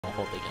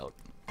whole thing out.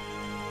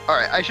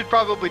 Alright, I should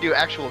probably do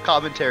actual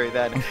commentary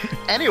then.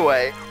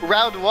 Anyway,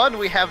 round 1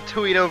 we have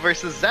Toido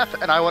versus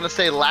Zeph, and I want to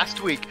say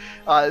last week,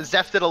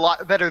 Zeph did a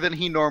lot better than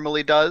he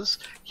normally does.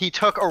 He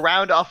took a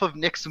round off of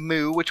Nick's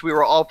Moo, which we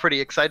were all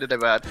pretty excited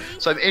about.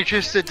 So I'm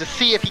interested to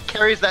see if he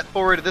carries that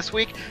forward this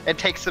week and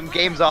takes some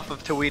games off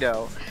of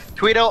Toido.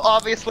 Toido,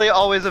 obviously,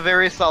 always a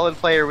very solid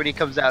player when he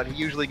comes out. He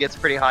usually gets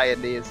pretty high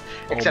in these,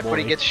 except when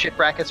he gets shit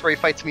brackets where he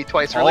fights me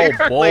twice really early.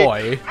 Oh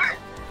boy!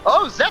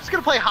 Oh, Zeph's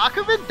gonna play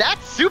Hakumen?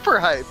 That's super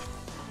hype!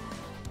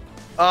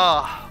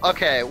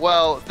 Okay,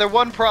 well, the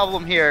one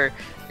problem here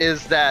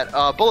is that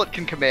Bullet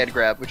can command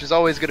grab, which is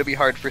always gonna be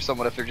hard for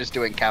someone if they're just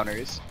doing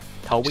counters.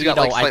 Toido,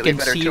 like, I can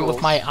see tools.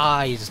 with my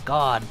eyes,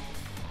 God.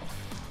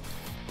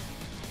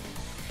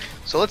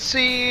 So let's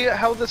see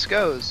how this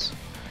goes.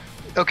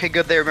 Okay,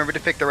 good, they remembered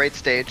to pick the right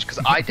stage, because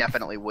I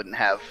definitely wouldn't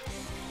have.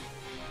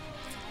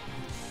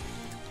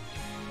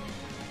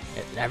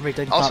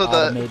 Everything's Also, not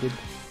automated.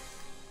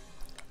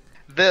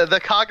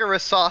 The Kagura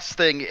sauce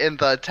thing in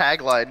the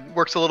tagline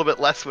works a little bit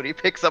less when he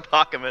picks up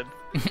Hakumen.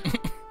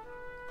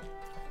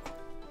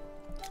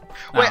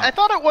 Wait, I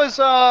thought it was,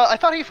 I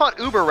thought he fought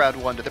Uber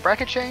round 1. Did the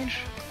bracket change?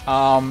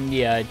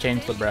 Yeah, I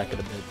changed the bracket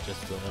a bit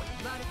just to,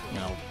 you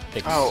know,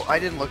 fix... Oh, I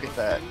didn't look at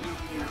that.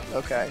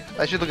 Okay,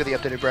 I should look at the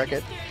updated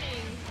bracket.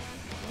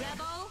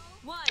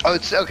 Oh,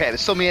 it's okay.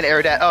 It's still me and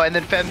Aerodat. Oh, and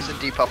then Fems and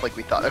Depop like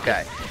we thought.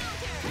 Okay.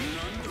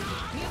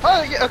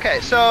 Oh, yeah, okay.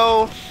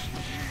 So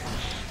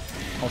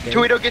Okay.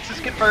 Toido gets his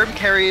confirm,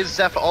 carries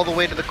Zeph all the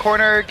way to the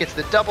corner, gets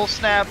the double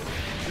snap,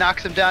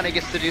 knocks him down. He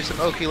gets to do some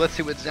Oki. Let's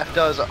see what Zeph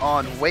does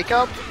on wake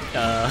up.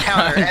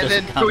 Counter, and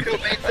then Toido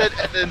baits it,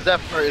 and then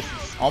Zeph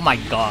bursts. Oh my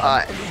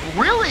god.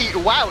 Really?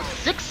 Wow,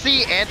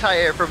 6C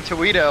anti-air from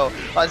Toido.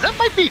 Zeph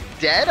might be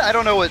dead. I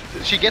don't know what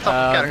she gets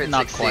off the counter hit.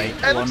 Not 6C.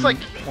 quite. It looks like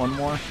one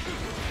more.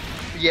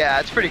 Yeah,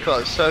 it's pretty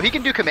close. So he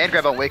can do command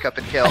grab on wake up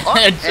and kill. Oh,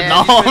 and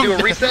No. he's gonna do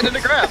a reset and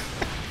a grab.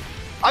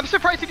 I'm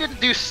surprised he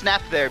didn't do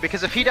snap there,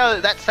 because if he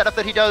does that setup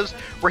that he does,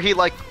 where he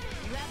like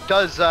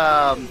does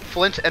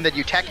flint and then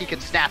you tech, he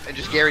can snap and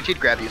just guaranteed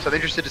grab you. So I'm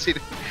interested to see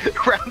the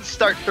round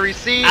start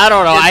 3C. I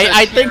don't know.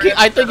 I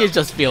think he's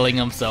just feeling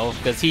himself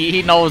because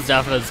he knows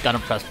Zeph is gonna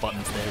press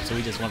buttons there, so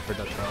he just went for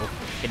the throw.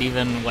 It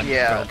even went for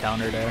throw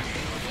counter there.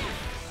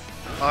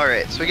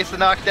 Alright, so he gets the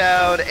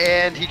knockdown,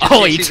 and he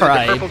just he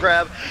tried. The purple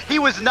grab. He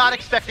was not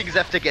expecting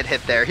Zeph to get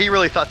hit there. He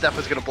really thought Zeph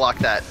was going to block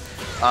that.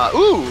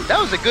 Ooh, that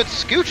was a good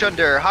scooch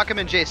under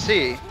Hakumen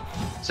JC.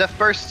 Zeph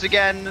bursts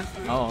again.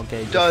 Oh,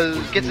 okay.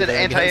 Gets an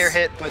anti-air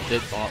hit, but...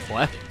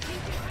 what?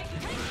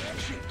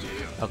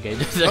 Okay,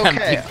 just an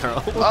okay. empty throw.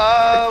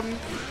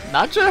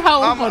 Not sure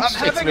how much I'm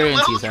having a experience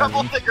little he's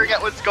trouble having. figuring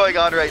out what's going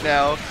on right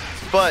now.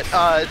 But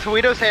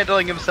Toido's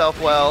handling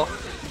himself well.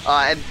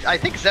 And I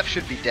think Zeph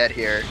should be dead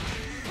here.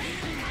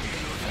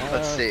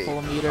 Let's see.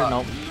 Full meter?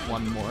 Nope.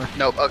 One more.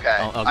 Nope, okay.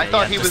 Oh, okay I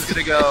thought yeah, he was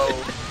gonna go...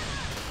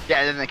 Yeah,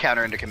 and then the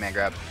counter into command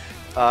grab.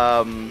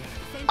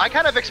 I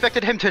kind of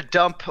expected him to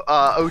dump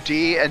OD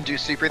and do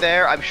super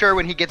there. I'm sure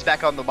when he gets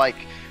back on the mic,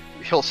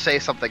 he'll say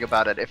something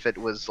about it if it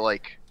was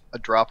like a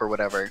drop or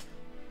whatever.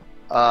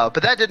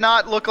 But that did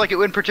not look like it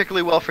went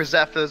particularly well for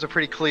Zeph. It was a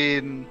pretty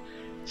clean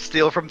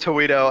steal from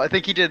Toido. I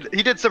think he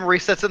did some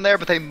resets in there,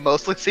 but they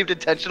mostly seemed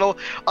intentional,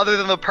 other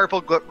than the purple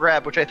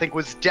grab, which I think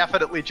was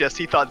definitely just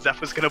he thought Zeph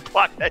was going to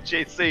block that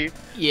JC.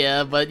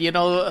 Yeah, but you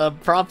know,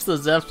 props to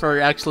Zeph for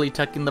actually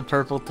tucking the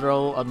purple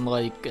throw,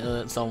 unlike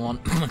someone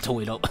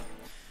Toido.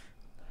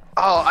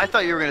 Oh, I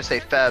thought you were going to say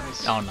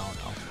Febs. Oh, no.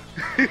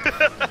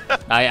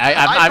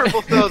 I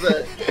purple throw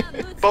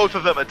both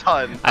of them a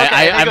ton.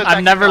 Okay,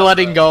 I'm never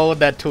letting go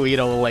that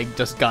Toido like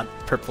just got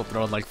purple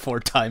thrown like 4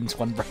 times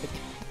one break.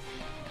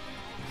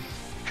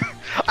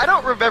 I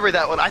don't remember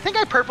that one. I think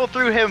I purple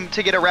threw him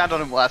to get around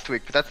on him last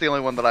week, but that's the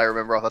only one that I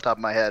remember off the top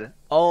of my head.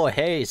 Oh,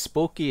 hey,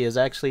 Spooky is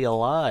actually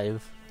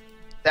alive.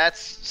 That's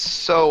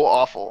so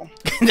awful.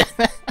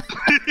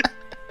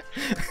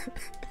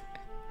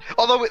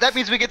 Although that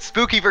means we get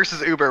Spooky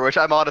versus Uber, which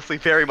I'm honestly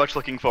very much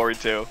looking forward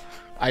to.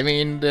 I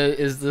mean,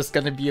 is this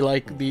gonna be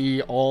like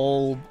the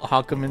all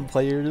Hakumen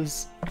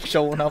players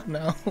showing up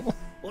now?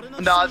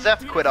 Nah,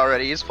 Zeph quit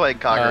already. He's playing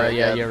Kagura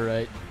yeah, again. You're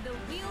right.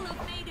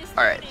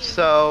 Alright,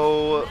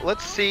 so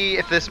let's see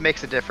if this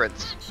makes a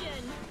difference.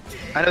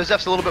 I know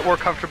Zeph's a little bit more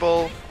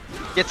comfortable.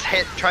 Gets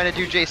hit trying to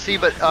do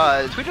JC, but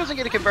Toido doesn't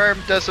get a confirm,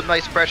 does some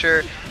nice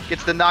pressure,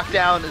 gets the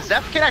knockdown.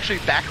 Zeph can actually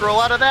back roll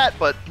out of that,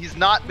 but he's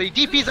not, but he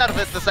DPs out of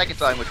it the second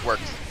time, which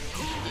works.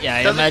 Yeah,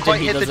 I imagine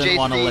he doesn't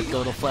want to let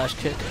go to flash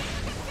kick.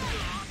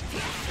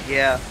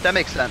 Yeah, that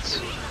makes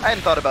sense. I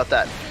hadn't thought about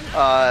that.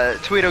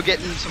 Toido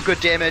getting some good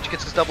damage,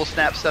 gets his double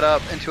snap set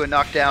up into a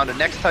knockdown, and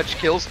next touch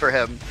kills for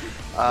him.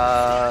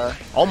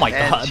 Oh my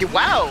god.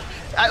 Wow!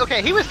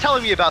 Okay, he was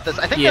telling me about this.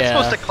 I think that's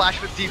supposed to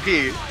clash with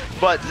DP,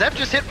 but Zeph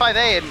just hit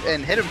 5A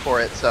and hit him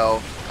for it,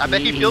 so I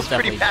bet he feels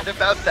pretty bad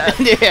about that.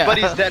 Yeah. But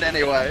he's dead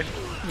anyway.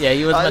 Yeah,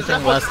 he was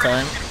mentioning last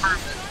time.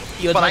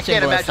 He was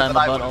mentioning last time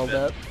about all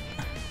that.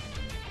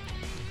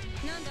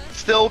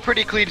 Still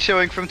pretty clean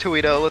showing from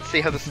Toido. Let's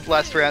see how this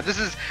last round. This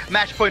is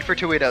match point for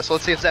Toido, so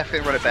let's see if Zeph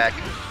can run it back.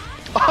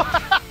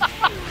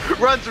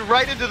 runs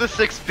right into the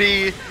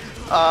 6B,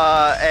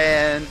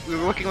 and we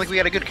were looking like we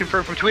had a good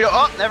confirm from Tweedo.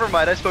 Oh, never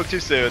mind, I spoke too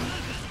soon.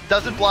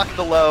 Doesn't block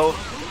the low,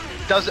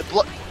 doesn't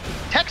block.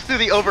 Techs through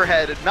the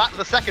overhead, not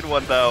the second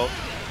one though.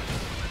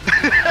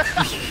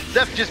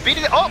 Zeph just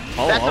beating it. Oh,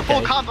 that's a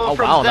full combo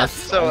from wow, Zeph. That's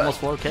so almost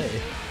 4K.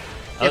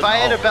 If I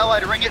had a bell,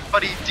 I'd ring it,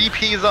 but he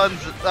DPs on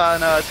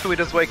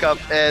Tweedo's wake up,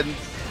 and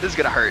this is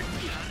gonna hurt.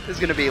 This is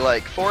gonna be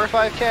like 4 or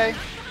 5K.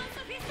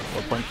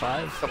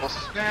 4.5. Double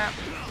snap.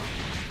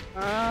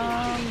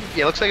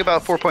 Yeah, looks like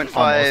about 4.5.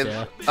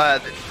 Almost, yeah.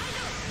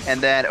 And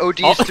then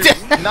OD's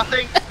through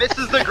nothing,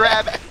 misses the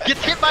grab,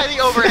 gets hit by the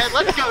overhead.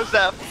 Let's go,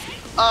 Zeph.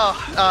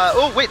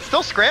 Oh wait,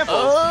 still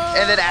scrambles,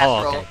 and then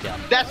Astral. Okay, yeah.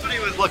 That's what he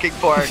was looking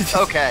for.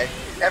 Okay,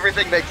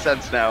 everything makes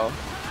sense now.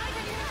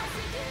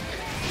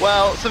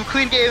 Well, some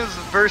clean games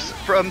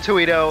from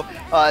Tweedo.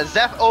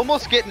 Zeph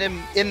almost getting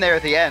him in there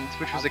at the end,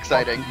 which was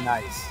exciting.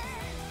 Nice.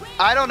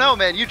 I don't know,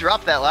 man. You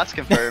dropped that last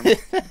confirm.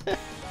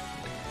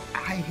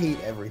 I hate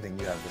everything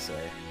you have to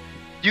say.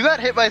 You got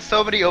hit by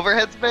so many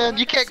overheads, man.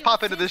 You can't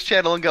pop into this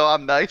channel and go,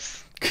 I'm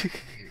nice.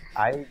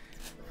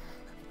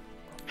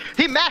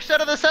 He mashed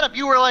out of the setup.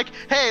 You were like,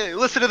 hey,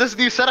 listen to this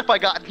new setup I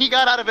got. And he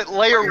got out of it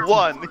layer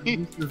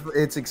 1.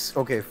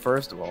 Okay,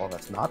 first of all,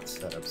 that's not the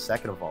setup.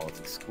 Second of all, it's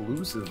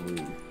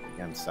exclusively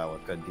against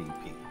Celica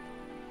DP.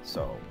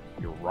 So,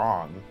 you're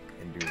wrong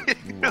in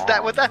doing Is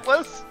that what that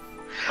was?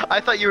 I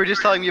thought you were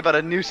just telling me about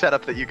a new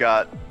setup that you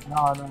got.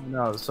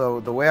 No. So,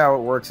 the way how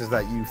it works is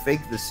that you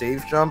fake the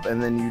safe jump,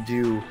 and then you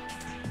do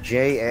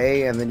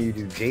JA, and then you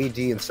do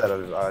JD instead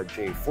of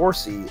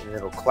J4C, and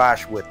it'll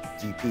clash with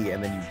DP,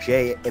 and then you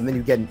J, and then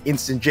you get an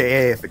instant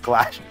JA if it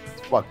clashes.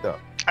 It's fucked up.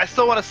 I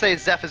still want to say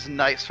Zeph is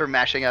nice for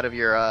mashing out of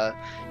your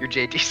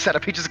JD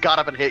setup. He just got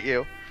up and hit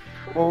you.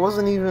 Well, it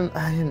wasn't even.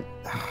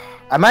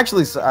 I'm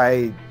actually.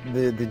 The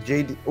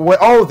JD. What?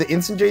 Oh, the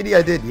instant JD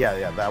I did.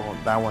 Yeah.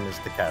 That one is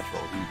the catch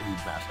roll. He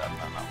mashed out of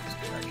that. That was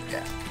good,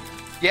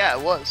 actually. Yeah,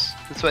 it was.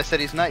 That's why I said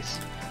he's nice.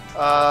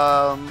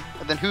 And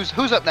then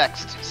who's up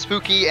next?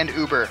 Spooky and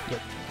Uber.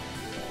 Yep.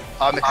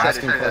 I'm excited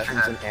Asking for questions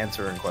that. and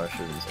answering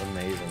questions.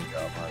 Amazing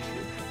job, my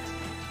dude.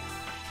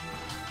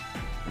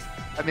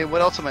 I mean,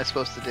 what else am I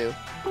supposed to do?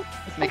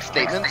 Make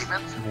statements?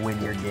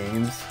 Win your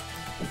games.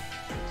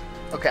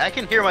 Okay, I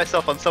can hear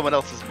myself on someone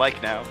else's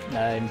mic now.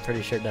 I'm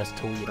pretty sure that's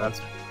Tweedo.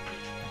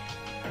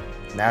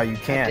 Now you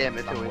can't. Damn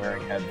it, I'm Tweedo.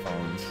 wearing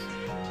headphones.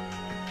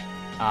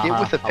 Get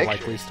with the a picture.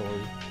 likely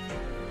story.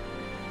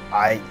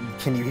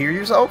 Can you hear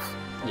yourself?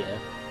 Yeah.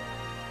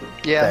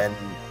 Yeah.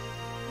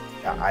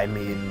 Then, I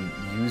mean,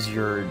 use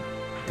your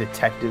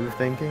detective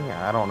thinking.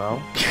 I don't know.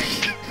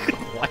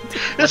 What?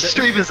 This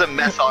stream is a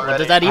mess already. What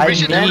does that even We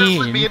should end this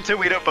with mean? me and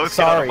Tweedo both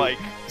get on a mic.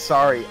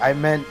 Sorry, I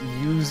meant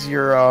use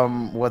your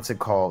what's it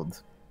called?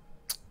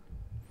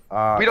 We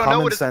don't know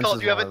common what it's sense called.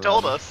 is You what haven't I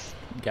told read. us.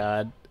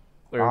 God.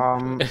 We're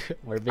I'm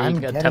being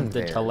getting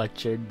attempted to there.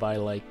 lectured by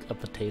like a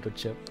potato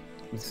chip.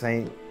 I'm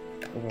saying,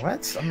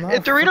 what? I'm not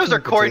And Doritos fucking are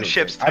corn potato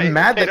chips. chip. I'm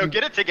mad that Potato, you,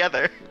 get it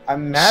together.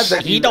 I'm mad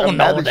that He you, don't I'm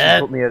mad know that that.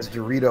 you put me as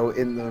Dorito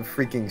in the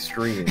freaking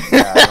stream.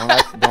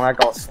 Yeah, don't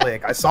act all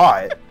slick. I saw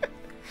it.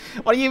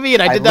 What do you mean?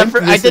 I I did that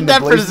for linked this in the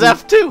Blazing-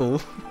 Zeph too.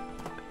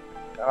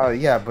 Oh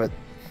yeah, but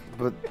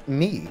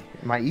me,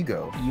 my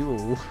ego.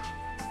 You.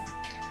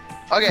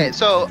 Okay,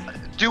 so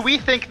do we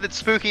think that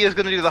Spooky is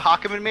going to do the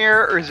Hakumen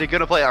mirror, or is he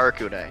going to play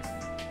Arakune?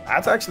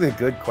 That's actually a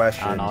good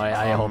question. I don't know.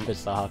 I hope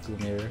it's the Haku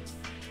mirror.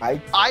 I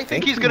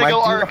think he's he gonna might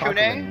go do the Arakune.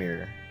 Hakumen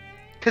mirror.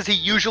 Because he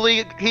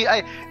usually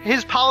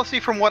his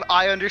policy, from what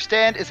I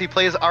understand, is he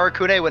plays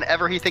Arakune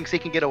whenever he thinks he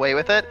can get away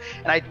with it,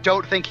 and I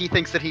don't think he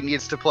thinks that he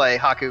needs to play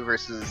Haku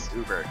versus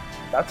Uber.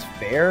 That's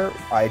fair.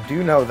 I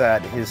do know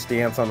that his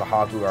stance on the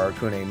Haku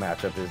Arakune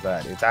matchup is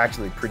that it's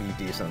actually pretty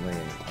decently.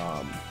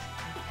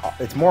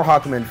 It's more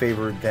Hakumen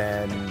favored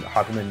than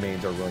Hakumen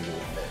mains are willing to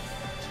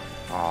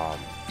admit.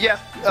 Yeah,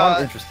 So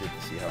I'm interested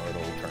to see how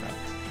it'll turn out.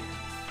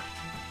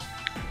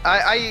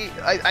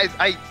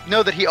 I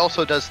know that he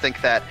also does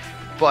think that,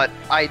 but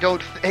I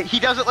don't. He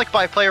does it like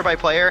by player,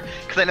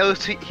 because I know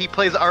he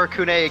plays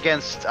Arakune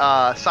against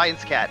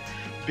Science Cat,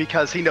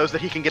 because he knows that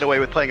he can get away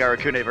with playing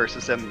Arakune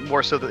versus him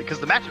more so because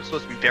the match is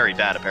supposed to be very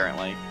bad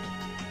apparently.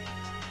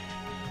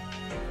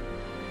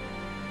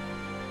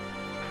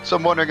 So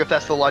I'm wondering if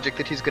that's the logic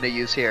that he's going to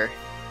use here.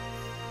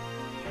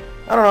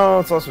 I don't know.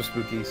 It's also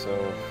spooky, so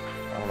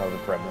I don't know the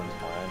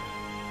Kremlin's mind.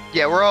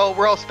 Yeah, we're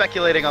all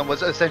speculating on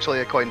what's essentially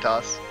a coin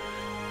toss.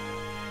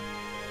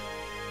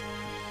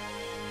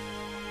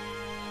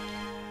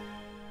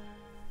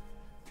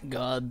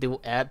 God, do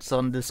ads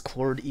on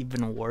Discord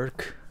even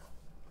work?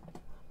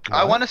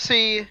 I want to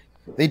see.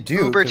 They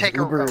do. Uber 'cause take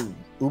a-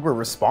 Uber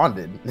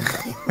responded.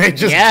 They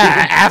just Yeah,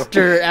 didn't-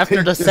 after they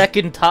the just-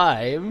 second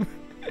time.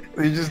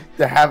 They just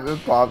haven't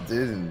popped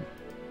in.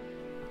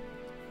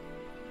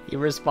 He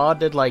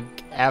responded like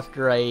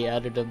after I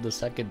added him the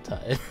second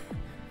time.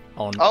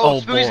 Oh,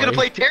 Spooky's boy. gonna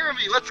play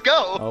Terumi. Let's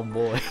go. Oh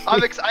boy.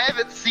 I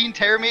haven't seen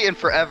Terumi in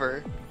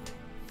forever.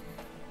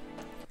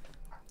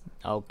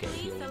 Okay,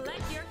 here we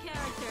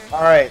go.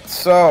 Alright,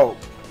 so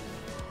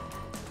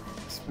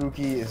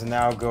Spooky is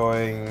now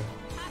going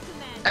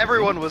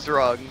Everyone was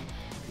wrong.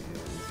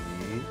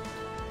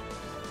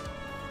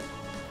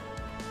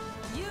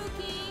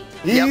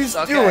 He's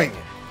doing it.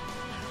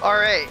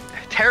 Alright,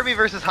 Terby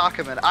versus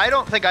Hakumen. I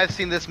don't think I've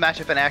seen this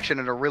matchup in action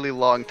in a really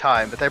long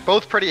time, but they're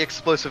both pretty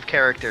explosive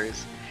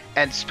characters.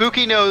 And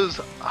Spooky knows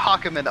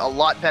Hakumen a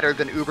lot better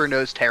than Uber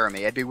knows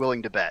Terumi. I'd be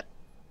willing to bet.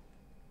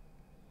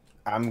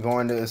 I'm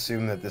going to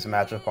assume that this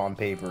matchup on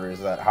paper is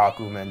that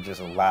Hakumen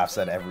just laughs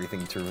at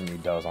everything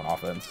Terumi does on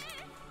offense.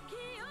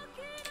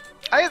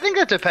 I think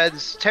that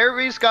depends.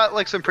 Terumi's got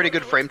like some pretty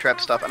good frame trap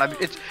stuff, and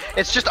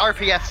it's just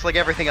RPS like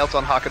everything else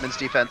on Hakumen's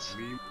defense.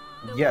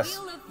 Yes,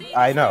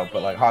 I know,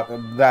 but like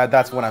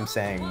that's what I'm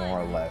saying more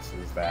or less,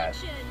 is that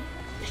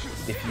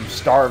if you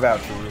starve out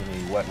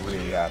Terumi, what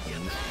really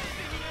happens?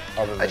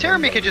 Other than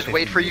Terumi could just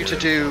wait for you to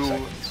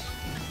do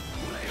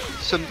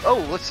some...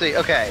 Oh, let's see,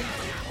 okay.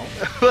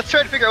 Let's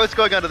try to figure out what's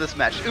going on to this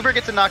match. Uber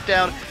gets a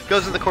knockdown,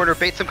 goes in the corner,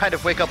 baits some kind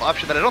of wake-up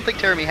option that I don't think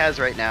Terumi has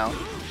right now.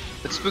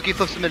 But Spooky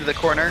flips him into the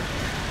corner,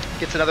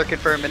 gets another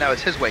confirm, and now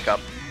it's his wake-up.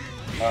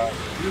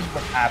 Here's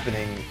what's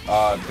happening.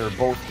 They're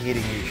both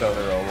hitting each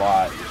other a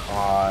lot,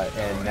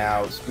 and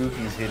now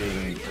Spooky's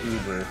hitting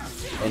Uber,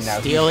 and now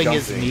stealing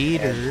he's his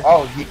meter. And,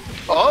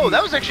 oh,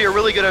 that was actually a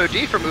really good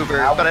OD from Uber,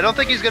 but I don't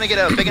think he's going to get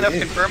a big enough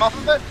confirm off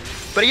of it.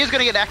 But he is going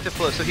to get active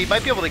flow, so he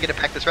might be able to get it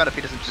back this round if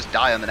he doesn't just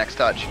die on the next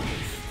touch.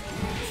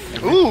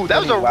 Ooh, that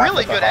was a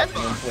really good end.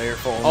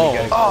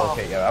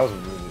 Okay, yeah,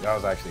 that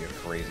was actually a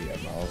crazy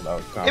end.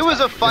 It was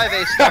a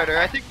 5A starter.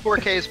 I think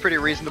 4K is pretty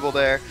reasonable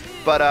there,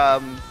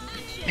 but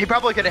he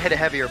probably could have hit a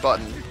heavier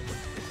button.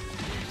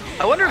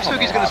 I wonder if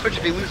Spooky's going to switch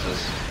if he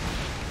loses.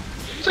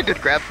 It's a good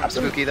grab from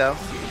Spooky, though.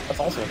 That's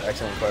also an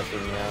excellent question,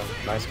 yeah.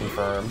 Nice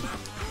confirm.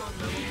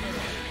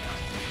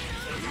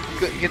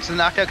 Gets the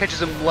knockdown,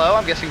 catches him low.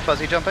 I'm guessing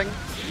fuzzy jumping.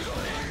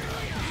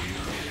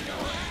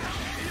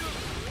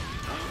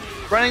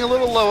 Running a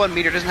little low on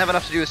meter, doesn't have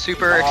enough to do with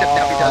super, except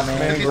now he does.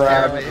 Man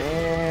grab,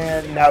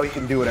 and now he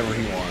can do whatever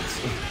he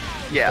wants.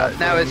 Yeah,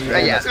 now it's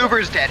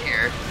Uber's dead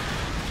here.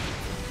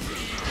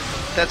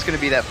 That's gonna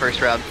be that first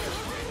round.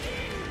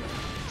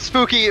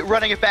 Spooky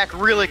running it back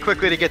really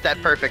quickly to get that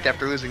perfect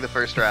after losing the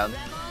first round.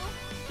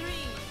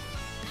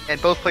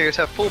 And both players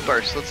have full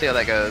burst. Let's see how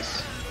that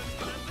goes.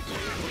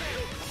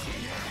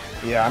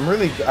 Yeah, I'm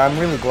really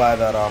glad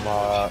that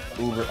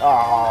Uber.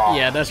 Oh,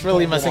 yeah, that's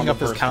really messing up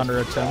his counter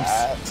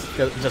attempts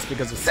just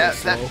because it's so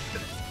slow.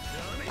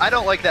 I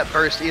don't like that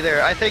burst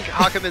either. I think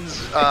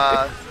Hakumen's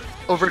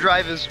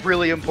overdrive is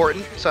really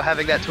important, so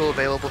having that tool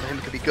available to him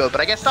could be good.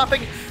 But I guess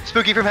stopping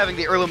Spooky from having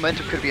the early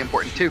momentum could be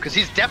important too, because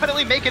he's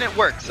definitely making it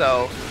work.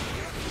 So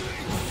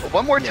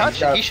one more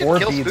touch, and he should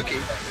kill Spooky.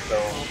 So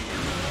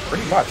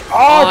pretty much.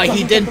 Oh,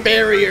 he did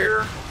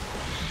barrier.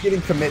 He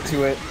didn't commit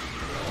to it.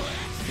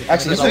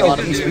 Actually,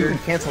 you can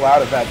cancel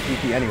out of that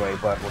PP anyway,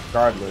 but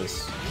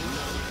regardless.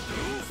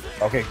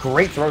 Okay,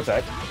 great throw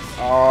tech.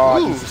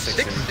 Ooh,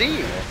 6C.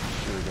 Here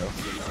we go.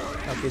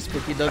 Okay,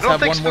 Spooky does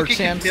have one more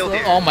chance.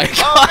 Oh my god.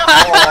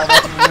 Oh,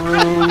 that's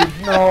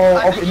rude.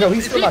 No. Okay, no,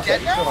 he's still not dead.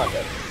 He's still not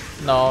dead.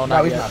 No,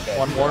 not he's yet. not dead.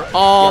 One more.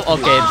 Oh,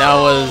 okay, that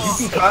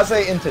was...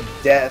 Kaze into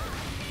death.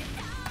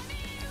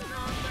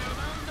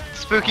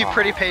 Spooky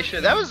pretty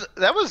patient. That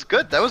was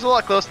good. That was a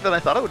lot closer than I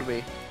thought it would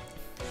be.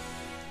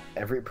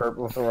 Every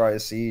purple throw I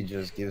see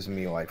just gives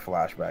me like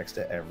flashbacks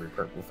to every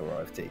purple throw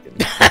I've taken.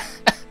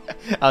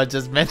 I was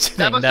just mentioning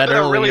that must that have been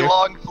earlier. a really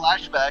long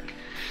flashback.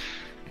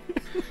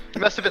 You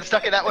must have been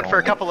stuck in that one for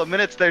a couple of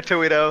minutes there,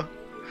 Tuito.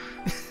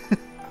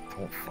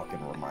 Don't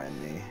fucking remind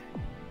me.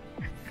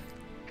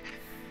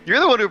 You're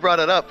the one who brought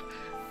it up.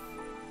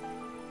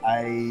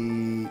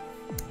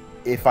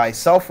 If I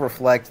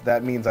self-reflect,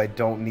 that means I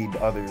don't need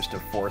others to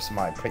force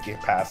my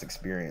past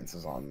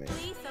experiences on me.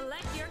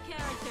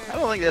 I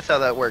don't think that's how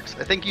that works.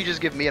 I think you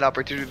just give me an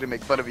opportunity to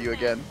make fun of you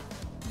again.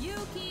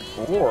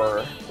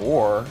 Or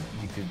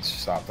you could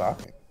stop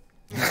talking.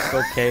 It's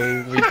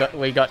okay.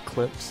 We got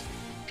clips.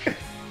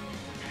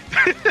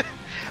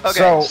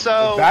 Okay,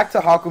 so back to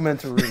Hakumen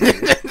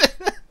Terumi.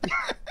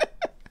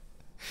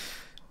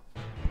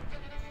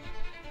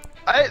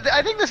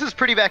 I think this is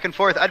pretty back and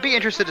forth. I'd be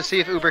interested to see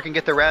if Uber can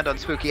get the round on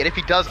Spooky, and if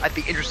he does, I'd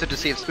be interested to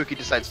see if Spooky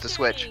decides to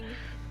switch.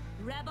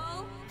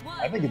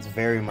 I think it's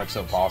very much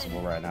so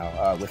possible right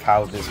now with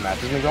how this match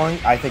has been going.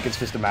 I think it's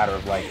just a matter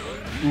of like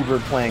Uber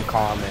playing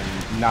calm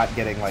and not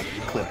getting like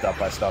clipped up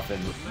by stuff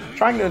and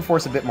trying to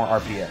enforce a bit more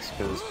RPS,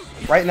 because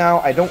right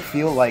now I don't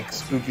feel like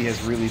Spooky has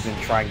really been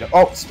trying to...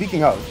 Oh,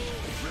 speaking of,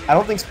 I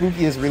don't think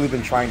Spooky has really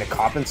been trying to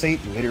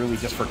compensate literally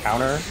just for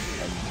counter,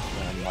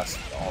 unless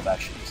all that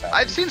shit is happening.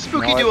 I've seen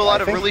Spooky do a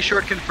lot of really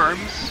short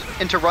confirms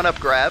into run-up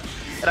grab,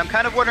 and I'm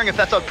kind of wondering if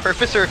that's on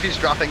purpose or if he's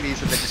dropping these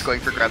and then just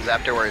going for grabs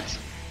afterwards.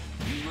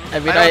 I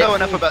mean, I don't know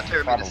enough about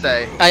Terumi to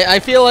say. I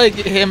feel like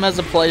him as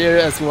a player,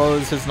 as well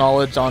as his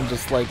knowledge on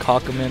just like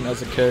Hakumen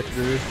as a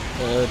character,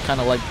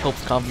 kind of like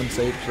helps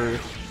compensate for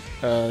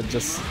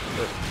just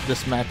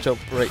this matchup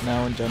right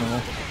now in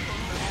general.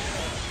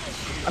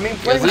 I mean,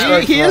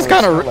 he is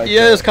kind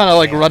of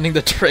like running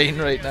the train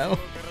right now.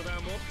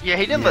 Yeah,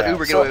 he didn't let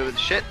Uber get away with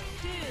shit.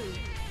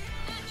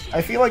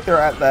 I feel like they're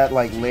at that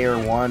like layer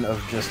 1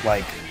 of just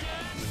like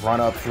run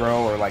up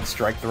throw or like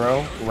strike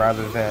throw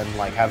rather than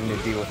like having to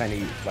deal with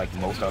any like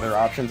most other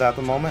options at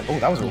the moment. Oh,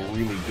 that was a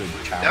really good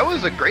challenge. That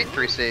was a great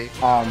 3C.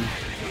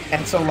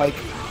 And so like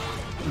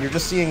you're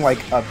just seeing like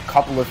a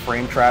couple of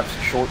frame traps,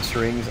 short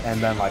strings,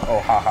 and then like oh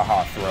ha ha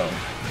ha throw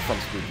from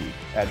Spooky.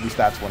 At least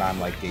that's what I'm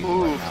like gauging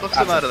right now. Flips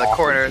him out of the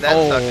corner.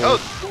 That sucked. Oh,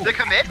 the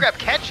command grab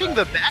catching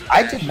the back.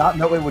 I did not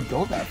know it would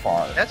go that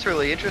far. That's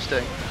really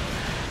interesting.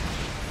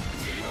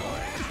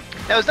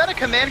 Now, is that a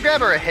command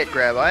grab or a hit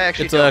grab? I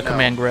actually don't know. It's a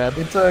command grab.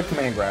 It's a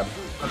command grab.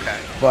 Okay.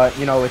 But,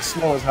 you know, it's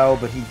slow as hell,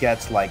 but he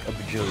gets, like, a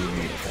bajillion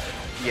meters.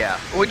 Yeah.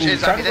 Which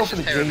is, I mean, that's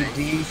just terrible.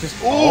 JD,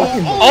 just...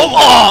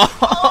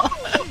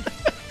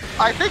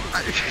 I think...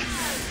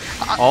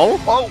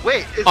 Oh,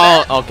 wait. Is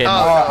that... Oh, okay. No.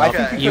 I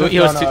think he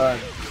was too...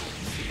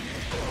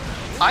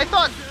 I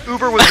thought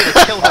Uber was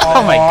gonna kill him.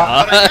 Oh my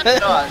god. But I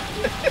guess not.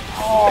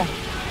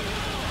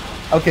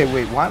 Okay,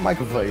 wait, why am I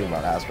complaining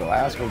about Astral?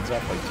 Astral's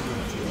up like 2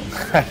 minutes ago.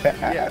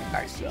 Yeah,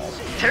 nice job.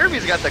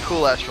 Terramy's got the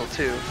cool Astral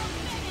too.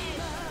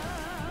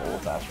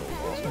 Old Astral is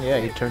awesome. Yeah,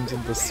 he turns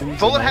into Susan.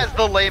 Bullet has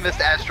the lamest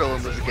Astral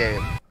in this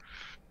game.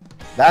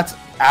 That's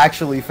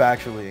actually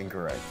factually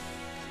incorrect.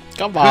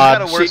 Come Who's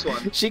got on, a worse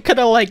one? She could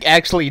have like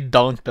actually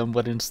dunked him,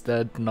 but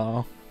instead,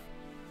 no.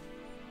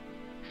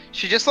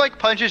 She just like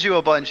punches you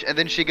a bunch, and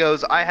then she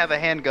goes, "I have a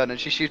handgun," and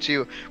she shoots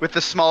you with the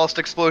smallest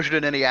explosion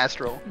in any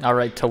Astral. All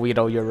right,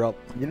 Toledo, you're up.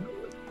 You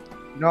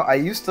know, I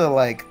used to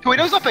like...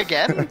 Toledo's up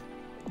again?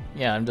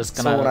 Yeah, I'm just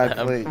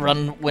gonna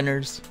run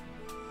winners.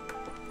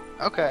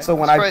 Okay. So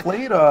when I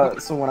played,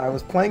 so when I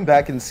was playing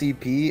back in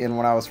CP, and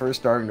when I was first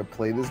starting to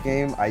play this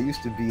game, I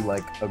used to be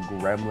like a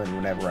gremlin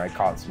whenever I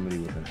caught somebody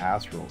with an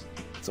Astral.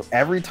 So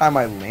every time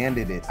I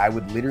landed it, I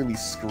would literally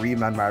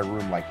scream in my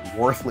room like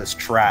worthless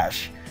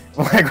trash.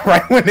 Like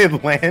right when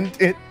it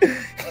landed,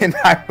 and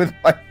I would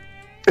like...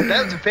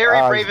 That's very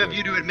brave of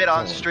you to admit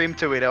on stream,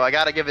 Toledo. I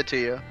gotta give it to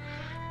you.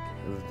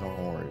 Don't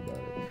worry about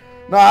it.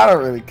 No, I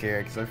don't really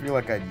care, because I feel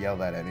like I'd yell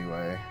that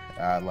anyway,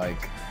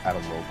 like, at a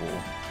local.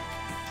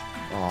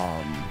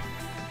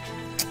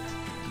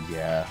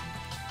 Yeah.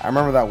 I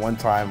remember that one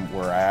time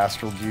where I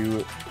astraled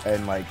you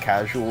in, like,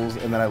 casuals,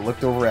 and then I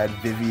looked over at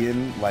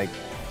Vivian, like,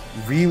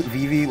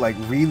 Vivi, like,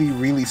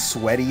 really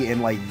sweaty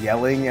and, like,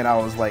 yelling, and I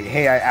was like,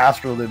 hey, I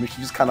astraled him, and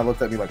she just kind of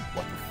looked at me like,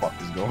 what the fuck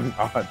is going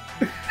on?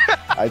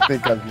 I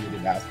think I've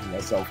really asked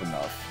myself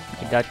enough.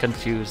 I got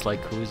confused, like,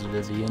 who's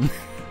Vivian?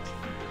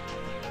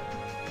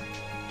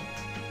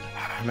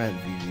 I meant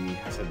Vivi.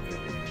 I said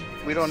Vivian.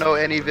 We don't know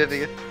any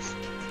Vivians.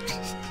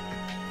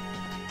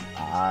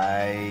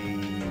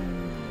 I'm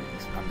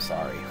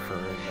sorry for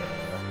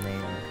the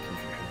name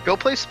confusion. Go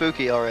play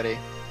Spooky already.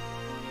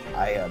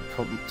 I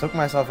took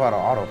myself out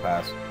of auto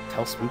pass.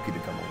 Tell Spooky to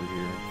come over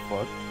here.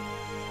 Fuck.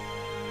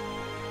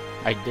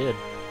 I did.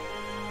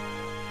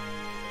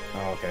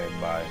 Oh, okay,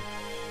 bye.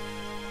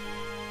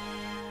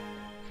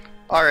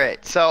 All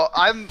right, so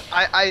I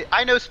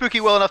know Spooky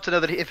well enough to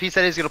know that if he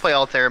said he's gonna play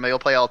all Terramay, he'll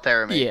play all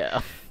Terramay.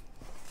 Yeah.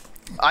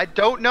 I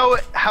don't know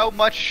how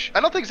much.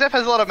 I don't think Zeph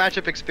has a lot of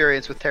matchup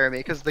experience with Terramay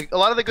because a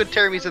lot of the good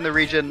Terramays in the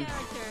region.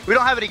 We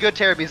don't have any good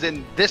Terramays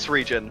in this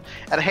region,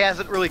 and he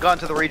hasn't really gone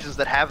to the regions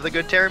that have the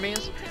good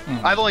Terramays.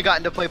 I've only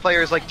gotten to play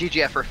players like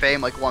DGF or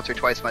Fame like once or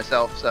twice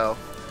myself, so.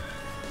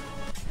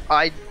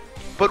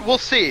 But we'll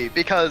see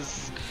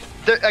because,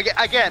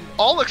 again,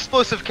 all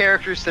explosive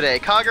characters today.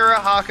 Kagura,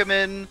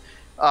 Hakumen,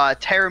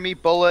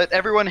 Terramay, Bullet,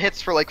 everyone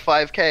hits for like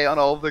 5k on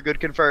all of the good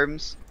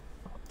confirms.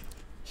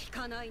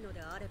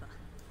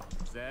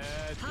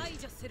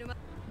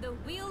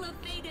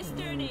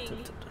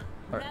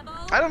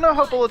 I don't know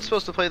how Bullet's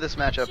supposed to play this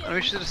matchup. I'm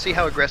interested to see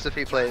how aggressive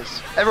he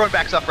plays. Everyone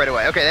backs off right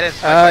away. Okay,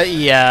 that is.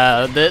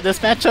 Yeah, this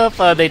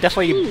matchup, they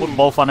definitely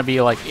both want to be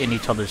like in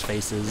each other's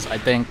faces. I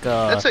think.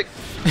 That's a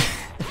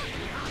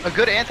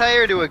good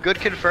anti-air to a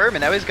good confirm,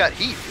 and now he's got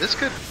heat. This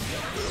could.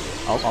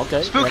 Oh,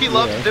 okay. Spooky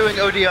loves doing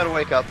OD on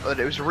Wake Up, but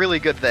it was really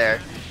good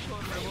there.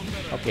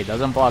 Okay,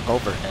 doesn't block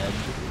overhead.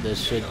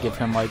 This should give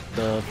him like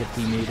the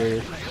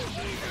 50-meter.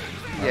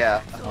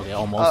 Yeah. Okay,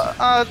 almost.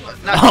 Not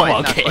quite,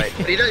 not quite.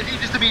 But he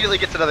just immediately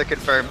gets another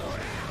confirm.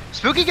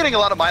 Spooky getting a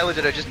lot of mileage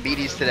out of just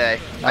meaties today.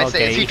 I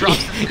say as he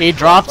drops it. He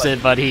drops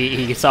it, but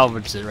he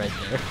salvaged it right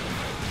there.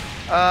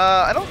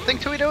 I don't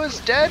think Toledo is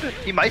dead.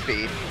 He might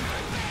be.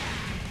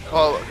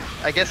 Well,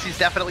 I guess he's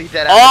definitely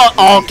dead.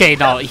 Oh, okay,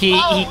 no,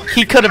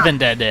 he could have been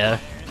dead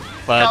there,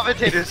 but.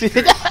 Commentators.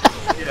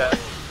 Yeah.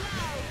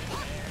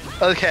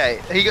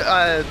 Okay,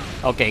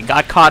 okay,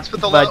 got caught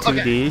by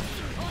 2D. Okay.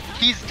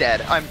 He's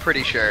dead, I'm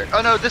pretty sure.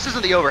 Oh no, this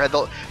isn't the overhead.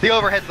 The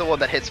overhead's the one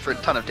that hits for a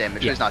ton of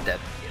damage. Yeah. He's not dead.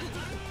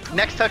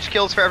 Next touch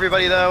kills for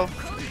everybody though.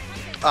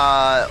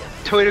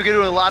 Toledo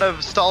doing a lot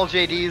of stall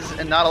JDs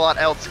and not a lot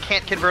else.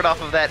 Can't convert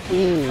off of that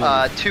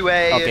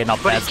 2A, okay,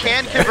 not but he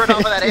can convert off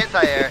of that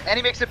anti-air, and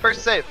he makes it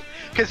burst safe.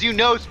 Because you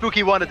know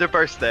Spooky wanted to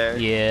burst there.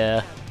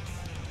 Yeah.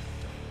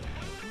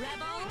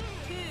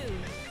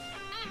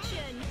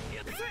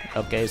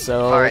 Okay,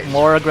 so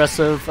more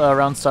aggressive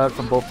round start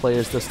from both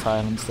players this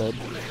time instead.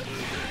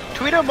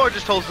 Tweedo more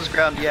just holds his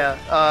ground, yeah.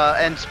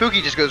 And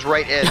Spooky just goes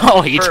right in.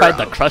 Oh, he tried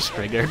the crush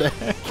trigger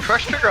there.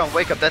 Crush trigger on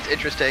Wake Up, that's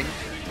interesting.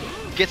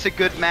 Gets a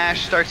good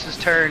mash, starts his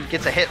turn,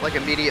 gets a hit like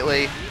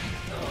immediately.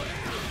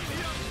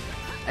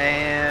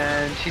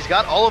 And he's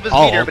got all of his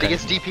meter, but he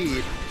gets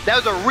DP'd. That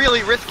was a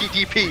really risky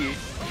DP.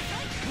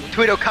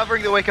 Tweedo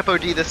covering the Wake Up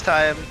OD this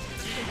time.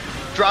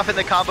 Dropping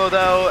the combo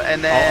though,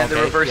 and then the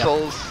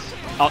reversals.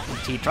 Yeah. Oh,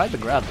 he tried the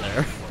grab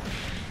there.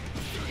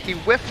 He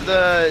whiffed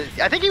the...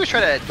 I think he was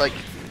trying to, like,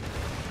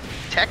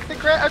 tech the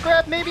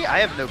grab, maybe? I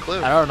have no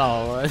clue. I don't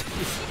know.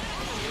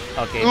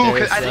 Okay, ooh,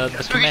 there's I think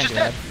the Spooky's just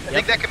dead. I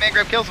think that command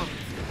grab kills him.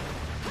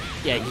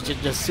 Yeah, you should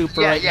just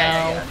super now.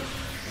 Yeah.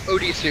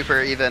 OD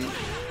super, even,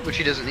 which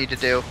he doesn't need to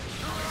do.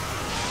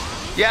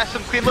 Yeah,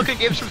 some clean-looking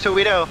games from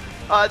Toledo.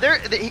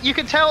 You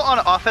can tell on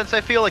offense,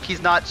 I feel like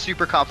he's not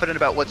super confident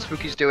about what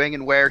Spooky's doing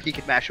and where he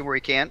can mash and where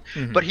he can't.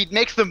 But he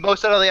makes the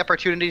most out of the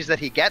opportunities that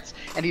he gets,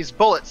 and he's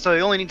bullets, so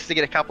he only needs to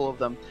get a couple of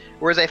them.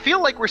 Whereas I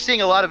feel like we're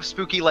seeing a lot of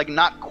Spooky like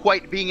not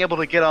quite being able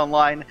to get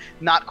online,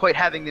 not quite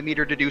having the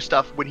meter to do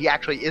stuff when he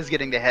actually is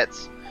getting the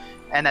hits.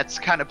 And that's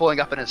kind of blowing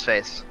up in his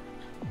face.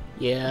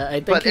 Yeah, I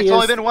think but it's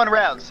only been one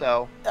round,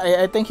 so...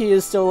 I think he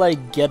is still,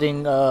 like,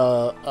 getting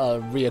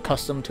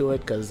reaccustomed to it,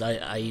 because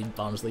I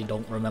honestly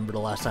don't remember the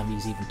last time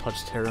he's even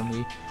touched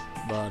Terami,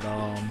 but,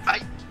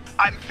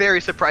 I'm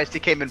very surprised he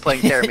came in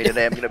playing Terami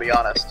today, I'm gonna be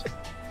honest.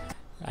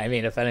 I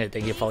mean, if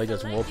anything, he probably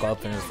just woke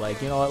up and is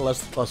like, you know what,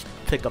 let's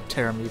pick up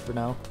Terami for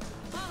now.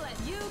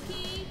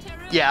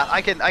 Yeah,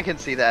 I can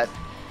see that.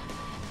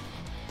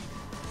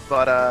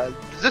 But,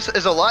 this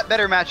is a lot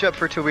better matchup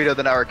for Toledo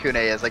than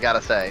Arakune is, I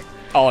gotta say.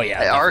 Oh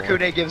yeah.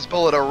 Arakune gives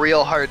Bullet a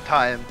real hard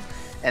time,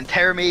 and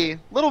Terami a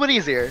little bit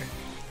easier.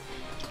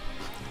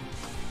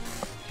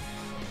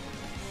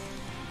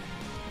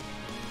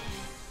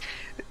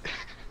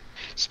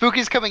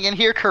 Spooky's coming in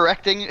here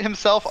correcting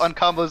himself on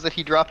combos that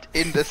he dropped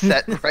in the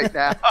set right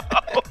now.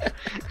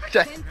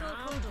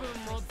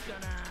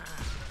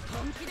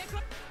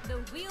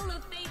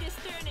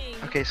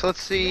 Okay, so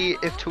let's see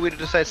if Toledo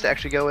decides to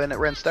actually go in at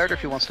Ren start or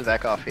if he wants to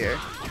back off here.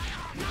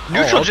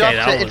 Neutral jump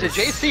into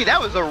JC, that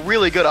was a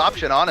really good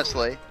option,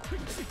 honestly.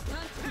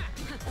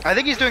 I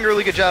think he's doing a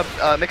really good job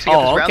mixing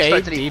up his round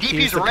starts, and he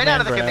DP's right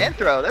out of the command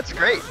throw. That's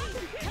great.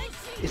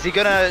 Is he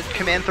gonna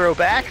command throw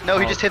back? No,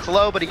 he just hits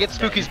low, but he gets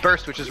Spooky's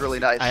burst, which is really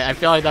nice. I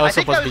feel like that was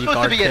supposed to be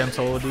guard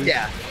cancel.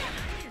 Yeah,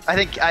 I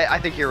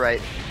think you're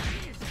right.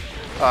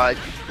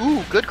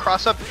 Ooh, good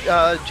cross up,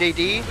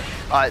 JD.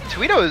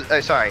 Toledo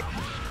is sorry.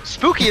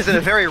 Spooky is in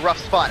a very rough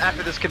spot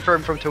after this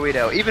confirmed from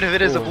Toledo, even if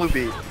it is a blue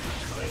beat.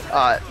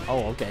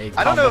 Okay.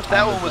 I don't know if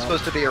that one was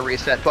supposed to be a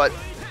reset, but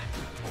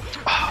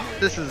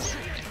this is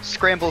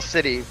Scramble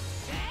City.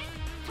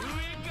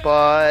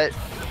 But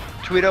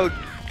Toledo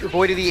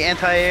avoided the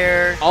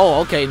anti-air.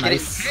 Oh, okay,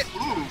 nice.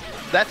 Ooh,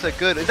 that's a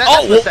good.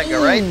 That's the Senga,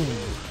 right?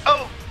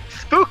 Oh,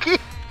 Spooky.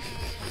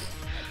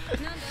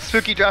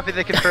 Spooky dropping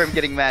the confirm,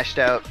 getting mashed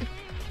out.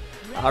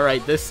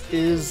 Alright, this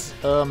is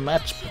a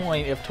match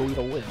point if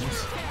Toledo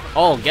wins.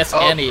 Oh, guess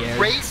anti-air.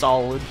 Great,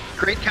 solid.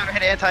 Great counter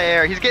hit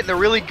anti-air. He's getting a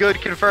really good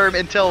confirm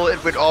until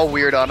it went all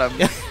weird on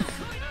him.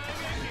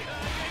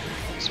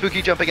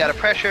 Spooky jumping out of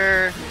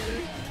pressure.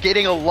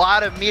 Getting a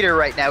lot of meter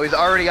right now. He's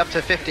already up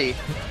to 50.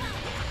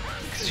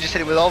 He's just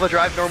hitting with all the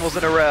drive normals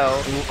in a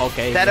row. Ooh,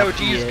 okay. That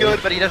OG is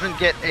good, but he doesn't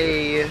get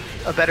a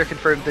better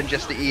confirm than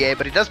just the EA,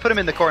 but he does put him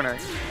in the corner.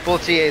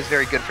 Bullet's EA is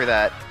very good for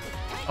that.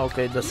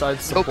 Okay,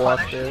 decides to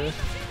block there.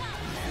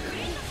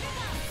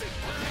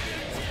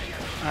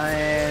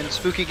 And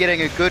Spooky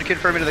getting a good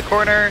confirm into the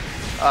corner.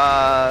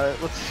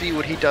 Let's see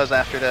what he does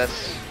after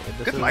this.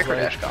 Good micro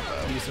dash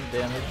combo. Decent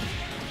damage.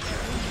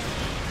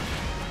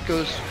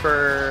 Goes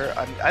for...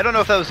 I don't know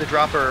if that was a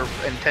drop or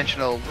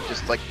intentional,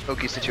 just like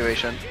pokey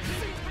situation.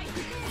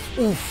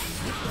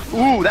 Oof.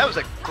 Ooh, that was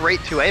a great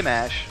 2A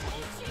mash.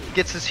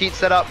 Gets his heat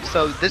set up,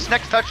 so this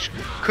next touch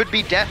could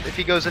be death if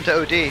he goes into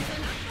OD.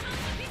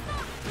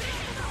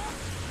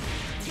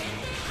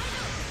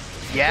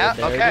 Yeah,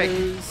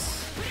 okay.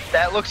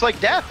 That looks like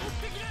death.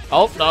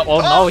 Oh, no,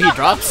 no, he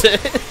drops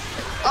it.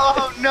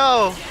 Oh,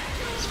 no.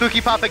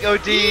 Spooky popping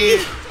OD.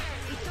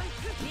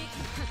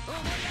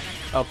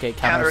 Okay,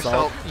 counter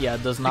assault. Yeah,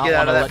 does not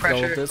want to let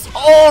go of this.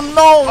 Oh,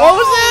 no. What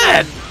was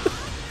that?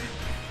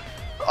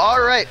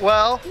 All right,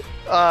 well,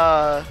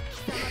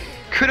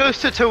 kudos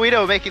to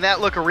Toledo making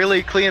that look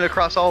really clean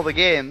across all the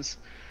games.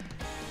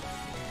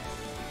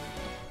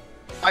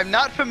 I'm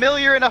not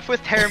familiar enough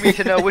with Terami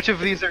to know which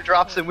of these are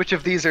drops and which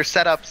of these are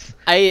setups.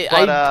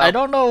 I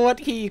don't know what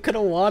he could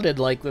have wanted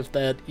like with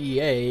that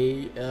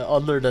EA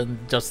other than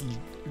just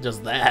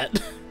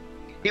that.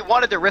 He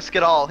wanted to risk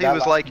it all. He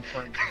was like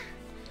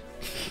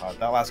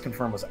that last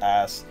confirm was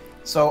ass.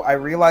 So I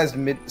realized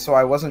so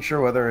I wasn't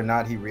sure whether or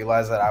not he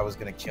realized that I was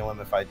gonna kill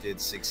him if I did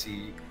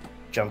 6C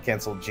jump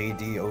cancel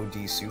JD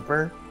OD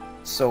super.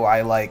 So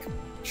I like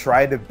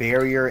tried to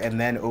barrier and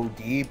then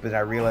OD, but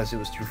I realized it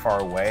was too far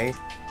away.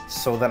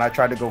 So then I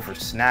tried to go for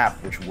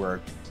snap, which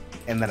worked,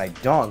 and then I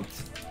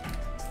dunked.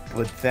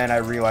 But then I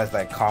realized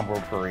that combo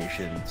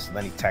operation, so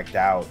then he teched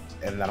out,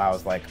 and then I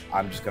was like,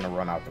 I'm just gonna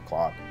run out the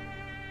clock.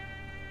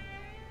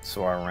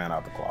 so I ran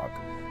out the clock.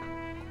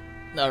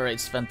 Alright,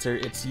 Spencer,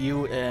 it's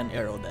you and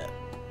Aerodet.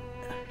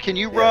 Can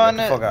you Yeah, run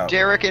get the fuck out.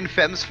 Derek and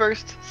Fems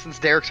first, since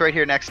Derek's right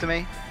here next to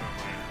me?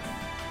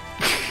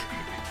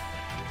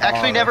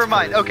 Actually, Oh, never that's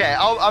mind. crazy. Okay,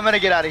 I'm gonna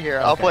get out of here.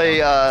 I'll play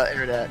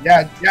Aerodet.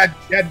 Yeah,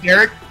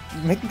 Derek.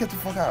 Make him get the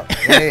fuck out.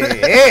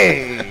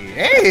 Hey,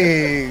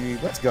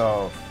 let's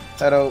go.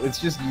 Teto, it's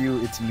just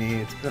you, it's me.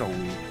 It's been a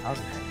week. How's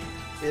it going?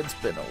 It's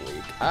been a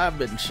week. I've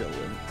been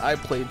chilling. I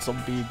played some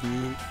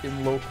BB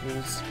in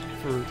locals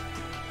for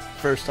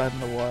first time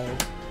in a while.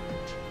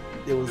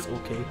 It was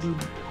okay.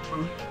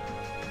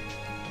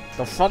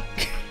 The fuck?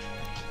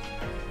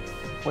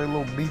 Play a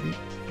little BB.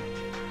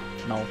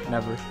 No,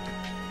 never.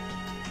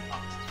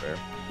 That's fair.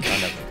 I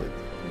never played BB.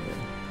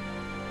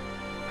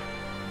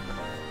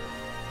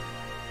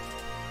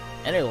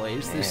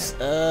 Anyways, this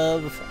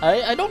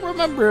I don't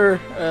remember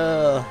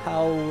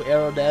how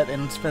Aerodet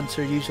and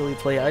Spencer usually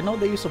play. I know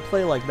they used to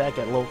play like back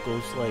at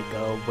locals, like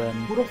when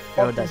Who the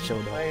fuck Aerodet does he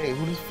showed up. play?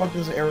 Who the fuck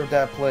does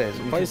Aerodet play?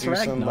 If we plays could do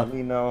some, Ragnar. let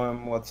me know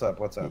him. What's up?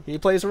 He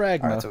plays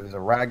Ragnar. Alright, so he's a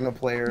Ragnar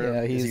player.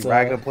 Yeah, Is he's, he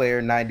Ragnar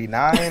player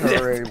 99,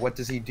 or what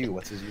does he do?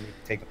 What's his unique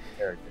take on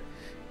the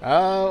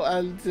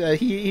character?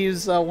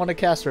 He's one of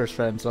Casper's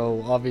friends,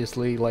 so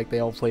obviously, like, they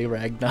all play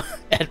Ragnar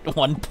at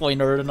one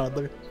point or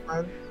another.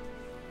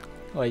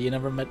 Oh, you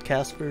never met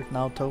Casper,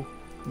 Naoto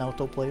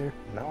player?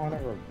 No, I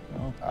never.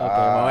 Oh, okay,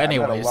 well, I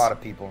anyways. met a lot of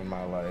people in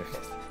my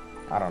life.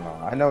 I don't know.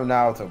 I know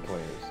Naruto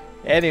players.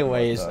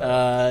 Anyways,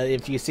 But,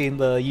 if you've seen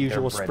the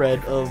usual bred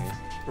spread of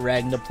differently.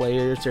 Ragnar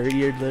players, they're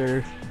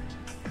either...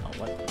 Oh,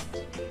 what?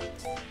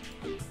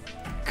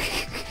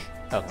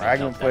 Okay,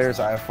 Ragnar no, players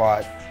I have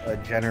fought,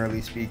 generally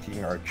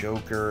speaking, are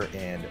Joker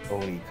and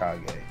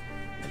Onikage.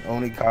 And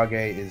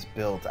Onikage is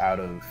built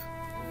out of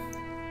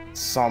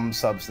some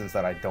substance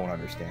that I don't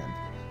understand.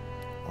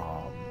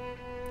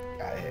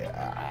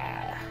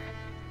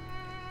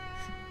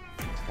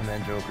 And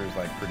then Joker's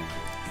like pretty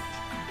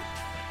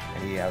good.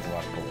 And he has a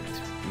lot of bullets,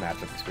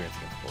 matchup experience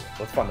against bullets.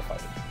 So it's fun to fight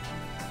him.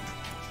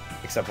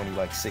 Except when he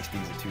like 60s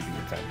a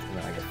 2B attempt, and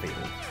then I get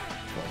fatal.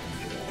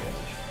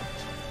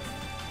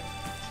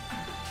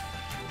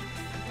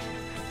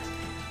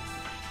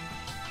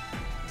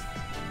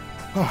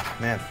 Oh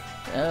man.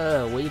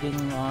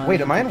 waiting on...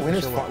 Wait, am I in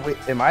winners? Wait,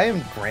 am I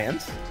in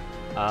grands?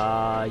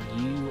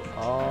 You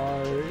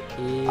are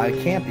in... I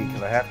can't be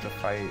because I have to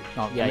fight.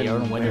 Oh, yeah, I'm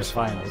you're in winners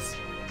finals.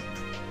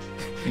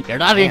 finals. You're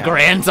not in Damn.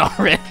 grands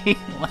already.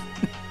 I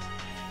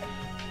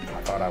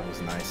thought I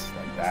was nice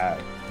like that.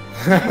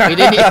 We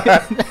didn't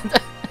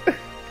even...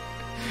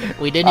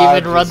 we didn't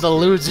even run just- the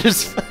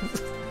losers.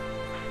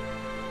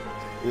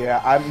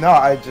 Yeah, I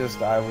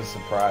was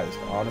surprised.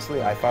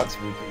 Honestly, I thought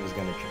Spooky was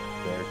gonna change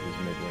characters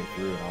midway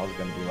through, and I was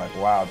gonna be like,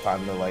 wow,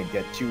 time to like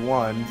get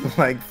 2-1,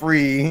 like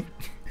free.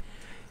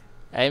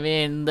 I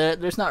mean,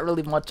 there's not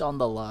really much on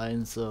the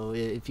line, so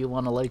if you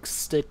want to like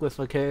stick with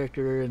a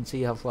character and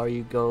see how far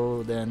you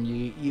go, then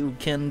you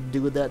can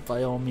do that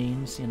by all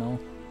means, you know.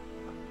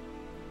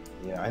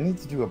 Yeah, I need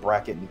to do a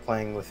bracket and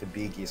playing with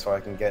Hibiki so I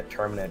can get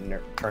tournament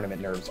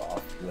nerves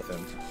off with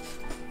him.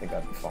 I think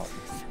that'd be fun.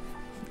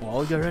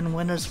 Well, you're in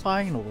winners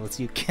finals.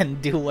 You can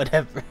do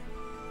whatever.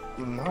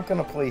 I'm not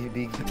gonna play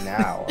Hibiki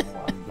now.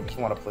 I just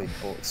want to play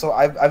Bull. So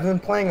I've been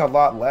playing a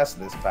lot less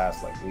this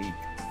past like week.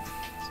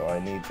 So I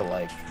need to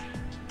like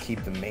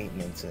keep the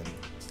maintenance and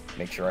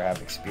make sure I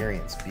have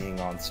experience being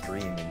on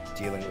stream and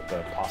dealing with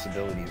the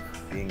possibility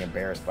of being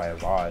embarrassed by a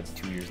VOD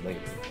 2 years later.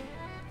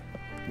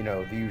 You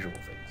know, the usual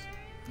things.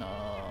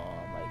 Oh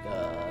my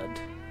god.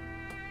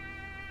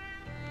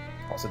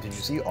 Also, did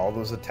you see all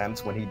those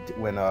attempts when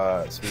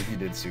Spooky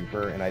did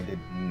super and I did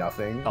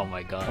nothing? Oh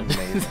my god.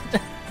 Amazing.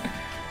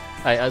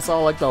 I saw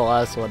like the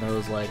last one. It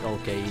was like,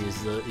 okay,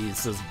 he's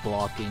just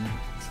blocking,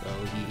 so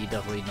he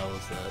definitely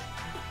knows that.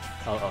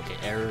 Oh, okay,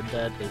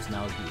 Aerodet is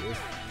now here.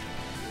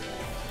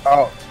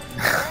 Oh.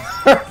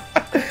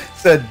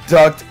 Said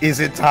ducked, is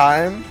it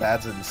time?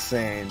 That's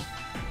insane.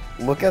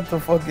 Look at the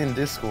fucking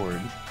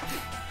Discord.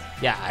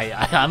 Yeah,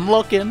 I'm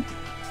looking.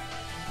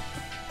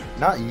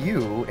 Not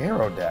you,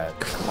 Aerodet.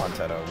 Come on,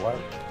 Teto. What?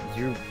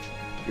 You're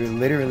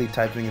literally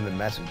typing in the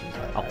messages.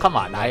 Oh, come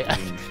on.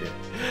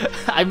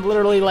 I'm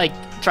literally like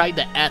trying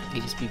to at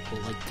these people.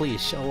 Like,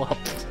 please show up.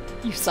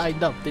 You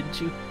signed up, didn't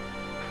you?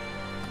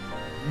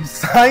 You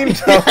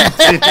signed up,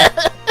 didn't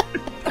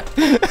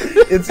you?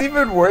 It's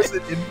even worse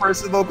than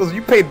in-person locals.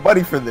 You paid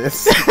money for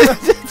this.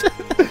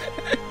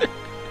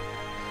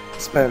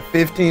 Spent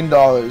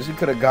 $15. You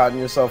could have gotten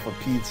yourself a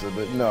pizza,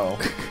 but no.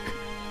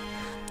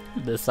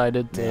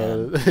 Decided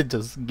to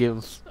just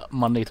give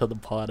money to the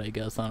pod, I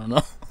guess. I don't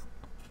know.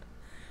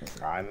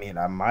 I mean,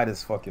 I might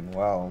as fucking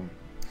well.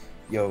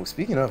 Yo,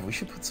 speaking of, we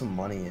should put some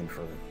money in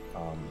for,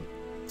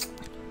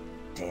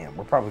 damn,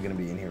 we're probably going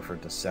to be in here for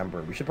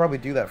December. We should probably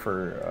do that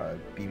for,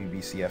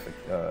 BBBCF,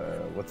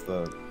 what's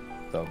the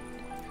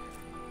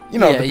you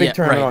know, the big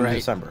tournament in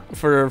December.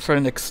 For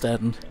an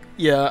extend.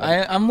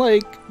 Yeah, I'm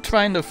like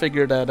trying to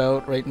figure that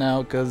out right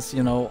now, because,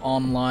 you know,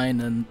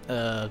 online and,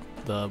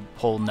 the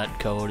whole net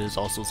code is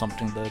also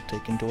something to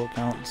take into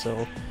account,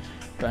 so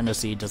Trying to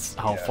see just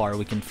how Yeah. far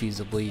we can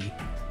feasibly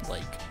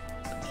like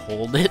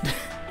hold it.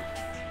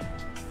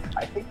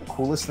 I think the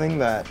coolest thing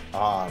that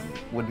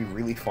would be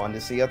really fun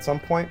to see at some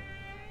point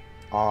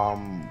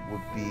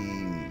would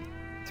be,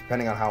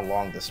 depending on how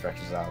long this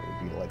stretches out, would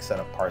be to like set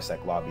up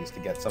parsec lobbies to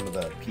get some of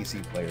the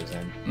PC players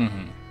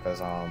in.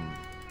 Because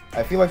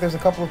I feel like there's a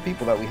couple of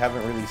people that we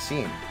haven't really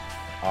seen,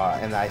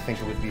 and I think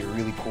it would be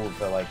really cool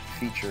to like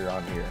feature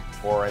on here,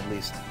 or at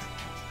least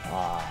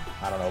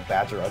I don't know,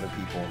 badger other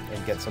people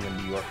and get some of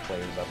New York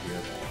players up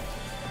here.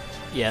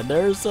 Yeah,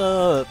 there's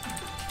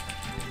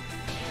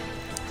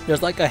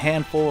like a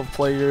handful of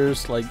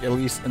players, like at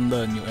least in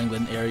the New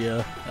England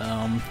area,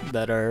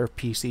 that are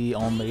PC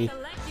only.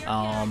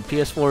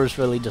 PS4 is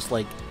really just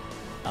like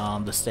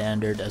the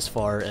standard as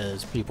far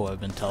as people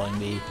have been telling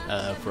me,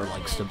 for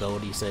like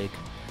stability's sake.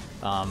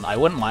 I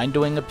wouldn't mind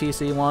doing a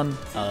PC one,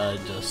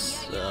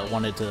 just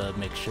wanted to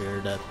make sure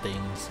that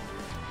things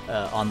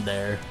on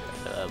there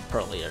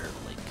probably are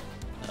like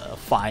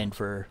fine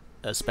for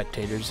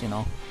spectators, you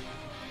know.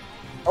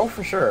 Oh,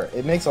 for sure.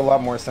 It makes a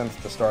lot more sense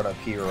to start up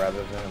here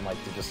rather than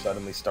like to just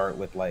suddenly start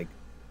with like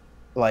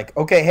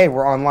okay, hey,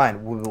 we're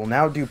online. We will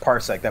now do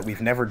parsec that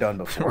we've never done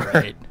before.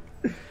 Right.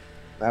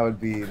 That would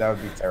be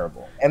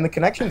terrible. And the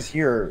connections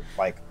here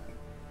like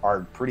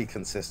are pretty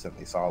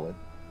consistently solid.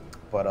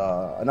 But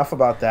enough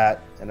about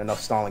that and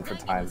enough stalling for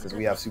time because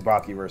we have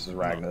Tsubaki versus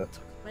Ragna.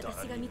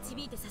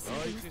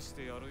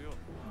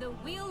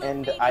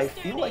 And I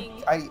feel like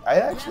I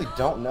actually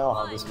don't know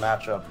how this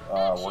matchup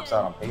works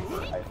out on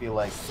paper. I feel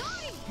like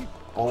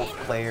both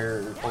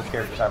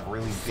characters have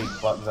really big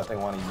buttons that they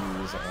want to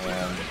use,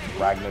 and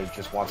Ragna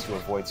just wants to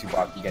avoid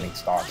Tsubaki getting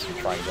stocks and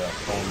trying to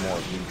own more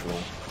neutral.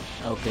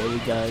 Okay, we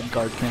got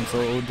guard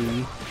cancel OD.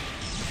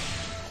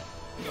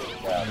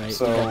 Yeah, Alright,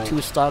 so we got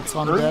 2 stocks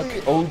on early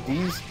deck.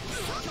 ODs.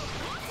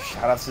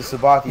 Shout out to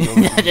Tsubaki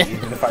OD.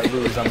 Even if I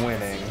lose, I'm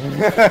winning.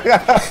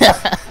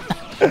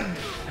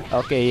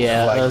 Okay,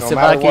 yeah, Like, no Tsubaki.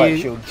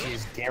 matter what,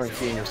 she's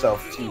guaranteeing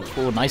herself too.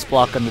 Oh, nice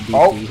block on the DP.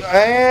 Oh,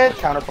 and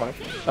counter punish.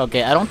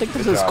 Okay, I don't think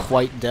this Good is job.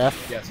 quite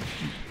deaf. Yes.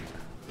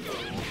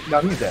 No,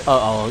 he's dead.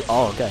 Oh,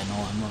 okay, no,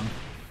 I'm wrong.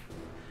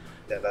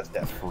 Yeah, that's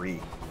death free.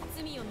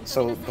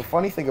 So the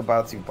funny thing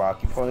about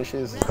Tsubaki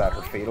punishes is that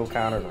her fatal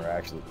counters are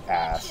actually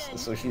ass.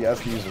 So she has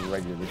to use a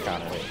regular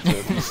counter hit. So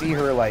if you see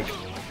her like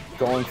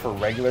going for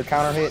regular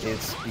counter hit,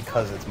 it's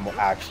because it's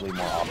actually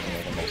more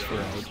optimal than most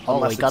heroes. Oh,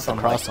 Unless Oh, he it's got the some,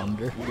 cross like,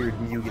 under. weird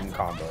Mugen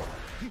combo.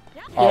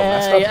 Yeah,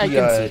 messed up I the,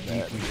 can see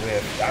that. DP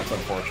whiff. That's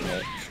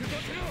unfortunate.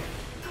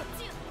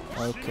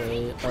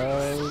 Okay,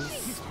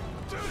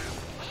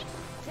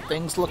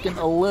 things looking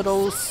a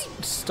little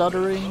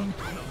stuttering,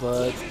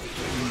 but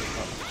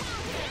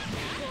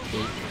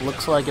it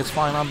looks like it's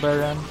fine on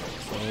their end,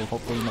 so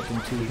hopefully nothing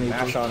too major.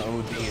 Mash on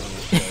OD in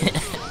this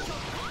case.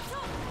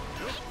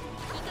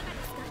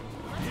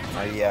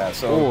 Yeah,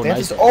 so Oh,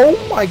 Dante's- nice.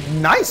 oh my,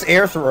 nice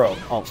air throw.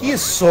 Oh, He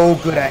is so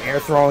good at air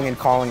throwing and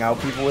calling out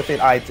people with it.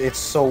 It's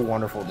so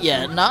wonderful to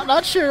Yeah, see.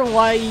 not sure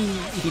why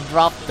he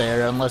dropped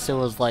there, unless it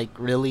was like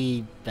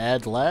really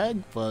bad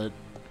lag, but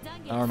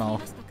I don't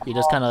know. He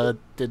just kind of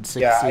did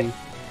 60. Yeah,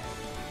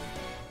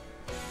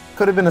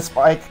 could have been a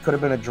spike, could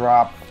have been a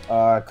drop,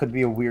 could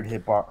be a weird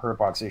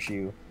hurtbox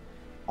issue.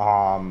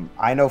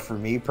 I know for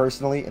me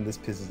personally, and this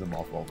pisses him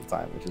off all the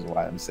time, which is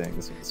why I'm saying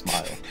this with a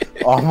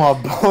smile.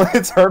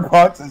 Bullet's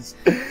hurtbox is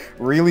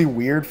really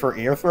weird for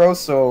air throw,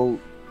 so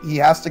he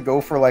has to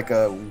go for like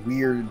a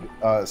weird,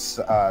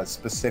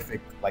 specific,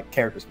 like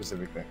character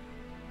specific thing.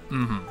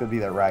 Could be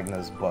that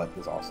Ragna's butt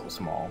is also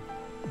small.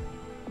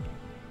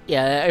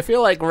 Yeah, I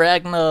feel like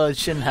Ragna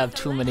shouldn't have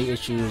too many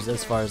issues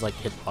as far as like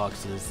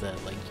hitboxes, that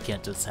like you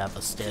can't just have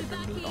a standard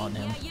loot on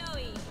him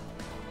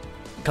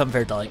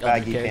compared to like other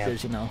Baggy characters,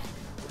 pants. you know.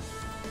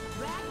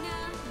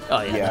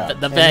 Oh yeah, Yeah.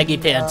 the baggy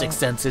And, pants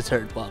extends his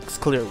hurtbox,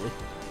 clearly.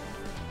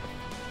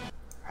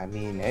 I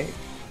mean, hey,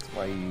 that's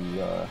why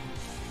you,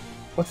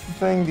 what's the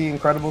thing, the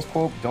Incredibles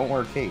quote? Don't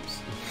wear capes.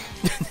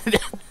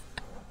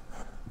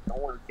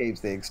 Don't wear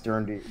capes, they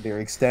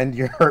extend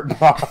your hurt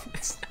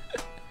box.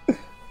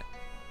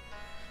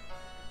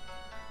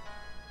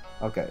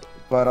 Okay,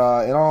 but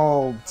in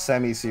all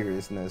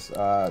semi-seriousness,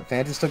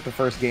 Fantas took the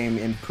first game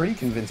in pretty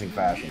convincing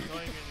fashion.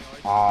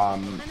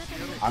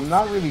 I'm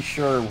not really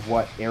sure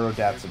what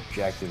Aerodat's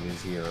objective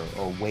is here,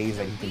 or ways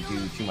that he can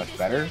do too much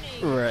better.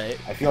 Right.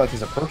 I feel like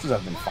his approaches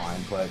have been fine,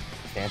 but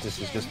Fantas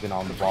has just been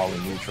on the ball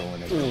in neutral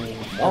and it's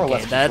more or okay,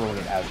 less controlling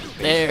it as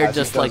he they're as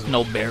he just like does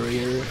no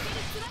barrier.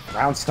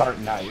 round start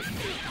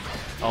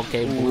knife.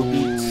 Okay, blue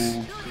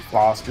beats.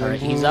 Foster.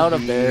 Alright, he's out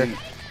of there.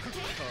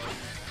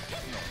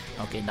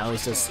 Okay, now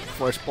he's just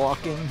force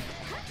blocking.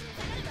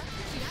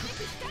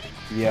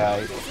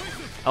 Yeah.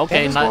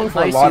 Okay, Fantas going nice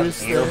for a lot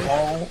use of air there.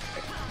 ball.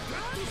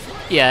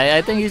 Yeah,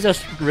 I think he's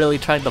just really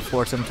trying to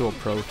force him to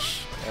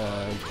approach,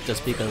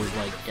 just because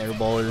like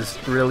airball is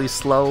really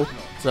slow.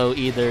 So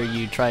either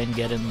you try and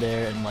get in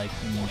there and like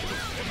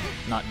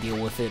not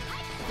deal with it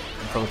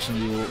approaching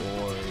you,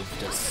 or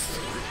just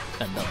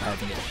end up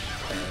having it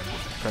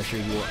pressure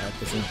you at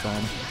the same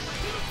time.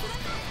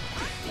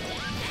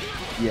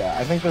 Yeah,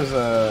 I think there's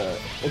a.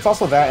 It's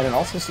also that, and it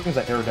also seems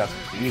that Aerodot's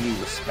really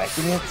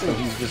respecting it, so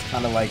he's just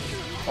kind of like,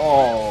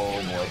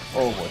 oh boy,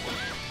 oh boy.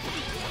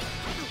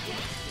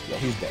 Yeah,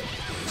 he's dead.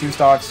 2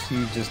 stocks,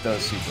 he just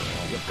does super.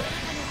 I'll get that.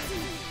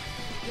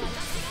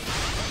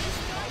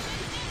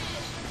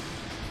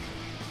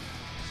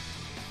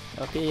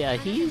 Okay, yeah,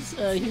 he's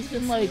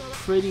been like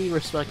pretty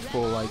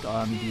respectful like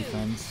on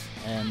defense,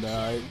 and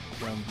I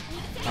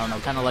don't know,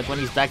 kind of like when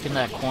he's back in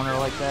that corner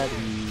like that,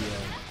 he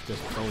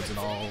just throws it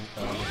all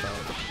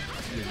without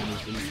using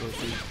his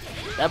resources.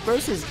 That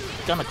burst is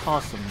gonna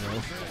cost him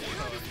though.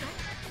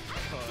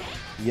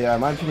 Yeah,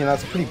 in my opinion,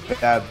 that's a pretty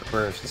bad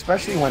burst,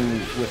 especially when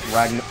with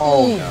Ragnar.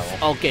 Oh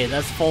no. Okay,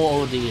 that's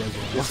full OD as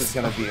well. This is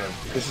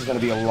gonna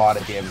be a lot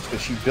of damage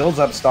because she builds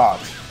up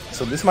stocks.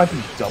 So this might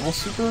be double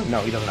super. No,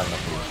 he doesn't have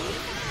enough food.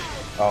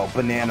 Oh,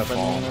 banana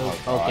fall.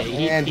 Oh,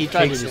 okay, he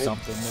tried to do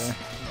something there.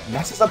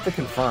 Messes up the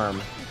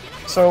confirm.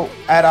 So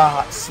at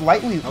a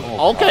slightly.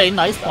 Oh, okay,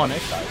 nice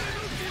punish.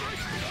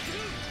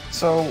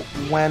 So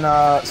when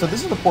so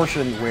this is the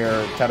portion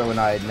where Teto and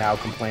I now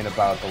complain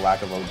about the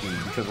lack of OD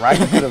because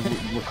Ragnar could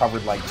have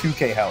recovered like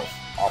 2k health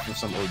off of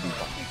some OD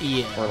bump.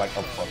 Yeah. Or like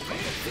upfront.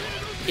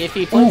 If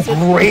he puts it...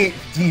 great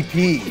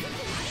DP.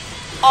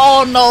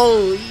 Oh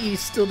no, he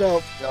stood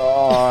up.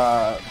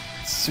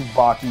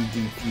 Tsubaki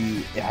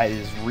DP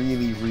is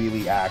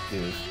really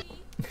active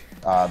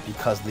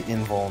because the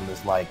invuln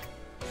is like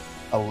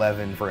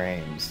 11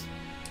 frames.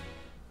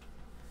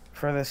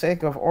 For the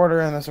sake of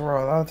order in this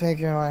world, I'll take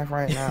your life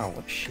right now.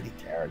 What a shitty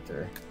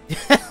character.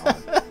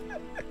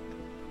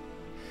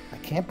 I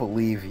can't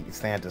believe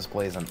Thantis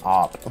plays an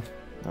op.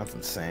 That's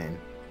insane.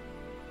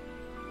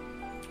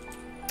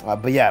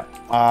 But yeah,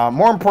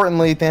 more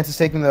importantly, Thantis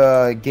taking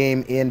the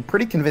game in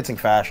pretty convincing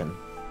fashion.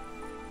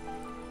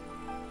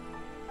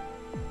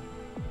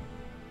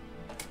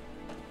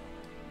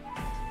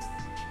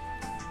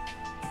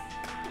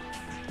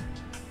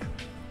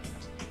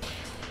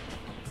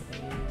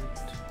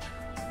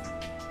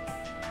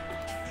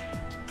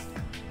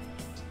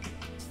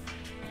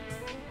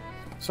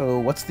 So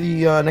what's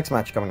the next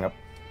match coming up?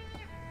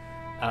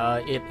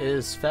 It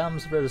is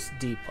Fems versus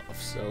Dpuff,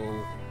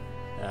 so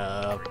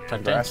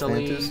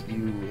potentially...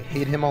 You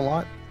hate him a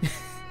lot?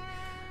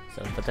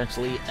 So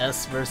potentially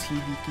S versus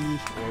Hibiki,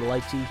 or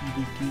Lychee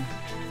Hibiki.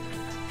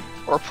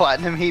 Or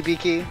Platinum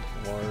Hibiki.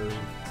 Or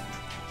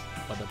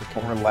whatever.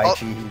 Or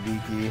Lychee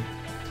Hibiki.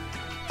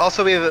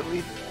 Also,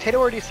 Tato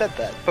already said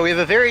that, but we have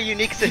a very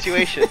unique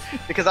situation,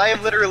 because I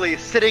am literally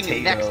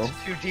sitting next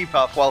to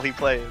Dpuff while he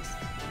plays.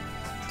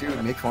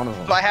 Dude, make fun of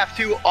him. So I have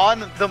to,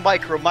 on the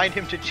mic, remind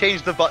him to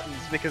change the buttons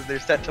because they're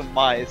set to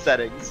my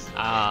settings.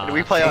 And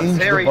we play on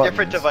very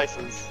different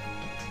devices.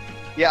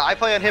 Yeah, I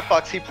play on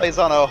Hitbox, he plays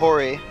on a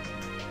Hori.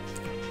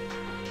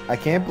 I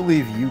can't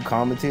believe you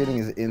commentating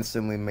has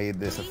instantly made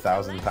this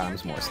 1,000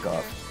 times more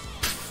scuffed.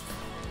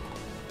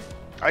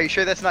 Are you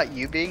sure that's not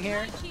you being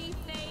here?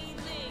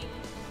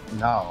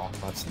 No,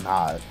 that's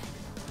not.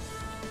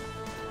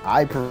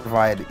 I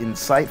provide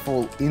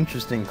insightful,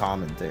 interesting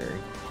commentary.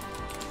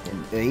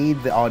 And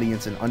aid the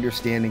audience in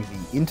understanding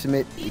the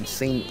intimate,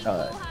 insane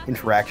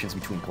interactions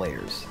between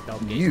players.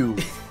 You,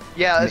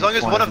 yeah, as long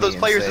as one of those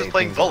players is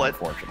playing Bullet.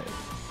 Unfortunate.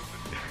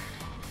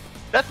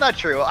 That's not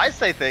true. I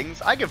say things.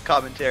 I give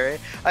commentary.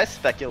 I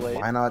speculate.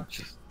 Why not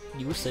just...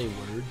 You say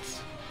words.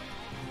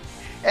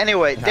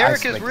 Anyway,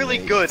 Derek is really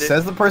good.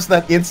 Says the person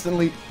that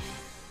instantly...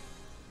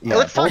 Yeah,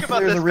 let's talk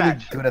about this are really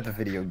match. good at the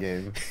video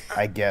game,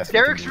 I guess.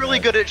 Derek's really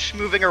good at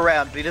moving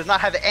around, but he does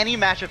not have any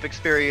matchup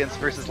experience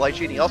versus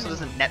Lychee, and he also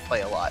doesn't net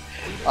play a lot.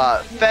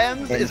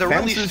 Fems is a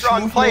really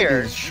strong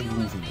player,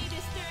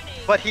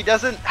 but he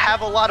doesn't have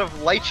a lot of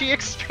Lychee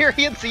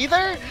experience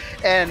either,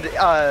 and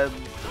I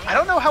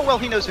don't know how well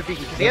he knows Hibiki,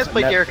 because he has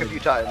played Derek a few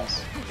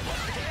times.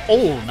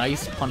 Oh,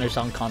 nice punish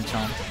on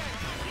Kanchan.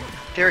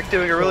 Derek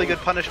doing a really good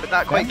punish, but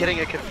not quite getting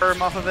a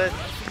confirm off of it.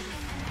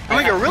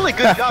 Doing a really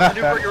good job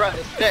maneuvering around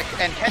his stick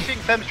and catching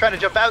Fems trying to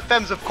jump out.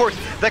 Fems, of course,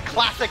 the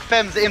classic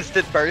Fems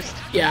instant burst.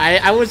 Yeah,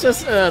 I was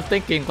just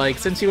thinking, like,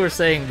 since you were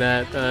saying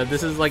that,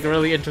 this is like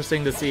really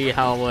interesting to see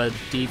how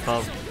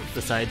Dpuff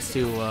decides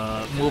to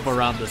move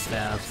around the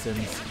staff,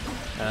 since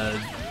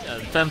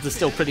Fems is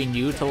still pretty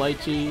new to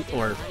Lychee,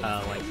 or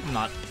like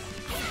not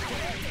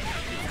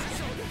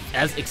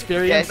as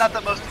experienced. Yeah, he's not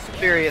the most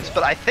experienced,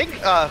 but I think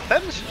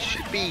Fems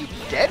should be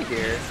dead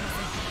here.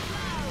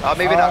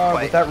 Maybe not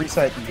quite. With that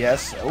reset,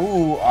 yes.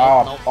 Ooh,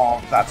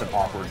 oh, that's an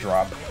awkward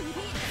drop.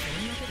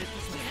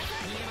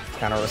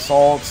 Counter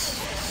assaults.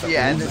 So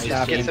yeah, and then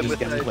just gets him with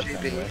the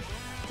JB. Anyway.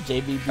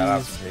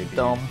 JBB's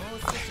dumb.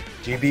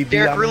 JBB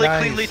Derek really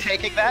cleanly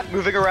taking that,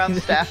 moving around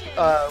the staff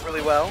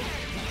really well.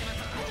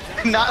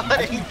 Not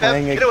letting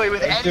Fems get away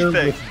with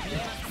anything.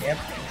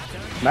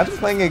 Imagine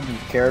playing a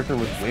character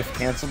with whiff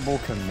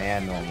cancelable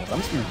command normals. That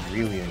must be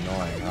really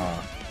annoying,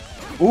 huh?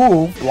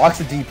 Ooh, blocks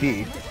the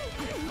DP.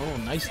 Oh,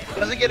 nice.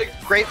 Doesn't get a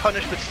great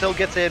punish, but still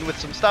gets in with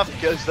some stuff.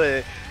 Goes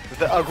a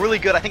really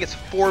good, I think it's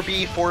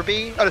 4B,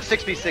 4B? Oh, no,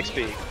 6B,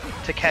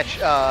 6B to catch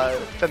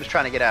Fems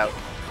trying to get out.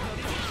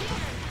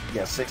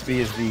 Yeah, 6B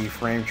is the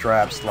frame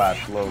trap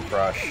 / low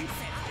crush.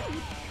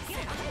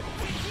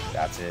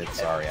 That's it.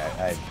 Sorry,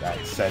 I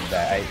said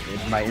that.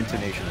 My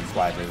intonation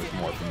implied there was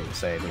more for me to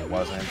say, but it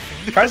wasn't.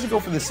 Tries to go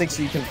for the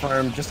 6C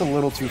confirmed, just a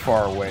little too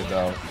far away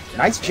though.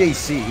 Nice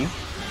JC.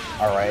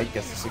 All right,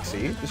 gets the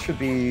 6C. This should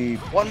be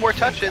one more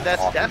touch and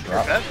that's death for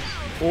Fems.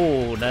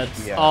 Oh,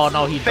 that's. Yeah. Oh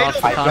no, he dropped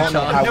the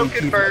contract. No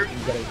confirm.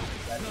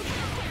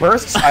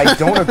 Bursts, I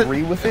don't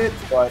agree with it,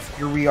 but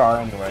here we are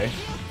anyway.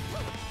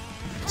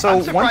 So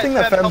one thing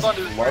that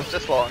Fems loves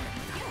this long.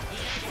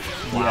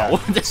 Wow.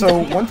 Yeah.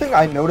 So one thing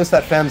I noticed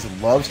that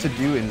Fems loves to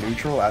do in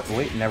neutral.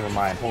 Wait, never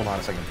mind. Hold on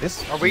a second.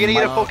 This are we gonna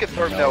get a full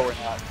confirm? No, we're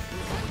not.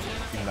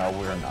 No,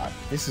 we're not.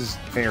 This is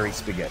very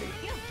spaghetti.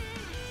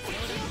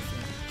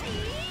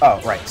 Oh,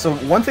 right. So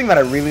one thing that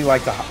I really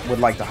would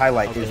like to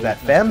highlight is that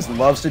Fems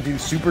loves to do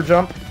super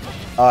jump,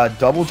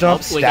 double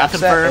jump, staff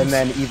set, and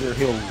then either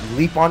he'll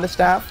leap onto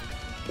staff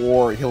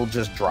or he'll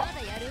just drop.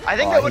 I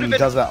think that would have been.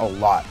 He does that a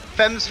lot.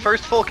 Fem's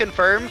first full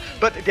confirm,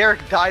 but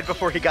Derek died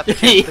before he got the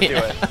chance to do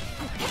it.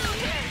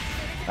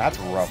 That's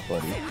rough,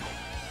 buddy.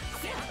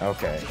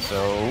 Okay,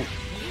 so.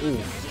 Ooh,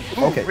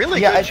 okay.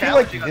 Really yeah, good I feel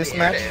like this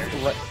match.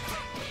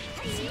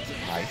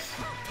 Nice.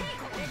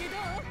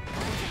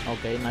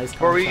 Okay, nice.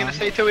 What were you gonna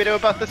say, Toledo,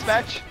 about this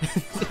match?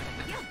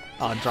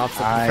 Oh, drops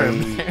the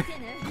confirm there.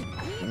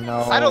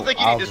 No. I don't think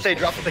you need to say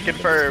drop the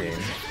confirm.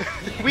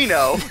 We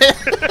know.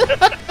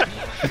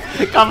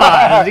 Come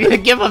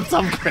on, give him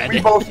some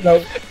credit.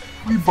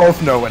 We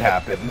both know what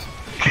happened.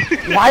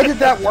 Why did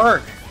that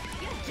work?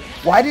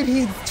 Why did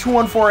he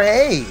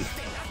 2-on-4A?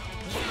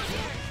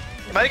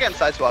 He might have gotten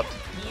sideswapped.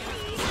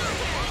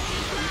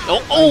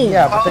 Oh!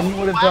 Yeah, but then he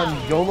would have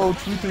done YOLO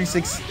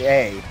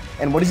 236A.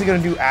 And what is he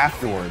going to do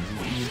afterwards?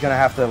 He's going to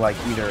have to like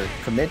either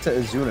commit to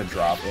Azuna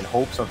drop and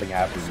hope something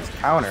happens as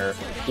counter,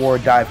 or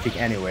dive kick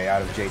anyway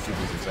out of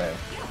J236A.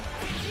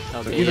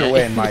 Okay, so either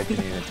way, in my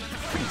opinion, it's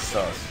pretty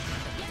sus.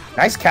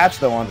 Nice catch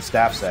though on the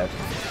staff set.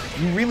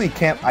 You really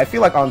can't. I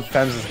feel like on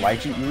Fems'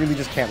 light you really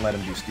just can't let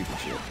him do stupid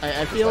shit.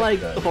 I feel like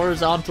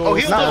horizontal. Oh,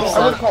 he's not.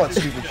 I wouldn't call it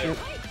stupid shit.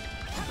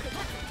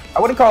 I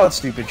wouldn't call it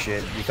stupid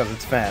shit because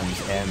it's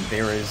Fems and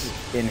there is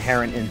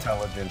inherent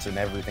intelligence in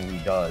everything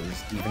he does,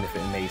 even if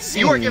it may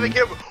seem. You are giving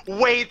him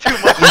way too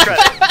much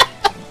credit.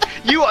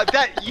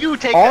 You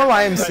take. All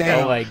I am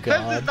saying. Oh my God.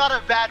 Fems is not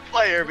a bad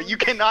player, but you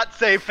cannot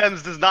say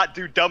Fems does not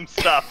do dumb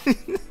stuff.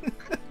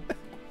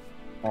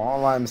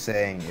 All I'm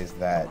saying is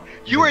that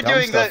you are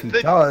doing stuff he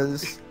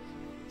does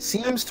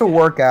seems to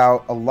work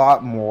out a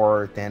lot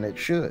more than it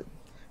should,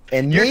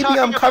 and maybe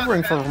I'm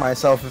covering for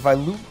myself if I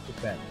lose the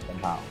Fems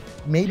somehow.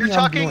 Maybe you're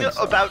talking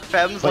about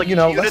Fems like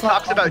Unit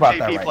talks about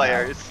JP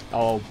players.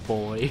 Oh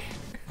boy.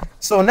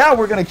 So now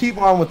we're gonna keep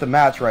on with the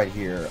match right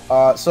here.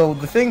 So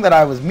the thing that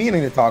I was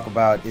meaning to talk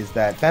about is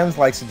that Fems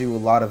likes to do a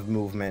lot of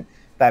movement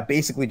that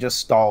basically just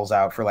stalls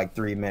out for like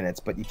 3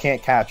 minutes, but you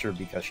can't catch her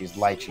because she's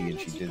lychee and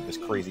she did this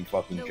crazy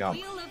fucking jump.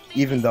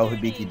 Even though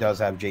Hibiki does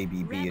have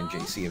JBB and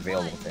JC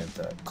available to him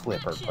to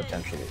clip her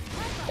potentially.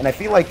 And I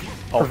feel like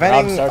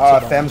preventing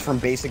Fems from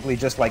basically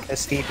just like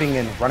escaping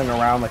and running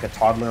around like a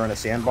toddler in a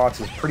sandbox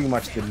is pretty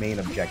much the main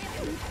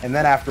objective. And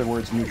then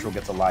afterwards, neutral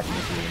gets a lot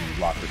easier when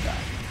you lock her down.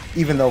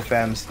 Even though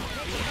Fems,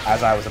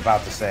 as I was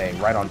about to say,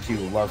 right on cue,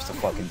 loves to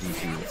fucking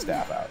DP with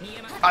staff out.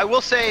 I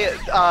will say,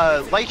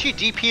 lychee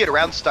DP at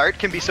round start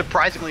can be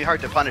surprisingly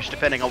hard to punish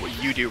depending on what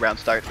you do round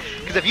start.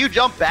 Because if you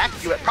jump back,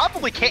 you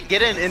probably can't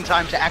get in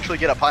time to actually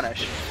get a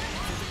punish.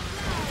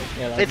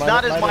 Yeah, like it's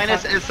not as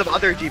minus as some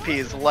other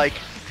DPs, like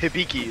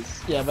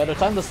Hibiki's. Yeah, by the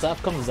time the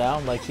staff comes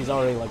down, like she's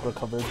already like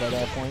recovered by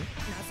that point.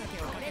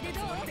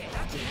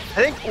 I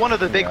think one of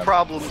the big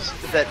problems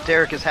that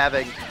Derek is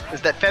having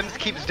is that Fems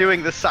keeps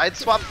doing the side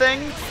swap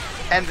thing,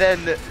 and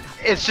then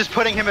it's just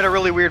putting him in a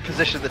really weird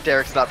position that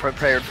Derek's not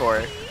prepared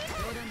for.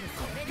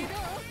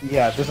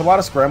 Yeah, there's a lot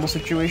of scramble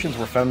situations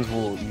where Fems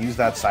will use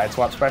that side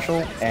swap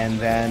special, and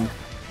then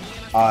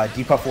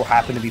Depuff will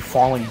happen to be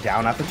falling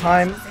down at the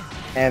time,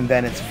 and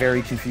then it's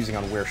very confusing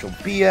on where she'll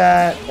be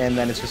at, and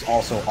then it's just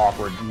also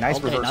awkward. Nice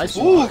reverse.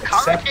 Ooh,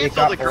 except it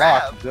got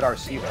blocked. Good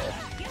RC though,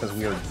 because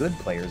we are good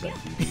players at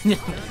TV.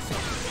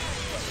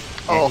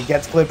 And he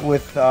gets clipped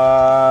with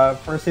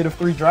first hit of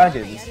 3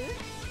 dragons.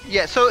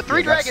 Yeah, so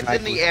 3 dragons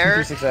in the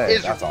air is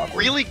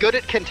really good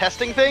at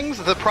contesting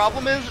things. The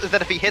problem is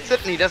that if he hits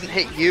it and he doesn't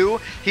hit you,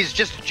 he's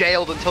just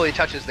jailed until he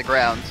touches the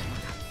ground.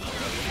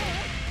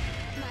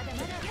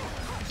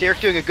 Derek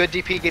doing a good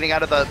DP, getting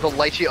out of the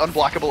lychee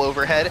unblockable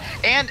overhead,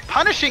 and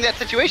punishing that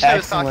situation I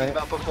was talking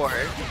about before.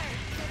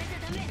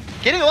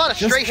 Getting a lot of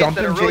straight hits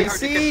that are really hard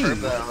to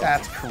confirm, though.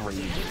 That's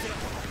crazy.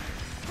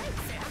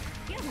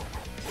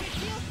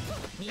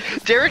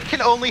 Derek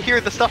can only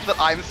hear the stuff that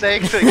I'm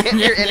saying, so he can't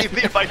hear any of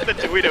the advice that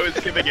Toledo is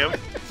giving him.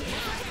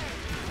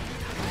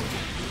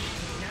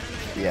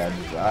 Yeah,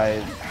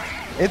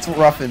 it's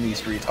rough in these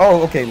streets.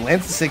 Oh, okay,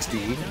 lands the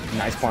 60.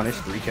 Nice punish,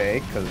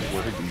 3k, because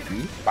we're her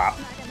DP. Bop.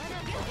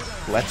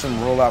 Lets him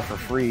roll out for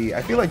free.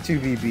 I feel like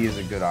 2VB is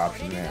a good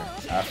option there,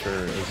 after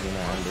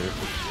Azuna Ender.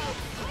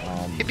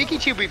 Hibiki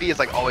 2VB is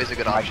like always a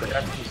good option.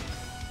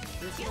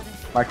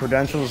 My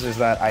credentials is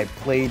that I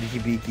played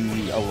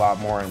Hibiki a lot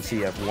more in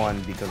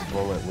CF1 because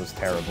Bullet was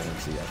terrible in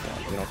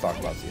CF1. We don't talk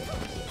about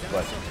CF1 Bullet,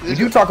 but we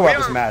do talk about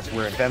this match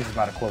where Fem's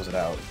about to close it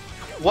out.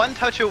 One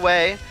touch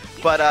away,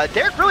 but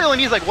Derek really only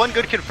needs like one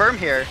good confirm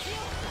here.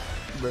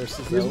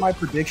 Here's my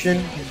prediction: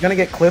 he's gonna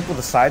get clipped with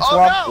a side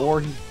swap, no! or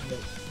he.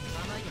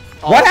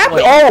 What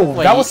happened?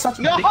 Wait. That was such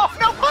a No, big... no,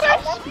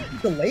 punish! He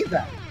delayed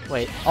that.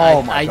 Wait.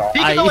 Oh my god. He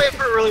can delay it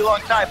for a really long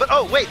time, but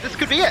oh wait, this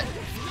could be it.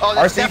 Oh,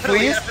 that's RC, definitely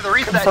please? after the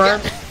reset.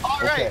 Confirm. Yeah. All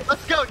right, Okay.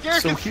 let's go.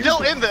 Derek is here's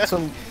still in this.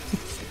 So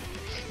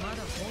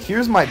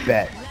here's my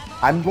bet.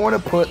 I'm going to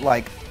put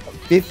like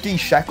 50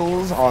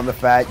 shekels on the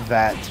fact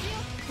that.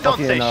 Don't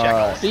say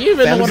shekels. Do you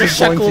even know what a Fems is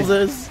going shekels to-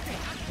 is?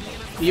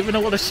 Do you even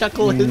know what a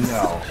shekel is?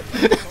 No.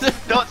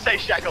 Don't say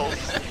shekels.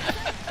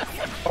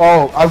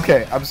 Oh,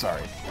 okay. I'm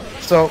sorry.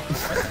 So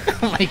Oh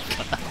my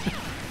god.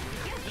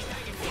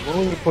 we're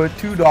going to put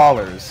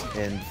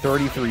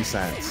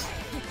 $2.33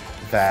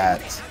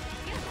 that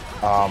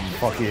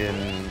fucking.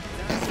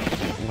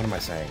 What am I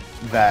saying?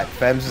 That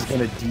Fems is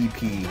gonna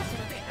DP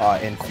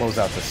and close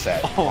out the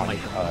set on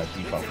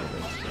debuff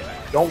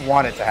with it. Don't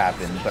want it to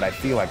happen, but I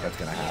feel like that's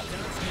gonna happen.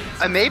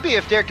 Maybe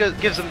if Derek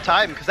gives him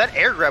time, because that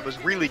air grab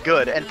was really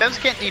good, and Fems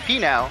can't DP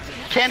now,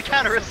 can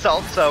counter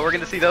assault, so we're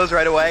gonna see those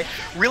right away.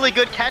 Really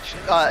good catch,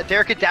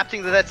 Derek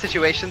adapting to that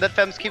situation that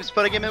Fems keeps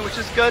putting him in, which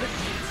is good.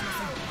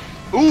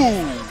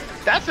 Ooh,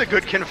 that's a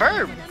good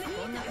confirm.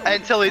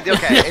 Until he,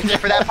 okay, it's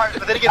for that part,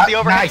 but then he gets the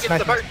overhead, he gets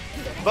the burst.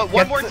 But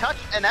one more touch,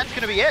 and that's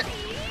gonna be it.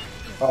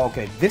 Oh,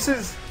 okay, this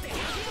is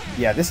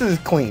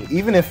clean.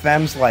 Even if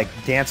Fems like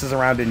dances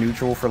around in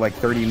neutral for like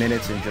 30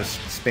 minutes and just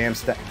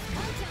spams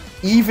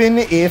even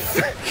if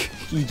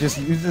he just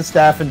uses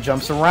staff and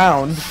jumps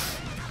around,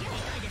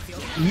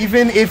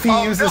 even if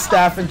he uses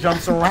staff and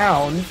jumps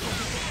around,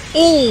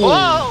 Ooh!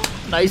 Whoa!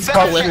 Nice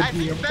Fems clip. should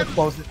be able to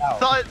close it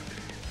out.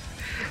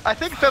 I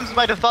think Fems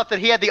might have thought that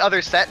he had the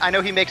other set. I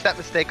know he makes that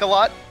mistake a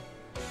lot,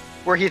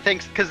 where he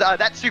thinks, because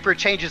that super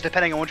changes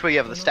depending on which way you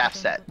have the staff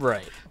set.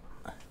 Right.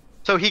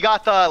 So he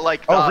got the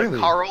really?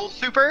 Carl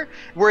super,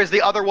 whereas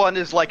the other one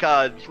is like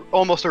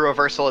almost a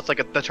reversal. It's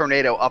like the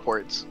tornado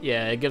upwards.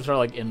 Yeah, it gives her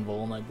like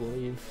invuln, I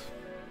believe.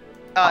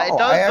 It I does,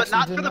 but actually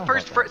not didn't for the know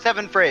first about that.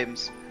 7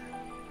 frames.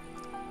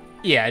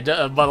 Yeah,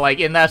 but like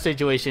in that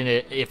situation,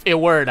 if it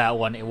were that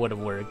one, it would have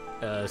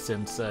worked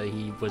since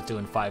he was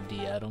doing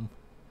 5D at him.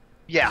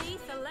 Yeah.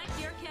 Select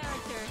your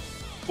character.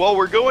 Well,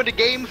 we're going to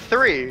game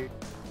 3.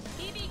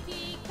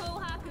 Hibiki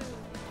Kohaku.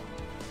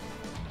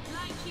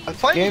 I'm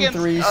playing Game against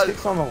 3,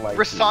 sticks on the light.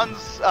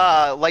 Rasan's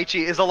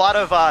Lychee is a lot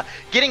of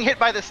getting hit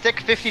by the stick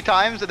 50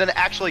 times and then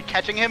actually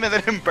catching him and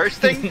then him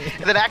bursting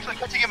and then actually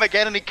catching him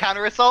again and he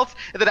counter assaults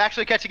and then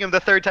actually catching him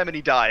the 3rd time and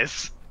he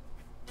dies.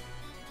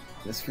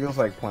 This feels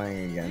like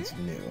playing against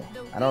New.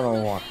 I don't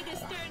know why.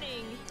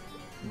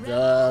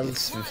 I'm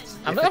It's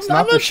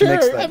not the sure.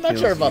 Schmicks that I'm not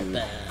kills sure about you.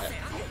 that.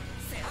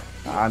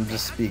 I'm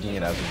just speaking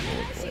it as a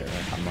role player.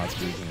 I'm not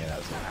speaking it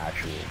as an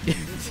actual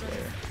PvP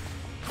player.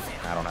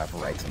 I don't have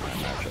rights in that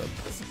matchup.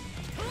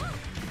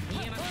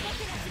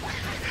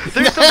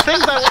 There's some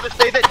things I want to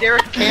say that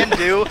Derek can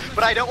do,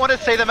 but I don't want to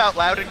say them out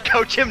loud and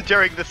coach him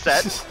during the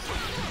set.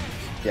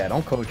 Yeah,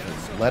 don't coach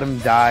him. Let him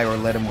die or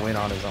let him win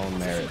on his own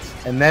merits,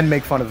 and then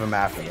make fun of him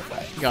after the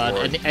fact. God,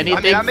 Or-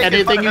 anything, I'm making fun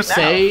anything of you him now.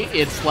 say,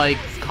 it's like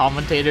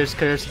commentator's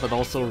curse, but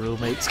also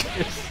roommate's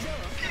curse.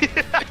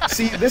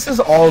 See, this is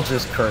all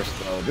just curse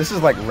though. This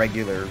is like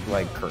regular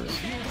like curse.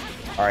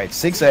 All right,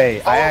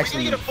 6A. Oh, I we're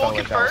actually gonna get a full felt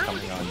like that was confirm?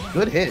 coming on.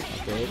 Good hit.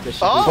 Okay, this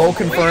should Oh, be- Goal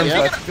confirmed. wait,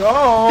 Let's still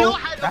go.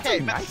 had, That's okay, a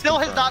but nice still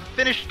has confirm. not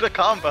finished the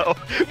combo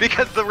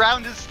because the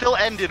round is still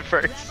ended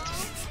first.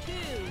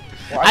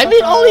 Well, I thought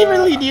mean, all he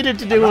really that- needed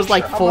to do I'm not was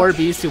like sure how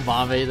 4B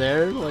Tsubame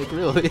there, like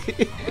really.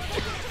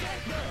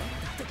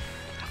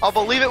 I'll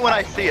believe it when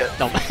I see it.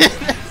 No.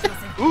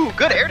 Ooh,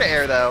 good air to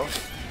air though.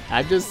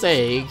 I'm just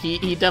saying,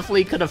 he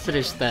definitely could have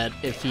finished that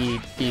if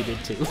he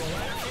needed to.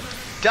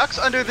 Ducks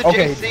under the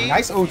Okay, JC.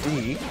 nice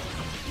OD.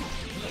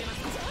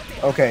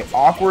 Okay,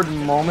 awkward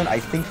moment. I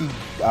think he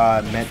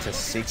meant to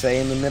 6A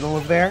in the middle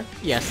of there.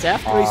 Yeah,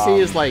 Staff 3C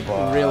is like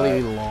but-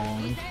 really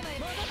long.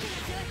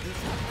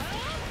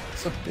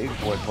 It's a big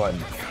boy button.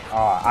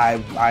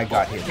 I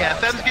got hit. Yeah,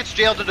 by that Fems gets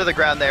jailed into the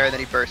ground there and then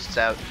he bursts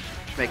out,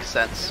 which makes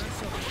sense.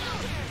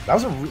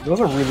 Those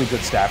are really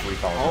good staff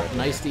recalls. Oh, right there.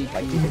 nice DP.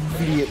 Like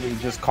immediately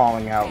just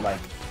calling out like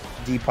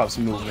D-Puff's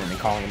movement and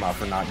calling him out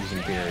for not using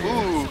barrier.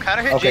 Ooh,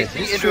 counter hit Okay, JC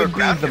this into a should be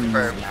ground the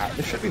confirm.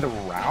 this should be the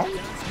round.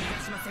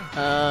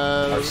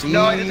 RC?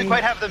 No, it doesn't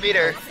quite have the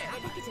meter.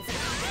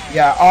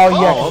 Yeah. Oh,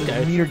 yeah. Oh, 'cause the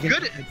okay. meter gets-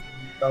 Good.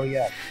 Oh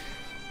yeah.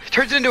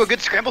 Turns it into a good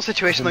scramble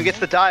situation though, gets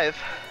the dive.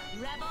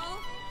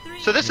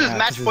 So this is Yeah,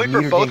 match 'cause his point for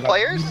meter both game got-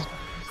 players?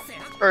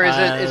 Or is it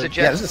Yeah, just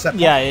Yeah, this is set.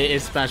 Yeah,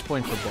 it's match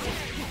point for both.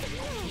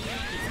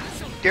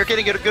 Derek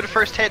getting a good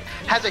first hit,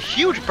 has a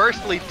huge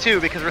burst lead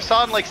too because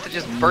Rasan likes to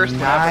just burst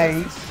whenever.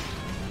 Nice.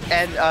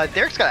 And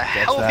Derek's got a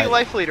healthy that.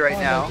 life lead right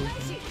now.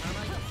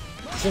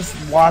 Just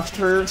watched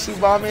her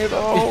Tsubame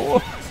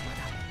though.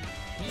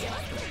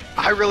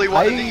 I really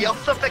wanted to I- yell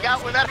something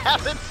out when that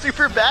happened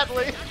super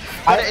badly.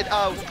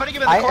 putting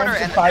him in the corner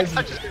and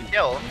such is gonna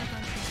kill.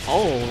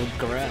 Oh,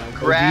 grab.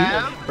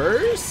 Grab.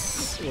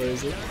 Burst? Where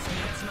is it?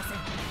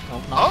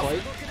 Oh, not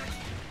quite.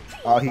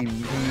 Oh, he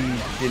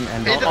didn't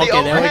end Into up. the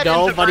Okay, there we overhead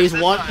go. into But he's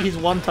burst this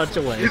one touch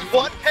away. He's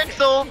 1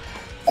 pixel.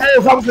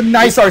 Oh, that was a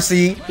nice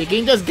RC. He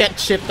can just get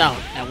chipped out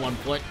at one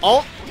point.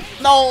 Oh,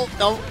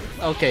 no.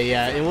 Okay,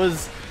 yeah, that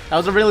was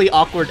a really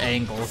awkward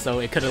angle, so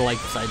it could have like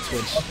side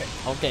switched.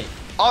 Okay.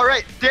 All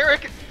right,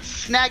 Derek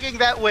snagging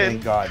that win.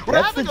 Thank God. We're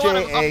That's the having a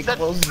lot of JA upsets.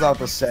 closes out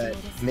the set.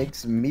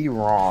 Makes me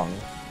wrong.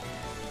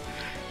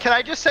 Can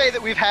I just say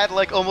that we've had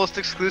like almost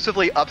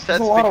exclusively upsets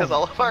There's a lot because of-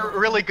 all of our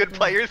really good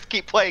players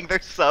keep playing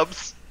their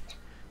subs?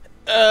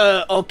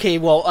 Okay,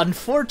 well,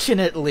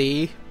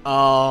 unfortunately,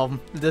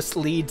 this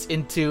leads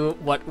into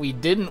what we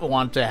didn't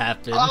want to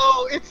happen.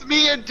 Oh, it's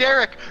me and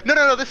Derek.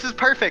 No, this is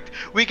perfect.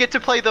 We get to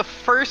play the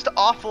first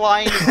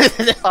offline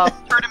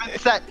tournament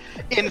set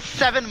in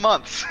 7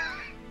 months.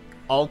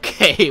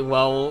 Okay,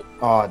 well,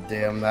 Oh,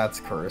 damn, that's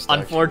cursed.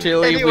 actually.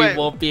 unfortunately, Anyway. we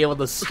won't be able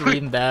to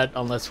stream that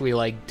unless we,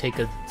 like, take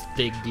a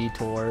big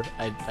detour.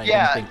 I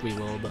Yeah. don't think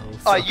we will, though.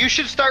 So. You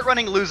should start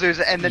running losers,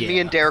 and then me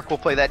Yeah. and Derek will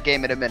play that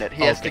game in a minute.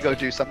 He has to Okay. go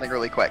do something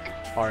really quick.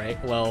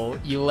 Alright, well,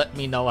 you let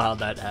me know how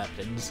that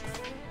happens.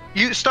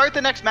 You start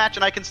the next match,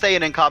 and I can stay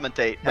in and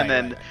commentate, Right, and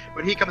then right.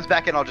 when he comes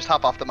back in, I'll just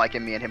hop off the mic,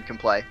 and me and him can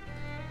play.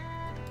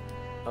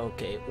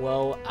 Okay,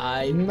 well,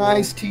 I...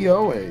 Nice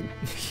TOing.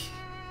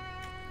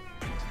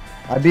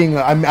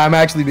 I'm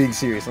actually being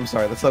serious. I'm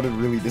sorry. That sounded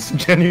really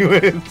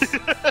disingenuous.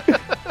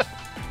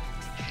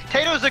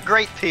 Tato's a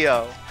great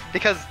TO,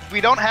 because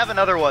we don't have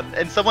another one,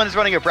 and someone is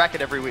running a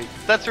bracket every week.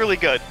 That's really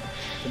good.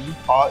 Can you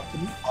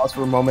pause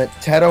for a moment?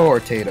 Teto or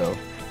Tato?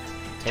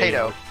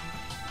 Tato.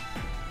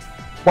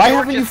 Why George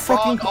haven't you is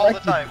fucking wrong all the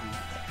corrected time. me?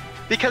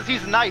 Because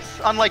he's nice,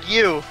 unlike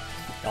you.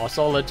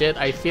 Also legit,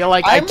 I feel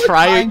like I'm a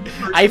kind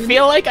I person.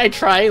 feel like I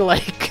try,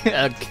 like,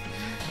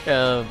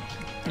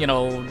 you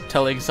know,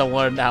 telling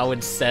someone how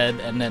it's said,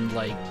 and then,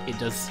 like, it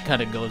just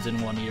kind of goes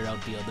in one ear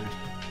out the other.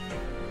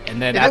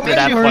 And then If it after makes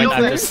that you point, feel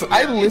I'm better- just...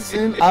 I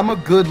listen. I'm a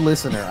good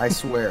listener. I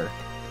swear.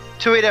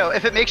 Tuito,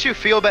 if it makes you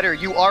feel better,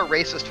 you are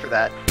racist for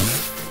that.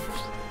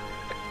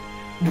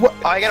 What?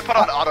 Oh, I gotta put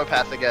on auto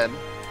pass again.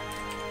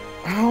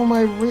 How am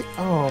I?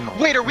 Oh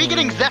my. Wait, are we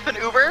getting Zeph and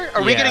Uber?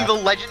 Are we Yeah. getting the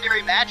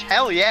legendary match?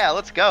 Hell yeah,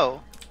 let's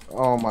go.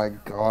 Oh my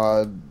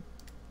god.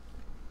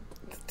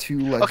 Two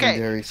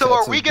legendary. Okay, so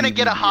sets are we of gonna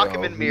get a BBBO.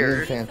 Hakumen mirror? Me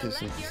and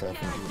Fantasy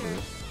Persephone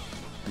Uber.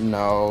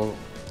 No.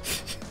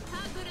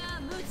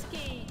 Kagura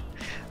Mutsuki.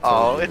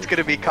 Oh, it's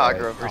gonna be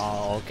Kagura versus.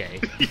 Oh,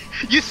 okay.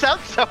 You sound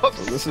so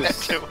upset, this is-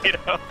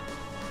 Tuito.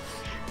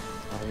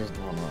 I just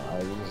don't know.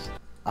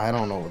 I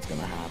don't know what's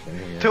gonna happen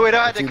here. Tuito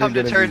had It's to either come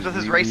to gonna terms be with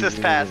his really, racist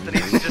really, past, and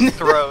he's really- just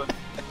thrown.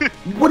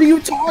 What are you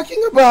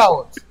talking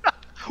about?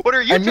 What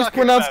are you I talking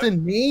mispronounced about? a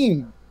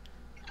name.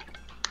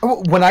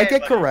 Oh, when I Okay,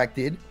 get buddy.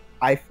 corrected,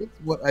 I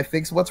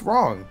fix what's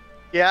wrong.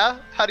 Yeah?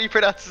 How do you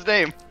pronounce his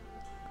name?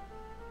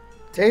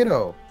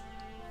 Tato.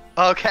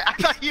 Okay, I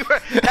thought you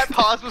were. That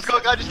pause was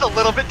going on just a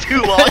little bit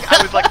too long. I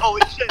was like,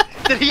 holy shit,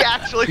 did he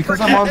actually Because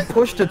forget? I'm on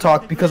push to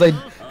talk because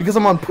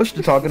I'm on push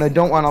to talk and I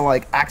don't want to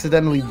like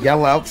accidentally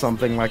yell out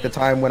something like the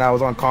time when I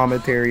was on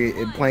commentary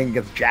and playing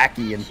against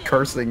Jackie and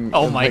cursing.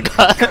 Oh and, my like,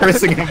 god.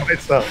 cursing at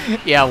myself.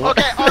 Yeah, well,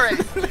 Okay,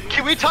 alright.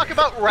 Can we talk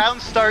about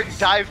round start,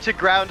 dive to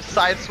ground,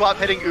 side swap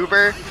hitting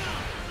Uber?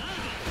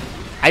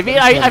 I mean,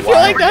 I feel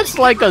like that's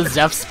like a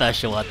Zeph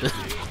special at this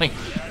point.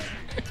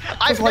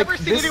 I've like, never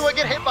seen this- anyone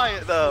get hit by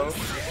it though.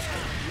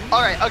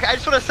 Alright, okay, I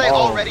just want to say Oh.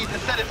 already,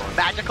 this set is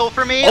magical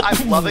for me. Oh.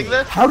 I'm loving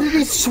this. How did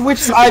he switch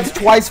sides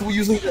twice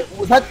using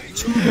was that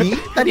to me?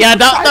 Yeah,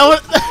 that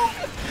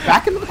was...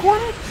 Back into the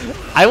corner?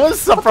 I was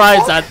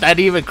surprised that that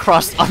even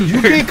crossed under.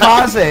 Yuki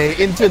Kaze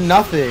into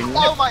nothing.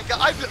 Oh my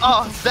god,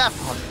 Zeph.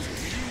 Zeph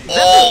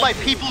Oh. is my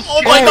people's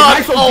Oh my champ. god!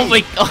 nice Oh one,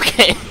 my...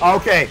 Okay.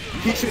 Okay,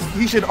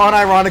 he should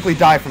unironically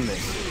die from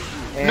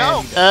this. And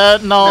No. No.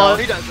 No,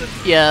 he doesn't.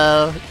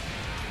 Yeah.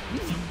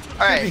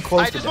 Alright, be close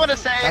I to just that. want to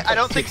say, That's I a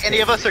don't think kick any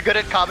of us are good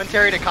at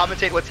commentary to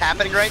commentate what's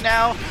happening right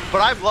now, but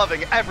I'm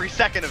loving every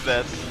second of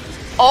this.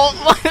 Oh,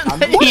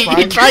 I'm he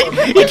trying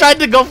to- tried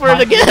to go for it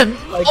again.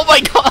 like- Oh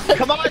my god.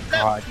 Come on, Zeph!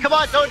 God. Come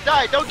on, don't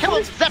die! Don't kill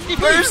him! Zephy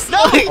first! No!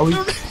 Oh,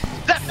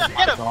 Zeph, no,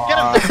 get him!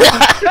 God.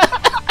 Get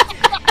him!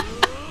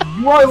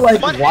 You are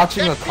like One hit,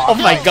 watching a Zephy. Oh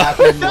my contest God.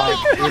 happen No.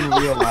 like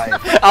in real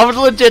life. I was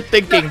legit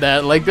thinking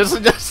that. Like, this is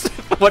just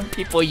what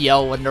people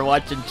yell when they're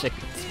watching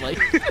chickens. Like,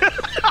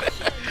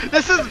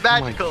 This is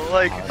magical. my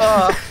Like,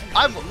 God.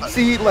 I'm.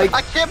 See, like,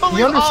 I can't believe.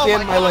 you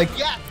understand oh my God, like.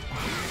 Yeah.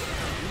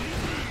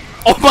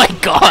 oh my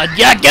god.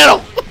 Yeah, get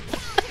him.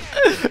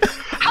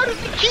 How does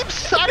he keep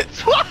side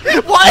swapping?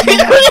 Why?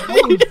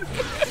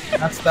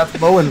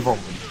 That's low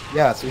involvement.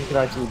 Yeah, so you can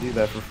actually do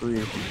that for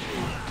free.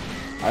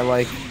 I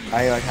like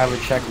have a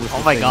checklist. Oh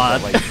of my things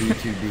God. That, like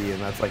B2B,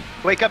 and that's like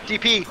Wake up,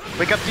 DP.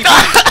 Wake up,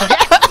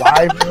 DP.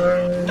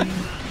 Wyvern.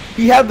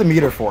 He had the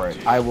meter for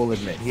it. I will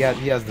admit, he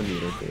has the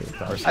meter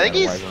to I think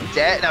he's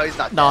dead. No, he's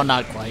not. No, Dead.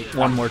 not quite.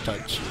 One more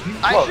touch.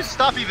 I should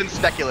stop even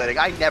speculating.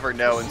 I never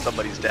know when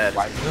somebody's dead.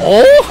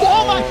 Oh?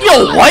 Oh my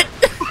Yo,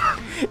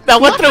 what? That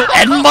went through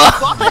Enma!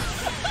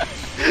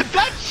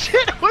 That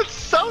shit was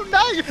so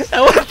nice!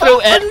 That went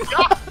through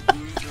Enma!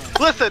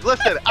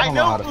 Listen, I don't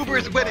know how know to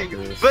Uber's feel about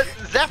winning, this. but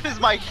Zeph is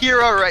my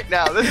hero right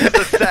now. This is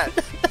a set.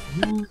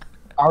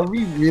 Are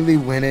we really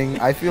winning?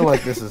 I feel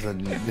like this is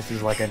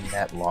like a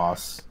net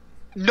loss.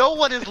 No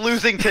one is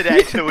losing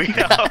today, do we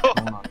know?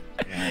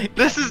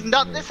 This is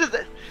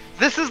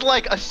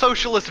like a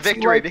socialist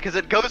victory like- because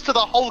it goes to the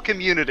whole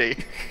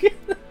community.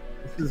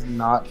 This is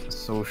not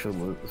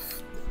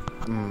socialist.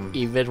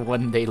 Even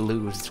when they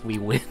lose, we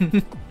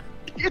win.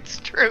 It's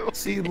true.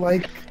 See,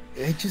 like,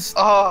 it just.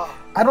 Oh,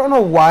 I don't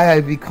know why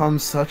I become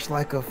such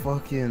like a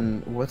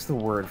fucking. What's the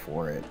word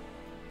for it?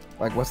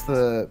 Like, what's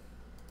the.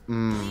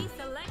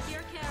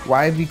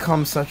 Why I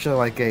become such a,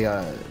 like,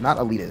 a. Not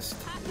elitist.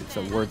 It's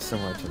a word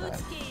similar to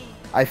that.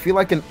 I feel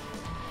like a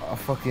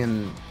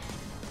fucking.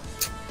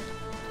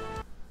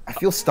 I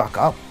feel stuck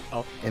up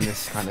in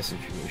this kind of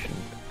situation.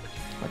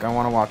 Like, I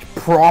want to watch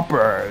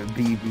proper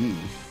BB.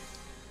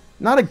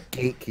 Not a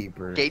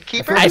gatekeeper.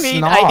 Gatekeeper? I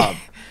feel like a snob.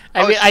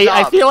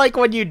 I feel like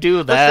when you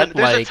do that, listen,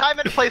 there's like... a time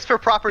and a place for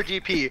proper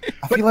GP.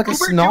 I feel like a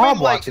Uber snob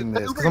doing, like, watching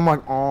this, because I'm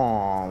like,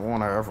 oh,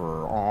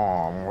 whatever,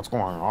 oh, what's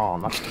going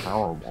on, that's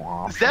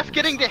terrible. Zeph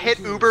getting to hit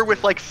Uber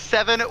with like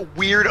 7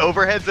 weird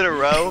overheads in a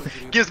row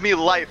gives me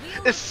life,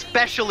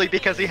 especially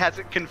because he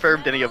hasn't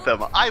confirmed any of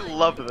them. I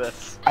love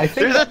this.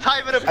 There's a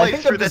time and a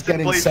place for this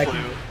in Blaze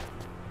Blue.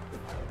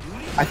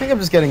 I think I'm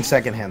just getting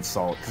secondhand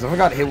salt, because if I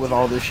got hit with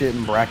all this shit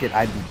in bracket,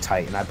 I'd be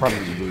tight, and I'd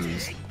probably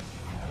lose.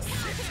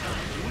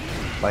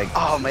 Like,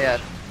 oh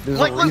man. There's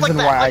a reason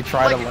why I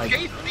try to, like...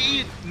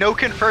 JC no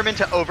confirm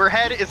into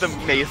overhead is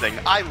amazing.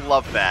 I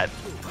love that.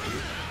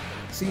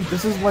 See,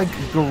 this is like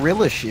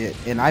gorilla shit,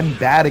 and I'm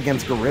bad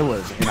against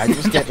gorillas, and I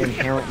just get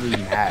inherently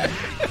mad.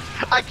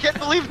 I can't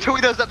believe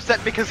Tuito's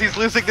upset because he's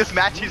losing this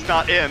match he's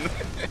not in.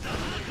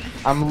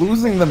 I'm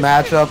losing the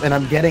matchup, and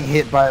I'm getting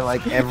hit by,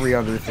 like, every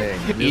other thing.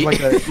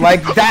 There's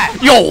like that!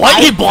 Yo,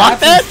 what? He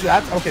blocked that?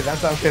 That's okay,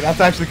 that's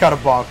actually kind of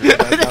bonkers.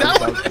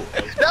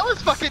 That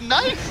was fucking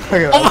nice!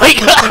 Oh my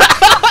god!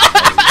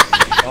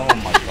 Oh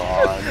my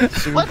god.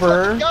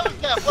 Super. Let's go,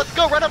 Zeph. Let's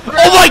go, run up the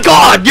Oh my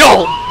god,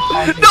 yo!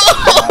 No!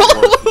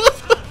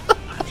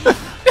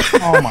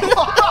 Oh my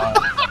god.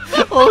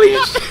 Holy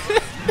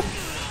shit!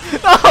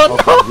 Oh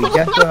Okay, no! we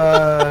get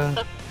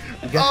the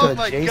Oh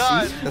my JC.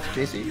 God. That's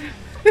JC.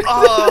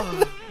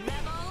 Oh,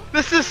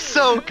 this is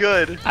so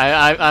good.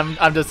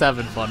 I'm just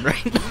having fun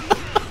right now.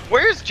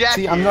 Where's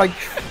Jackie? See, I'm like,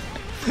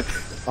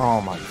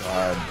 oh my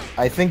god.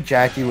 I think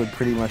Jackie would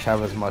pretty much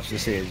have as much to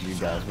say as you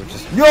guys, which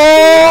is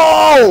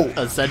no.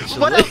 Essentially.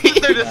 What else is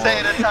there to say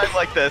at a time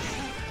like this?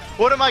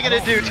 What am I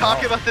gonna do?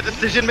 Talk about the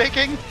decision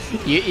making?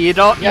 You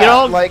don't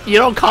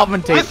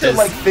commentate Listen, this.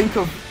 like, think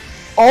of.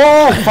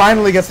 Oh,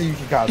 finally gets a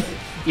Yukikaze.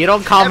 You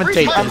don't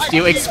commentate time this. I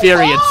You see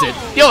experience it.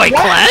 Yo, it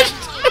clashed.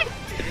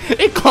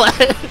 It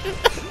clashed.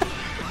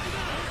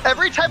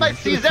 Every time I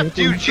see Zeph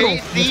do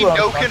JC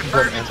no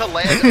confirm into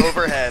land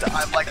overhead,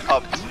 I'm like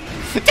pumped.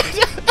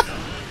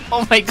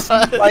 Oh my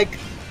god. Like,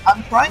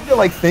 I'm trying to,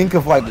 like, think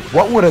of, like,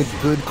 what would a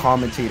good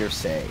commentator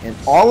say, and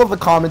all of the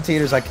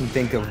commentators I can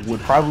think of would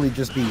probably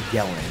just be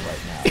yelling right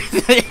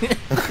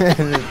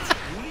now.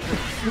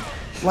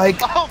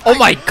 Like, oh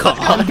my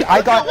god.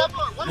 I got,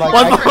 like, One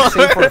I can more.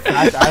 say for a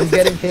fact, I'm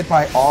getting hit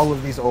by all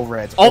of these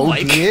overheads. Oh my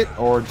OD it,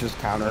 or just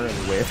counter and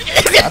whiff.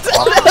 That's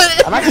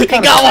awesome. I'm actually You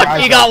kinda got one,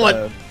 surprised you got at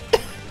one.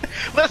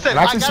 Listen, I'm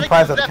I actually gotta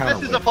surprised give at the Zeph counter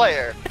this as a whip.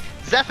 player.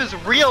 Zeph has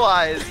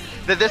realized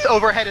that this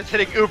overhead is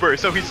hitting Uber,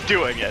 so he's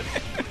doing it.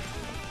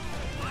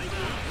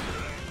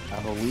 I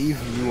believe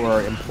you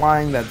are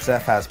implying that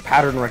Zeph has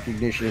pattern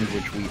recognition,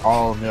 which we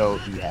all know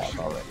he has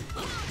already.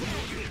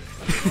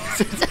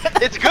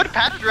 It's good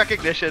pattern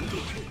recognition.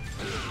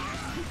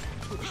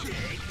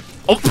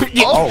 Oh,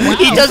 wow.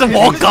 he doesn't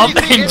walk up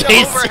JC and into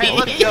overhead,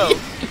 let's go.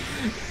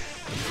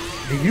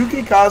 JC. The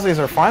Yukikazes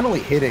are finally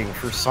hitting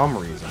for some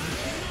reason.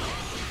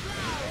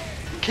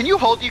 Can you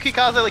hold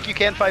Yukikaze like you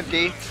can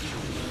 5D?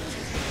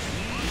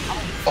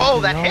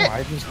 Oh, that No, hit!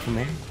 I just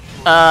command.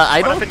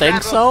 I What don't if it think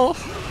got so.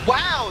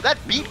 Wow, that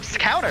beats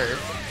counter.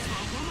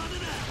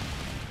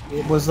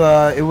 It was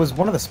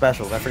one of the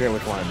specials. I forget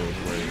which one it is. I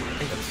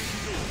think it's...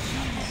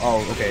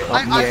 Oh, okay.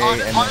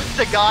 Oh, Honest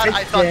to God,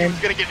 I thought he Game.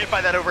 was gonna get hit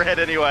by that overhead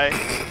anyway.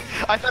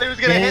 I thought he was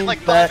gonna hit Game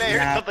like that 5A or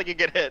map. something and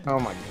get hit. Oh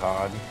my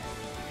god.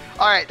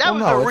 Alright, that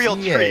was no, a it's real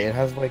EA. treat. It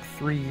has like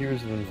 3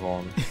 years of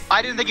involvement.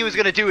 I didn't think he was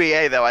gonna do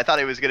EA though. I thought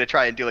he was gonna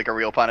try and do like a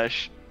real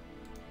punish.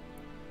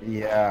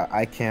 Yeah,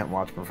 I can't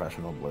watch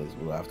professional Blaze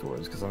Blue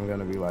afterwards because I'm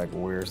gonna be like,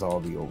 where's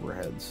all the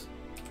overheads?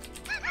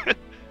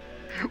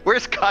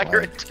 Where's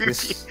Kagura Like, 2D?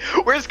 this-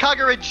 Where's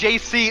Kagura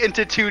JC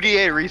into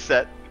 2DA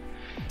reset?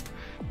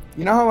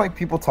 You know how like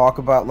people talk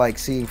about like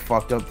seeing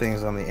fucked up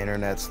things on the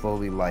internet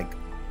slowly like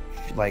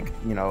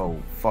you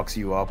know fucks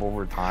you up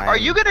over time? Are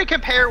you gonna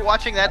compare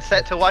watching that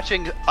set to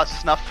watching a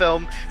snuff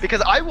film?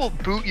 Because I will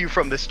boot you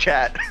from this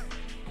chat.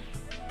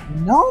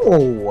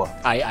 No.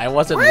 I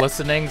wasn't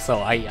listening, so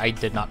I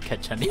did not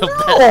catch any of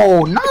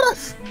that.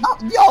 No,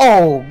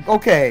 yo.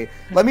 Okay,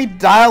 let me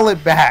dial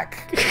it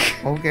back.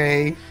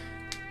 Okay.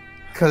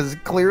 because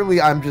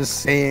clearly I'm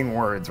just saying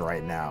words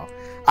right now.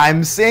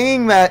 I'm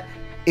saying that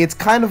it's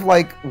kind of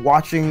like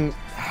watching.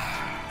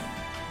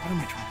 What am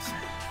I trying to say?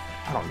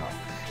 I don't know.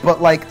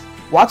 But like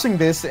watching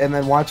this and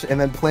then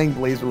playing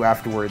BlazBlue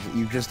afterwards,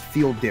 you just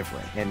feel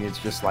different, and it's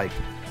just like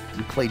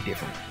you play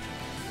different.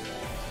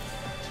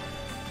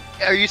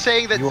 Are you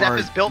saying that Zeph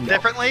is built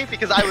differently?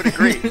 Because I would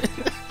agree.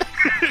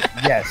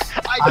 Yes.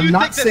 I'm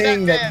not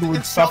saying that you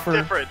would suffer.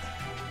 Different.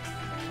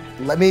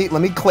 Let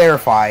me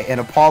clarify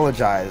and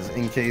apologize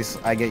in case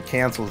I get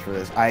canceled for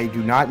this. I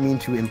do not mean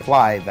to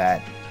imply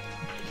that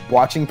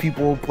watching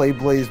people play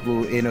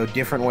BlazBlue in a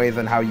different way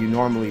than how you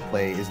normally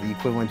play is the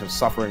equivalent of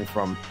suffering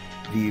from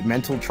the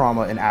mental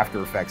trauma and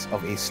after effects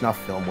of a snuff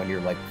film when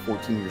you're like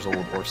 14 years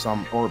old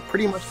or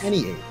pretty much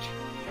any age.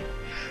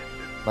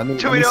 Let me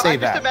say that. I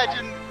just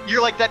imagine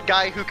you're like that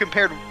guy who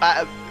compared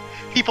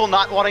people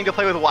not wanting to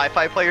play with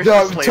Wi-Fi players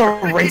to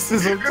slavery.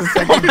 Racism to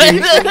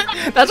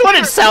segregation. That's what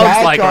it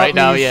sounds like right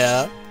now,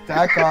 yeah.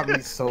 That got me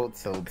so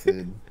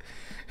tilted.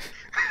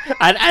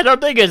 I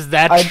don't think it's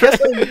that. I guess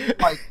I mean,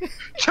 like,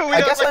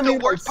 the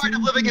worst part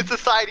of living in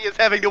society is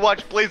having to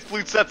watch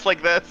BlazBlue sets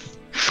like this.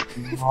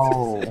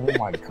 Oh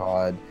my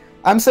god.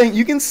 I'm saying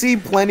you can see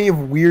plenty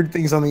of weird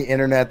things on the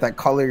internet that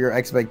color your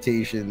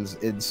expectations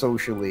in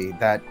socially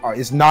that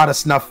is not a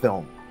snuff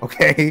film,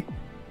 okay?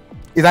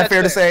 Is that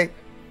fair to say?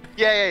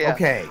 Yeah.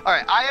 Okay.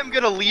 Alright, I am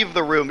gonna leave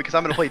the room because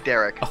I'm gonna play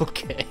Derek.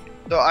 Okay.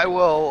 So I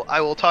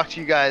will talk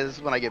to you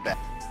guys when I get back.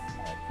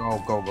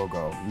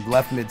 Go.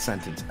 Left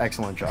mid-sentence.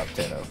 Excellent job,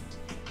 Tato.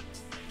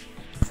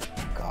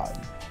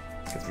 God.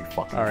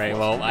 Alright,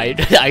 well,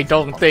 I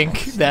don't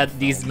think that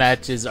these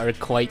matches are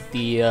quite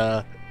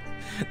the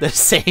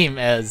same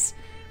as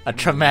a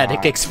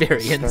traumatic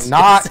experience.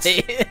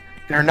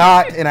 They're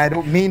not, and I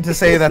don't mean to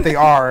say that they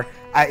are.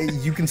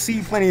 You can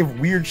see plenty of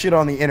weird shit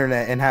on the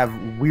internet and have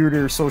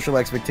weirder social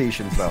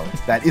expectations, though.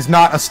 That is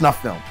not a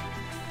snuff film.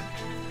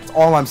 That's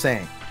all I'm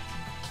saying.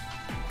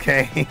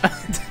 Okay?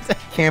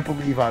 Can't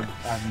believe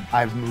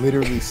I'm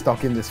literally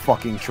stuck in this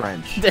fucking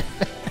trench.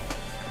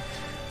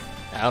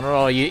 I don't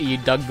know, you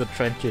dug the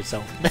trench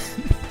yourself.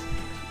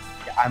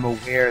 I'm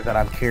aware that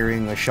I'm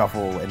carrying a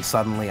shovel and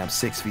suddenly I'm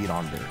 6 feet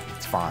under.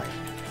 It's fine.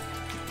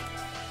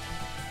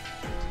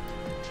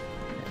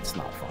 It's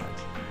not fine.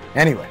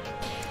 Anyway,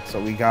 so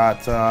we got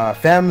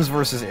Fems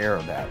versus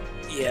Aerodat.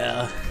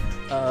 Yeah.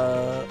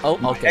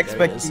 Okay.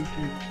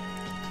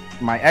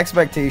 My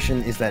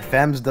expectation is that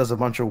Fems does a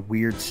bunch of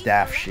weird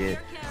staff shit,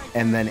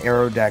 and then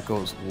Aerodat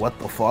goes, what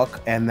the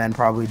fuck? And then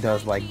probably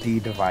does like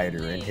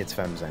D-Divider and hits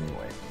Fems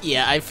anyway.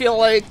 Yeah, I feel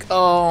like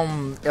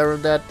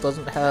Aerodat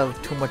doesn't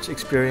have too much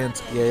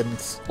experience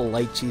against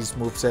Lychee's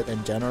moveset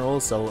in general,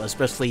 so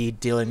especially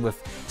dealing with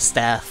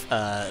staff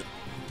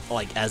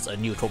like as a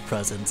neutral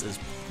presence is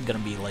gonna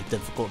be like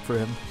difficult for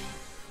him.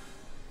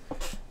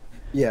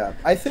 Yeah,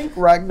 I think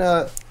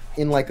Ragna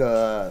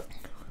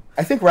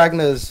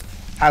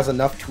has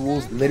enough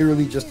tools,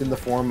 literally just in the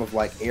form of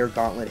like Air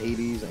Gauntlet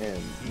Hades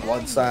and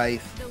Blood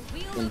Scythe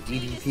and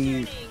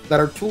DDP, that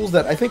are tools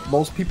that I think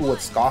most people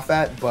would scoff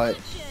at, but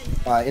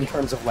in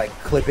terms of like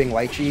clipping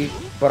Lychee,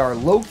 but are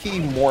low-key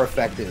more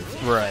effective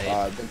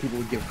than people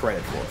would give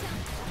credit for.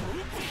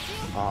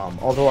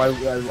 Although I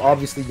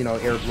obviously,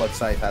 Air Blood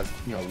Scythe has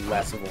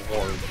less of a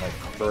more like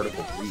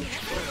vertical reach.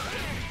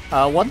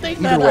 But one thing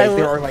either that way,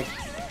 there are like.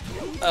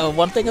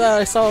 One thing that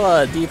I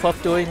saw Dpuff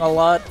doing a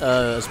lot,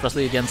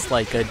 especially against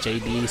like a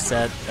JD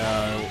set,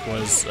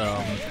 was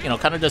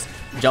kind of just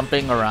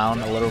jumping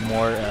around a little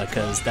more,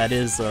 because that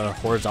is a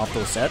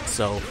horizontal set.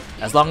 So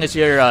as long as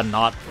you're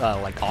not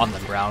like on the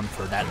ground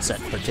for that set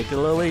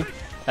particularly,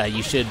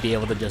 you should be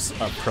able to just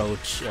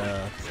approach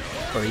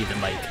or even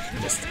like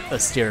just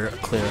steer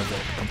clear of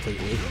it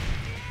completely.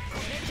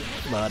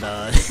 But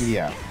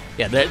yeah,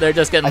 they're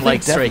just getting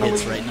like stray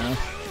hits right now.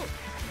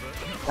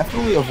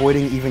 Definitely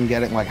avoiding even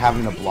getting, like,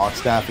 having a block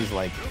staff is,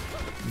 like,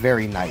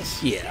 very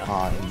nice. Yeah.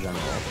 In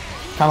general.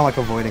 Kind of like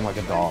avoiding, like,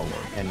 a doll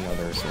or any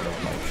other sort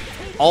of, like,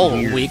 oh,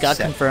 we got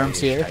confirms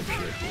here.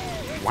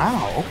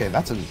 Wow, okay,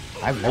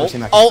 I've never seen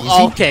that.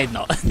 Okay,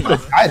 no.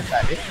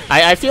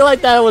 I feel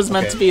like that was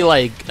meant to be,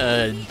 like,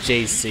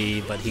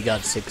 JC, but he got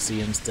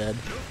 6C instead.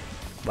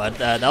 But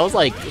that was,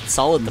 like,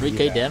 solid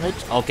 3k damage.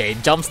 Okay,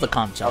 jumps the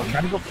comp jump. I'm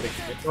trying to go for the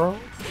hit throw.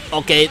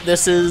 Okay,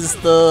 this is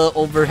the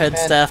overhead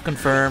staff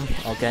confirm.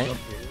 Okay.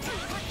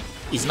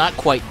 He's not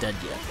quite dead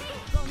yet.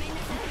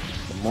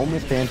 The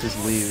moment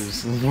Fantas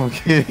leaves,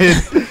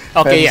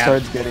 okay, yeah.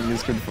 starts getting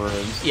his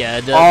confirms. Yeah.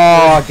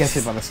 Gets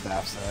hit by the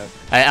staff set.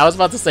 I was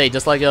about to say,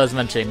 just like I was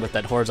mentioning with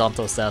that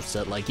horizontal staff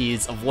set, like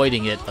he's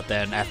avoiding it, but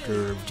then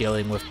after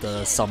dealing with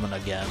the summon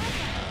again,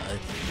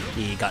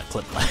 he got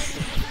clipped by it.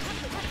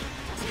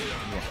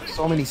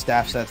 So many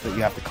staff sets that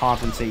you have to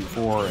compensate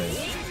for and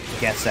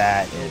guess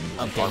at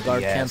and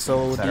guard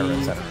cancel, etc.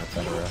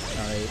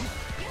 Alright.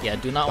 Yeah,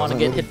 do not want to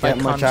get hit by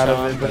much out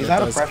of it, but he's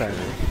out of pressure.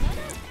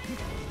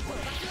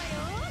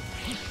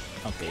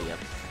 Okay, yep.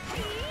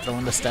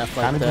 Throwing the staff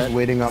like that. Kind of just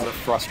waiting on the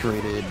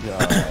frustrated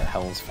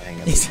Hell's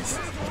Fang.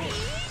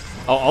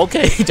 Oh,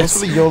 okay,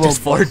 just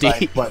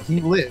 4D. But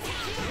he lived.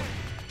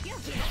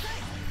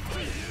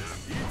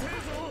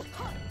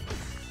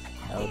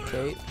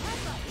 Okay.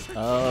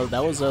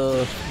 That was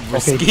a he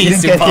risky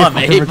didn't get hit by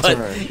the Tsubame, but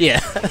return.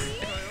 yeah.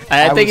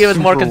 I I think he was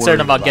was more super concerned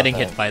worried about about getting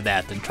that. hit by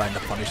that than trying to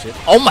punish it.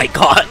 Oh my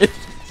god!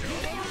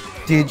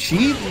 Did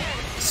she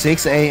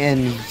 6A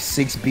and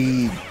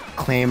 6B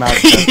claim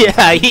out?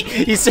 Yeah,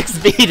 he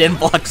 6B'd in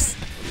blocks.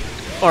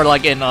 Or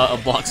like in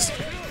blocks.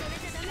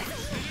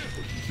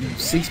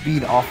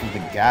 6B off of the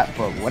gap,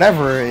 but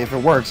whatever. If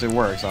it works, it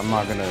works. I'm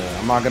not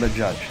gonna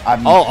judge.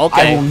 Oh,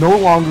 okay. I will no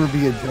longer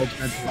be a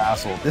judgmental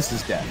asshole. This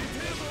is dead.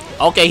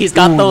 Okay, he's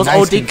got Ooh, those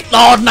nice OD.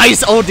 Oh,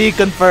 nice OD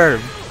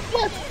confirmed.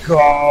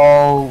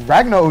 Go!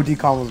 Ragnar OD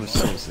combos are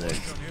so sick.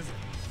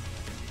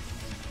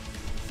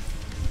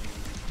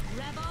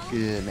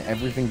 Good, and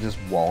everything just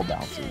wall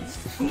bounces.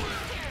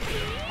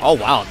 Oh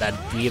wow, that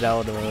beat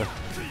out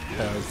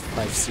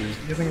 5C.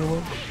 You think it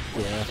will?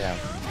 Yeah. Yeah.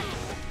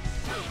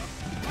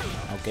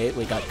 Okay,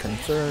 we got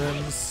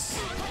confirms.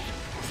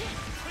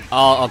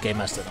 Oh, okay,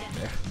 messed it up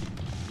there.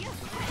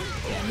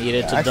 Yeah,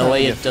 needed to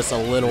delay it just a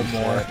little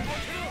more.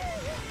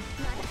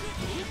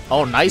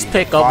 Oh, nice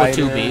pick up with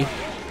 2B.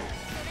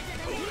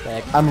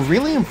 I'm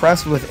really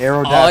impressed with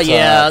Aerodet's Oh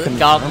yeah, confirms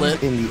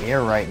gauntlet. in the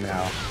air right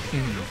now.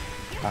 Mhm.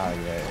 Oh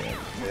yeah.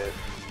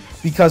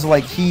 Because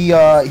like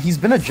he's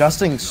been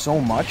adjusting so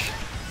much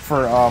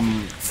for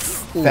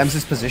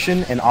Fem's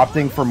position and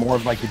opting for more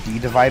of like the D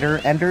divider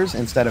enders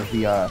instead of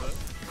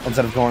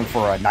going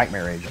for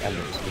Nightmare Age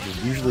enders, which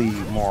is usually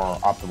more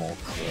optimal.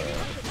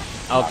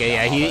 Okay,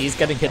 yeah, he's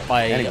getting hit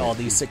by all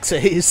these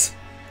 6As.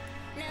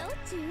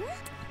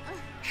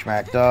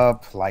 Smacked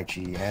up,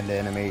 lychee and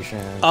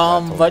animation.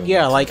 But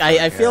yeah, like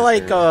I feel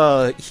like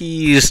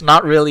he's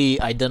not really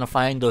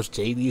identifying those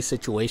JD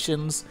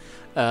situations,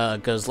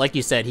 because like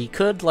you said, he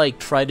could like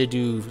try to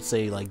do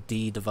say like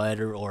D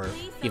divider or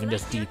even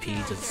just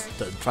DP just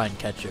to try and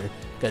catch her,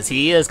 because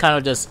he is kind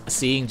of just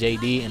seeing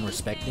JD and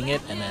respecting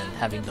it, and then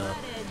having to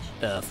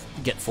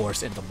get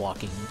forced into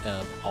blocking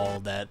all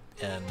of that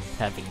and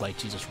having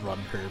lychee just run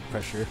her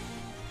pressure.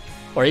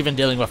 Or even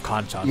dealing with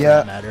Kanchan, for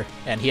that matter.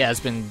 And he has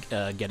been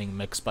getting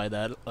mixed by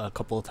that a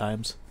couple of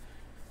times.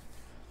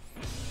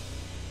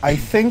 I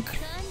think,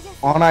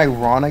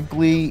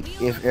 unironically,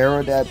 if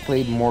Aerodat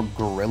played more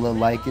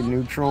gorilla-like in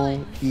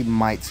neutral, he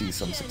might see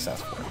some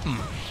success for him.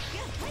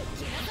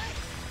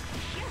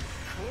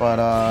 But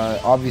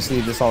obviously,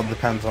 this all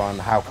depends on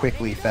how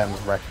quickly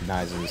Fems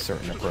recognizes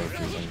certain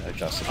approaches and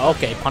adjusts.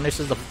 Okay,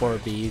 punishes the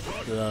 4B,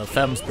 the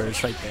Fems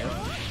burst right there.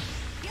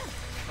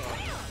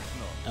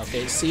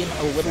 Okay, seeing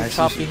a little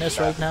choppiness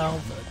right now,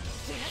 but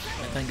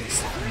I think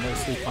it's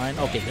mostly fine.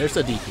 Okay, there's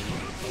the DP.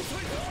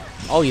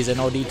 Oh, he's in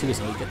OD too,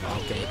 so he can.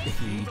 Okay,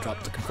 he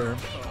dropped the confirm.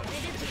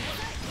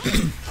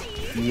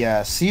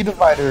 Yeah, C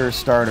divider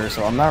starter,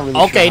 so I'm not really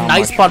okay, sure. Okay,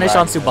 nice punish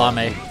on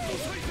Tsubame.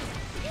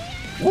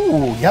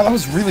 Ooh, yeah, that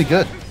was really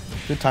good.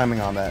 Good timing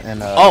on that.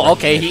 And oh,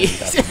 okay, he.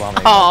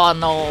 Oh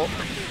no.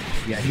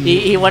 Yeah,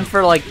 he went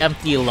for like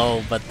empty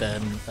low, but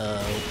then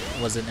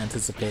wasn't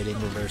anticipating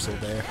reversal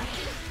there.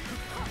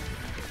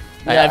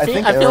 Yeah, I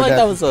feel like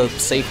that was a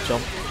safe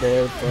jump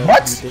there. But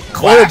what?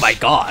 Oh my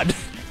god.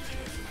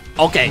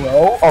 Okay.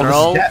 Throw?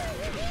 Oh,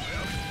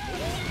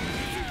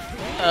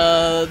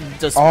 throw.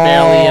 Just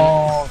barely in,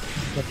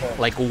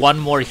 like one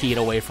more heat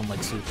away from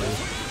like super,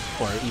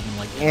 or even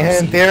like.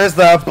 And there's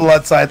the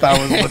blood scythe I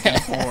was looking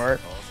for.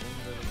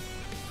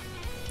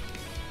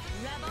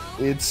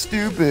 It's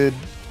stupid,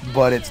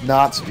 but it's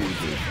not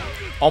stupid.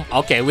 Oh,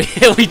 okay, we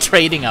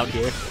trading out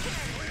here.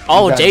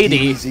 Oh, JD.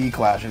 DBZ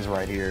clashes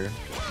right here.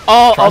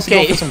 Oh, Tries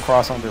okay. to go for some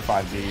cross under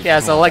 5G. Yeah,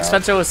 so like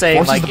Spencer was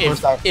saying,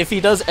 Forces like if he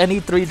does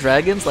any 3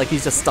 dragons, like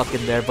he's just stuck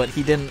in there, but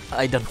he didn't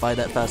identify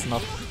that fast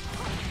enough.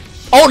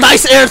 Oh,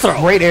 nice air throw!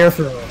 Great air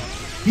throw.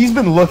 He's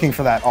been looking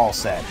for that all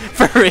set.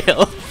 For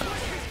real.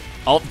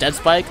 Oh, dead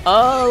spike.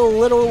 A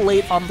little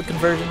late on the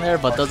conversion there,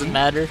 but doesn't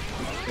matter.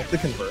 Get the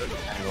convert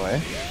anyway.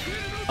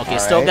 Okay,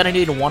 still gonna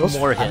need one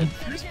more hit.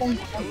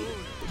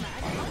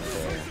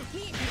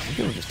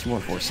 He was just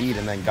 2-1-4 seed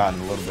and then gotten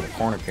a little bit of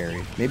corner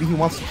carry. Maybe he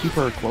wants to keep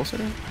her closer?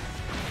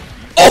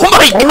 Oh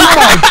my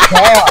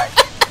god!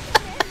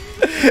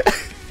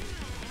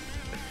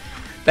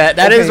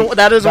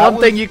 that is one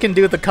thing you can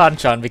do with the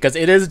Kanchan, because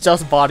it is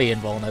just body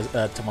invuln,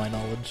 to my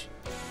knowledge.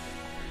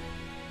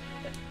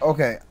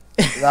 Okay,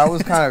 that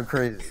was kind of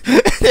crazy.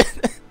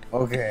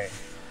 Okay.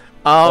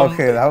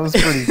 Okay, that was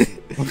pretty.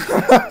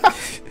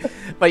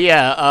 But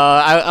yeah,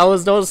 I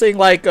was noticing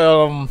like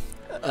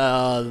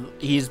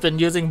he's been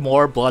using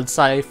more blood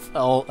scythe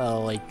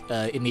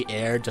in the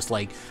air, just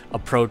like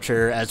approach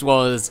her, as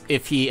well as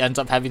if he ends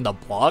up having the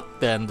block,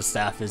 then the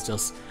staff is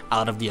just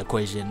out of the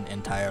equation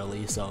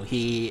entirely. So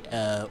he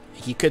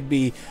could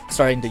be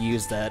starting to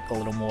use that a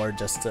little more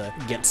just to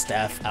get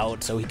staff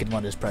out so he can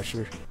run his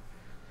pressure.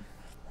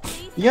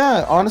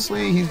 Yeah,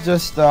 honestly, he's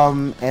just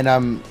and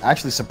I'm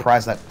actually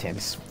surprised that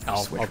Tim's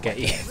switched.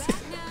 Okay.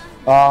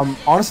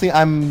 Honestly,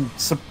 I'm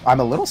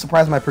a little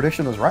surprised my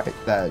prediction was right.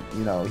 That,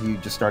 you know, he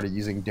just started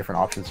using different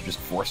options to just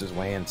force his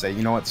way and say,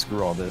 you know what,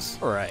 screw all this.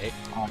 Right.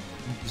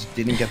 Just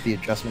didn't get the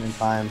adjustment in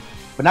time.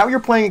 But now you're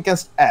playing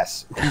against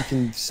S, who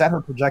can set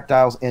her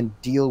projectiles and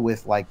deal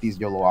with like these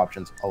YOLO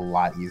options a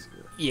lot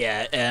easier.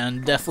 Yeah,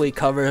 and definitely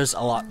covers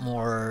a lot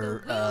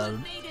more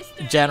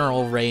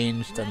general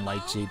range than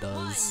Lychee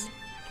does.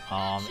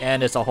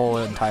 And it's a whole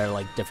entire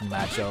like different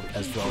matchup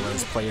as well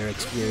as player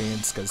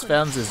experience, because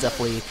Fems is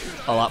definitely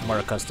a lot more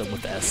accustomed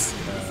with S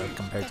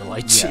compared to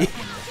Lychee. Yeah.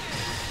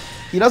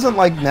 He doesn't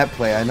like net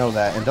play, I know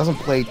that, and doesn't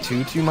play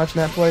too much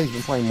net play. He's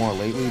been playing more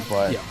lately,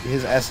 but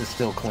his S is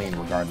still clean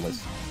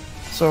regardless.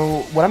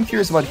 So what I'm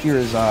curious about here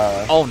is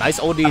oh, nice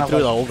OD through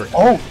the over.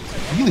 Oh,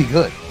 really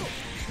good.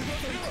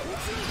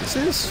 This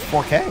is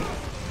 4K.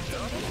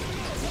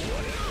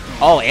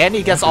 Oh, and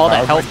he gets all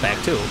that health back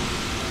too.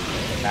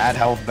 Mad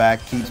health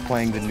back, keeps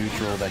playing the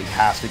neutral that he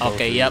has to go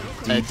Okay, through. yep,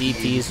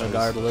 DPs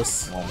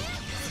regardless.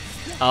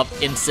 Up,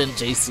 instant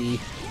JC.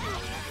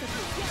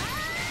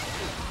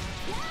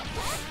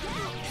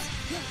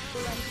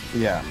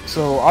 Yeah,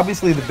 so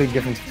obviously the big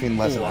difference between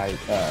S and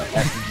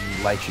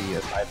Lychee,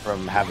 aside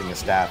from having a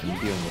staff and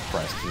dealing with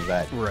press, is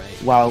that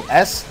while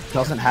S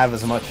doesn't have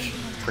as much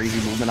crazy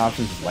movement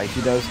options as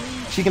Lychee does,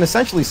 she can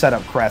essentially set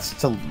up crests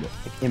to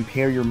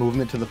impair your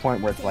movement to the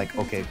point where it's like,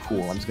 okay,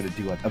 cool, I'm just going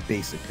to do a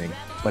basic thing,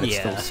 but it's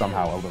still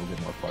somehow a little bit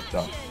more fucked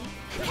up.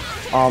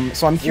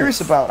 So I'm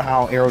curious about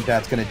how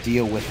Aerodad's going to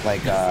deal with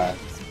like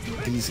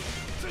these,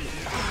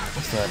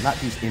 not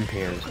these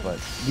impairs, but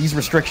these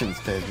restrictions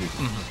to his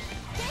movement.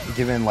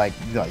 Given like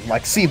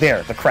see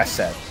there, the crest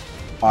set,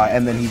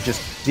 and then he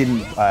just didn't.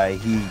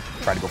 He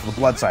tried to go for the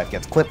blood scythe,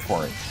 gets clipped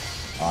for it,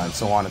 and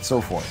so on and so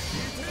forth.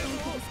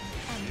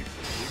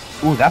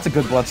 Ooh, that's a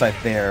good blood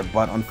scythe there,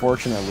 but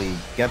unfortunately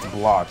gets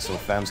blocked, so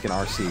Fems can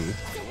RC.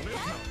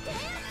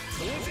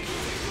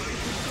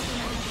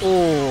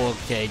 Oh,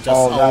 okay, just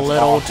a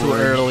little too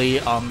early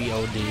on the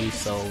OD,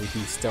 so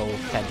he still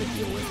had to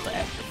deal with the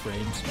active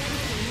frames.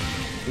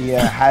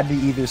 Yeah, had to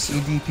either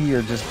CDP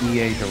or just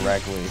EA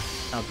directly.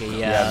 Okay,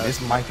 yeah. This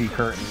might be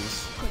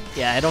curtains.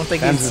 Yeah, I don't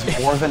think Fems is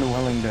more than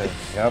willing to.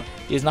 Yep.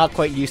 He's not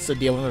quite used to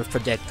dealing with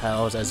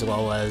projectiles as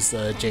well as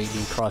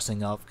JD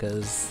crossing up,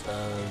 because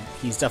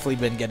he's definitely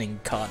been getting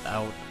caught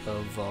out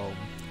of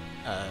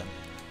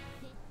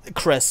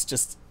Crest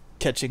just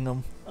catching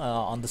him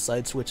on the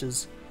side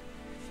switches.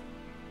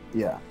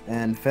 Yeah,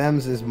 and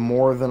Fems is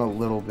more than a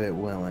little bit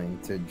willing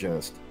to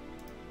just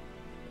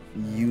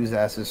use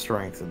S's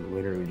strength and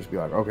literally just be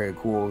like, okay,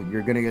 cool,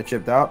 you're gonna get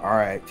chipped out?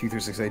 Alright,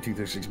 236A,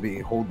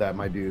 236B, hold that,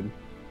 my dude.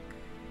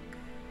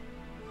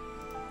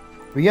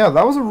 But yeah,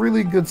 that was a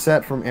really good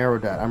set from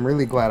Aerodad. I'm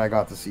really glad I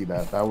got to see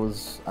that.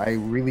 I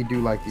really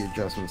do like the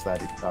adjustments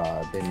that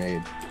they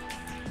made.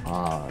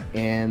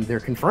 And their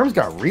confirms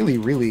got really,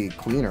 really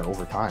cleaner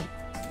over time.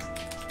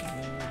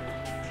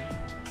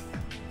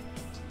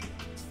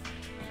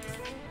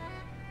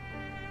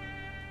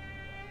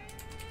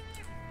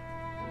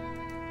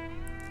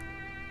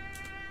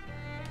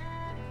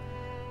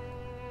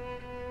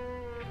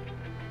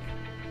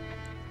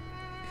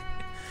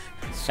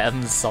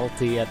 Fems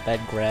salty at that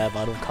grab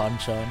out of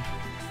Kanchan.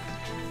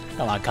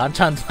 Come on,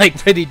 Kanchan's like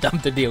pretty dumb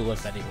to deal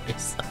with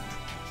anyways.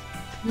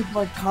 He's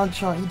like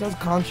Kanchan, he does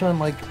Kanchan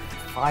like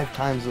 5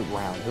 times a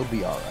round. He'll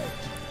be alright.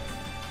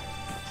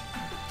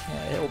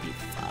 Yeah, he'll be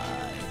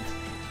fine.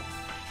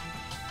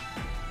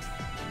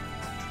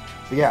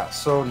 But yeah,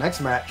 so next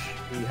match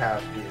we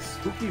have is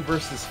Spooky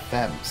versus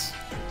Fems.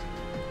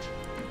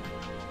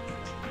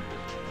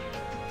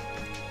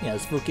 Yeah,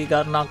 Spooky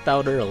got knocked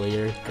out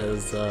earlier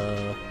because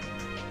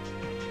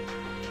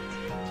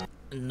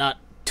not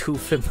too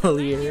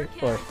familiar,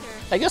 or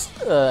I guess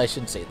I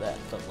shouldn't say that,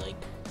 but like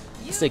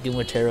sticking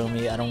with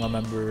Terumi, I don't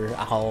remember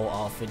how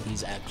often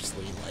he's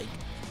actually like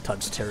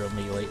touched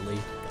Terumi lately.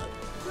 But...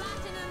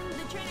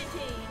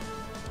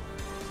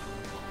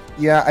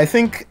 Yeah, I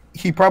think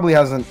he probably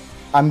hasn't.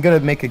 I'm gonna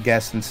make a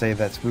guess and say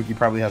that Spooky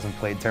probably hasn't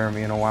played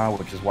Terumi in a while,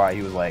 which is why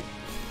he was like,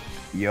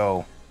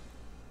 yo,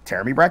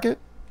 Terumi bracket?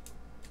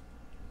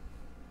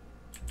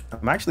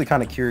 I'm actually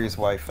kind of curious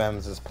why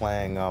Fems is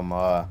playing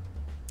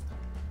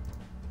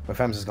but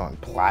Fems is going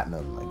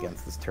platinum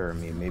against this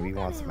Terumi. Maybe he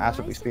wants some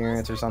matchup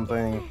experience or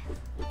something.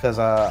 Because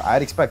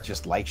I'd expect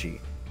just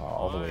Lychee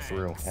all the way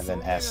through, and then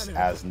S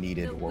as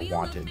needed or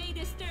wanted.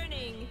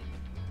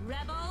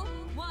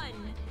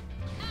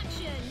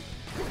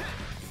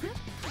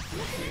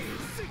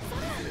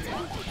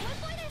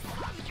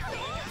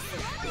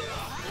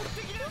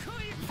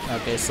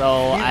 Okay,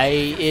 so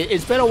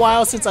it's been a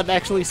while since I've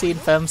actually seen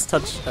Fems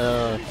touch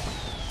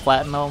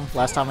platinum.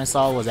 Last time I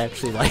saw was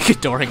actually like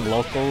during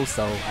locals,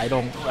 so I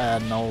don't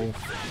know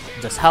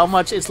just how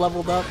much it's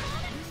leveled up.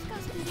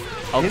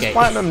 Okay. His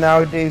platinum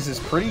nowadays is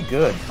pretty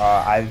good.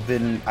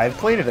 I've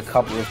played it a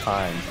couple of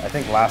times. I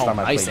think last time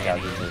I played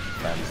Casual versus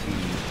Fems, he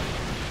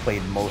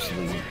played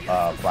mostly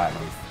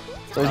platinum.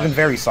 So he's been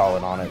very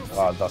solid on it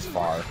thus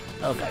far.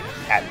 Okay.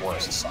 At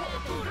worst, solid.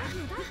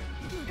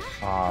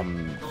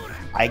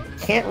 I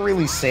can't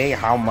really say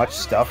how much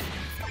stuff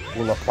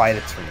will apply to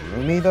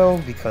Terumi though,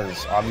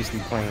 because obviously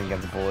playing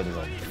against Bullet is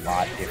a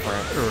lot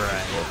different.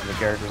 Right. From the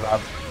characters up.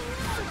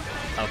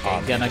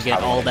 Okay, gonna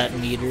get all that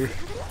meter.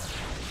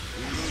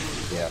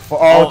 Yeah.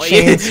 Oh,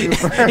 chain he,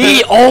 super.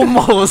 he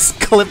almost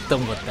clipped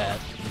him with that.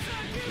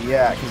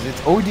 Yeah, because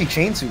it's OD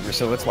chain super,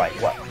 so it's like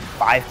what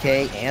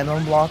 5K and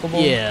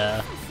unblockable.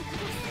 Yeah.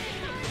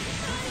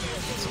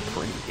 It's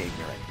pretty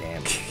ignorant,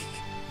 damn.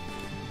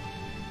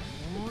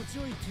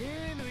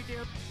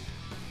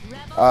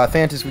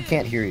 Thantis, we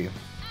can't hear you.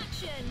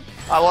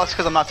 Well, that's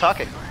because I'm not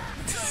talking.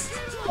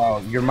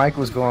 Oh, your mic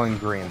was glowing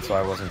green, so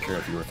I wasn't sure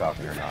if you were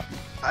talking or not.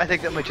 I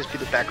think that might just be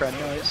the background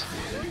noise.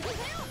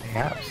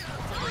 Perhaps.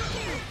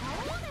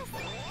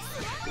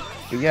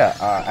 But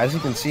yeah, as you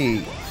can see,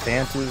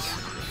 Thantis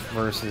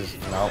versus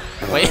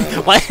Wait,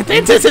 what?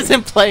 This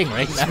isn't playing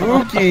right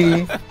now.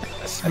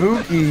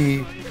 Spooky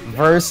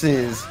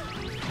versus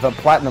the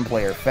platinum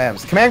player,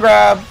 Fems. Command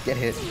grab, get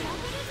hit.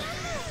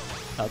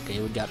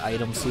 Okay, we got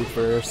item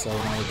super, so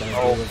now we gotta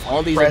Oh, deal with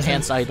all these present.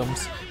 enhanced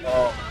items.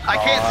 Oh, I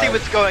can't see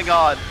what's going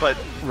on, but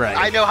Right.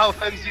 I know how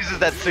Fems uses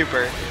that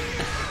super.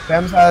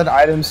 Fems had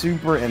item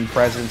super and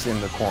presence in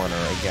the corner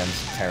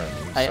against Terran.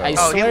 I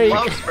Oh, swear he you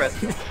loves can,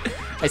 presents.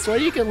 I swear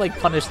you can like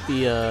punish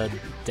the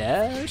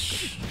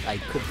dash. I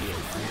could be.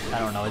 I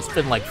don't know. It's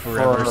been like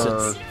forever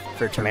since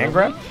for command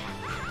Terran. grab.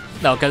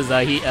 No, because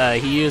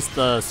he used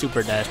the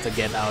super dash to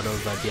get out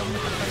of dealing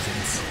with the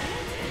presence,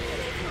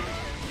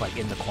 like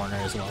in the corner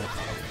as well.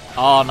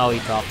 Oh no, he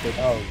dropped it.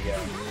 Oh yeah.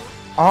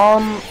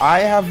 I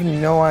have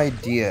no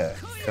idea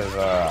because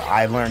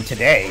I learned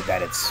today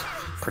that it's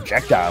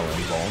projectile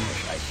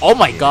invuln. Oh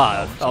my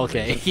god.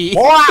 Okay.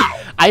 Wow,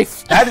 I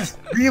that is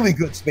really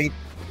good, Spade.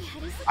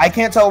 I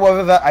can't tell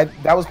whether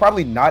that was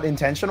probably not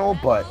intentional,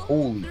 but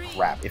holy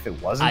crap, if it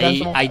was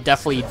intentional. I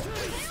definitely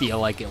feel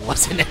like it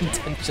wasn't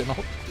intentional.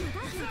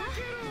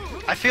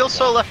 I feel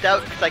so left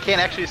out because I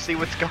can't actually see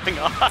what's going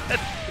on.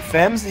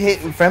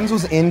 Fems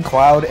was in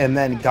Cloud and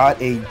then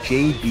got a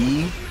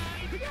JB.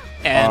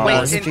 And Wait,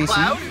 was it in JC?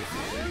 Cloud?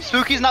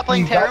 Spooky's not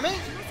playing He got-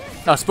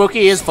 Terramie? no,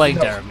 Spooky is playing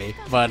No. Terramie,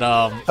 but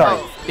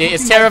Sorry.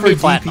 it's He went for Terramie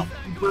Platinum.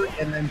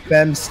 DP, and then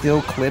Fems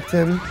still clipped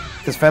him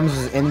because Fems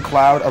was in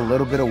Cloud a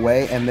little bit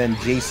away and then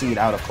JC'd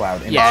out of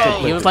Cloud. And Yeah, still he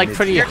clipped was him like mid-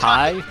 pretty You're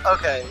high. talking-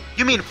 Okay,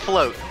 you mean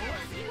float?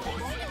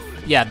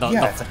 Yeah,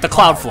 Yeah, it's a the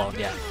cloud float.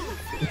 Yeah.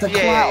 It's a Yeah,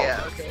 Cloud.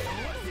 yeah, okay.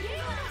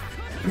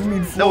 You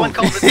mean No one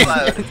float. calls it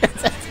Cloud.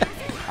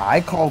 I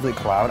called it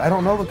Cloud. I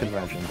don't know the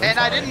convention. And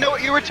I didn't know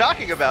what you were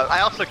talking about. I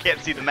also can't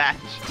see the match.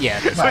 Yeah,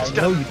 Which I know you doesn't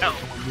didn't know help.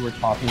 what you were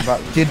talking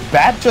about. Did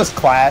Bat just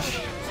clash?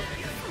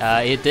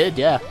 it did.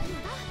 Yeah.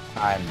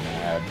 I'm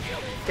mad.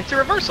 It's a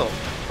reversal.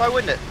 Why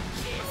wouldn't it?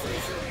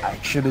 I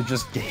should have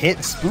just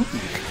hit Spooky.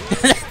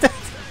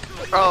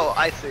 Oh,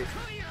 I see.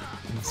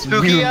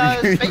 Spooky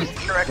spaced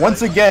correctly.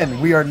 Once again,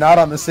 we are not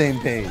on the same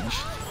page.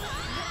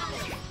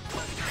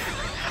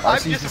 I'm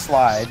RC's just the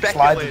slide. Slides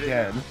speculating.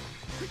 again.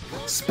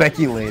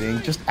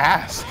 Speculating. Just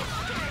ask.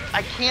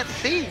 I can't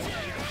see.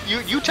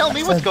 You tell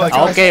me That's what's a- going that's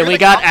on. a- Okay, You're we the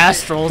got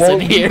commentator. astrals Well, in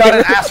he here. got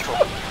an astral.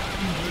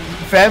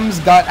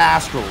 Fems got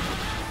astral.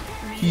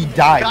 He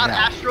died Got now.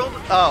 Astral?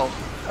 Oh,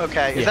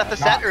 okay. Is Yeah, that the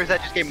set or is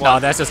that just game No,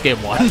 one? that's just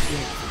game one.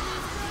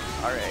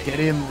 Alright. Get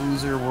in,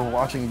 loser. We're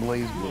watching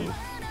Blaze Blue.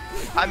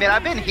 I mean,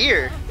 I've been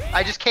here.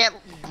 I just can't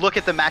look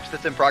at the match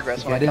that's in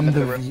progress when Get I come in into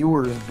the the room.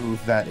 viewers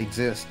booth that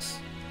exists.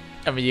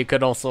 I mean, you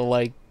could also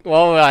like.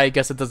 Well, I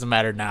guess it doesn't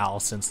matter now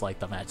since like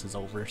the match is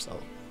over. So.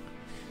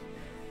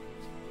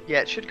 Yeah,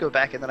 it should go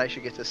back and then I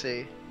should get to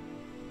see.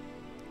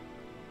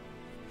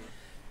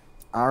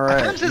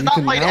 Alright. Fems has not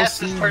played S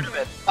this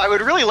tournament. I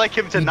would really like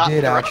him to He not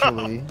did throw.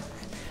 actually.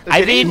 I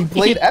Did he? mean, He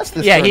played S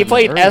this Yeah, he tournament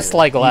played earlier. S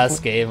like He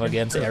last played- game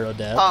against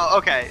Aerodep. Oh,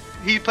 okay.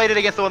 He played it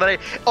against the one that I...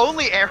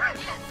 Only Aaron...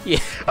 Yeah.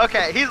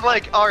 Okay, he's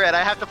like, alright,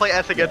 I have to play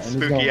S against and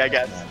he's Spooky, going I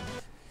guess. back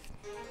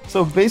now.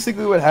 So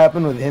basically what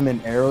happened with him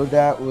and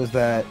Aerodat was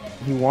that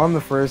he won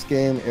the first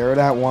game,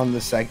 Aerodat won the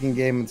second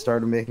game and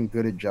started making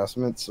good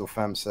adjustments, so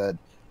Fem said,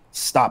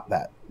 stop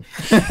that.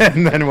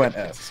 And then went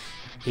S.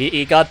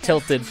 He got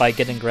tilted by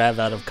getting grabbed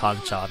out of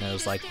Kanchan and it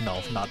was like,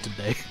 no, not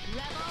today.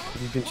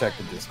 You can check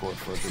the Discord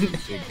for the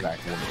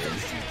exact one.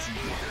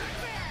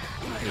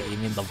 You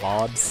mean the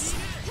VODs?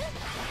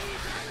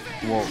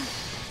 Well,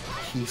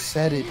 he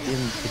said it in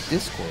the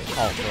Discord.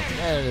 Oh,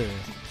 well,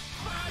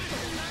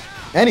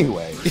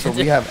 Anyway, so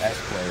we have S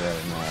play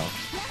right now.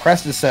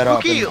 Crest is set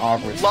up in Spooky an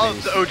awkward loves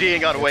space.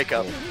 ODing on Wake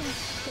Up.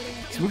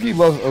 Spooky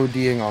loves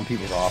ODing on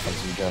people's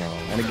offense in general,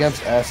 and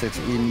against S, it's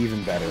an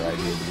even better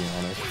idea, to be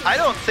honest. I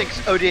don't think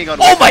ODing on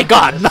Oh Wake my Up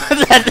god! is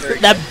that,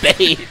 that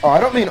bait! Oh, I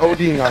don't mean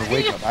ODing on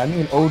Wake Up. I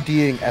mean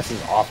ODing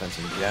S's offense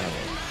in general.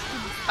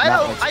 I Not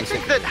don't. like I think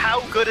specific. that how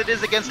good it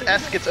is against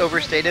S gets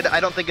overstated. I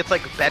don't think it's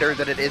like better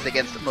than it is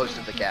against most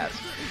of the cast.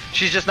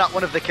 She's just not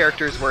one of the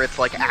characters where it's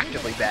like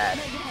actively bad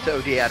to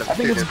OD out of I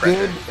think severe it's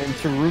pressure. good, and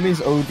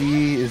Terumi's OD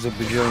is a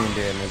bajillion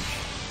damage.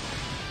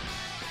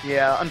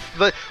 Yeah,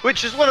 but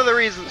which is one of the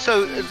reasons.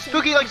 So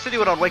Spooky likes to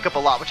do it on Wake Up a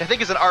lot, which I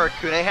think is an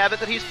Arakune habit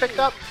that he's picked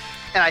up.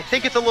 And I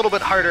think it's a little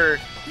bit harder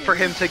for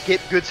him to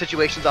get good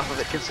situations off of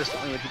it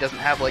consistently when he doesn't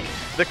have like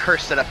the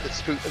curse setup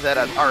that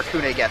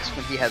Arakune gets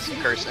when he has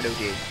curse and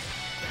OD.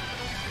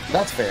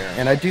 That's fair,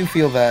 and I do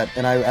feel that,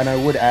 and I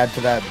would add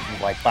to that,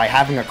 like by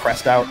having a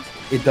crest out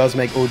it does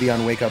make OD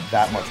on Wake Up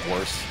that much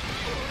worse.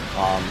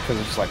 Because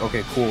it's just like,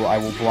 okay, cool, I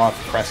will block,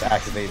 press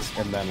activates,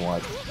 and then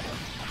what?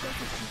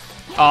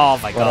 Oh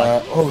my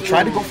god.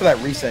 Try to go for that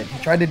reset.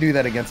 He tried to do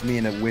that against me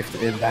and it whiffed.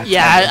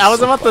 Yeah, I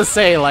was about to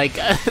say, like,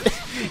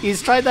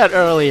 he's tried that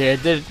earlier.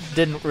 It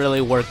didn't really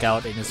work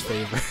out in his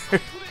favor.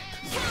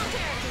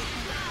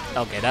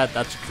 Okay,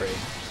 that's true.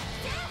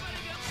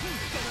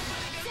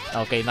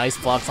 Okay, nice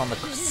blocks on the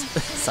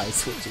side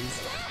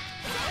switches.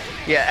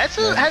 Yeah,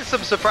 Etsu has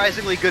some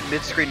surprisingly good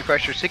mid-screen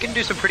pressures. He can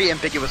do some pretty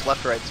ambiguous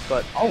left-rights,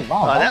 but oh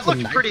wow, that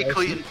looked pretty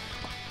clean.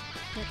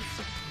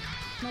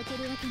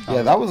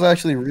 Yeah, that was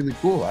actually really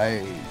cool.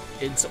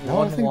 It's I'm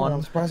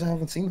 1-1. surprised I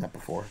haven't seen that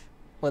before.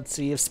 Let's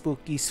see if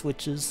Spooky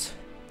switches.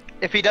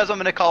 If he does, I'm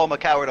gonna call him a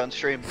coward on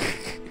stream.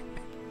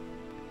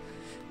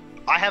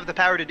 I have the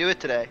power to do it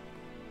today.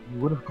 You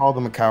would have called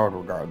him a coward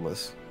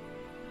regardless.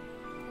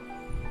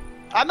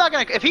 I'm not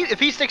gonna. If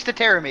he sticks to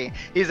Terumi,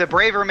 he's a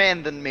braver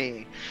man than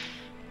me.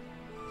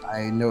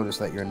 I noticed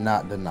that you're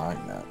not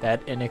denying that.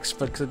 That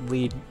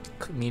inexplicably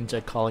means you're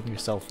calling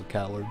yourself a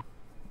coward.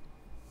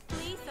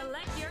 Please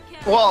select your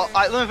character. Well,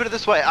 let me put it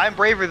this way: I'm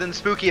braver than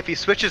Spooky if he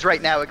switches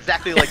right now,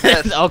 exactly like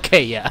this.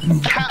 Okay, yeah.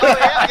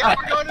 Yeah,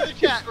 we're going to the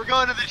chat. We're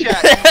going to the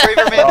chat. He's a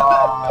braver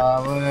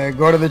man.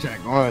 Go to the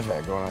chat. Go on the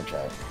chat. Go on the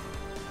chat.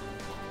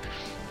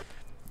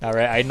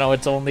 Alright, I know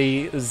it's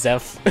only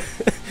Zeph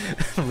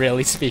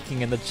really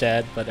speaking in the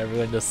chat, but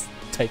everyone just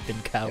type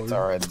in coward. It's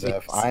alright,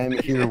 Zeph. I am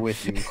here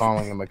with you,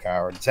 calling him a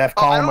coward. Zeph,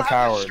 Oh, call I him don't a have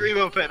coward. the stream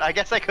open. I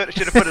guess I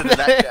should have put it in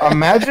that chat.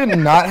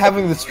 Imagine not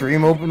having the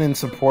stream open and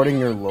supporting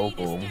your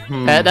local.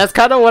 That's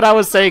kind of what I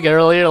was saying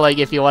earlier, like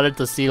if you wanted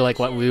to see like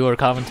what we were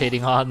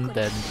commentating on,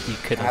 then you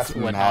could have That's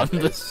went on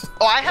madness. this.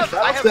 Oh, I have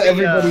Shoutouts the, to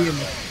everybody in the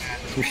chat.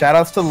 So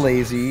shoutouts to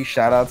Lazy,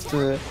 shoutouts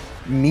to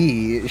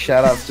me,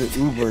 shoutouts to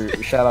Uber,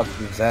 shoutouts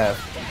to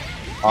Zeph.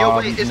 Yo,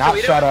 wait, is not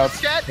Toledo in shoutouts.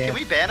 this chat? Can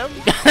we ban him?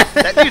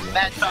 That dude's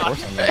mad Of talks.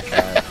 course I'm not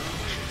chat.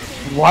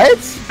 What?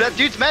 That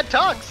dude's mad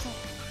talks.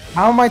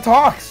 How am I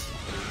talks?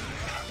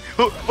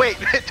 Wait,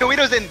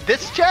 Toledo's in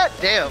this chat?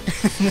 Damn.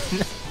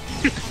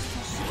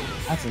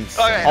 That's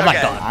insane. Alright, Oh my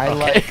okay. god. I Okay.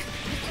 like.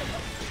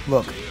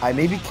 Look, I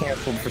may be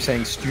canceled for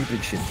saying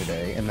stupid shit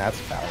today, and that's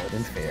valid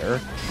and fair.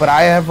 But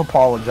I have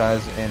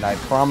apologized, and I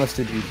promise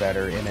to do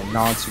better in a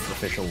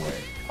non-superficial way.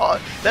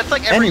 That's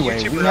like every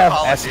Anyway, YouTuber we have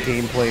apology. S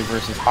gameplay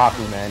versus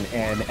Hakumen,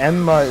 and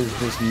Emma is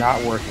just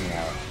not working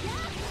out.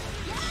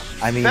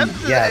 I mean,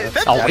 That's- yeah,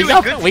 that's Oh,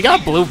 doing good we got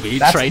to blue beach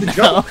That's right the now.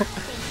 joke.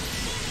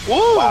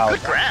 Ooh, Wow,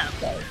 good grab.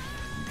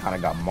 Kind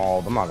of got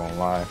mauled. I'm not gonna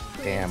lie.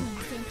 Damn.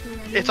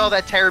 It's all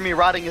that Terumi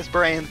rotting his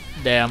brain.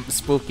 Damn,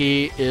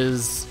 Spooky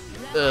is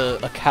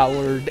a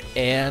coward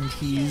and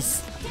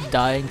he's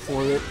dying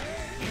for it.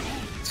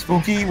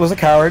 Spooky was a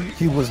coward.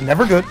 He was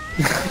never good.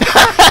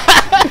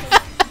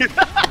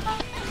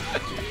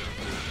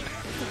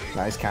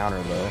 Nice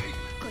counter though.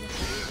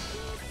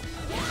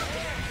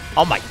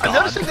 Oh my I'm god.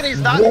 noticing that he's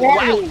not. Whoa.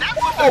 Wow, that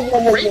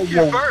was a great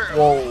whoa, confirm.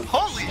 whoa.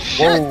 Holy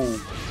shit. Whoa.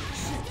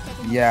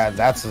 Yeah,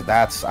 that's.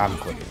 I'm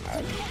clicking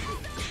that.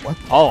 What?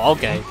 Oh,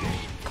 okay.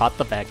 Caught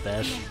the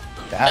backdash.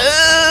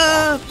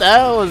 That.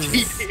 That was.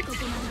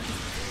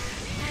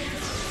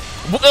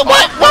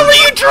 What were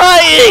you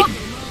trying?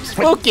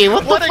 Spooky,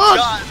 what What the a fuck?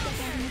 god.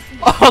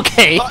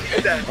 Okay. Oh,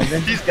 he's dead. And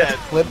then He's dead.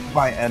 Flipped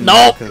by N.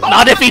 Nope,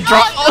 not if he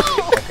dropped.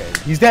 Okay,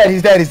 he's dead.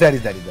 He's dead. He's dead.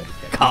 He's dead. He's dead.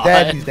 He's dead. God. He's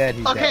dead. He's dead.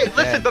 He's Okay, dead. He's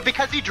listen, dead. but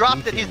because he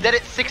dropped it, he's dead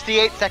at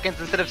 68 seconds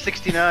instead of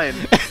 69.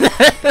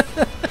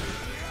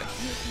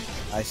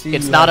 I see.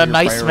 It's you not have a your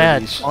nice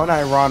priorities match.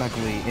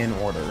 Unironically in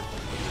order.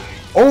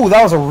 Oh,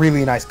 that was a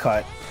really nice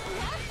cut.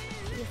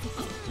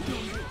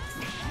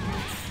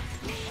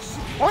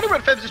 I wonder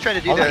what Feb's is trying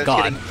to do Oh there. my that's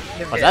god. getting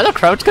him Was hit. that a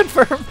crouch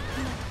confirm?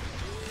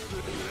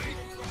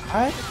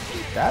 I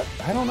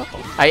don't know.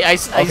 I we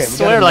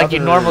swear, got like,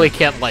 you another- normally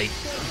can't, like,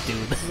 do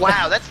that.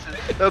 Wow, that's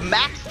the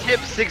max tip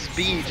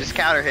 6B just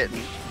counter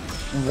hitting.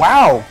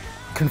 Wow.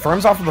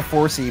 Confirms off of the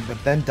 4C,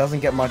 but then doesn't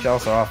get much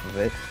else off of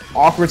it.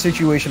 Awkward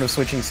situation of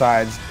switching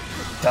sides.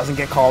 Doesn't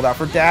get called out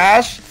for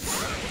dash.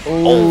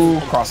 Ooh,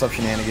 cross-up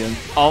shenanigans.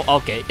 Oh,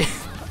 okay.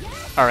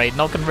 Alright,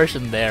 no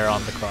conversion there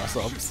on the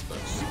cross-ups.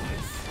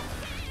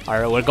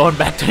 Alright, we're going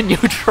back to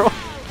neutral.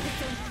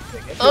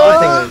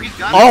 Oh, he's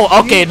got it. Oh,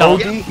 okay, no.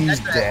 He's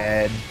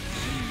dead.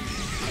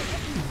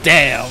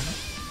 Damn.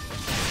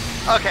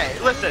 Okay,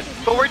 listen,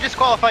 but we're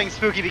disqualifying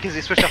Spooky because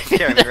he switched off the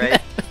Terumi,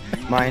 right?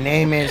 My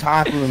name is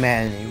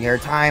Hakumen. Your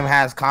time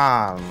has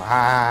come. Ha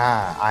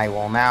ha ha. I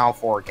will now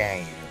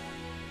 4K.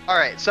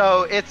 Alright,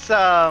 so it's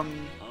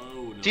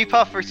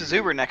D-Puff versus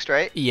Uber next,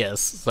 right? Yes,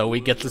 so we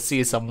get to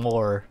see some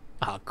more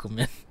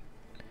Hakumen.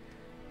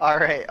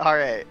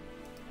 Alright.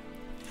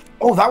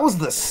 Oh, that was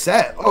the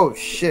set. Oh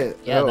shit.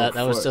 Yeah, Oh, that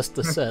was fuck. just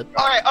the set.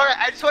 Alright,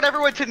 I just want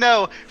everyone to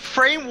know,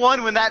 frame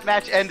 1 when that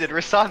match ended,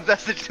 Rasan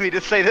messaged me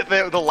to say that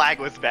the lag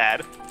was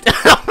bad.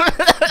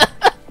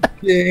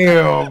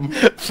 Damn.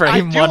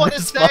 Frame I do one want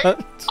to say,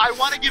 response. I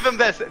want to give him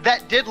this.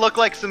 That did look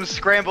like some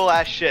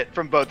scramble-ass shit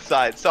from both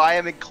sides, so I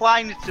am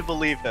inclined to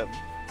believe him.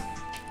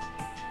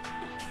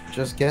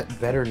 Just get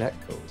better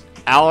netcode.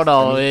 I don't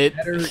know.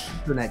 Better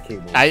internet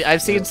cable.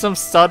 I've seen some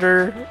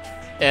stutter,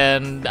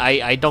 and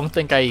I don't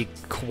think I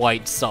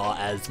quite saw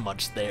as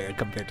much there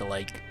compared to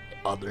like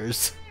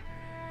others.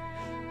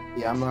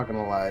 Yeah, I'm not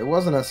gonna lie. It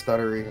wasn't as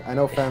stuttery. I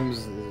know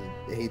Fems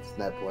hates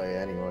net play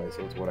anyway,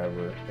 so it's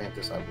whatever. Can't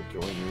decide to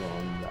join you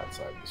on that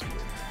side of the screen.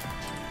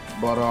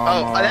 But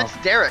Oh, that's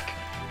Derek.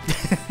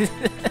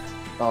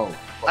 oh.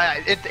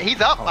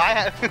 He's up. Oh, I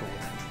have.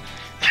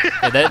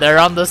 They're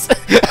on this.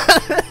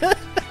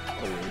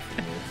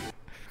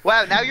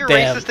 Wow, now you're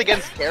Damn. racist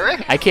against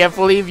Derek? I can't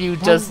believe you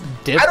just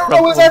dipped. I don't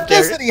from know his Derek.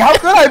 ethnicity. How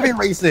could I be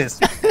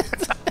racist?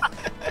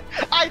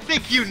 I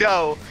think you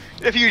know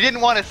if you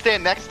didn't want to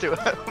stand next to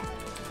him.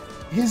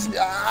 His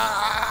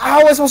how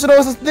am I supposed to know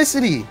his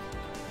ethnicity?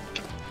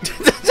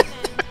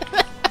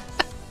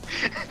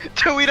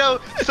 Toledo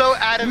so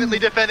adamantly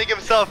defending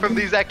himself from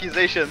these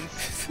accusations.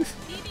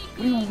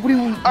 What do you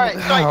Alright,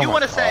 so I do oh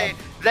want to my say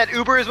that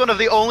Uber is one of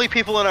the only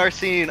people in our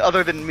scene,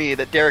 other than me,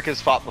 that Derek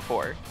has fought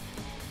before.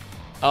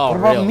 Oh, What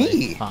about really?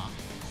 me? Huh.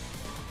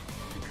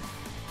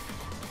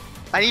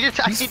 I need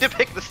to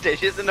pick the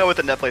stages and know what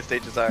the netplay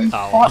stages are. He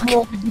Oh, fought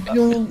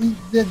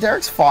okay.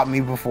 Derek's fought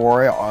me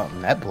before on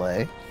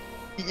netplay.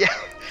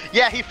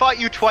 Yeah, he fought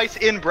you twice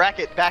in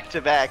bracket back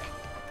to back.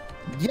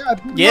 Yeah,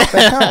 Yeah.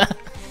 that counts.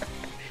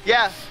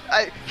 Yeah,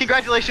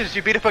 congratulations,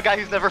 you beat up a guy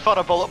who's never fought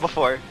a bullet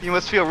before. You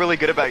must feel really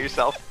good about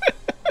yourself.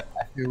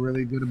 I feel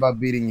really good about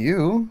beating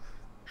you.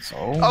 So.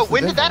 Oh, what's the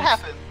when did that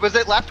difference? happen? Was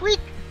it last week?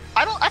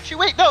 I don't actually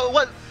wait. No,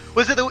 it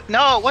was it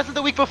no, it wasn't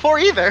the week before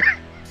either.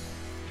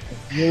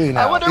 Really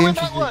now. I wonder when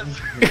that was.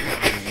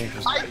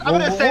 I'm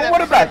gonna say that.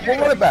 What about? You're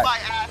What gonna about? beat my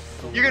ass.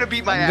 You're gonna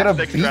beat my ass. I'm gonna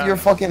next beat round. your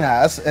fucking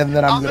ass, and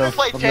then I'm I'm gonna gonna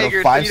play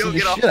Tager so five you don't the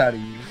get shit out of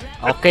you.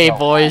 Okay, No.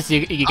 boys,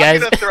 you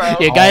guys, gonna throw.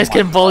 you guys Oh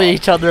my can bully God.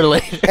 each other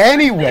later.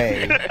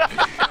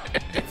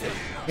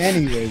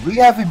 Anyway, we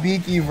have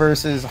Hibiki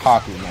versus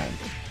Hockey Man,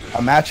 a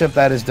matchup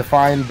that is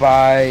defined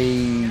by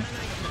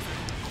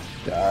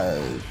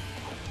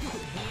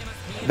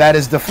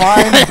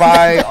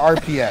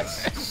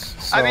RPS.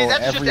 So I mean,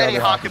 that's just every any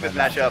other Hockey Hawkman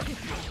Man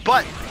matchup.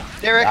 But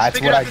Derek That's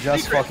figured what out I the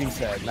just secret. fucking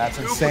said. That's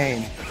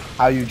insane.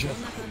 How you just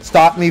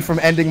stopped me from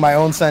ending my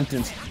own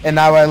sentence, and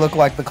now I look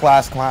like the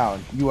class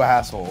clown. You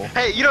asshole.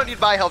 Hey, you don't need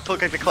my help to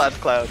look like the class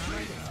clown.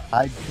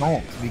 I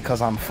don't,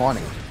 because I'm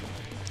funny.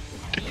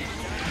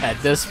 At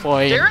this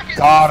point, Derek is,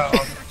 Got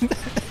him.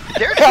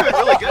 Derek's doing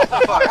really good so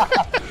far.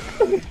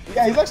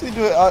 Yeah, he's actually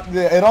doing.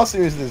 In all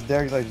seriousness,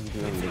 Derek's actually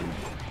doing really good.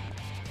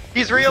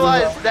 He's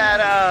realized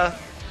that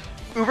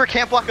Uber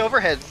can't block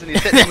overheads, and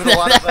he's hitting with a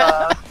lot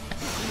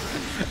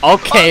of.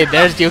 okay,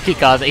 there's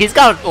Yukikaze. He's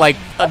got like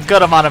a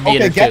good amount of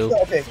meter too.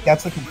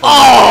 That's the confirm.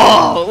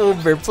 Oh,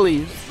 Uber,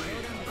 please.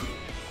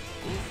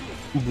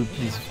 Uber,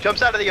 please.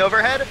 Jumps out of the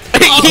overhead.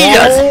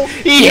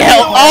 He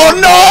held.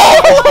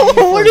 Oh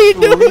no! What are you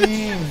doing?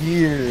 3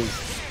 years.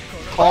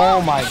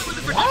 Oh my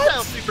With the god.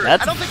 projectile super.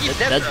 That's- I don't think he's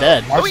dead. that's though.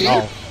 dead. Oh, he No.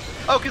 is.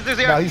 Oh, because there's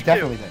the No, he's RP2.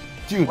 definitely dead.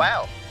 Dude,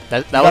 Wow. That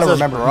you was gotta a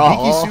remember, brawl.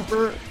 Hibiki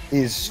Super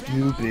is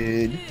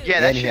stupid. Yeah,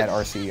 that and he had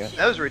shit's- RC.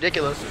 That was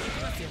ridiculous.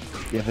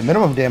 Yeah, the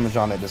minimum damage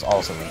on it is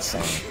also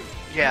insane.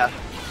 Yeah.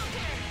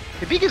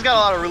 Hibiki's got a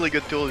lot of really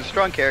good tools. He's a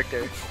strong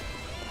character.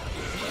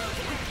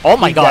 Oh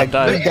my Big god.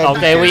 guy, big guy.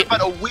 Okay, we.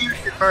 But a weird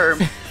confirm.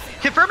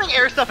 Confirming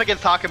air stuff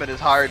against Hakuman is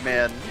hard,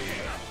 man.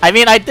 I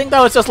mean, I think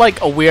that was just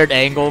like a weird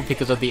angle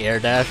because of the air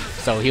dash,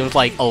 so he was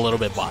like a little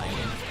bit behind.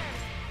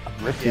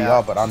 Ripped you Yeah.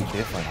 up, but I'm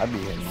different. I'd be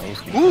hitting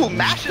those people. Ooh,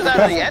 mashes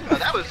out of the end.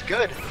 That was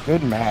good.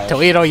 Good match.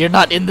 Toledo, you're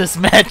not in this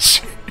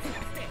match.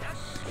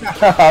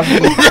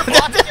 Blocking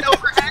an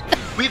overhead.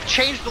 We've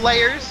changed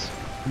layers.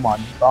 Come on,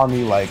 you saw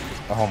me like,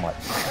 oh my.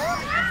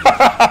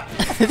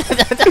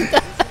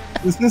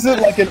 This isn't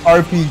like an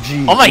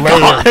RPG. Oh my Layer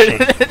god.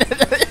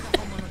 shit.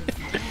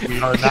 We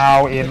are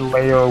now in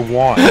layer 1.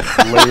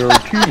 Layer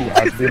 2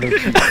 has been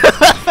achieved.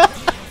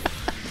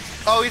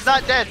 Oh, he's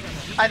not dead.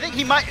 I think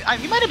he might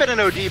have been an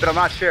OD, but I'm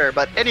not sure.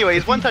 But anyway,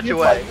 he's one touch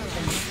away.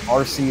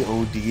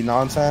 RCOD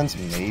nonsense,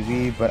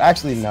 maybe, but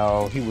actually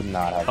no, he would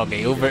not have.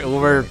 Okay,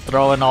 Uber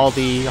throwing all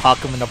the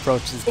Hakuman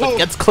approaches, but Oh.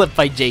 gets clipped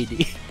by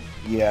JD.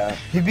 Yeah,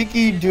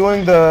 Hibiki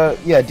doing the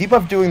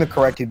debuff doing the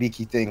correct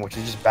Hibiki thing, which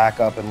is just back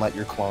up and let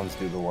your clones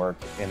do the work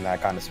in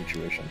that kind of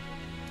situation.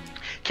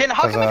 Can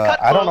Because Hakuman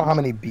cut I don't know clones? how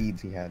many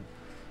beads he had.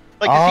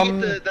 Like, does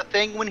he get the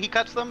thing when he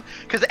cuts them?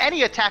 Because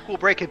any attack will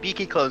break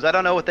Hibiki clones. I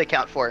don't know what they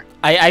count for.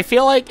 I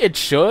feel like it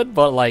should,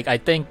 but like I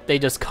think they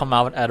just come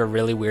out at a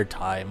really weird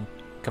time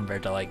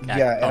compared to like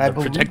Yeah, and I other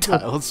believe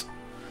projectiles.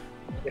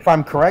 If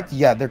I'm correct,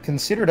 yeah, they're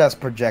considered as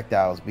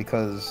projectiles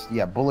because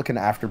Bullet can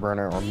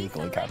afterburner or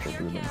meekly capture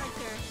through them.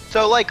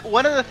 So, like,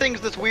 one of the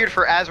things that's weird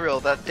for Azrael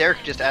that Derek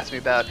just asked me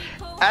about,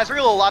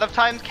 Azrael a lot of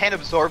times can't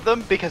absorb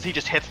them because he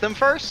just hits them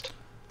first,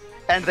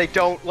 and they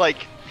don't,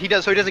 like, he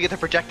doesn't get the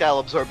projectile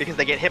absorb because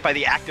they get hit by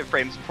the active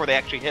frames before they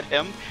actually hit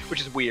him,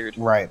 which is weird.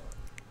 Right.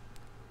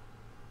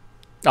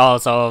 Oh,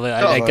 so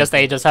I So- guess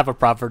they just have a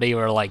property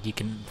where like you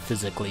can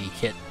physically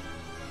hit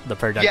the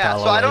projectile.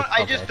 Yeah, so away.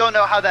 I just don't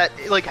know how that,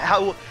 like,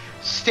 how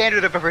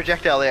standard of a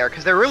projectile they are,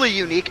 because they're really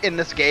unique in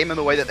this game in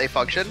the way that they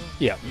function.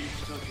 Yeah.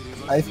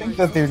 I think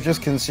that they're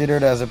just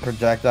considered as a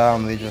projectile,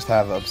 and they just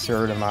have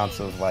absurd amounts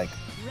of like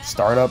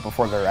startup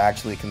before they're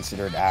actually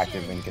considered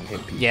active and can hit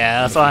people.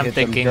 Yeah, that's And what if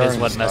you I'm hit them thinking is during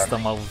what the messed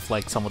startup, them up with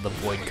like some of the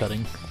void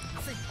cutting.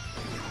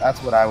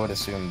 That's what I would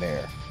assume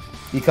there.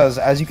 Because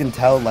as you can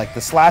tell, like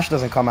the slash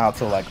doesn't come out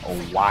till like a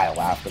while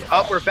after.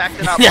 Oh, we're back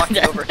to not blocking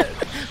overhead.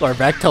 We're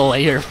back to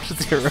layer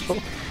 0.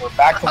 We're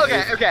back to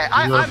Okay,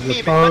 I'm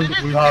memeing, but it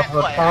is we have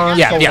gameplay. returned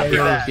Yeah, to yeah, layer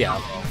yeah,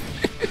 yeah.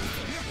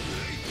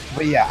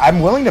 But yeah,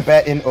 I'm willing to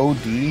bet in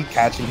OD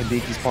catching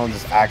Hibiki's clones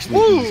is actually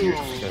Woo! easier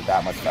because they're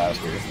that much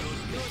faster.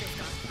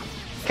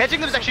 Catching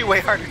them is actually way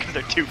harder because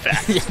they're too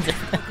fast.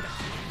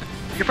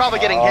 You're probably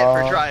getting hit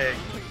for trying.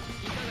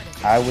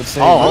 I would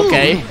say. Oh,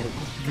 okay.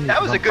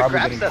 That was a good probably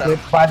grab getting setup.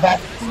 clipped by that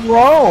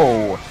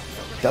throw.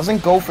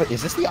 Doesn't go for.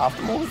 Is this the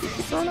optimal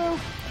Hibiki throw now?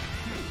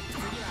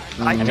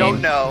 I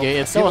don't know.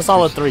 Yeah, it's still a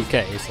solid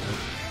 3K. So.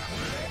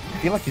 I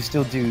feel like you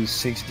still do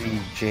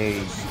 60J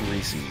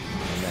 3C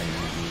and then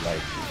you do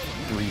like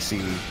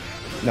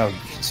 3C. No,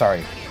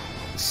 sorry.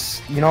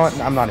 You know what?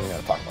 I'm not even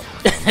gonna talk about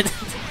it.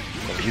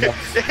 You know,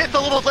 It's a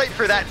little late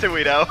for that,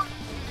 Toledo.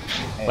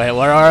 Wait,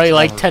 we're already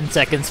like 10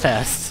 seconds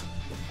past.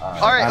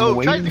 Alright,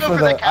 try to go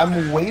for the counter.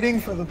 I'm waiting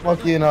for the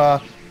fucking I'm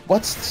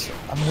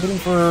waiting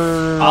for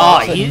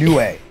Oh, Nue,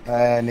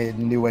 and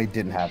Nue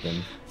didn't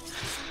happen.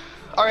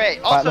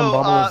 Alright, Platinum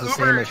also, Bubble is the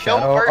same Uber, as no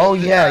Shadow. burst Oh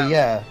in the yeah, ground.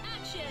 yeah.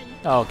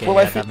 Okay, Well,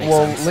 yeah, I that think makes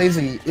sense.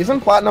 Lazy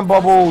isn't Platinum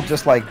Bubble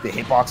just like the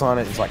hitbox on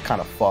it is like kind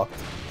of fucked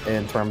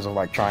in terms of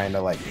like trying to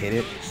like hit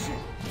it.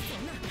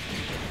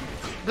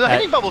 The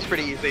hitting bubble's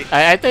pretty easy.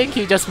 I think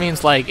he just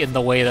means like in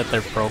the way that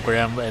they're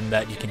programmed and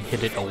that you can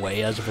hit it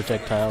away as a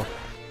projectile.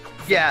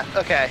 Yeah,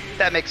 okay,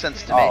 that makes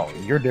sense to me. Oh,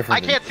 you're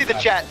different. I can't see the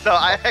chat, so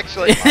I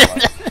actually...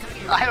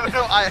 I don't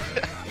know,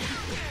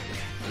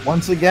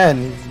 Once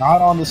again, he's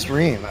not on the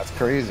stream. That's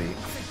crazy.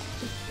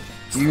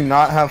 Do you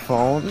not have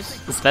phones?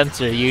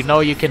 Spencer, you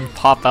know you can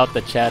pop out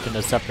the chat in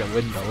a separate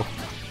window.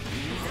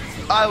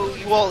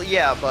 well,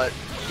 yeah, but,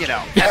 you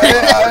know.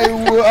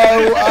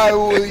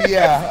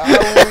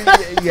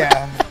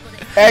 Yeah.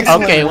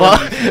 Excellent. Okay,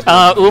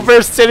 well,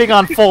 Uber's sitting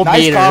on full Nice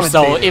meter,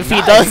 so commentating. if he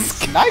Nice.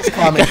 does Nice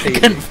commentating.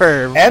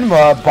 confirm.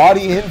 Enma,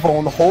 body info,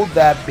 and hold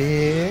that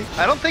bitch.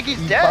 I don't think he's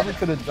He dead. probably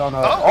could have done a.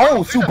 Oh,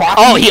 Oh, Tsubaki.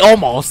 Oh, he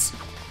almost.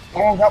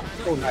 Oh, that was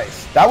so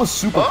nice. That was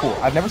super Oh. cool.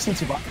 I've never seen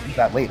Tsubaki do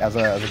that late as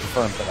a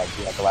confirmed to like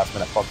do like a last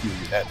minute fuck you,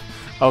 you're dead.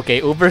 Okay,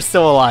 Uber's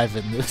still alive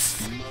in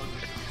this.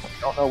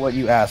 I don't know what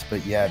you asked,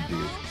 but yeah,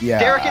 dude. Yeah,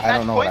 Derek at I match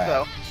don't know point, what I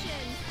though. asked.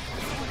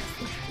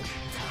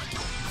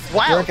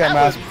 Wow, Derek at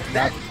that was,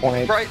 match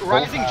point.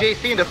 rising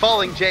JC into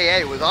falling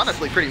JA was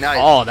honestly pretty nice.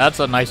 Oh, that's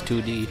a nice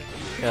 2D.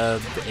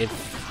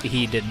 If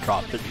he didn't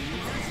drop it.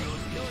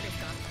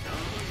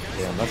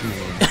 Damn, that's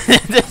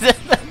mean.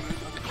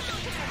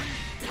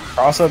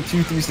 Cross up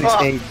 2, 3, 6,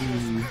 8.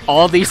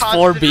 All these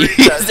Constant 4Bs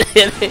reset.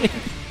 hitting.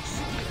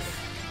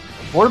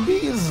 4B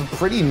is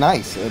pretty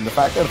nice, and the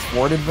fact that it's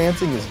forward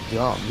advancing is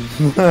dumb.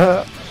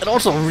 It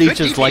also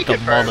reaches DP like a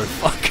confirmed.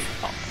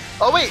 motherfucker.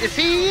 Oh wait, is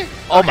he?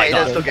 Oh my okay, he God.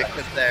 does still get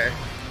clipped there.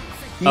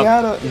 He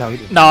had a no, he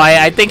didn't. No,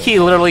 I think he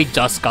literally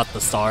just got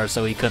the star,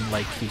 so he couldn't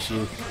like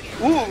Kishu.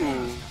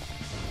 Ooh.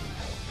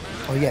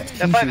 Oh yeah,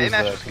 That Kishu 5A was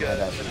match the- was good.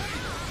 that-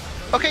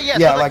 Okay, yeah,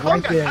 Yeah, so like the clone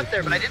right got there. cut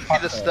there, but I didn't see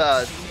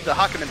the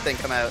Hakumen thing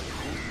come out.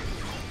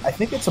 I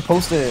think it's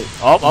supposed to.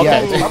 Oh, okay. Yeah,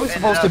 it's probably And,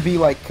 supposed to be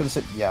like.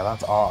 Yeah,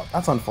 that's odd.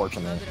 That's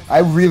unfortunate. I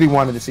really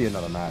wanted to see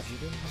another match.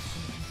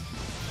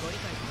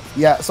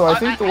 Yeah, so I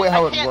think the way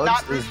how I it can't works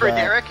not root is for that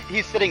Derek.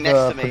 He's sitting next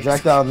the to me.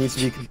 projectile needs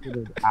to be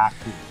considered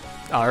active.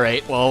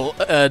 Alright, well,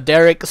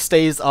 Derek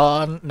stays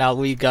on. Now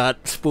we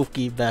got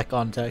Spooky back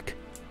on deck.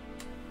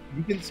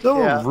 You can still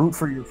Yeah. root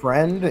for your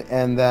friend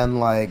and then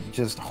like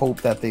just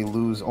hope that they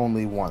lose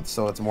only once,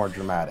 so it's more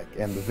dramatic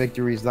and the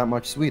victory is that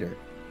much sweeter.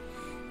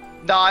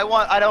 No,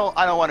 I don't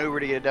want Uber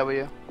to get a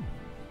W.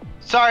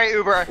 Sorry,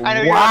 Uber. I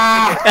know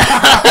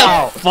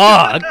Wow!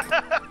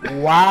 Fuck!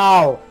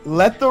 Wow!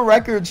 Let the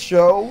record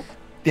show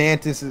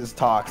Dantis is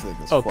toxic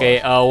as Okay,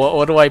 fuck.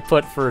 what do I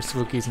put for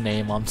Spooky's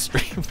name on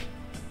stream?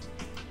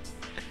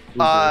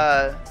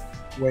 you're.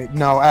 Wait,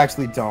 no,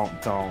 actually don't.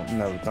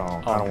 No,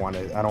 don't. I Oh. don't want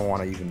to. I don't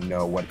want to even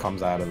know what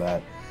comes out of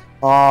that.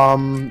 I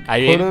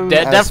Put him de-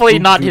 as definitely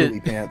Spook not his-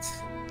 Doodly Pants.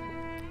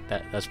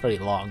 That's pretty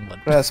long,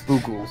 but Put as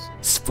Spookles.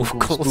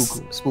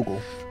 Spookles.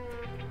 Spookle.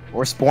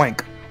 Or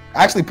Spoink.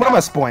 Actually, put him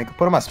as Spoink.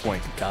 Put him as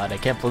Spoink. God, I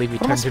can't believe he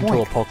Put him turned as into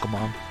a Spoink.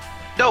 Pokemon.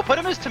 No, put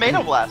him as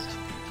Tomato Blast.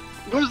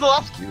 Who's the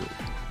last? Cute.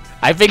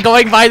 I've been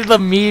going by the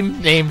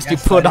meme names Yes,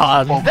 you put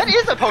that is on. That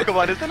is a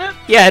Pokemon, isn't it?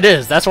 Yeah, it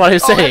is. That's what I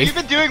was Oh, have saying. you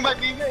been doing my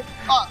meme name?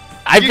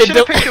 I've You been should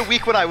have do- picked a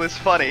week when I was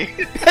funny.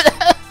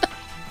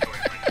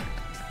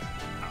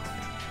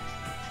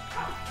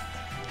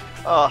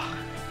 Oh,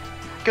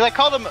 because I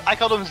called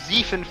him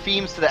Zeef and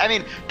Themes today. I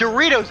mean,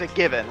 Doritos a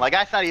given. Like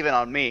that's not even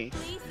on me.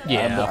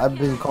 Yeah. I've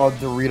been called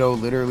Dorito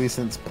literally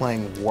since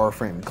playing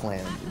Warframe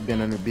Clan. Being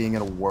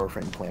in a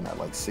Warframe Clan at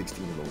like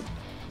 16 years old.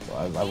 So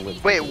I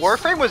lived Wait, this.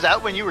 Warframe was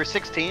out when you were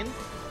 16?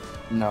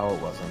 No,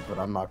 it wasn't. But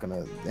I'm not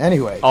gonna.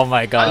 Anyway. Oh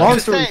my I god. Long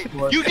was gonna story say,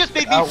 short, you just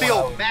made me out feel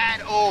loud.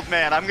 mad old,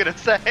 man. I'm gonna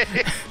say.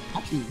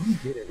 Actually, He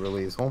didn't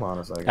release. Hold on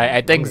a second.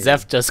 I think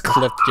Zeph just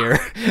clipped your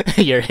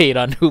your hate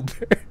on Uber.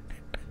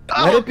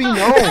 Let it be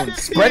known.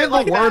 Spread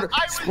the word.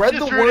 Spread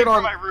the word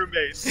on my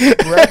roommates.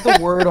 Spread the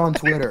word on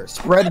Twitter.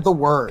 Spread the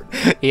word.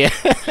 Yeah.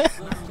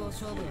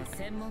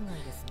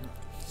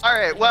 All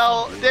right,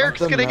 well, Derek's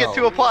them gonna get know.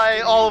 to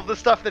apply all of the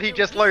stuff that he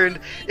just learned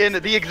in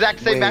the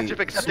exact same matchup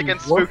except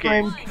against Spooky.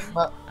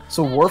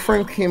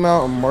 Warframe came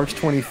out on March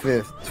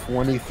 25th,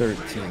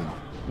 2013.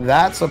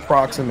 That's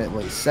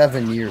approximately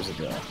 7 years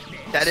ago.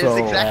 That is So,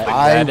 exactly.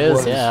 That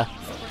is, yeah.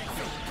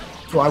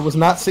 So I was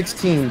not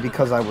 16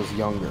 because I was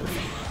younger.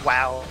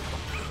 Wow.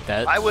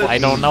 That I was- I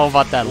don't know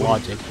about that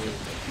logic.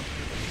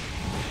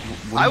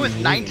 I was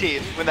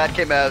 19 when that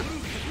came out.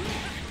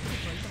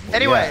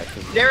 Anyway, Yeah,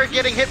 'cause- Derek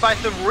getting hit by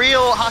some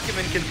real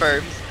Hakumen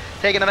confirms,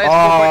 taking a nice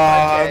Aw,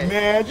 4.5K.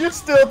 man, you're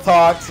still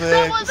toxic.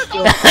 That You're wasn't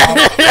still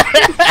toxic.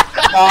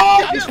 toxic.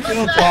 Aw, you're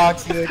still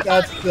toxic.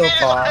 That's still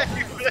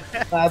toxic.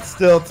 That's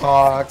still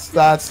toxic.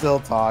 That's still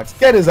toxic.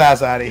 Get his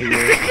ass out of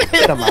here.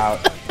 Get him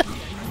out.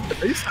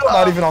 Are you still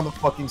not even on the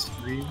fucking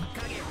stream?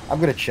 I'm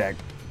gonna check.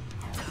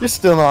 You're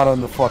still not on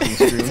the fucking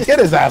stream. Get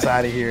his ass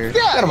out of here.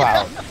 Yeah, Get him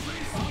out.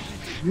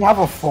 You have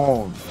a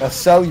phone, a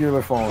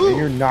cellular phone, and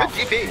you're not.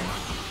 Good GP.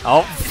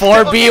 Oh,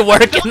 4B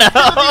working The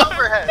out.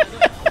 overhead.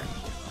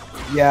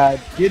 Yeah,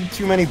 did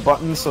too many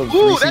buttons so Ooh,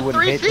 3C that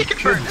wouldn't 3C hit. You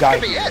confirmed. should This die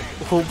could be here. it.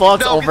 Who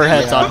blocks No,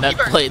 overheads because on it's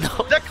net play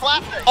though? The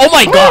classic. Oh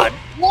my god!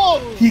 Whoa!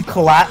 He it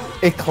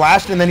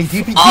clashed and then he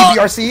DP Oh.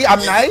 DBRC.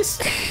 I'm nice,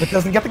 but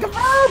doesn't get the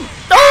confirm.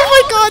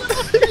 Oh my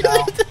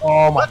god!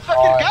 Oh my Let's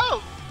fucking god.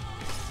 go.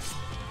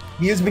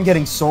 He has been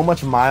getting so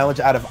much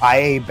mileage out of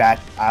IA back,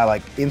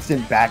 like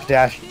instant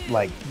backdash,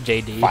 like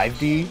JD.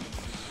 5D.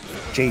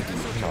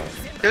 JD. No.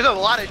 There's a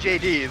lot of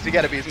JDs. You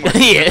gotta be more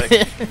Yeah.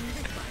 specific.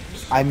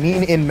 I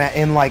mean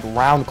in like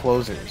round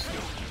closers.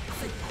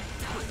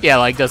 Yeah,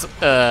 like just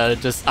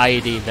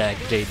IED back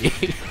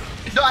JD.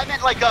 No, I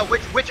meant like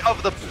which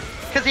of the,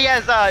 because he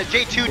has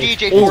J2D,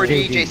 It's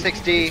J4D, JD.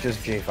 J6D. It's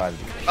just J5D.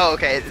 Oh,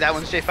 okay, that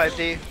one's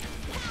J5D.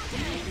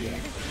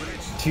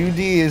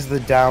 2D is the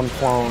down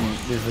clone,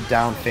 is the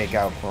down fake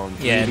out clone.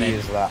 3D Yeah, and then-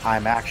 is the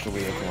I'm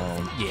actually a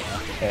clone. Yeah.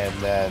 And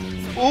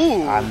then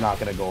Ooh. I'm not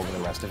gonna go over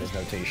the rest of his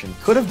notation.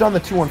 Could have done the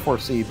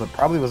 214C, but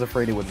probably was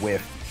afraid it would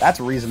whiff.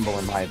 That's reasonable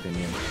in my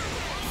opinion.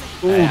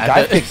 Ooh, I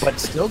dive bet- kick, but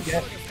still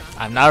get.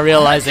 I'm not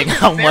realizing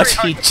how Very much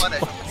hard he. to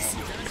punish.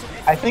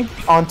 I think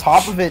on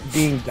top of it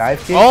being dive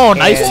kick. Oh,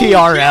 nice and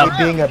TRM. it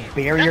being a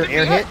barrier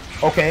air hit.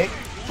 Okay.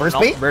 Burst No,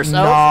 bait? burst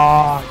out.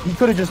 Nah. He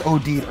could have just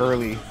OD'd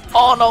early.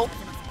 Oh no!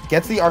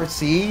 Gets the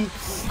RC.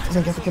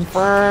 Doesn't get the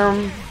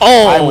confirm.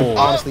 Oh! I would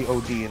honestly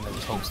OD and then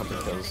just hope something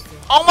goes.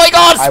 Oh my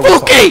god! I was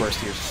Spooky! first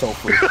here so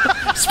free.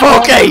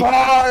 Spooky! Oh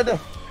my god!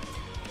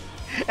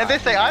 And they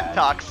say I'm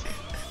Tox.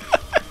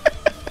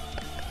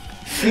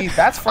 See,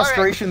 that's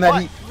frustration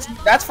Alright,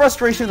 that's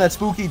frustration that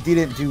Spooky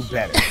didn't do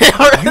better.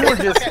 You were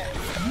just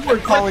you were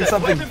calling Listen,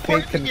 something what's fake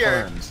important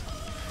here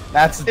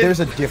confirms. There's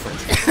a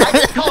difference. I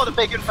didn't call it a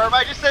fake confirm.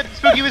 I just said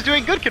Spooky was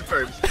doing good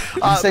confirms.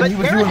 You said but he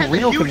was Aaron doing has a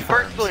real huge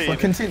confirms. burst lead, But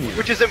continue.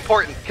 which is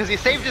important because he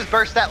saved his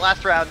burst that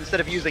last round instead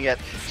of using it.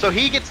 So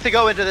he gets to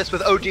go into this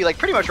with OD like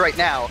pretty much right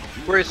now,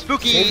 whereas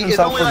Spooky Saved is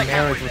himself only from like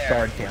marriage halfway with there.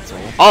 guard cancel.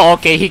 Oh,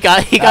 okay, he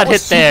got hit That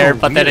was there,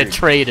 super but then it weird.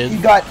 traded. He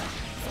got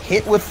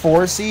hit with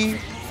 4C,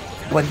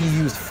 but he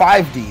used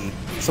 5D,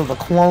 so the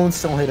clone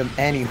still hit him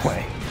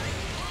anyway.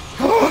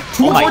 Oh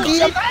my 2D,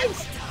 God.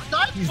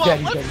 Nice He's one, dead,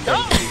 he's let's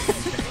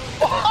dead,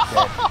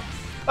 go.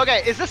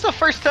 Okay, is this a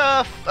first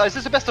is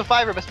this a best of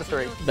 5 or best of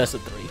 3? Best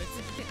of 3.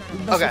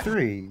 Best Okay. of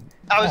 3.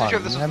 I wasn't Come sure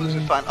if this on, was I losers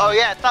mean- finals. Oh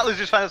yeah, it's not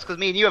losers finals because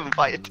me and you haven't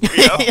fighted.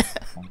 You know?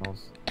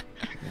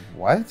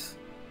 What?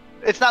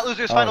 It's not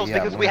losers Oh, finals yeah,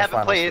 because we winner haven't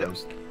finals played.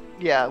 first.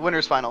 Yeah,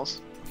 winners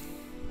finals.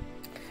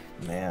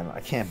 Man, I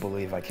can't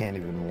believe I can't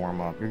even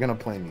warm up. You're gonna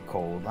play me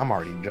cold. I'm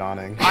already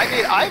yawning. I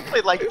mean, I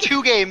played like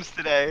 2 games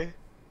today.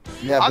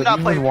 Yeah, I'm but not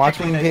you've playing been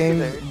watching particularly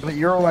games, today. but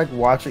you're like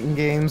watching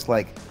games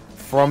like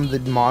from the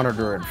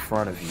monitor in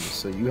front of you,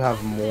 so you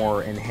have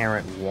more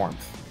inherent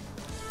warmth.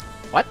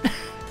 What?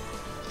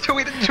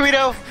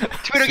 Tweeto,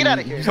 get out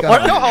of here. You just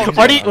gotta- Go home.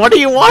 What are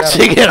you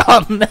watching it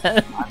on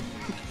then?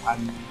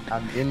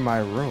 I'm in my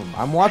room.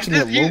 I'm watching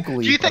it Do you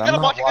locally. think but that I'm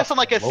I'm not watching this on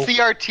like a locally.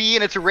 CRT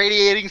and it's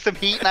radiating some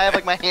heat and I have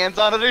like my hands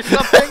on it or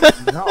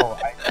something? No,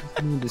 I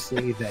just mean to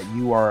say that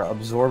you are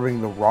absorbing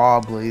the raw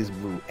blaze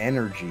blue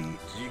energy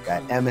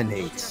that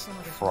emanates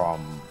from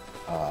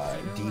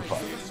Deepa.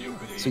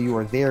 So you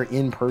are there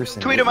in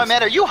person. Tweeto, my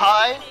man, are you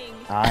high?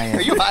 I am.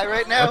 Are you high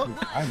right now?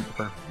 I'm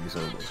perfectly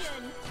sober.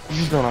 You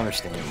just don't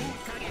understand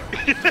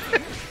me.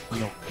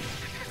 No.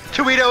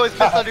 Tweeto is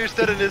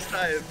misunderstood in his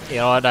time. You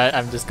know what?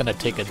 I'm just gonna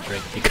take a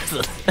drink because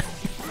of that.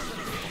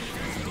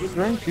 Good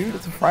drink, dude.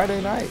 It's a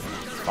Friday night.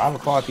 It's 5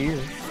 o'clock here.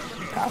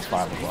 Past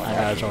 5 o'clock. I might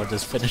as well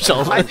just finish all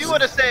this. I do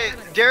want to say,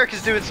 Derek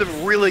is doing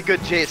some really good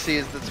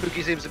JCs that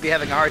Spooky seems to be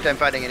having a hard time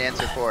finding an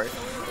answer for.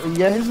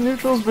 Yeah, his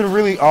neutral's been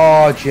really.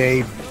 Oh,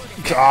 Jay.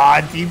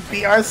 God,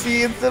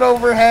 DPRC instant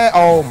overhead.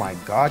 Oh my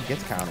God,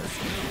 gets countered.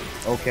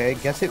 Okay,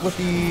 gets hit with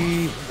the.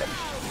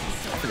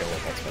 I forget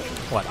what that special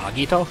is. What,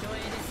 Agito?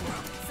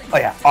 Oh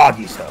yeah,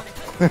 Agiso.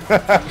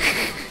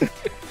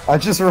 I'm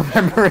just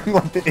remembering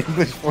what the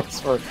English words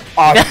for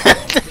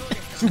Agiso.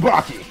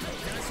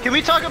 Tsubaki. Can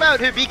we talk about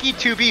Hibiki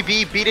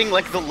 2BB beating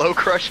like the low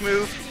crush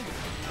move?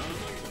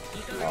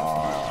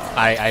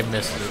 I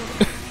missed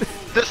it.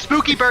 The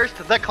spooky burst,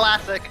 the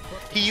classic.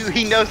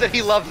 He knows that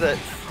he loves it.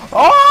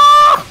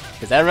 Oh!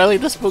 Is that really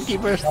the spooky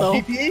burst though?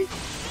 PP?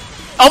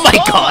 Oh my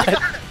god!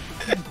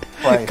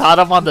 Right. Caught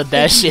him on the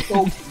dash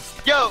in.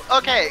 Yo,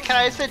 okay, can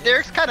I say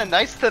Derek's kind of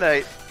nice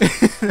tonight?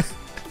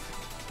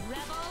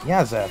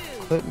 Yeah, Zeph.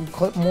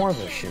 Clip more of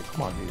this shit.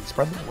 Come on, dude.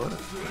 Spread the word.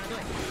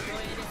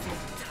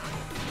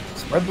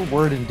 Spread the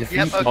word and defeat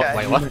Yep, okay. the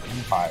Wait, what?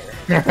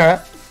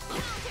 Empire.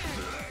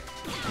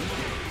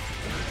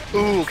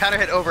 Ooh, counter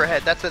hit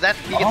overhead. He gets an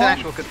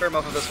actual confirm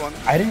off of this one.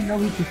 I didn't know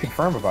he could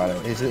confirm about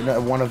it. Is it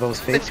one of those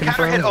fake It's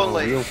counter hit confirms or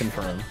only. a real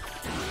confirm?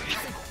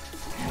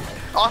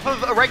 Off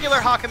of a regular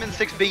Hawkman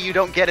 6B, you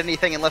don't get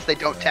anything unless they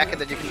don't tech, and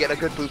then you can get a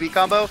good booby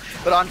combo.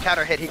 But on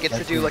counter hit, he gets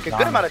to do like a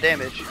good amount of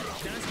damage.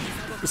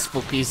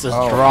 Spooky's just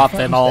Oh,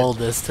 dropping all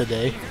this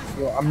today.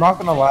 Yo, I'm not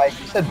gonna lie,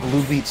 you said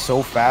blue beat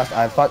so fast,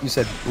 I thought you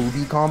said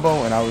booby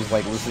combo, and I was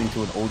like listening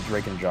to an old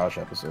Drake and Josh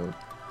episode.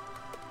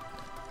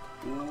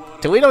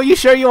 Toledo, you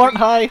sure you aren't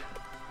high?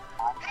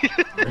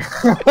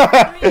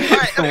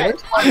 Alright, okay.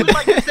 I would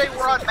like to say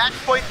we're on match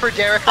point for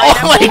Derek right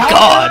Oh now. my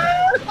god!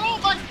 Oh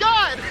my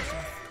god!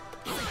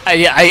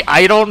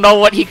 I don't know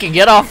what he can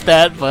get off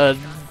that, but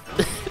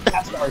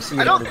That's RC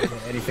I don't-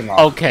 anything off.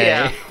 okay.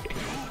 Yeah.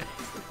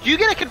 Do you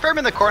get a confirm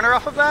in the corner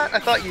off of that? I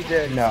thought you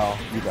did. No,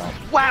 you don't.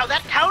 Wow,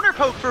 that counter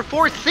poke for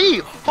 4C!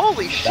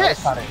 Holy That shit!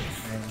 was kinda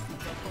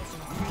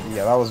insane.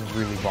 Yeah, that was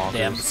really bonkers.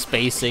 Damn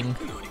spacing.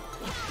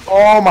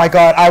 Oh my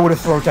god, I would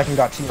have throw tech and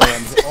got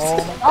TRMs. Oh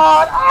my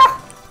god! Ah!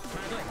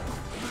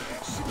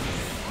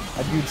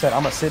 That dude said,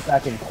 I'm gonna sit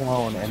back and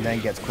clone and then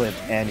gets clipped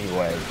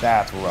anyway.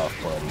 That's rough,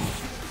 buddy.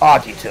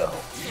 Agito.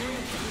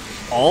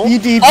 Oh,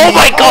 BDB. oh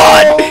my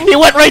god! Oh! He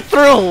went right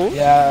through!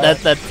 Yeah.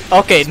 That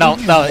okay, no,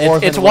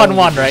 it's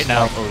 1-1 right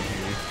now.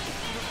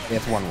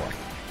 It's 1-1.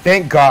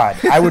 Thank God.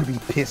 I would be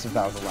pissed if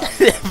that was the last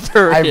one.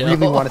 For I real.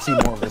 really want to see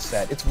more of this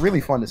set. It's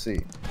really fun to see.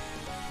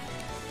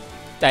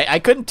 I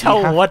couldn't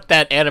tell Yeah. what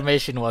that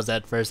animation was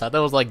at first. I thought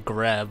it was like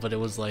grab, but it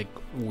was like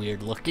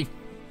weird looking.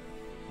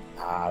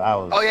 Ah, that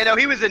was. Oh yeah, no,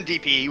 he was in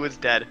DP, he was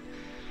dead.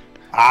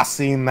 I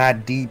seen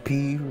that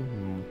DP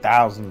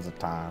thousands of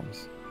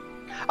times.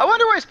 I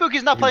wonder why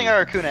Spooky's not playing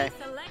Arakune.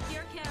 Select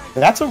your character.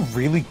 That's a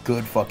really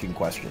good fucking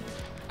question.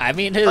 I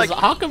mean, his Like-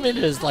 Hakumen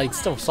is like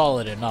still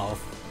solid enough.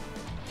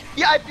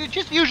 Yeah,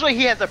 just usually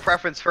he has a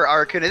preference for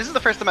Arakune. This is the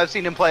first time I've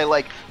seen him play,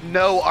 like,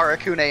 no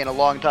Arakune in a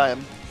long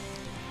time.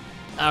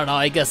 I don't know,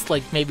 I guess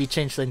like maybe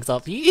change things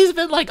up. He's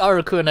been like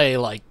Arakune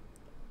like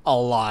a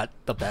lot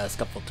the past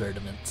couple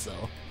tournaments, so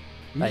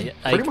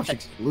Pretty much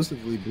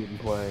exclusively been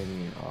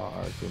playing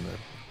Arcuna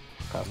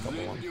past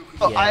couple ones.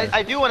 Oh, Yeah.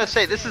 I do want to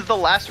say, this is the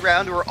last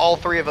round where all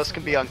three of us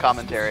can be on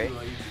commentary.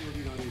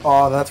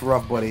 Oh, that's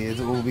rough, buddy. It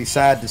will be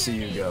sad to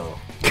see you go.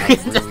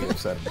 I'm really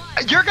upset.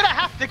 You're gonna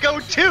have to go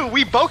too!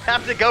 We both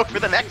have to go for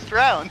the next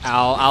round!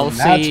 I'll And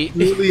that's see.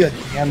 really a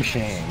damn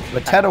shame.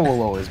 But Teto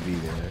will always be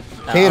there.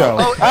 Tato.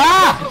 Oh,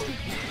 Ah!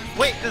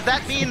 Wait, does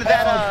that mean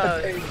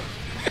that,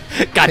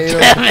 God Potato.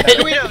 damn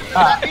it! wait, no, does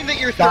that mean that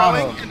you're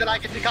throwing Donald. and that I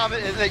get to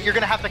comment, and that you're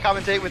gonna have to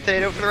commentate with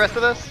Tato for the rest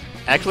of this?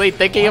 Actually,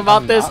 thinking I'm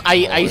about this, not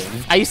I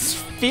going.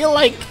 feel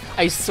like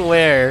I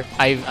swear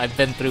I've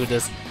been through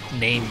this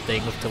name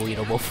thing with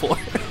Toledo before.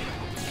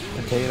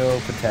 Potato.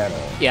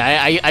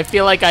 Yeah, I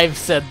feel like I've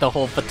said the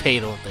whole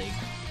potato thing.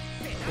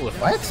 With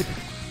What?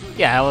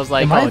 Yeah, I was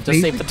like, Am I oh, a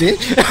just say basic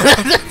potato.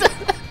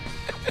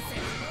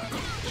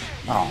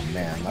 Oh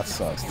man, that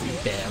sucks,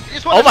 dude. Damn. I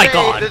just wanna Oh my say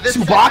god. that this-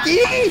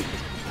 Tsubaki!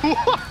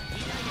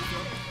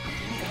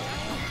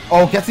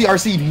 Oh, gets the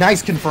RC.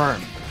 Nice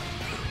confirm.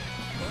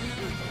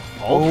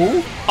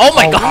 Oh. Oh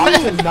my I god.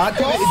 am not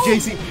doing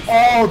it, JC.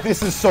 Oh,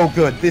 this is so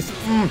good. This.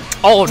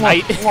 Oh,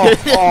 night. Oh,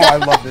 I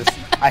love this.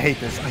 I hate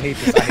this. I hate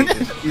this. I hate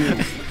this. Ew.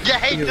 You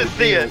hate Ew, to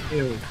see it.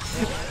 ew.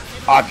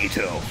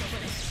 Agito.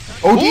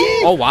 OD?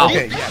 Oh, wow.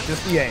 Okay, yeah,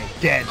 just EA.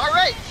 Dead.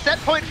 Alright, set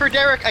point for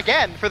Derek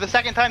again for the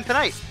second time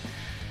tonight.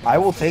 I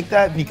will take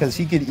that because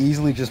he could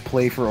easily just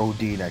play for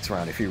OD next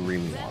round if he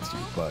really wants to,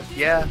 but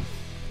Yeah.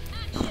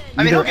 I mean,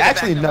 Either- he'll get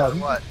actually, it back no no. matter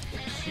what.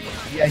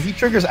 yeah, he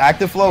triggers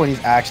active flow and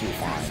he's actually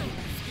fine.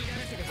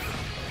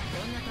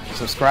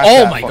 So scratch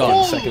Oh that my fucking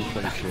God. second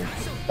place shit.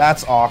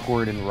 That's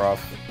awkward and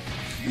rough.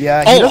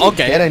 Yeah, Oh, he doesn't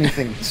okay. get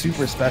anything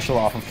super special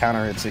off of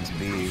counter hit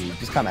 6B. It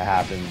just kind of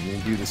happens. You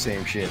do the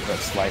same shit, but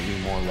slightly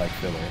more like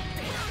filler.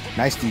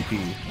 Nice DP.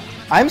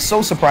 I'm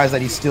so surprised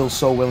that he's still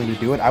so willing to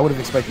do it. I would have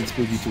expected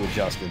Spooky to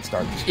adjust and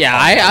start. Just Yeah,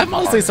 I'm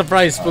mostly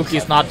surprised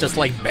Spooky's not just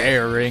like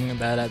bearing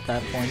that at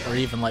that point, or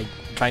even like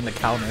trying to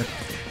counter.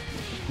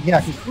 Yeah,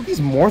 because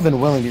Spooky's more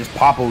than willing to just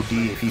pop OD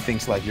if he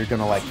thinks like you're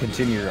gonna like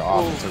continue your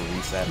offensive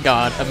reset.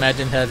 God,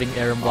 imagine having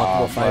Aaron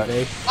blockable but-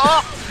 5A.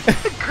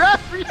 Oh! Grab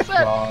reset!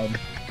 God.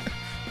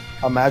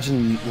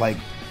 Imagine like.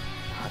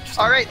 just-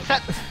 Alright,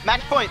 set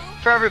match point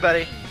for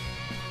everybody.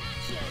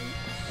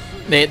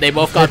 They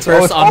both got So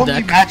first it's on only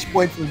deck. match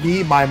point for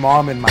me, my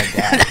mom, and my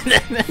dad.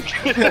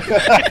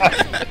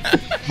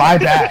 My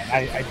bad.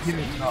 I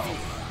didn't know.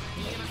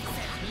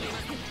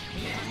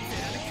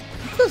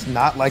 He does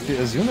not like the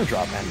Azuna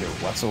drop ender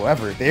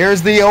whatsoever.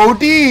 There's the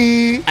OD!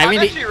 I I'm mean,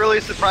 actually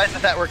really surprised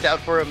that worked out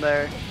for him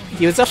there.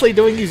 he was definitely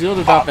doing his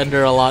Zelda drop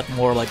ender a lot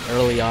more like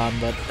early on,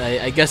 but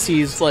I guess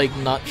he's like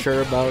not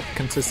sure about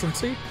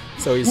consistency,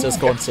 so he's just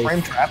going safe.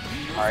 Frame trap.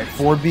 Alright,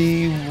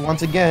 4B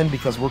once again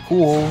because we're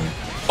cool.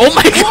 Oh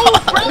my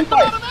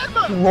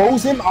god!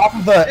 Throws him off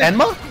of the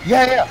Enma?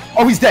 Yeah.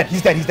 Oh, he's dead.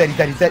 He's dead. He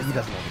doesn't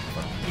know.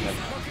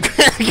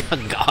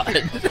 Oh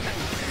god.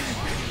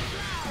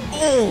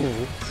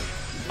 Oh.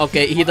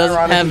 Okay, he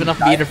doesn't have enough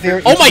meter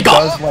for. Oh my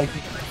god! Oh,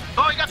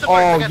 he got the burst.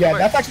 Oh he got the yeah, burst.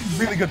 that's actually a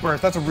really good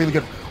burst. That's a really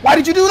good. Why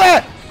did you do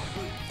that?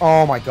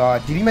 Oh my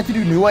god, did he meant to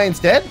do Nue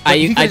instead? But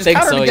he could've I just think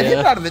countered so, to get hit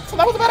yeah. out of it, so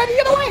that was a bad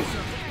idea either way.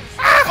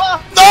 No!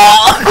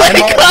 Oh my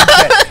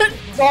god!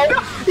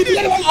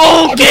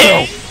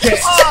 Okay.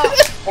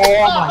 Oh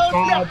my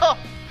god.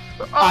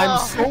 No. I'm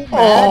so mad.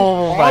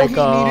 Oh my All he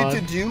god.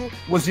 needed to do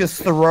was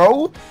just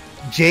throw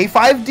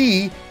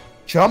J5D,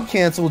 jump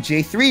cancel,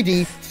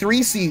 J3D,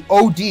 3C,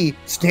 OD,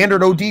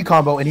 standard OD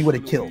combo, and he would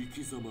have killed.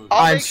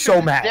 I'll I'm make sure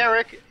so mad.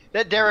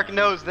 Derek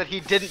knows that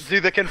he didn't do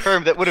the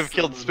confirm that would have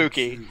killed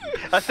Spooky.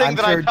 A thing I'm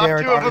that sure I talked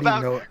Derek to him already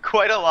about know-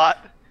 quite a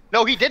lot.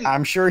 No, he didn't.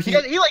 I'm sure He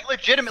like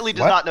legitimately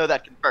does What? not know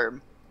that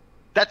confirm.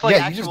 That's like Yeah,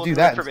 you actual just do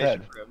that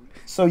information instead. for him.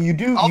 So you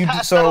do I'll you do, pass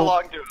that so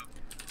along to him.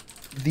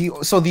 the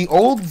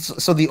old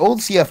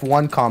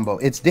CF1 combo,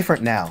 it's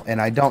different now, and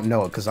I don't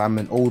know it because I'm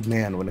an old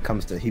man when it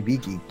comes to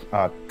Hibiki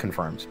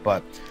confirms.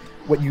 But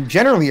what you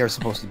generally are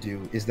supposed to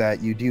do is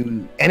that you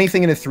do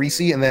anything in a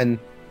 3C, and then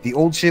the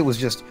old shit was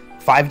just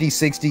 5D,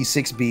 6D,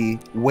 6B,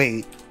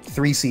 wait,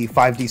 3C,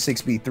 5D,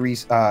 6B,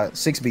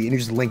 6B, and you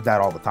just link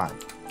that all the time.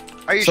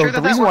 Are you So sure the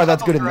that reason works why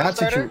that's off good of in that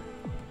Throne situation,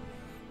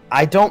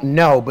 I don't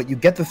know, but you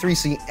get the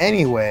 3C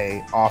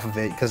anyway off of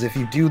it because if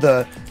you do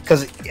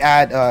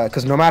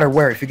because no matter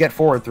where, if you get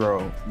forward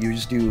throw, you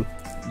just do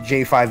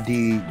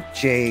J5D,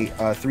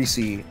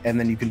 J3C, and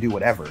then you can do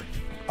whatever.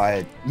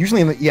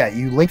 Usually,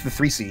 you link the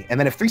 3C, and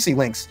then if 3C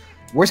links,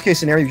 worst case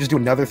scenario, you just do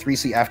another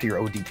 3C after your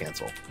OD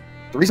cancel.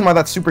 The reason why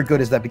that's super good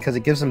is that because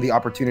it gives him the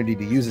opportunity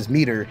to use his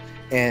meter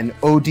and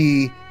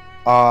OD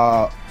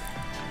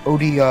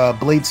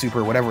Blade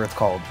Super, whatever it's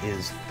called,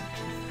 is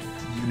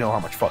you know how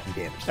much fucking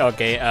damage.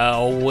 Okay,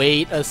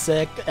 wait a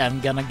sec. I'm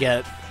gonna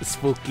get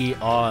Spooky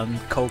on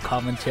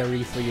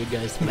co-commentary for you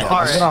guys.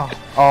 Alright.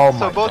 Oh my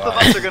So both of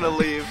God. us are gonna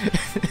leave.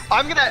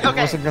 I'm gonna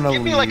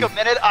give me like a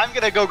minute. I'm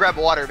gonna go grab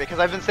water because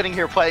I've been sitting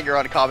here playing her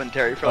on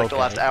commentary for like the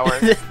last hour.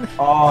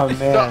 Oh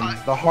man,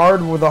 So, the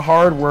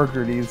hard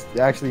worker needs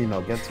actually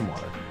get some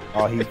water.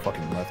 Oh, he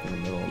fucking left in the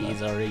middle of that.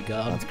 He's already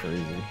gone. That's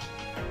crazy.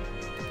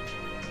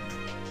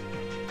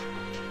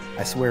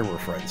 I swear we're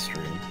friends,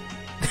 stream.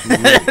 We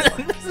really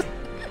are.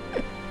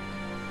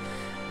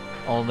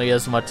 Only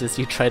as much as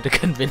you try to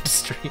convince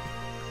stream.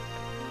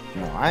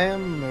 No, I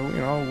am.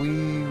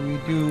 We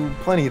do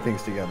plenty of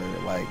things together.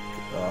 Like,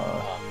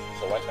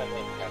 So why should I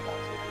name can't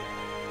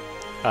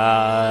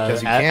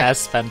Because you can't. As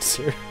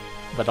Spencer,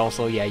 but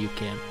also yeah, you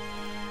can.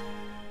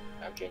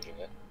 I'm changing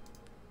it.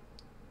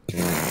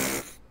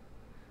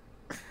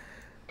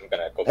 I'm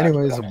gonna go back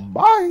anyways, to that.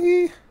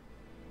 bye.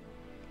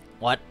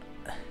 What?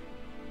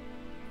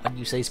 What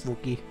you say,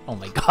 Spooky? Oh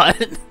my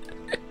god.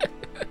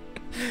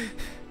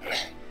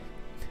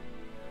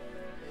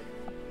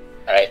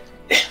 Alright.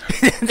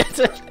 That's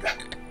it.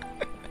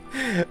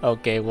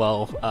 Okay,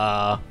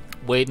 well,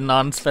 waiting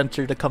on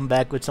Spencer to come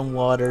back with some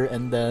water,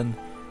 and then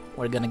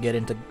we're gonna get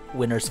into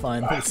winners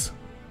finals.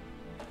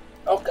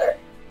 Okay.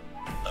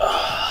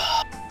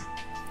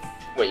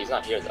 Wait, he's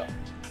not here though.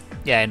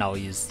 Yeah, I know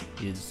he's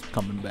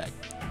coming back.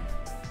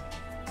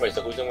 Wait,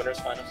 so who's in winners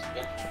finals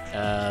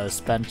again?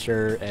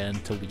 Spencer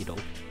and Toledo.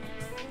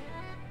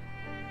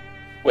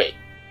 Wait.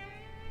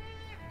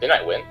 Didn't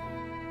I win?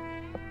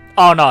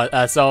 Oh no,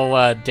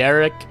 so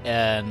Derek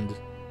and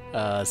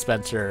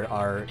Spencer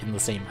are in the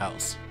same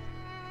house.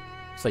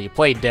 So you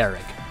played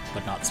Derek,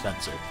 but not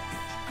Spencer.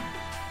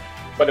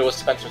 But it was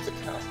Spencer's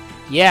account.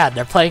 Yeah,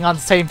 they're playing on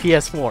the same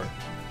PS4.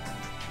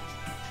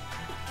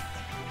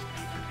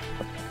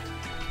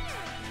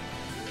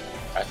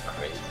 That's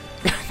crazy.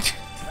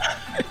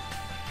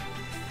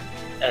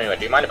 Anyway,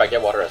 do you mind if I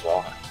get water as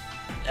well?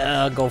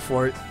 Go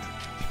for it.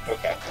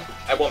 Okay.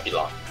 I won't be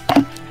long.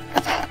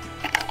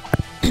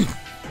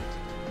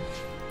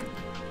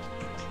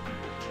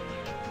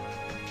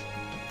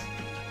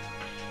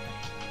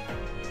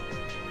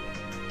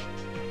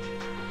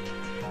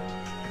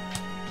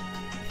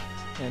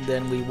 And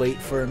then we wait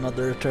for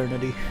another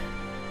eternity.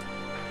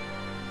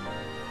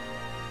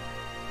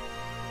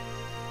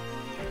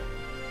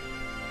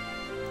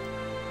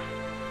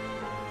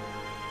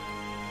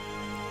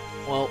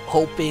 Well,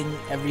 hoping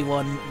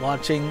everyone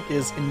watching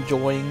is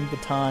enjoying the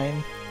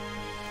time.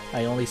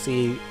 I only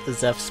see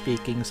Zeph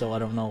speaking, so I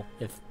don't know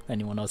if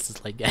anyone else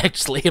is like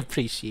actually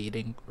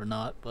appreciating or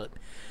not, but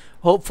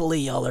hopefully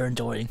y'all are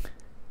enjoying.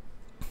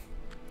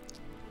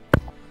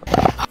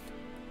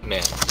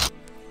 Man.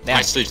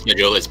 My sleep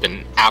schedule has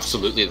been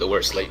absolutely the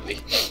worst lately.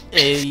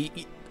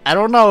 I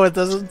don't know. It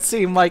doesn't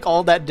seem like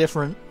all that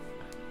different.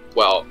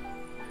 Well,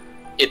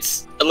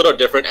 it's a little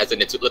different, as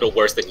in it's a little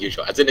worse than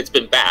usual. As in it's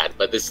been bad,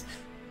 but it's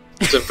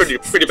been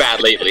pretty bad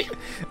lately.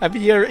 I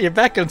mean, you're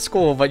back in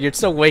school, but you're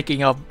still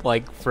waking up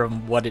like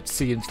from what it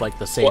seems like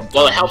the same.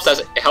 Well, it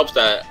times. helps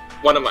that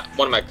one of my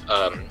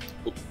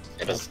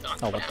it does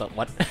not.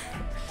 What?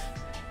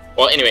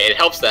 Well, anyway, it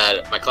helps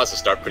that my classes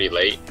start pretty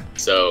late,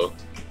 so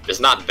there's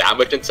not that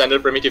much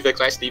incentive for me to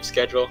fix my sleep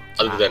schedule,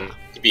 other than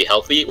to be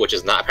healthy, which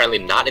is apparently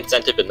not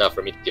incentive enough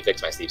for me to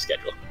fix my sleep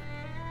schedule.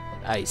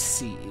 I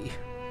see.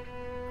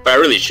 But I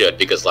really should,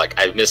 because like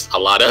I've missed a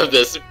lot of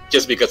this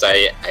just because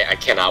I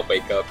cannot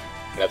wake up.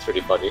 And that's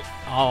pretty funny.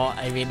 Oh,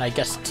 I mean, I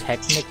guess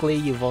technically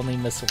you've only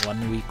missed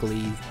one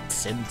weekly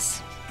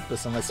since the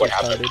semester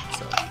started.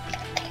 So.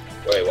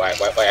 Wait, why?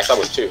 I thought it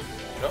was 2.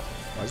 No?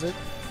 Was it?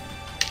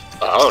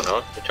 I don't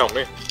know. You tell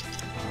me.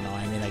 I don't know.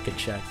 I mean, I could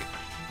check.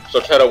 So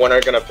Ted, when are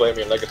you gonna play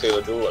me in Legacy of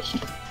the Duelist?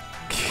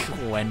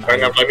 When are you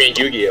gonna play me in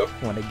Yu-Gi-Oh?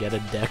 When I get a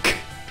deck.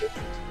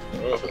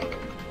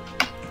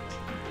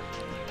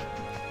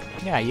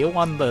 Yeah, you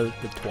won the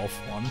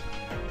 12th one.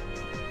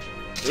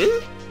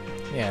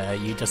 Hmm? Yeah,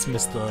 you just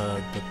missed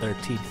the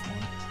 13th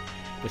one,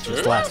 which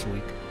was last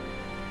week.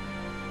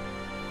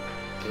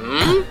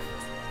 Hmm?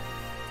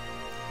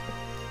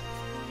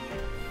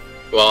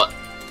 Well,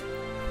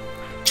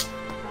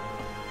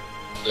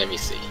 let me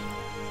see.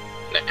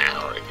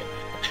 Nah, again.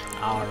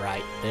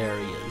 Alright, there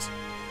he is.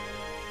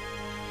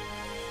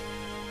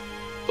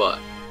 But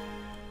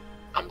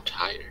I'm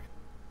tired.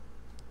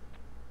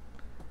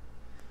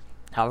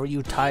 How are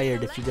you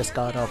tired if you just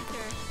got up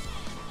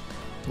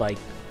like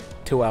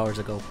 2 hours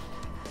ago?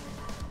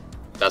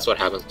 That's what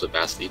happens with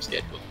bad sleep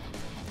schedule.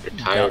 You're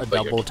tired,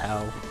 but double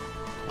towel.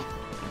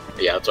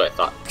 Yeah, that's what I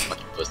thought.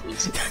 Fucking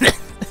pussies.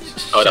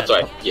 Oh, that's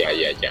right. Yeah,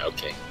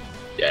 okay.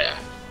 Yeah,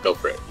 go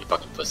for it, you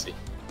fucking pussy.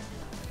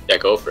 Yeah,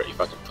 go for it, you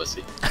fucking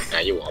pussy. Nah,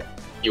 you won't.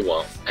 You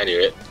won't. I knew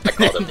it. I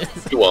called him.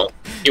 You won't.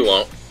 You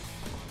won't.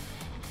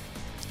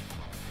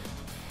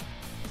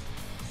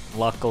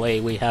 Luckily,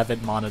 we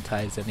haven't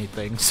monetized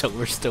anything, so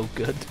we're still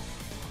good.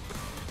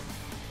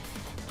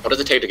 What does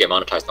it take to get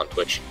monetized on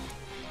Twitch?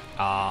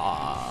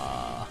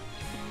 I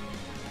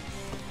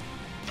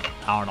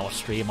don't know,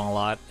 stream a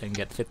lot and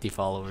get 50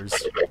 followers.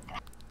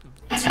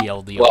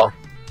 TLDR. Well,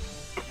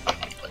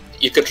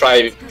 you could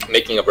try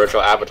making a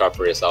virtual avatar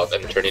for yourself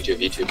and turn into a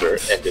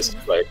VTuber and just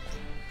like...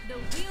 The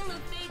wheel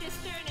of fate is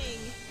turning.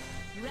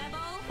 Rebel.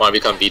 Want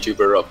to become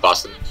VTuber of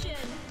Boston?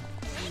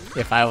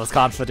 If I was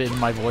confident in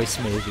my voice,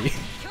 maybe.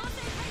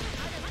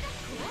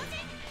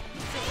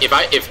 If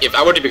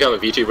I were to become a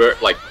VTuber,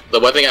 like, the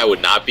one thing I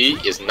would not be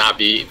is not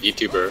be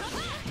VTuber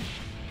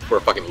for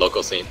a fucking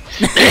local scene.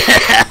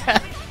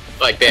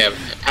 Like, damn.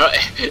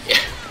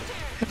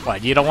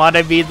 What, you don't want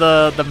to be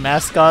the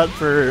mascot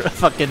for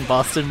fucking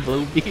Boston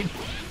Blue Bean?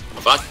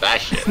 Fuck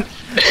that shit.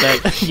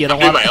 You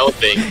don't I'm want doing my own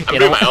thing. I'm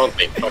doing my own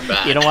thing. Fuck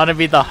that. You don't want to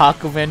be the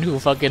Hakumen who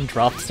fucking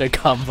drops their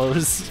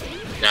combos.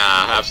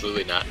 Nah,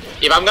 absolutely not.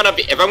 If I'm gonna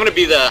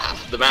be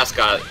the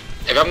mascot,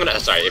 if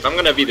I'm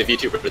gonna be the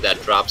VTuber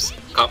that drops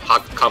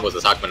combos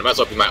as Hakumen, I might as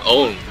well be my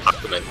own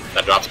Hakumen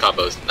that drops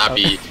combos, not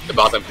be the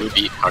Boston Blue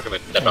Beat Hakumen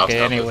that drops combos.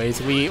 Okay,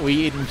 anyways, we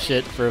eating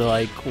shit for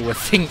like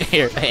whiffing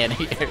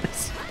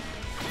anti-airs.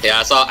 Yeah,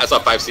 I saw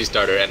 5C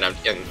starter and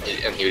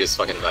he was just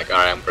fucking like,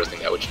 alright, I'm bursting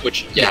that,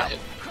 which yeah.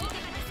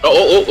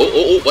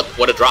 Oh,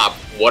 what a drop.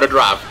 What a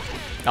drop.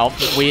 Oh,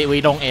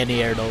 we don't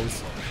anti-air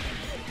those.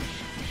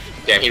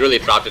 Damn, he really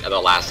dropped it at the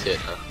last hit,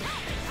 huh?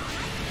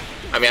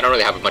 I mean, I don't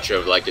really have much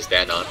of a leg to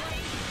stand on.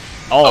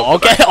 Oh,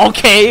 okay,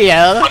 okay,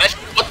 yeah.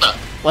 What the?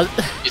 What?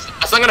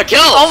 That's not gonna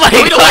kill! Oh my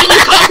god! What are you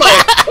combo?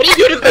 What are you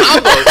doing to the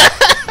combo?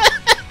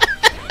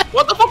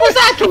 What the fuck was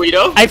that,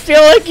 Toledo? I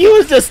feel like he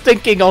was just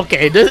thinking,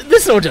 okay,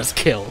 this will just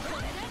kill.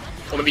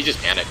 Well, maybe he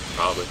just panicked,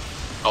 probably.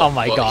 Oh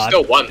my god. He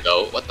still won,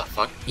 though. What the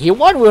fuck? He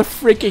won with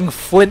freaking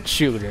flint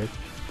shooter.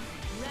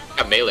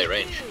 At melee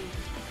range.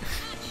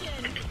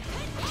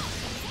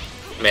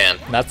 Man.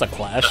 That's a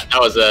clash.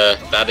 That was a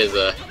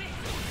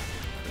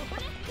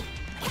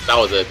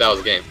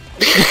game.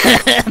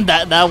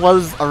 that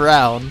was a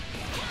round.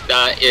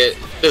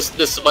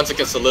 This once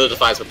again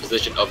solidifies my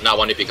position of not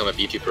wanting to become a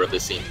VTuber of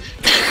this scene.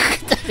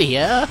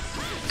 Yeah?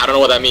 I don't know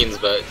what that means,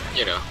 but,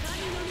 you know.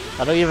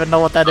 I don't even know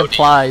what that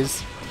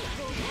implies.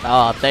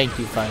 Oh, thank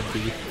you,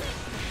 5B.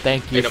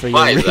 Thank you for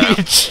your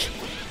reach.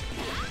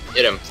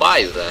 It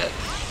implies that.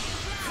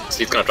 So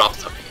he's gonna drop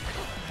something.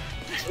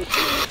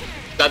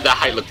 that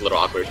height looked a little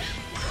awkward.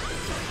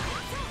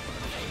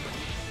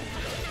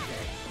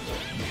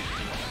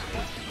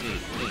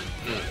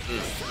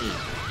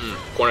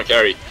 Corner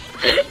carry.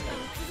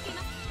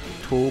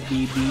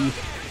 2BB.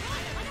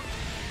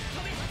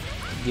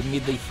 Give me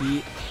the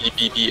heat.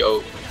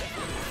 BBBO.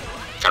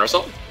 Counter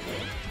assault?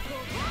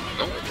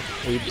 No.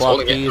 We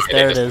block these.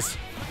 There it is.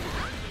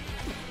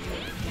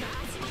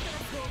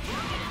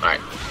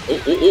 Alright.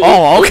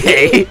 Oh,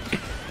 okay.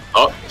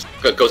 Oh,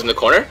 goes in the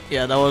corner?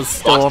 Yeah, that was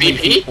still only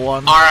heat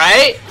 1.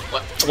 Alright.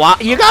 Wow,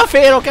 you got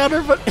fatal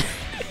counter, but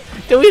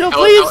Toledo,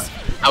 please!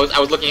 I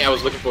was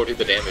looking forward to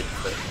the damage,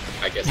 but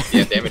I guess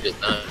yeah, damage is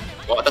not.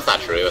 Well, that's not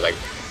true. Like,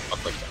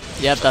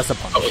 Yeah, that's a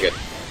punish. Oh, we're good.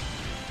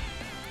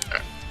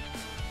 Alright.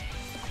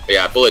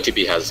 Yeah, bullet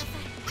 2B has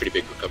pretty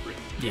big recovery.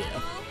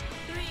 Yeah.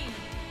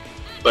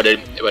 But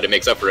it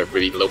makes up for it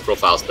really low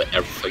profiles that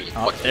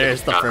Oh,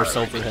 there's the first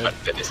overhead.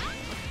 That is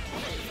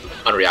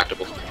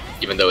unreactable,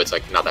 even though it's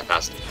like not that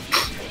fast.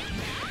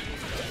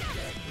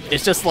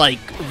 It's just like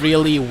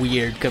really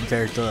weird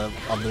compared to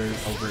other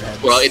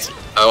overheads. Well, it's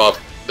well,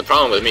 the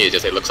problem with me is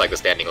just it looks like the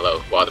standing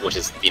low, well, which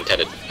is the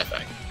intended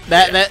effect.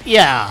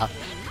 Yeah.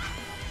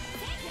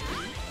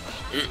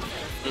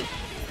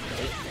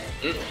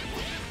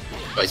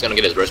 Oh, he's gonna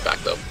get his burst back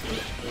though.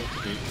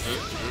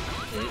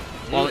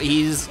 Well,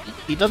 he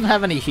doesn't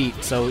have any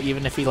heat, so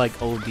even if he like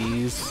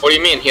ODs. What do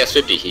you mean? He has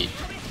 50 heat.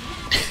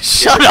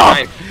 Shut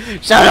up!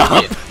 Shut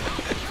up!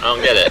 I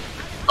don't get it.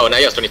 Oh, now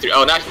he has 23.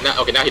 Oh, now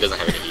okay, now he doesn't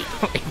have any heat.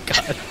 Oh my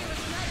god.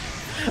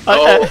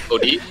 Oh,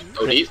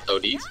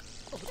 ODs.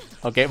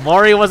 Okay,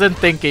 Mori wasn't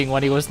thinking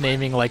when he was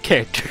naming like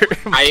character.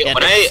 When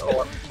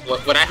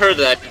I heard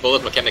that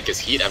bullet mechanic is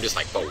heat, I'm just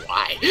like, but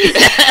why?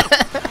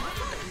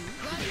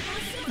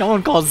 No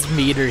one calls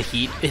meter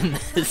heat in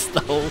this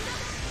though,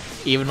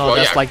 even though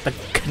that's like the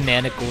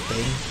canonical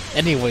thing.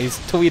 Anyways,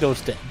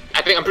 Toledo's dead.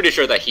 I'm pretty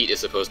sure that heat is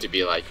supposed to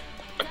be like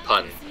a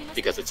pun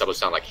because it's supposed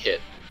to sound like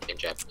hit in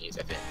Japanese.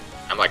 I think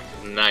I'm like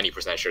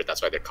 90% sure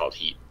that's why they're called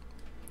heat.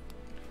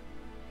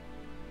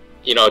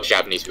 You know,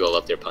 Japanese people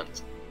love their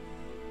puns.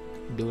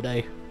 Do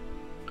they?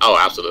 Oh,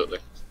 absolutely.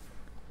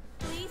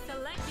 Please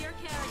select your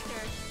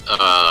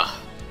character.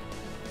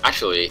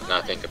 Actually, now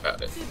I think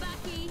about it.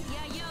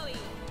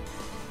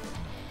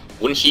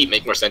 Wouldn't heat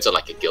make more sense in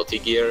like a Guilty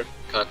Gear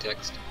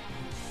context?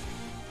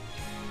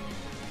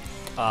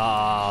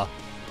 I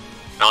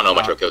don't know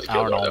much about Guilty Gear.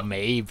 I don't know,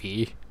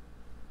 maybe.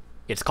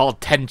 It's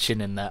called tension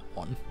in that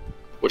one.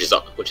 Which is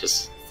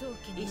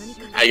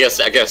I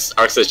guess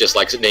Arx is just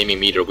like naming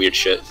meter weird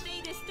shit.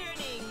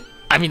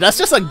 I mean, that's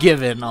just a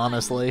given,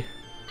 honestly.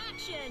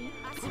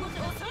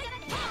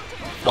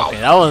 Wow. Okay,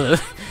 that was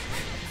a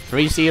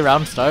 3C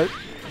round start.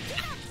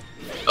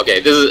 Okay,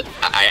 this is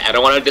I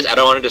don't want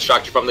to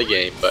distract you from the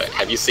game, but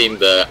have you seen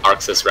the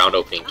Arxis round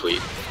opening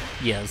tweet?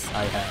 Yes,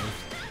 I have.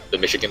 The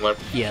Michigan one?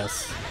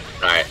 Yes.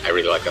 Alright, I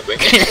really like that thing.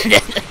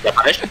 Get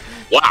punished?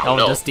 Wow, oh,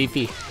 no. just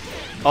DP.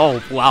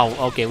 Oh, wow,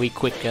 okay, we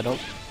quick get up.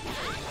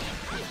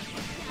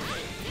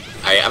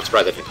 I'm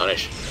surprised I didn't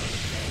punish.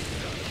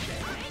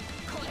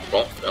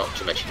 Well, no,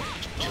 too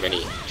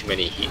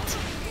many heats.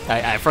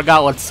 I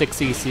forgot what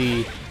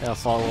 6cc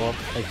follow-up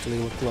actually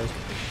looked like.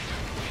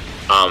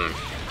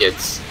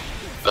 It's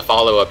the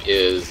follow-up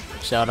is.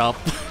 Shut up.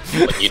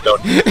 When you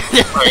don't. I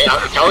mean,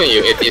 I'm telling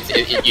you,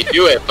 you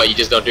do it, but you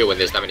just don't do it when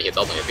there's not many hits.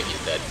 Also, I think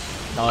he's dead.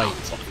 Oh,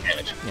 it's a lot of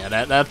damage. Yeah,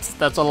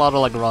 that's a lot of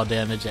like raw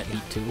damage at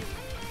heat 2.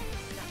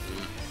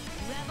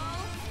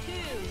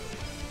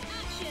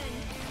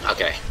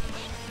 Okay.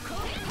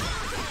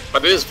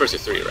 But this is first to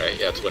 3, right?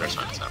 Yeah, it's winner's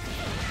finals now.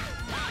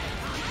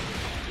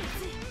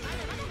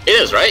 It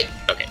is, right?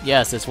 Okay.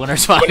 Yes, it's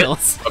winner's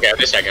finals. Okay, I'm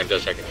just checking.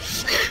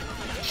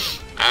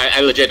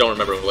 I legit don't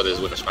remember whether it's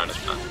winner's finals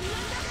or not.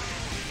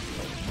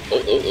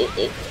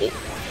 Oh.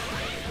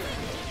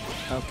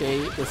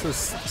 Okay, this is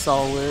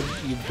solid.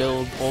 You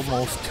build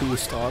almost 2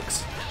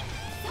 stocks.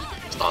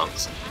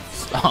 Stonks.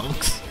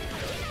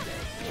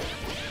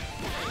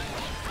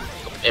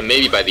 And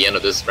maybe by the end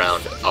of this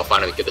round, I'll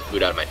finally get the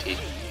food out of my teeth.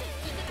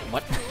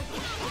 What?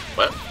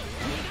 What?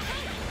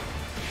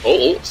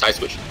 Oh, side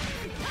switch.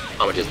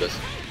 How much is this?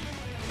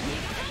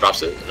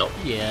 Drops it? No.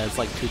 Yeah, it's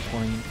like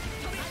 2.3.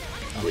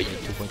 Okay,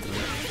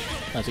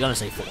 2.3. I was gonna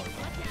say 4.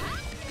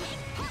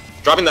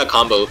 Dropping that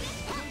combo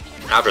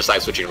after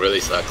side switching really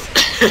sucks.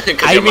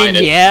 I mean,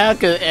 yeah,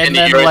 and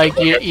then like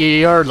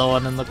you're the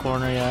one in the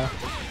corner, yeah.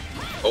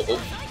 Oh.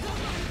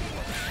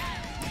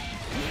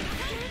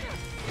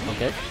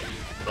 Okay.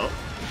 Oh.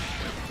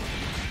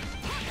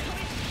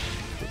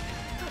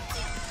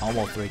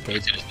 Almost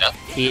 3k. Death.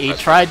 He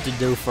tried to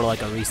do for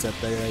like a reset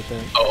there, I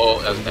think. Oh,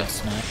 that was good bad.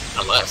 snap.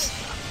 Unless.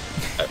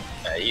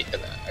 Okay.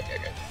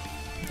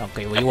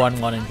 Okay, we won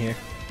one in here.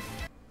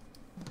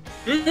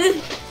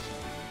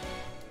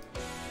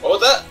 What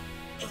was that?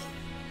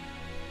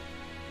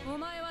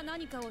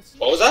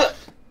 What was that?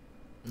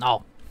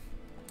 No.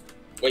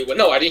 Wait,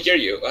 no, I didn't hear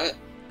you. What?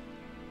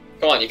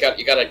 Come on, you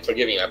gotta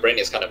forgive me. My brain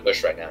is kind of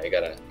mush right now. You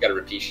gotta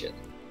repeat shit.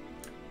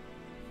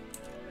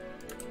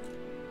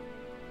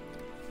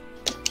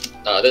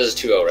 This is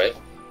 2-0, right?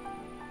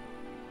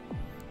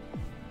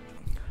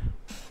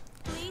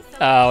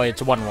 Oh,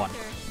 it's 1-1.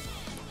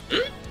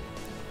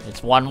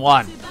 It's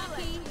 1-1.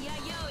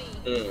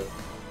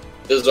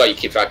 This is why you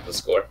keep track of the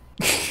score.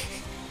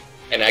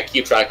 And I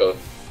keep track of.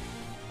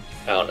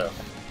 I don't know.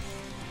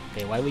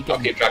 Okay, why are we I'll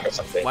getting? keep track of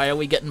something. Why are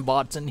we getting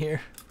bots in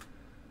here?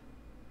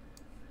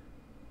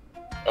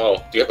 Oh,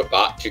 do you have a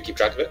bot to keep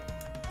track of it?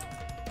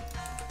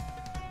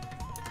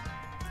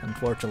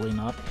 Unfortunately,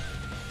 not.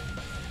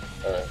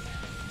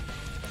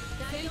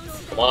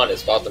 Come on,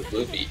 it's Boston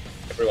Blue Beat.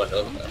 Everyone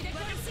knows that.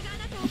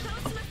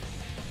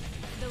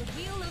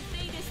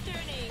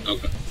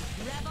 Okay.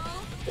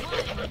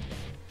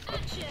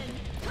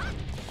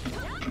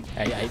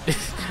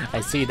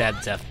 I see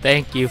that, Jeff.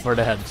 Thank you for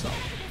the heads up.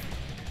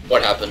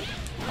 What happened?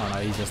 Oh no,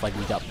 he's just like,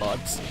 we got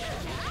bots.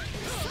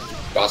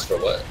 Boss for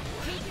what?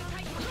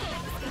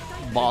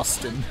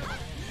 Boston.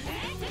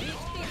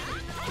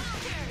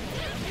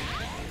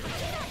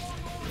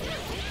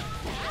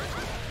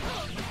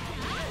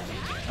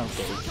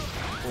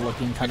 Okay,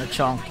 looking kind of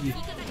chunky.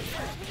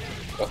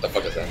 What the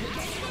fuck is that?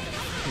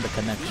 The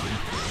connection.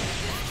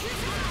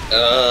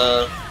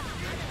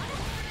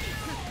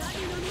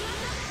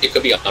 It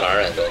could be on our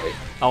end only.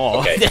 Oh,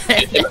 Okay.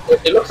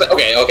 it looks like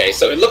okay.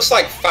 So it looks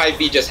like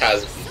 5B just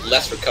has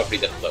less recovery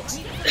than it looks.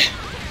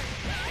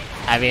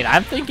 I mean,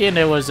 I'm thinking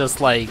it was just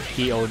like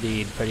he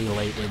OD'd pretty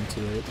late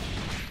into it.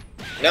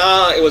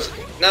 It was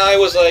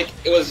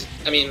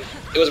I mean,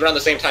 it was around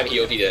the same time he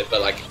OD'd it,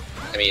 but like,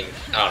 I mean,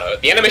 I don't know.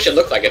 The animation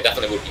looked like it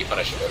definitely would be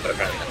punishable, but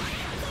apparently not.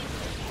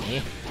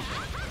 Eh?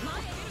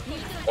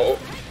 Oh.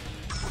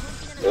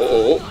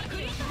 Oh.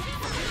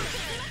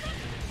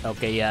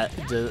 Okay, yeah,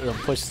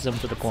 pushes him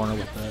to the corner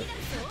with that.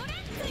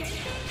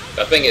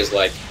 That thing is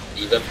like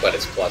even, but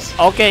it's plus.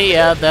 Okay,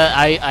 yeah, that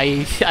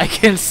I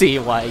can see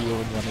why you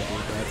would want to do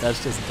that.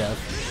 That's just death.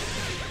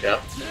 Yeah.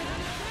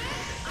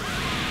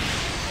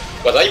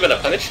 Was that even a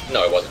punish?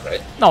 No, it wasn't,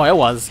 right? No, it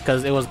was,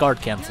 because it was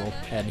guard cancel,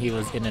 and he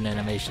was in an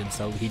animation,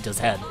 so he just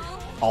had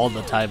all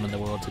the time in the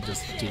world to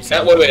just do Yeah,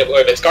 something. wait,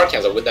 if it's guard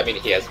cancel, would that mean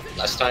he has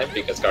less time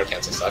because guard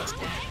cancel sucks?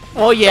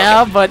 Well,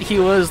 yeah, but he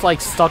was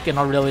like stuck in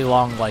a really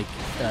long like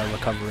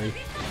recovery.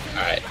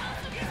 All right.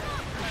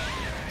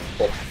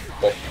 Oh,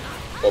 oh,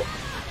 oh,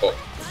 oh.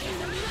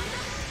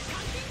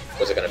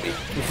 What's it gonna be?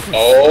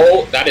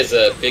 Oh, that is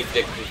a big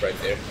dick move right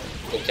there.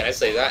 Oh, can I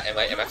say that? Am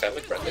I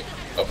family friendly?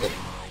 Oh, oh.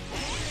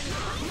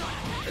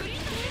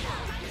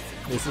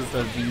 This is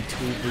the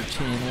VTuber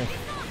channel.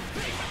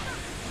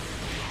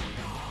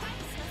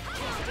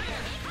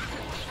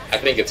 I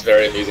think it's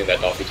very amusing that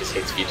Dolphy just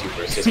hates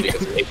VTubers just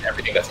because he hates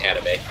everything that's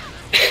anime.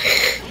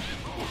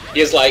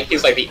 he's like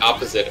the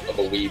opposite of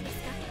a weeb.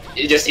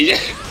 He just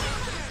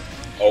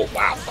Oh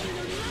wow.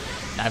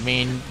 I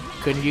mean,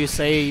 couldn't you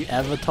say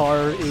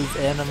Avatar is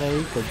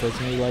anime? Because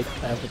doesn't he like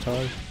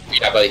Avatar?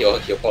 Yeah, but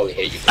he'll probably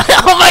hate you.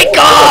 Oh my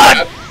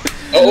god!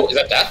 Oh, is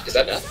that death? Is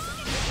that death?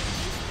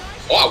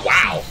 Oh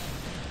wow.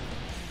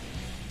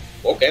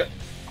 Okay.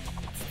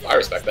 I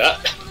respect that.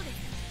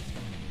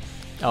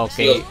 Okay.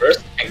 Steals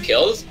first and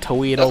kills?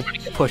 Toedo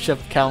push-up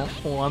count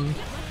 1. Nah.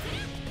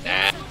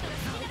 I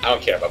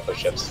don't care about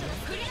push-ups.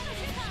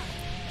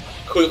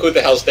 Who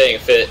the hell's staying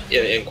fit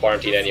in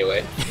quarantine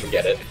anyway?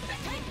 Forget it.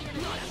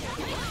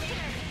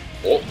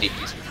 Oh,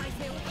 DPs.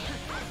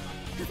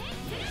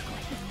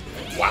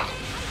 Wow.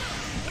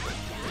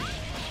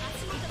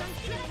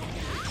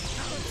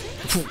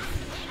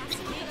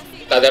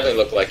 That definitely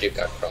looked like it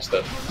got crossed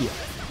up. Yeah.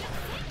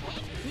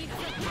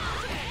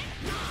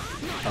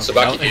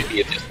 Sabaki DP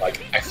is just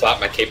like, I flap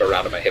my cape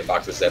around and my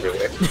hitboxes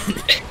everywhere.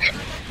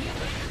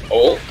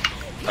 Oh.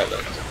 I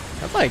know.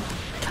 That's like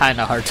kind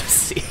of hard to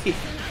see.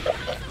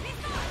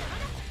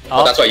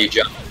 Well, that's why you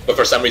jump. But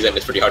for some reason,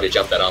 it's pretty hard to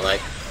jump that online.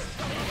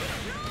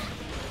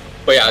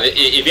 But yeah,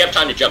 if you have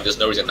time to jump, there's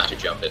no reason not to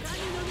jump it.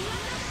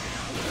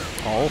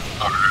 Oh.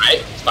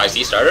 Alright,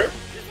 spicy starter.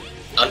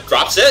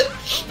 Undrops it.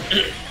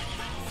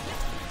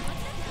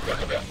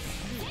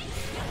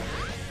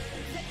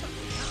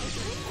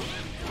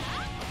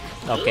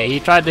 Okay, he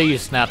tried to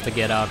use snap to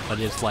get out, but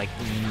it's like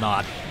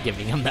not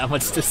giving him that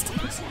much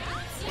distance.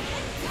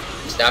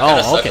 Snap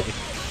Oh, okay.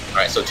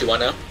 Alright, so 2-1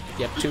 now?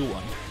 Yep,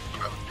 2-1.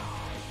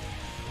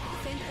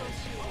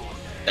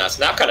 Now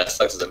snap kind of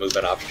sucks as a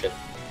movement option.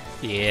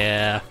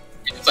 Yeah.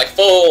 It's like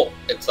full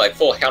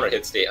counter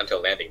hit state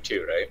until landing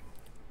too, right?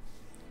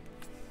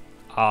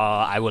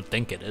 I would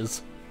think it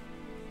is.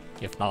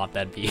 If not,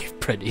 that'd be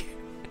pretty.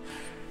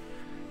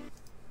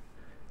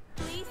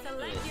 Please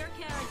select your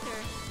character.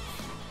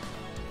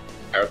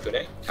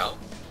 Arafune? How?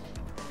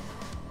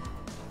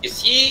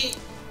 Is he?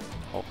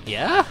 Oh,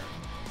 yeah?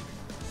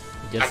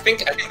 I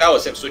think that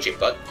was him switching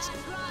buttons.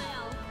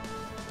 Trial.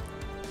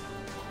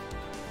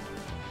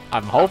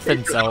 I'm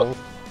hoping pretty sure so,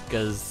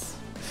 because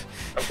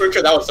I'm pretty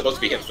sure that was supposed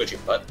to be him switching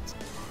buttons.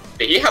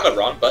 Did he have a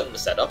wrong button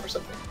set up or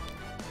something?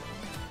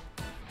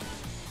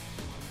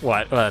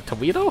 what?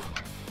 Toledo?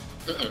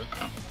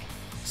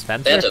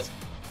 Spencer? Santos.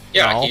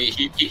 Yeah, No.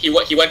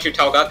 he went to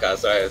Taogaka,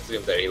 so I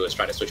assumed that he was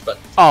trying to switch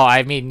buttons. Oh,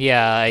 I mean,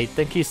 yeah, I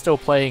think he's still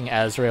playing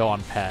Azrael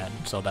on pad,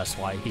 so that's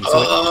why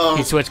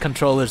he switched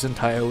controllers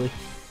entirely.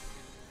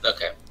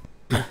 Okay.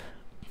 That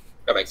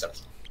makes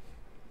sense.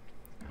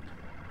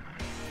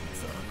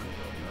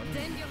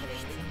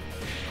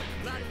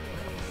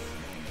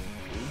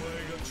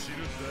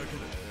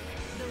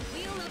 The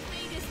wheel of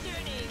fate is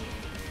turning.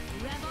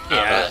 I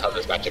don't know how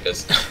this matchup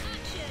is.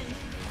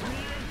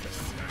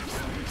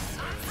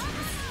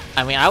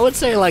 I mean, I would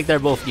say like they're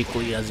both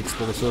equally as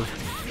explosive.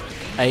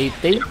 I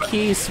think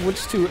he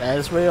switched to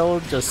Azrael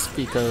just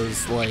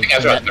because I like think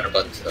Ezra has better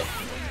buttons though.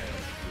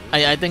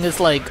 I think it's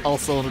like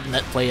also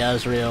net play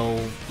Azrael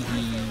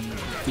he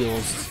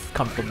feels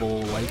comfortable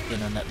like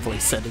internet play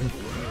setting.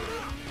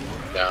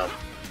 No.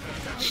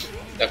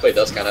 That play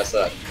does kind of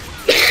suck.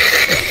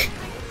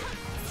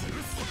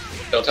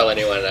 Don't tell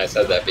anyone I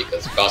said that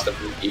because Boston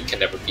Blue Beat can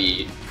never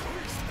be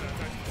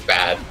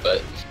bad,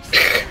 but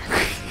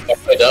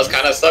it does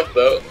kind of suck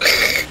though.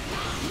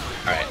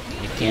 Alright.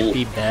 It can't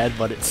be bad,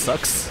 but it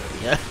sucks.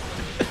 Yeah.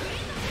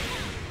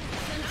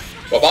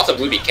 Well, Boston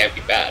Blue Beat can't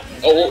be bad.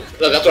 Oh,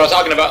 that's what I was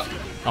talking about.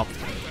 Oh.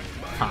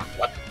 Huh.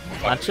 What?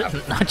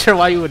 Not sure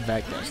why you would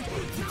backdash.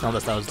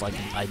 Unless that was like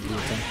an IB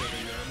attempt.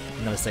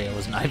 I'm gonna say it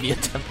was an IB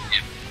attempt.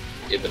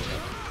 Yeah, the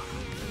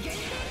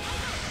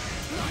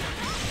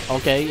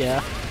Okay,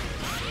 yeah.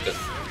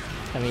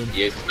 I mean,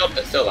 he's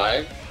still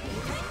alive.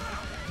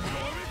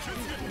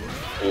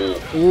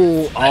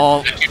 ooh,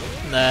 oh,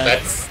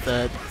 that's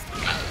that.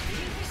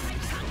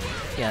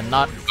 Yeah,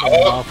 not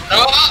enough.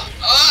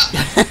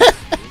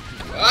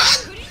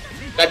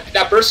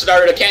 That burst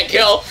starter can't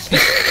kill.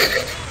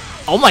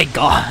 Oh my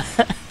god.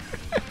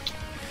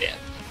 Yeah.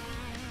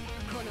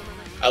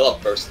 I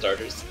love burst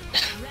starters.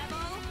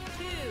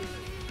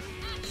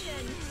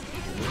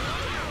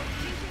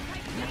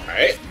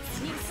 Alright.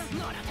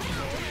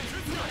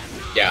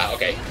 Yeah,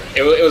 okay.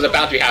 It was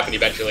about to happen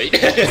eventually.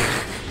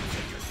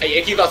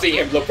 I keep on seeing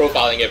him low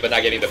profiling it, but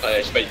not getting the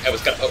punish. But I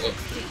was kind of. Oh,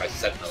 I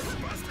said no.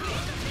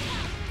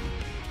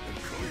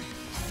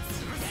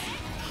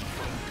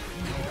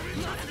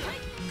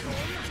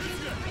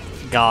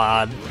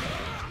 God.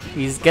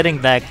 He's getting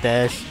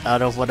backdash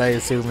out of what I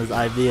assume is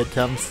IB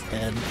attempts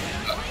and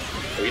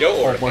Toledo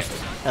or almost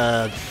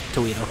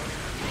Toledo.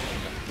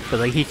 Because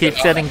like he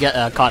keeps getting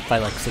caught by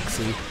like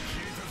 6C.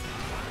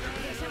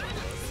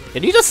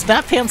 Did he just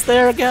snap hands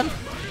there again?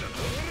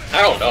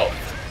 I don't know.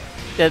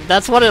 Yeah,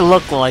 that's what it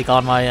looked like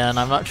on my end.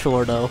 I'm not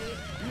sure though.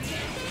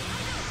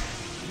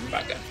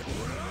 Okay.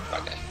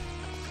 Okay.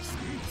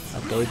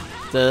 Okay.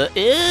 The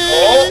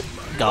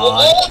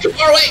God. Oh, too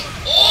far away.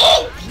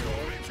 Oh.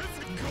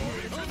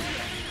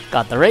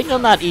 God, the range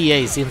on that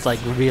EA seems like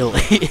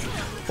really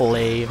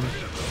lame,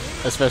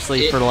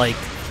 especially for like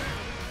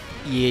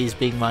EA's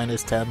being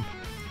 -10.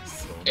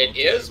 It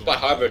is, but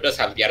however, it does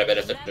have the added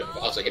benefit of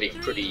also hitting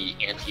pretty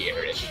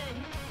anti-air-ish.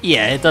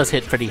 Yeah, it does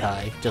hit pretty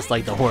high, just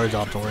like the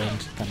horizontal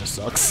range kind of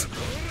sucks.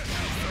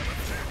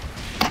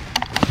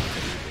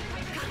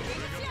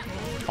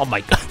 Oh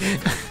my god.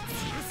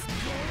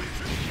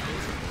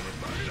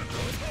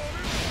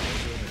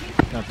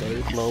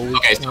 Okay, low.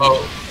 Okay,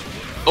 so.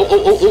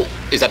 Oh!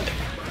 Is that.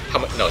 How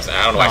much? No, it's not.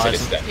 I don't know why I said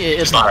it's that.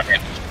 It's not. not.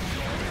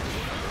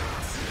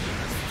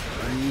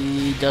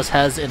 He just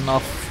has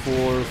enough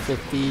for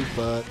 50,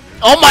 but.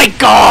 Oh my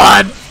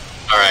god!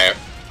 Alright.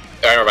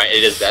 Alright,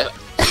 it is that.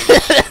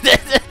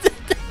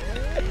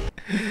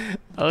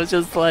 I was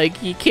just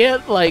like, you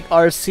can't like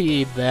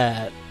RC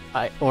that,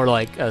 or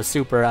like a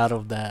super out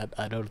of that.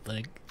 I don't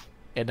think.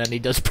 And then he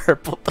does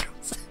purple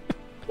throws.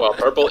 Well,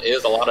 purple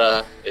is a lot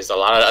of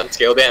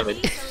unscaled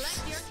damage.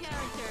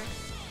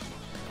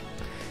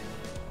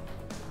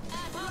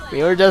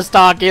 We were just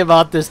talking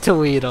about this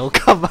Toledo.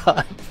 Come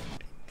on.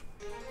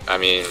 I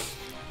mean,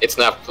 it's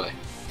not play.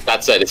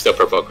 That said, it's still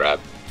purple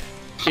grab.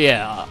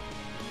 Yeah.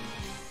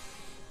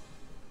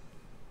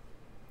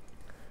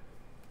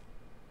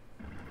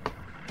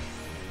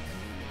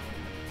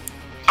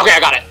 Okay, I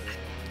got it.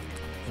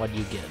 What'd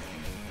you get?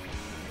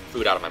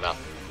 Food out of my mouth,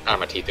 out of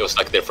my teeth. It was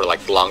stuck there for like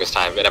the longest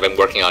time, and I've been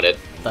working on it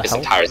this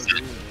entire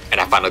set,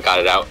 and I finally got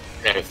it out,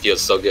 and it feels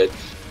so good.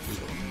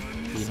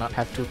 Do you not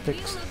have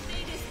toothpicks?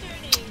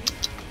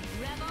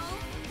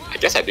 I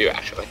guess I do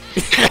actually.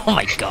 Oh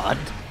my god.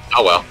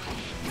 Oh well,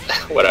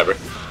 whatever.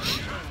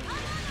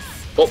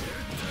 Oh,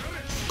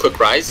 quick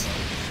rise.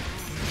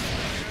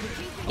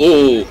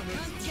 Ooh,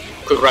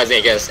 quick rising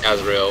against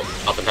Azrael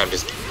oftentimes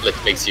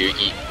just makes you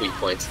eat weak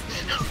points.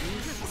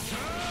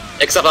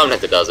 Except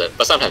sometimes it doesn't,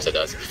 but sometimes it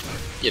does.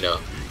 You know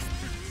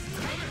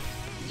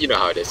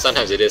how it is.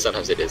 Sometimes it is,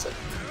 sometimes it isn't.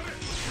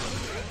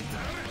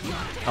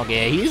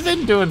 Okay, he's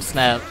been doing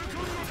snap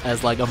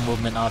as like a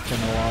movement option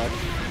a lot.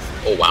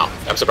 Oh wow,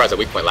 I'm surprised the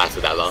weak point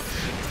lasted that long.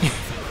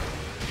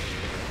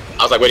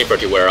 I was like waiting for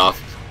it to wear off.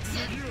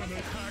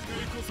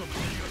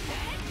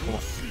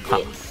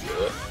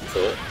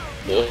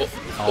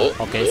 Oh,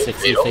 okay,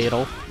 60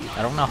 fatal.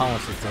 I don't know how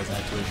much this does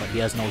actually, but he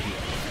has no heal.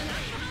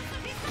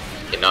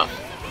 Enough.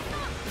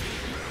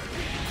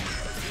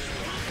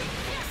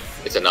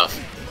 It's enough.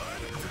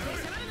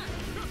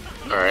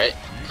 Alright.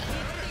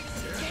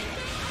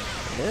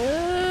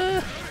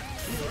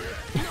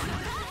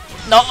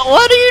 No,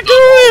 what are you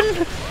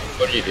doing?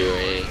 What are you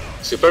doing?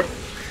 Super?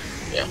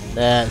 Yeah.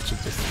 That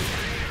should just...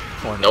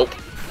 Or nope.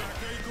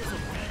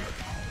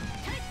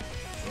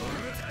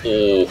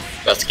 Ooh,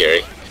 that's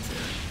scary.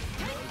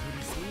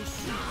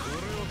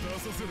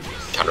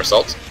 Counter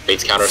assault.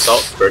 Bates counter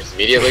assault. Burst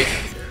immediately.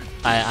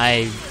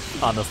 I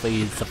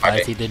honestly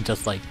surprised he didn't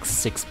just like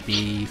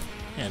 6B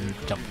and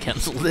jump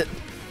canceled it.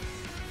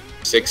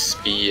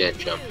 6B and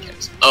jump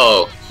cancel.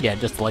 Oh. Yeah,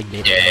 just like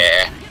maybe.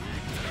 Yeah.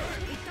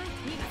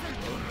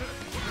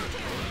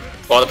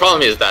 Well, the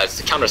problem is that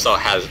the counter assault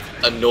has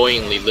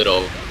annoyingly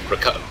little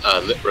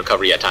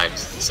recovery at times.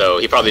 So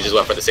he probably just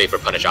went for the safer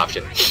punish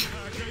option.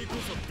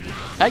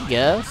 I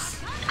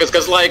guess.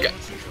 Because like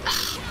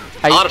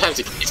a lot of times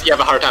you have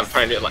a hard time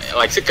trying to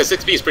like because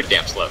 6B is pretty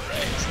damn slow,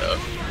 right? So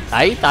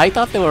I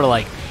thought they were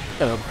like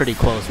pretty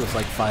close with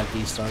like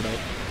 5B startup.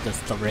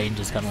 Just the range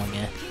is kind of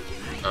like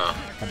I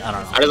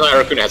don't know. just know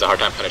Arakune has a hard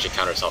time punishing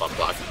counter assault on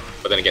block,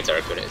 but then against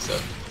Arakune, so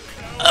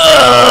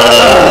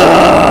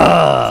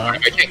I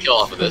can't kill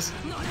off of this.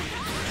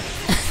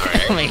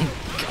 Alright. I mean,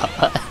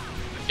 God.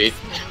 Dude.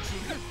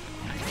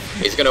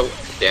 He's gonna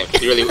damn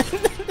he really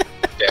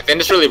yeah, Finn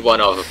just really won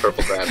off of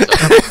purple grab, so.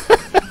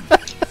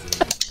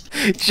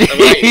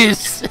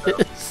 Jesus.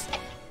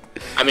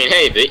 I mean,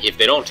 hey, if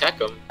they don't tech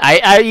him,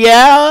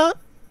 yeah.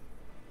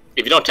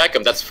 if you don't tech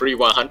him, that's free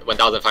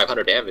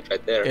 1,500 damage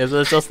right there. Is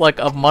this just like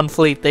a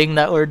monthly thing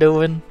that we're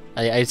doing?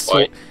 I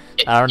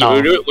don't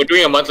know. We're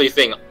doing a monthly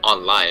thing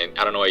online.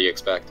 I don't know what you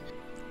expect.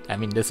 I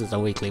mean, this is a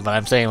weekly, but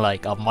I'm saying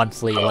like a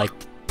monthly like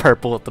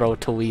purple throw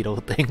Toledo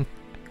thing.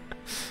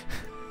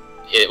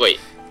 Wait,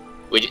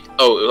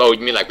 you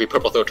mean like we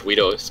purple throw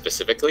Toledo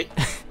specifically?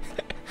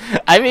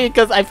 I mean,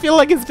 because I feel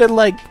like it's been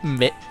like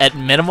at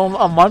minimum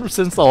a month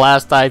since the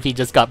last time he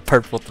just got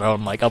purple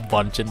thrown like a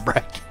bunch in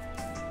bracket.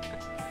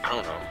 I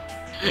don't know.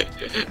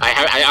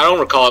 I don't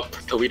recall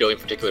Toledo in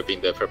particular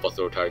being the purple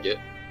throw target.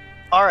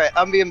 Alright,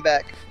 I'm being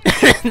back.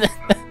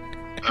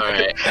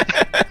 Alright.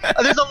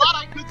 There's a lot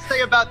I could say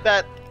about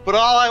that, but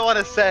all I want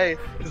to say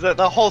is that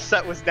the whole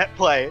set was net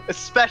play,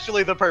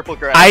 especially the purple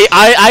grass.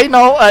 I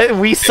know,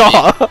 we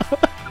saw.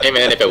 Hey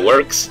man, if it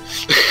works.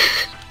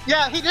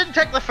 Yeah, he didn't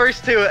tech the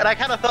first two, and I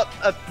kind of thought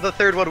the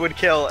third one would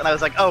kill, and I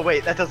was like, oh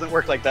wait, that doesn't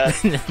work like that.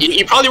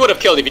 He probably would have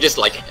killed if you just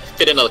like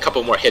fit in a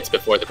couple more hits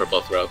before the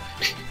purple throw.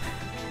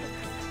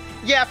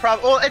 Yeah,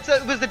 probably. Well, it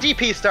was the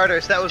DP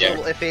starter, so that was a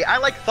little iffy.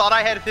 I thought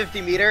I had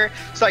 50 meter,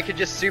 so I could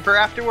just super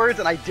afterwards,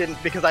 and I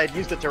didn't because I had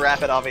used it to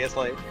wrap it,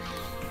 obviously.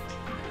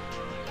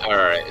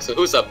 Alright, so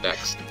who's up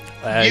next?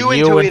 You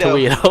and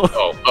Toledo.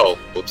 Oh,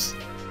 whoops.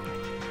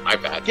 My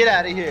bad. Get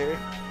out of here.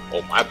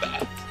 Oh, my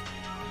bad.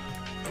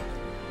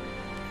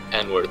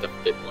 And we're the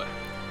fifth one.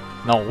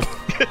 No.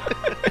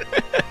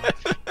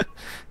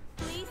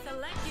 Please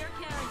select your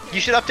character.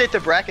 You should update the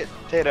bracket,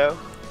 Tato.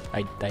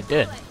 I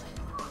did.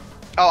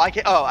 Oh, I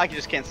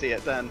just can't see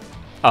it then.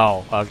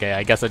 Oh, okay.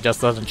 I guess it just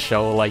doesn't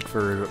show like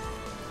for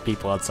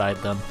people outside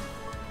then.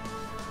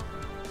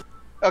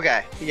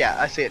 Okay, yeah,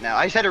 I see it now.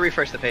 I just had to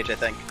refresh the page, I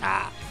think.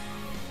 Ah.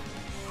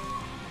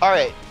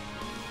 Alright.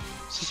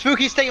 So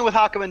Spooky's staying with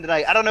Hakumen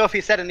tonight. I don't know if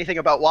he said anything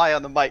about why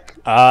on the mic.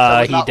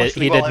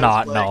 He did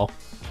not, no.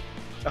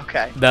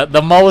 Okay.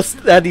 The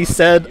most that he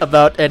said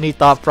about any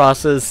thought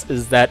process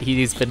is that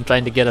he's been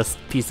trying to get a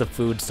piece of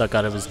food stuck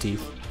out of his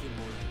teeth.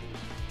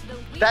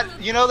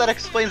 That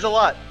explains a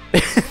lot.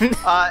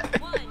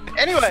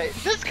 Anyway,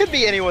 this could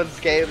be anyone's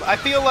game. I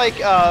feel like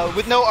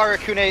with no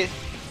Arakune,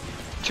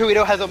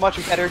 Toledo has a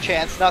much better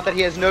chance. Not that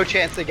he has no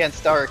chance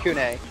against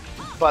Arakune,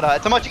 but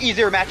it's a much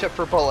easier matchup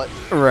for Bullet.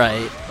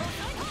 Right.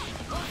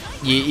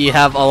 You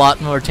have a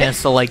lot more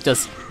chance to like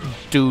just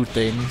do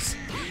things.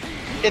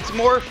 It's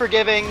more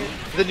forgiving.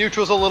 The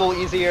neutral's a little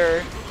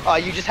easier.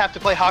 You just have to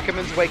play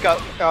Hakumen's Wake Up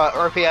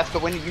RPS,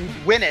 but when you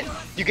win it,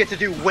 you get to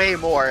do way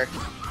more.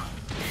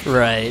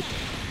 Right.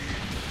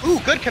 Ooh,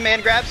 good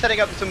command grab, setting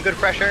up some good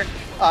pressure.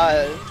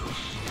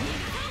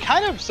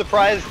 Kind of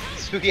surprised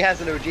Spooky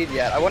hasn't OG'd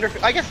yet.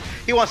 I guess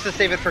he wants to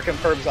save it for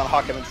confirms on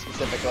Hakumen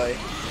specifically.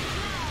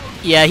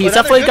 Yeah, he's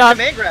definitely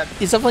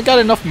got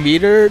enough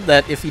meter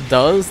that if he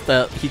does,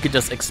 that he could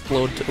just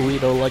explode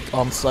Toledo like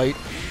on site.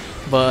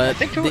 But I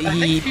think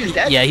he's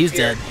dead. Yeah, he's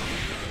dead.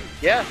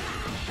 Yeah.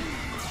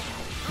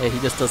 Yeah, he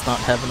just does not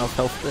have enough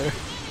health there.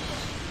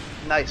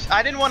 Nice.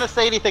 I didn't want to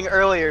say anything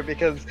earlier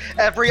because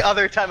every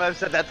other time I've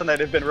said that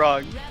tonight I've been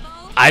wrong.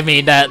 I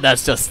mean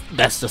that's just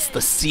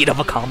the seat of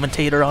a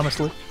commentator,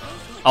 honestly.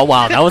 Oh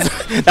wow, that was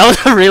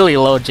a really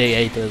low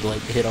JA to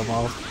like hit him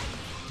off.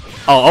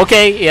 Oh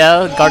okay,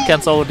 yeah, guard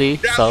cancel OD.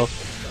 So.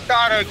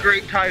 Not a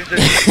great time to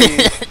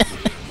see.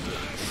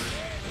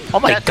 Oh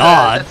my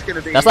god,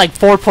 that's like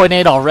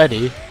 4.8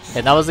 already,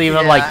 and that was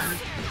even that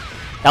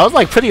was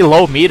like pretty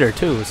low meter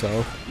too.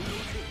 So.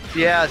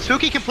 Yeah,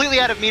 Spooky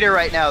completely out of meter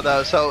right now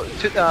though, so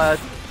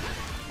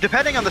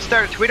depending on the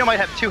start, Toledo might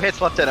have 2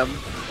 hits left in him.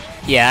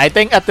 Yeah, I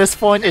think at this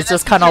point it's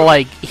just kind of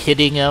like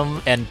hitting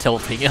him and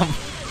tilting him.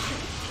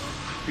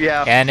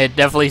 Yeah. And it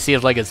definitely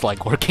seems like it's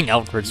like working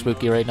out for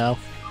Spooky right now.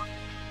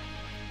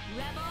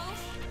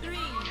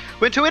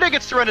 When Toledo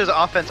gets to run his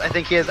offense, I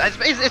think he is.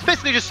 It's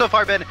basically just so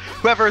far been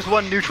whoever has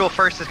won neutral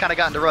first has kind of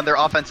gotten to run their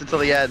offense until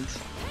the end.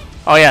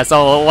 Oh yeah,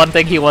 so one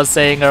thing he was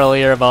saying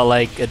earlier about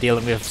like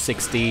dealing with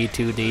 60,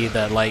 2D,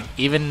 that like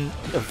even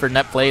for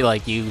net play,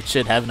 like you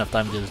should have enough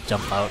time to just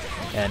jump out,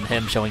 and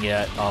him showing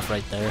it off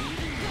right there.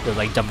 They're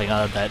like jumping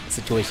out of that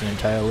situation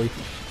entirely.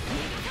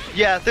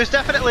 Yeah, there's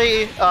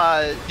definitely,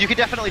 you could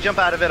definitely jump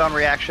out of it on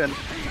reaction.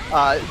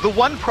 The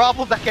one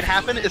problem that can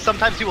happen is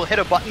sometimes you will hit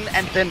a button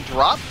and then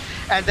drop,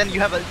 and then you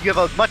have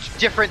a much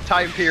different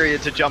time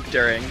period to jump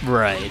during.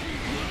 Right.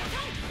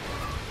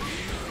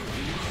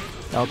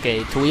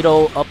 Okay,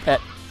 Toledo up at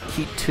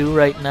Heat 2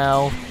 right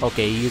now.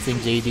 Okay, using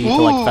JD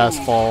to like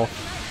fast fall.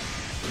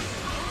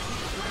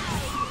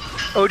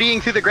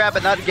 ODing through the grab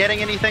but not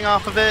getting anything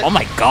off of it. Oh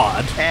my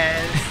god.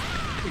 And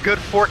good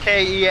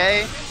 4K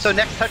EA. So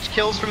next touch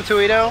kills from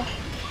Toledo.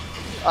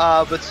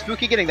 But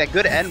Spooky getting that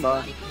good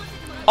Enma.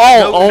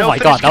 Oh, No my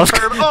god, that was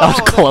confirmed. that was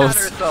the close.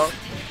 counter itself.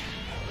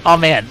 Oh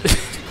man,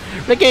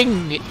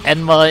 rigging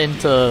Enma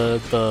into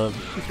the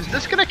Is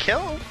this gonna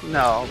kill?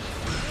 No.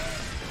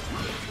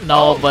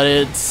 no, but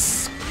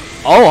it's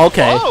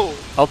okay. Oh!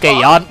 Okay,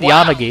 Wow.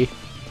 Yanagi.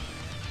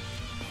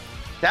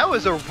 That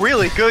was a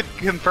really good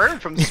confirm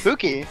from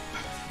Spooky.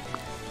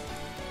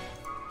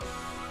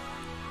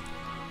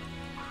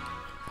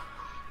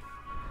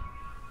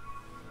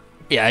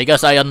 Yeah, I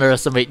guess I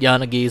underestimate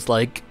Yanagi's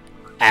like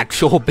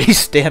actual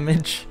base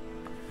damage.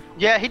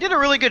 Yeah, he did a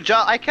really good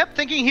job. I kept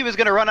thinking he was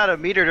gonna run out of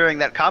meter during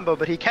that combo,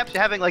 but he kept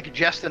having like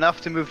just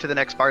enough to move to the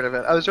next part of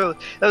it. That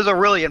was a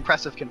really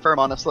impressive confirm,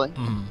 honestly.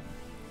 Mm.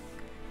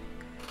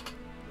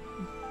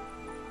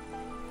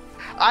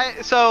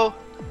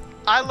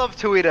 I love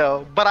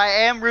Toledo, but I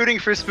am rooting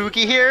for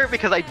Spooky here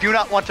because I do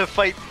not want to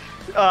fight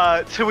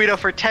Toledo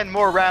for 10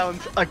 more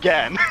rounds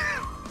again.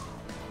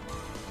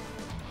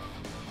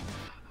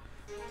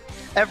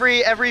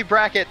 Every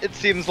bracket, it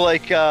seems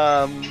like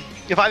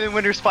if I'm in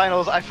Winners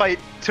Finals, I fight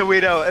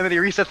Toledo, and then he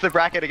resets the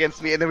bracket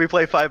against me, and then we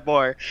play 5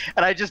 more.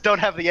 And I just don't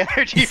have the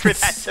energy for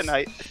that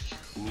tonight.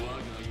 The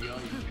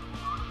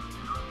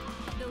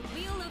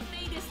wheel of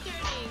fate is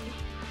turning.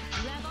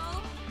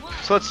 Level 1.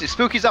 So let's see,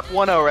 Spooky's up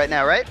 1-0 right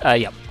now, right?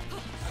 Yep.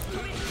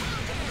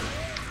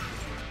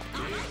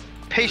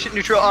 Patient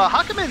neutral.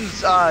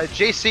 Hakumen's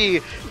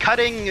JC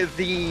cutting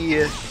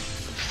the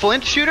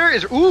flint shooter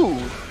is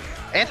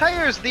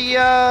anti-air is the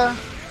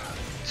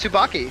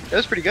Tsubaki. That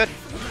was pretty good.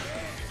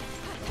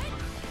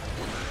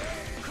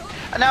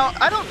 Now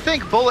I don't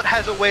think Bullet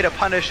has a way to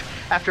punish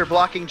after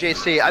blocking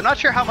JC. I'm not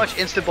sure how much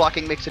instant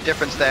blocking makes a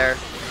difference there.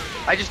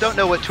 I just don't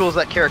know what tools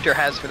that character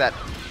has for that.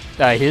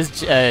 His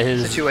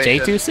Situation.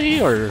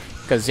 J2C or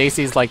because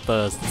JC's like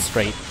the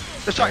straight.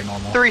 Sorry,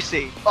 normal.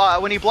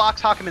 3C. When he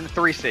blocks Hakumen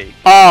 3C.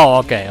 Oh,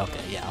 okay,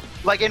 yeah.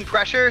 Like in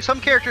pressure, some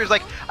characters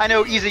like I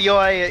know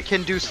Izuyoi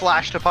can do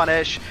slash to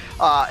punish.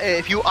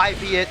 If you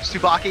IV it,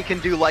 Tsubaki can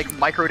do like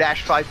micro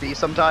dash 5B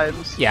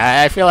sometimes.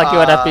 Yeah, I feel like you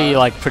would have to be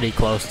like pretty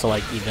close to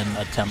like even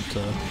attempt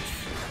to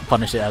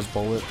punish it as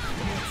Bullet.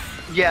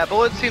 Yeah,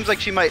 Bullet seems like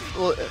she might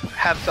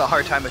have a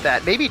hard time with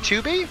that. Maybe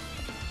 2B?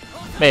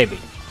 Maybe.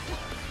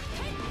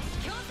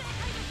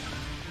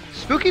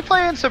 Spooky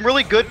playing some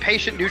really good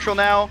patient neutral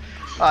now.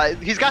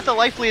 He's got the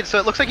life lead, so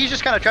it looks like he's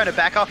just kind of trying to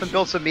back off and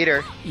build some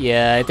meter.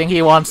 Yeah, I think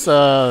he wants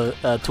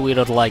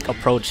Toledo to like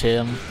approach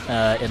him,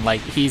 and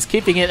like he's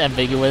keeping it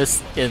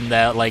ambiguous in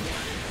that like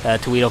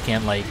Toledo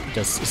can't like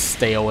just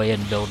stay away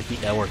and build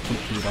heat or keep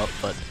heat up,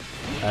 but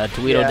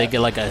Toledo did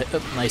get like a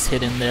nice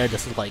hit in there.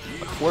 This is like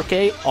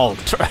 4K. Oh,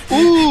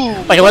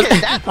 Ooh! wait,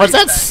 was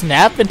that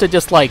snap into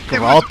just like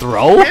raw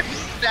throw? Whip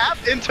snap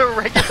into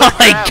regular Oh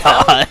my grab.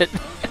 god!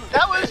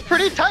 That was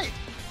pretty tight.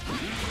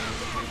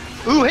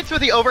 Ooh, hits with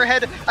the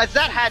overhead.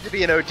 That had to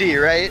be an OD,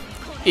 right?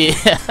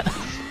 Yeah.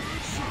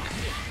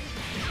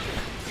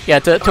 Yeah,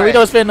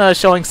 Toledo's been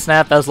showing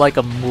snap as like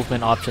a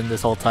movement option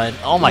this whole time.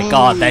 Oh my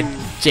god, that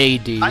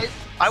JD.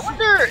 I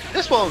wonder.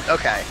 This won't.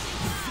 Okay.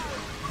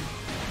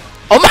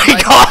 Oh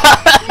my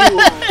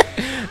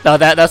god! No,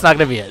 that's not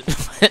gonna be it.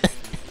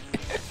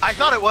 I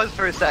thought it was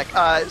for a sec.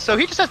 So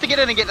he just has to get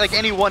in and get like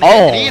any one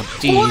Oh, hit.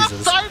 Jesus.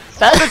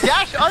 The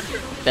dash under.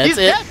 That's He's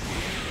it? dead.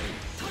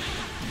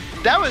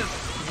 That was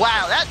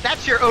wow.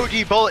 That's your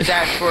OG bullet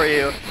dash for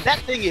you. That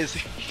thing is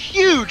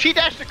huge. He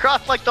dashed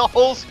across like the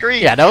whole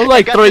screen. Yeah, that was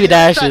like Got to 3 the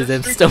other side dashes of the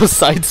and screen. still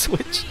side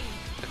switch.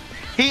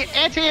 He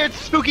anti-aired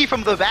Spooky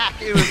from the back.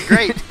 It was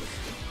great.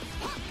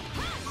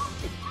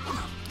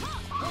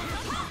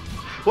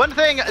 One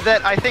thing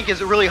that I think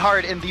is really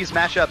hard in these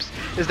matchups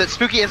is that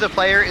Spooky as a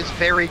player is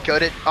very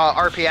good at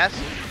RPS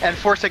and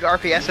forcing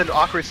RPS into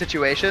awkward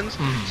situations.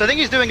 So I think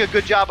he's doing a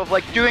good job of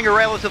like doing a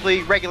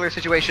relatively regular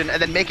situation and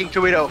then making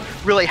Toledo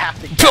really have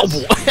to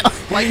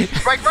guess.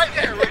 Like right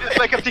there, we're just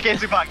like up to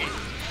Tsubaki.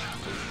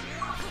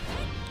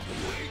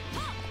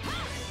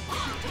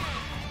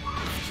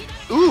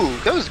 Ooh,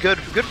 that was good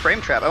frame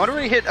trap. I wonder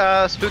what he hit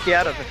Spooky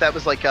out of, if that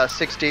was like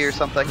 6D or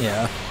something.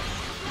 Yeah.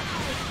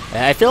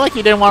 I feel like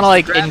he didn't want to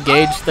like Grab-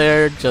 engage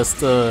there just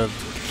to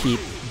keep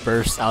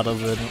bursts out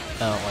of it,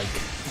 like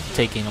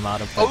taking him out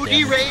of that OD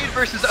damage. raid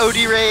versus OD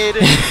raid,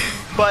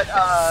 but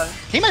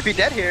he might be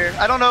dead here.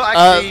 I don't know.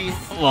 Actually,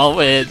 Well,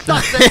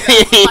 stop saying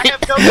that. I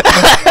have no idea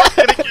what's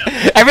gonna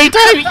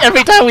kill.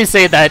 every time we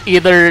say that,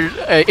 either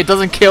it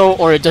doesn't kill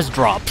or it just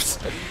drops.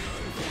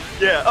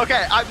 Yeah.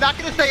 Okay. I'm not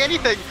gonna say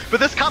anything,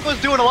 but this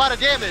combo's doing a lot of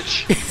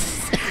damage.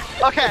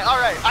 Okay. All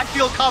right. I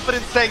feel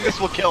confident saying this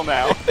will kill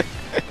now.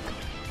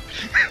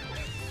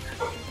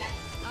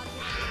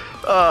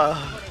 All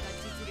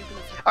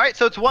right.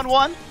 So it's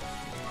 1-1.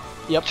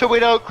 Yep.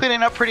 Toledo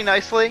cleaning up pretty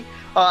nicely.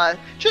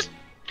 Just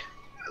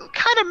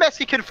kind of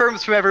messy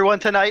confirms from everyone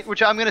tonight,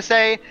 which I'm gonna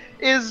say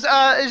is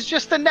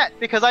just the net,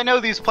 because I know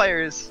these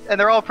players and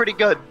they're all pretty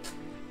good.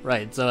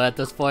 Right, so at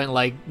this point,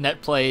 like,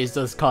 net play is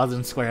just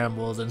causing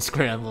scrambles, and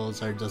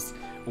scrambles are just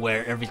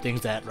where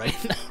everything's at right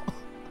now.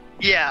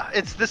 Yeah,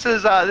 this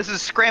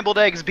is scrambled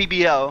eggs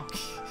BBO.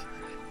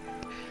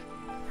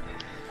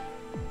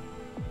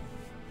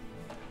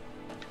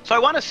 So I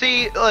want to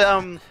see,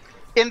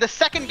 in the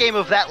second game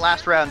of that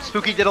last round,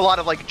 Spooky did a lot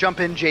of like jump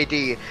in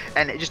JD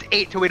and it just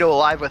ate Toledo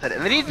alive with it.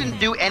 And then he didn't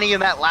do any in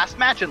that last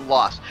match and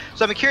lost.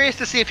 So I'm curious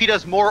to see if he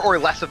does more or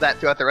less of that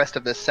throughout the rest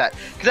of this set.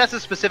 Because that's a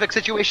specific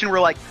situation where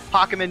like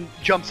Hawkman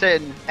jumps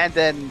in and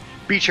then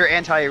beats your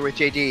anti-air with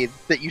JD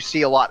that you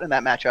see a lot in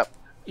that matchup.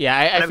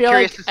 Yeah, I feel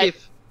like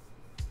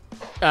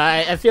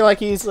I feel like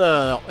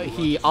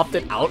he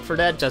opted out for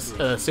that, just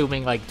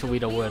assuming like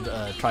Toledo would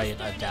try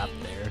and adapt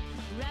there.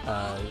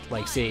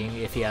 Like seeing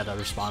if he had a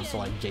response to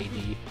like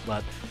JD,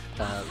 but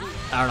I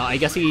don't know. I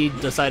guess he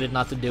decided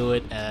not to do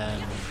it,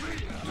 and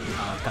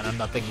kind of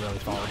nothing really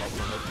followed up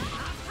from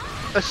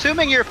it.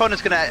 Assuming your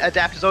opponent's gonna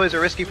adapt is always a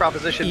risky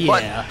proposition,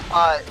 yeah.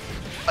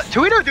 But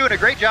Toledo doing a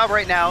great job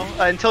right now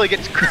until he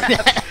gets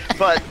grabbed.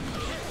 But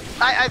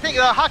I think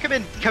the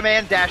Hawkman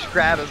command dash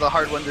grab is a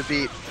hard one to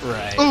beat.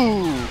 Right.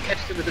 Ooh,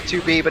 catches him with the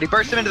 2B, but he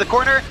bursts him into the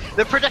corner.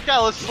 The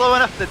projectile is slow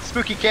enough that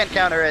Spooky can't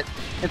counter it.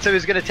 And so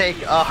he's going to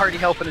take a hearty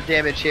help and a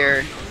damage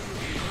here.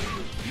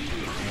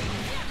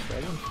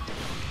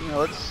 You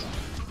know,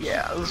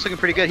 yeah, it's looking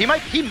pretty good. He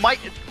might.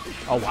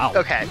 Oh, wow.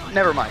 Okay,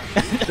 never mind.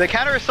 The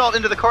counter assault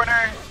into the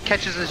corner,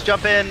 catches his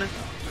jump in.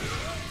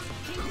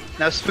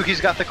 Now Spooky's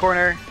got the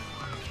corner.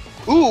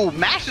 Ooh,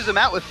 mashes him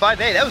out with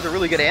 5A. That was a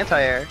really good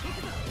anti-air.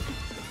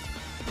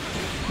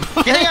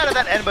 Getting out of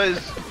that Enma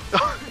is...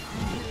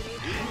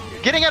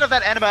 Getting out of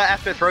that Enema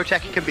after throw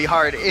tech can be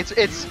hard.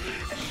 It's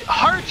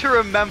hard to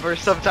remember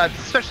sometimes,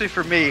 especially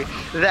for me,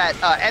 that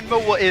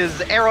Enma is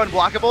air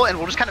unblockable and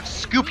will just kind of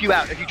scoop you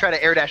out if you try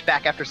to air dash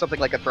back after something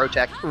like a throw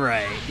tech.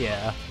 Right,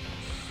 yeah.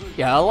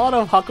 Yeah, a lot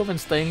of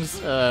Hakumen's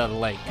things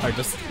like are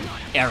just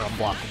air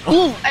unblockable.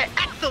 Ooh,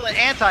 excellent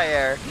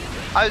anti-air.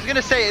 I was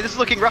gonna say this is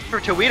looking rough for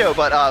Toledo,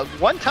 but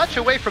one touch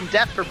away from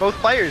death for both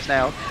players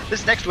now.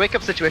 This next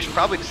wake-up situation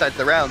probably decides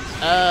the rounds.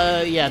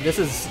 Yeah, this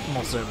is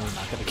most certainly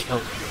not gonna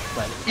kill.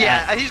 But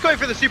yeah, he's going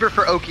for the super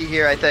for Oki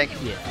here, I think.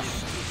 Yeah.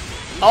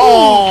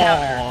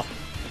 Oh.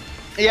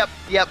 Ooh, yep.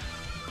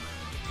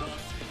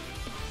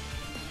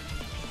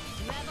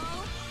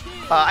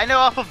 I know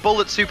off of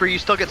Bullet Super you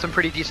still get some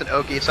pretty decent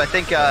Oki, so I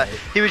think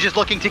he was just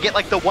looking to get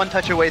like the one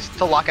touch away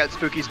to lock out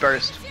Spooky's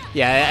burst.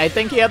 Yeah, I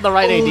think he had the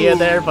right idea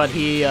there, but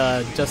he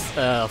just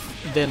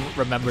didn't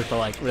remember to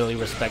like really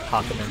respect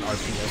Hakumen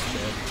RPS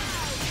there.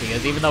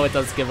 Because even though it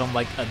does give him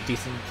like a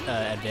decent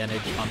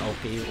advantage on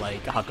OP,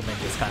 like Hakumen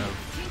just kind of...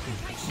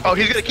 Oh,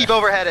 he's gonna keep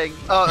overheading.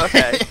 Oh,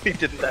 okay. He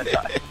didn't that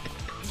time.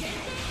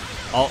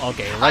 Oh,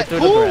 okay, right through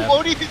the grab. Ooh,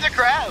 OD through the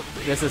grab!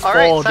 This is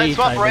Alright, full side D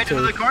swap timer right too.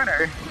 into the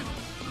corner.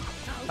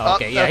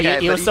 Okay, yeah, okay,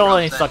 he was but still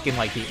only drops it. stuck in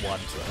like heat 1,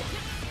 so...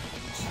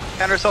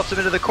 Counter assaults him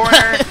into the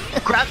corner,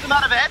 grabs him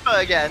out of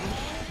Edma again.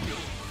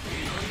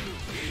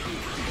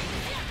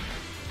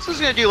 This is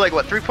gonna do like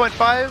what,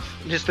 3.5?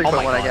 Just 3.1, my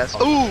I God. guess.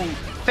 Okay. Ooh,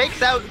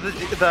 fakes out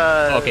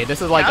the Okay,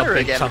 this is like a counter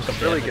big again, chunk which of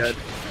is really damage.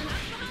 good.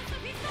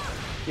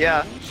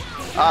 Yeah.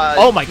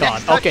 Oh my God,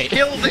 next touch okay.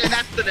 Kills, and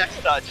that's the next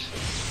touch.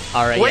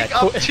 Alright, Wake yeah.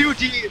 up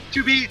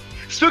 2B.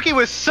 Spooky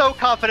was so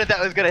confident that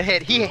was gonna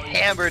hit. He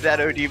hammered that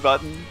OD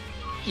button.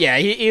 Yeah,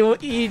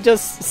 he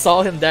just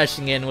saw him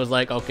dashing in, was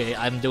like, okay,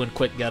 I'm doing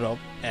quick get up,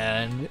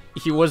 and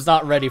he was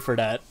not ready for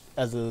that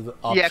as an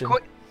option.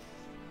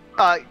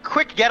 Yeah,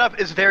 quick get up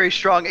is very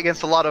strong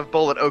against a lot of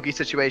bullet Ogi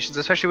situations,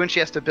 especially when she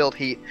has to build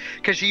heat,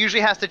 because she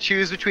usually has to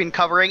choose between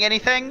covering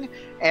anything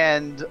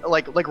and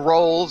like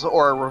rolls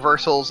or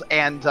reversals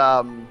and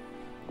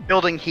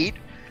building heat,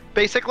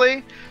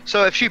 basically.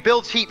 So if she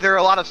builds heat, there are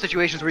a lot of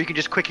situations where you can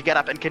just quick get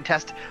up and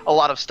contest a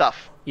lot of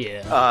stuff.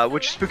 Yeah.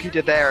 Which Spooky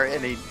did there,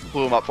 and he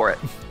blew him up for it.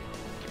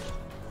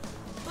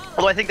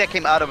 Although I think that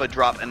came out of a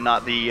drop and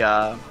not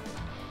the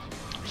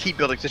heat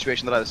building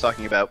situation that I was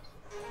talking about.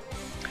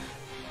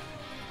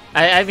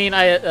 I mean,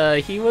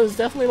 he was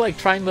definitely like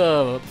trying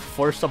to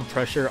force some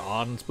pressure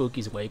on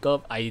Spooky's wake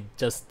up. I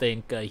just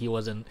think he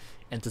wasn't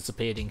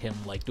anticipating him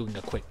like doing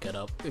a quick get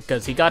up,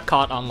 because he got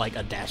caught on like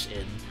a dash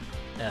in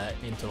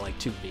into like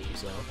 2B.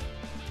 So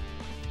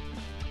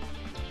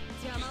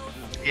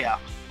Yeah.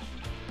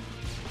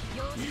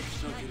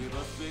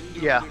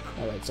 Yeah.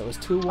 alright, so it's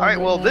 2-1. Alright,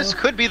 well, right this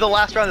now. could be the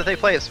last round that they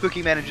play if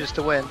Spooky manages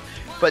to win.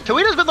 But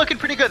Toledo's been looking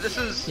pretty good. This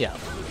is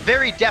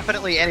very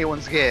definitely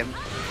anyone's game.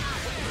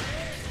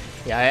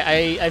 Yeah,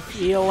 I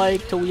feel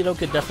like Toledo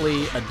could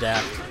definitely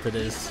adapt to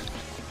this.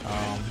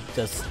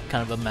 Just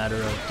kind of a matter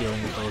of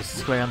dealing with those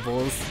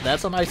scrambles.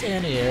 That's a nice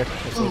anti-air.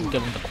 So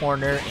give him the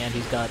corner, and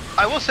he's got...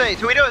 I will say,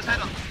 Toledo's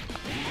had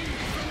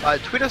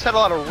a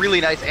lot of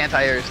really nice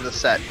anti-airs in this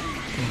set.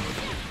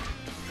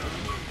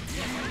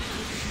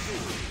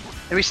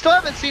 And we still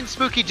haven't seen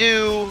Spooky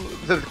do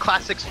the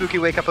classic Spooky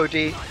Wake Up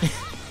OD.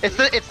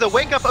 It's the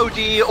Wake Up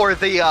OD or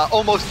the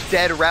almost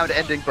dead round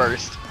ending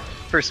burst.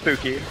 for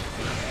Spooky.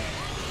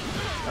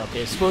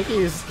 Okay,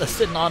 Spooky's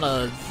sitting on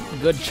a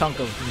good chunk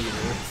of meter.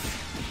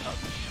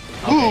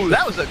 Ooh,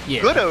 that was a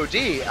Yeah. good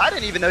OD. I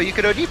didn't even know you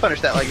could OD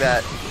punish that like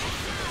that.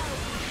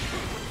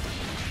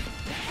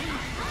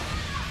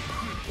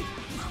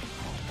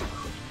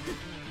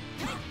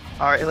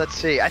 Alright, let's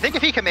see. I think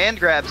if he command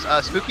grabs,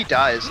 Spooky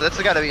dies. So that's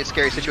gotta be a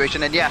scary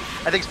situation. And yeah,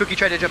 I think Spooky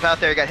tried to jump out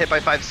there, got hit by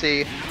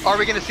 5C. Are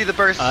we gonna see the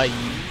burst? No,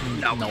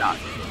 No, no. not.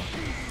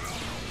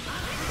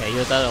 Yeah,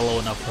 you're at a low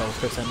enough health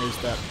percentage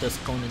that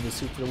just going into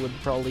super would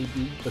probably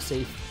be the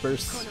safe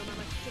burst.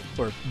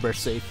 Or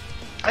burst safe.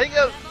 I think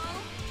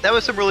that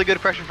was some really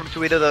good pressure from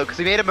Toledo though, because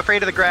he made him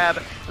afraid of the grab,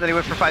 and then he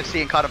went for 5C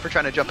and caught him for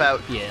trying to jump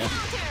out. Yeah.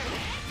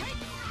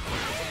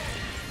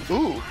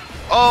 Ooh.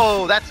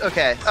 Oh, that's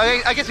okay.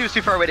 I guess he was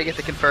too far away to get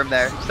the confirm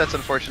there, so that's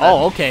unfortunate.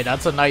 Oh, okay,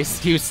 that's a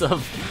nice use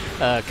of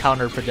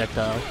counter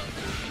projectile.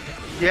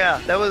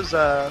 Yeah, that was,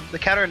 the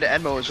counter into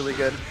Enmo was really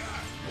good.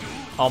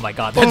 Oh my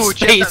god, that Ooh,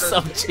 space just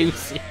out of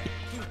Juicy.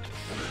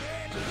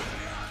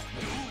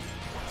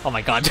 Oh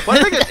my god.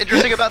 One thing that's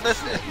interesting about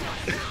this is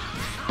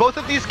both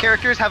of these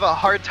characters have a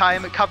hard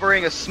time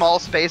covering a small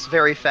space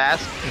very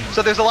fast,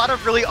 so there's a lot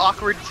of really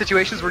awkward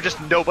situations where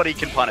just nobody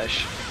can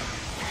punish.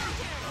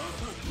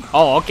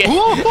 Oh, okay.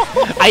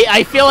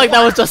 I feel like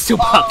that was just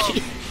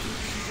Tsubaki.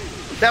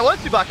 That was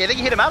Tsubaki. I think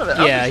he hit him out of it.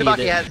 Yeah, I he don't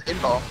think did. Tsubaki has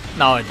in-ball.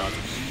 No, it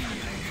doesn't.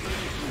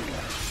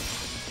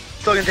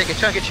 Still gonna take a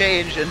chunk of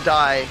change and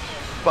die.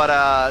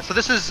 But, so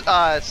this is,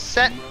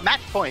 set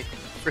match point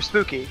for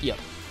Spooky. Yep.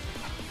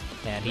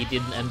 And he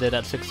didn't end it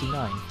at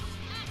 69.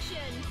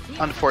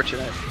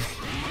 Unfortunate.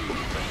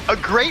 A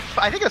great,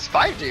 I think it was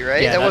 5D,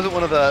 right? Yeah, that that- wasn't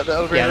one of the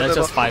overhead. Yeah, that's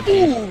just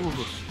 5D.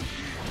 Ooh.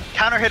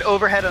 Counter hit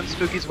overhead on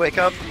Spooky's wake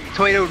up.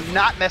 Toedo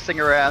not messing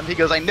around. He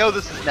goes, I know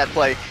this is net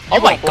play. You Oh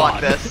my won't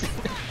block God. this.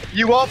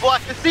 You won't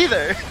block this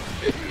either.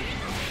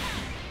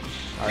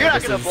 Alright, You're not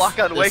this gonna is- block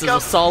on wake This is up.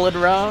 a solid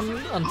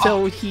round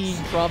until he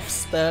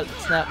drops that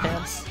snap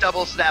pants.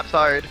 Double snaps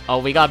hard. Oh,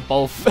 we got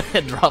both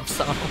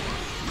drops on him.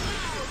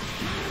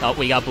 Oh,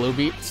 we got blue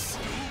beats.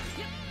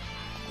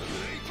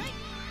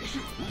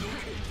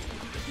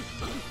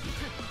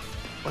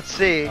 Let's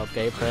see.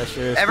 Okay,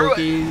 pressure. Everyone,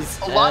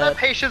 Spookies. a lot of at-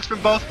 patience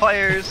from both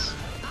players.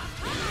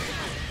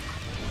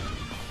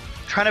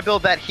 Trying to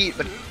build that heat,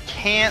 but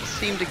can't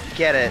seem to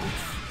get it.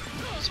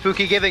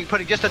 Spooky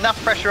putting just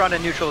enough pressure on a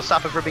neutral to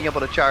stop him from being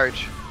able to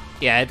charge.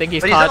 Yeah, I think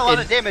he's But he's done a caught lot in...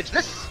 of damage.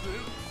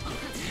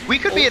 We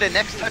could be at a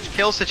next touch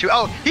kill situation.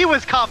 Oh, he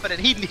was confident.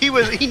 He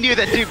knew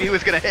that Doobie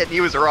was gonna hit, and he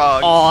was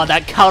wrong. Oh,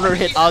 that counter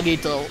hit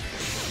Agito.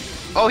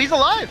 Oh, he's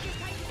alive.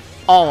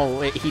 Oh,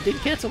 wait, he did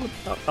cancel it?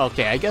 Oh,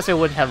 okay, I guess it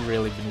wouldn't have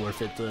really been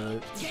worth it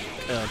to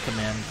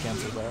command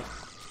cancel that.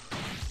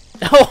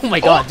 Oh my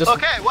god, just...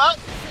 Okay, well,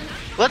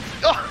 let's...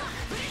 Oh,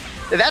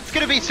 that's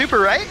gonna be super,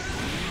 right?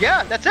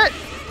 Yeah, that's it.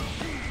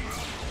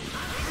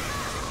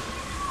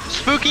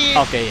 Spooky,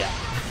 Okay, yeah.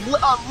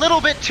 a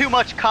little bit too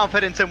much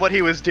confidence in what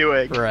he was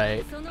doing.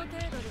 Right.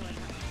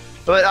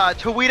 But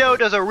Toledo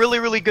does a really,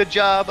 really good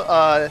job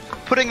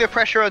putting the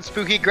pressure on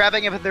Spooky,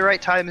 grabbing him at the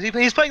right time.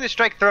 He's playing the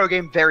strike throw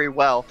game very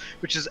well,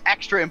 which is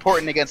extra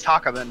important against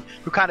Hakaman,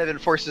 who kind of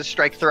enforces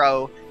strike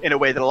throw in a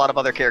way that a lot of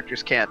other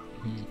characters can't.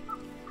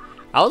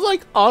 I was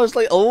like,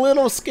 honestly, a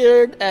little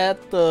scared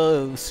at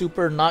the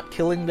super not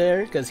killing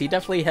there, because he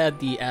definitely had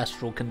the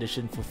astral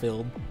condition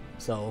fulfilled,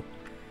 so...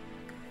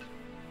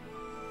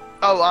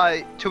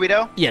 Oh,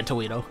 Toledo? Yeah,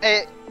 Toledo.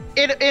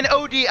 In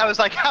OD, I was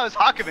like, how is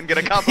Hakaman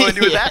gonna combo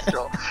into his Yeah.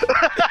 astral?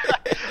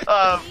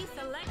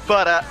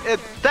 But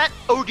that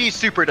OD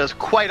super does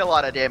quite a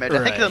lot of damage. I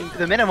Right. think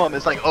the minimum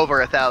is like over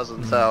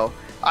 1,000, so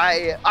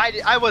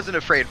I wasn't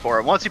afraid for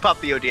him. Once he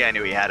popped the OD, I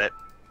knew he had it.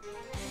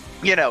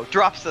 You know,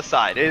 drops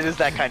aside. It is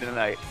that kind of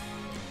night.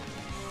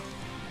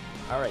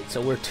 Alright, so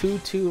we're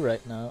 2-2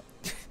 right now.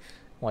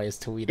 Why is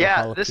Toledo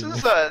Yeah, this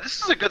is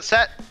a good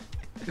set.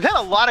 We've had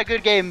a lot of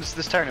good games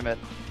this tournament.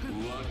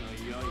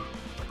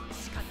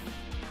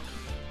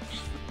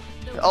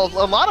 A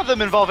lot of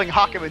them involving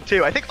Hakaman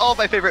too. I think all of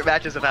my favorite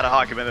matches have had a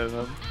Hakaman in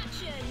them.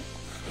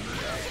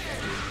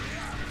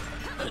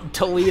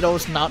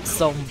 Toledo's not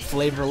some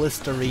flavorless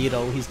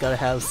Dorito. He's gotta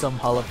have some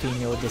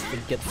jalapeno just to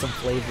get some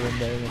flavor in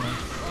there, you know?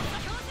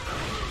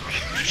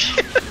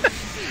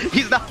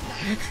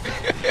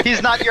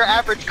 He's not your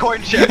average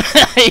corn chip.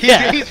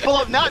 Yeah. He's full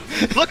of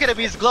nuts. Look at him,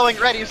 he's glowing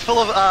red. He's full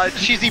of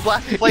cheesy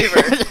blasted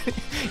flavor.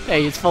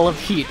 Hey, he's full of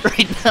heat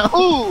right now.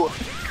 Ooh,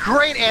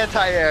 great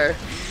anti-air.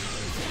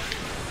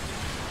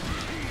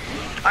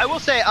 I will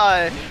say,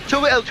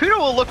 Twitter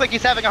will look like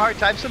he's having a hard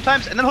time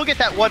sometimes, and then he'll get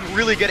that one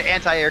really good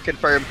anti-air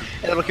confirm,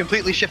 and it'll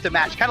completely shift the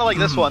match, kind of like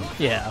this one.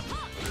 Yeah.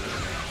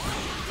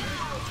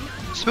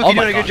 Spooky Oh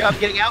my doing a good God. job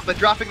getting out, but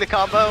dropping the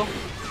combo.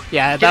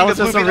 Yeah, that Getting was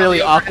the just a movement on really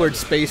the overhead. awkward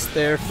space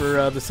there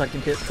for the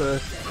second hit to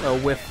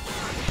whiff.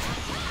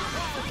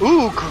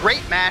 Ooh,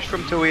 great mash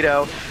from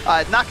Toledo.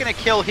 Not gonna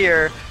kill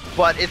here,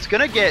 but it's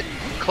gonna get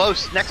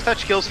close. Next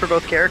touch kills for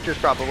both characters,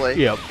 probably.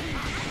 Yep.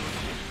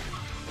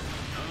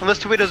 Unless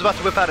Toledo's about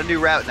to whip out a new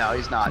route now,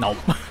 he's not. Nope.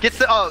 Gets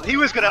the he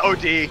was gonna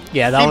OD.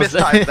 Yeah, that he was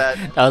mistimed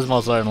that. that was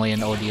most certainly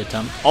an OD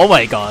attempt. Oh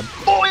my god.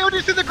 Oh, he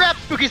OD'd through the grab.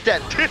 Spooky's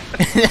dead.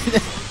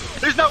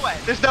 There's no way.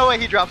 There's no way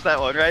he drops that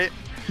one, right?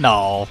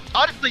 No.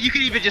 Honestly, you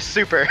could even just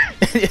super.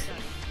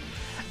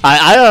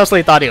 I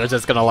honestly thought he was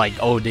just gonna like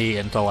OD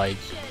into like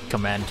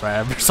command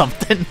trap or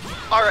something.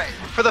 All right,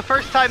 for the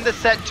first time this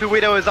set,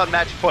 Toledo is on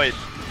match point.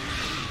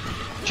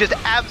 Just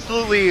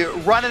absolutely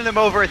running them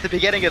over at the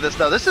beginning of this,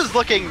 though. This is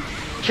looking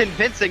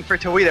convincing for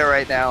Toledo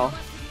right now.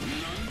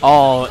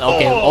 Oh,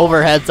 okay,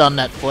 overheads on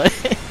that play.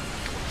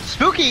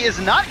 Spooky is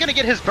not going to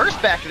get his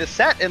burst back this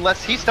set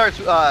unless he starts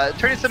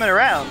turning something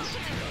around.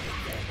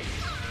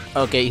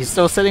 Okay, he's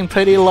still sitting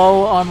pretty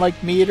low on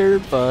like meter,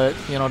 but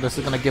you know this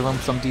is gonna give him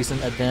some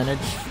decent advantage.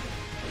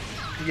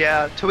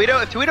 Yeah, if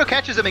Toledo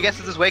catches him and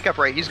guesses his wake up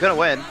rate, he's gonna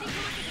win.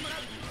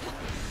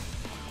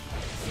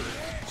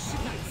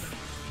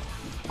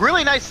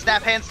 Really nice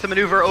snap hands to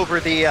maneuver over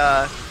the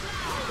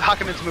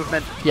Hakumen's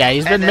movement. Yeah,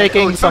 he's been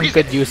making some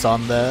good use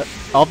on that.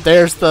 Oh,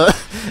 there's the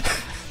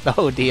the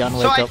OD on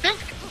wake up.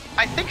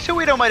 I think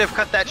Toledo might have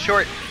cut that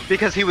short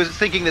because he was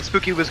thinking that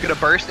Spooky was gonna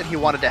burst and he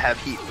wanted to have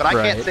heat, but I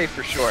can't say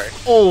for sure.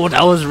 Oh,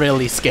 that was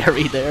really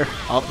scary there.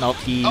 Oh no,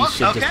 he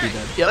should just be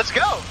dead. Yep. Let's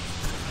go.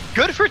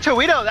 Good for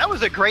Toledo. That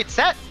was a great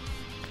set.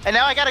 And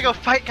now I gotta go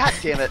fight. God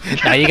damn it.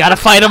 Now you gotta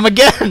fight him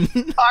again.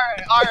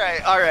 All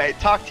right.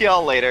 Talk to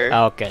y'all later.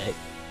 Okay.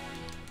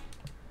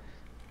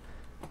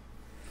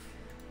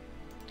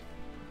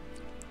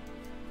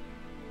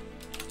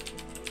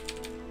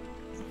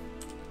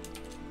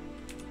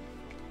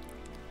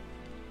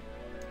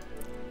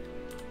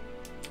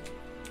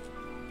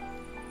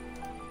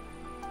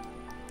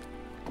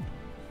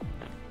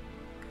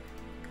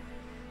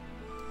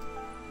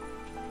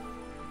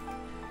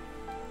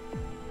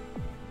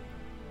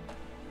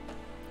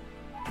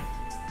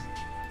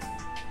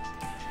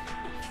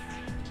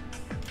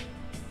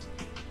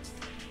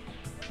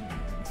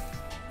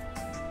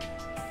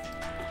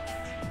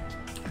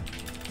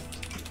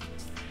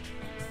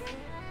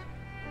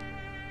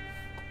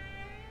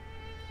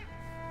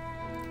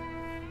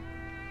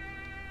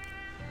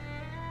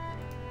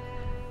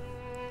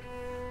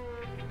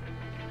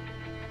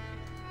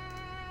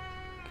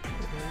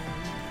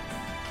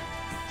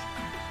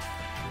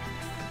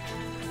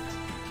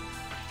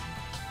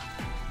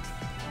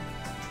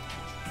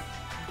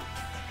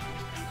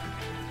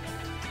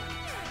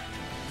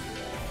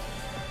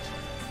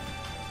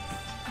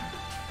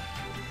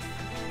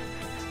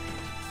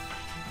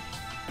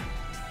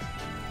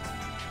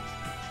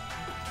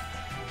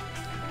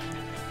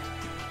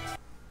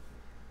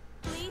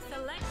 Please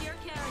select your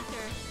character.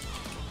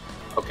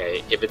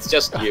 Okay, if it's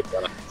just you,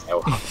 then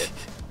I'll hop it.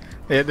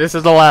 Yeah, this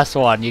is the last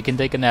one. You can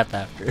take a nap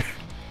after.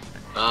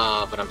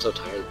 But I'm so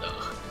tired though.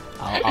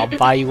 I'll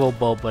buy you a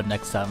boba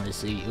next time I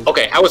see you.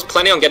 Okay, I was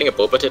planning on getting a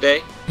boba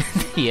today,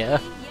 Yeah.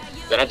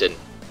 then I didn't.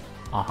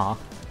 Uh-huh.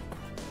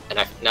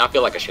 And now I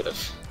feel like I should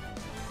have.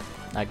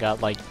 I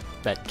got like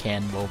that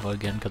canned boba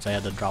again because I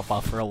had to drop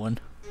off Rowan.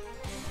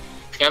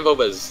 Pecan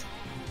boba's...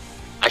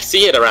 I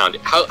see it around.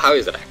 How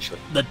is it actually?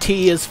 The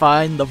tea is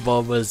fine, the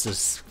boba is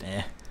just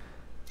eh.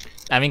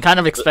 I mean, kind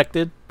of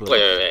expected, but...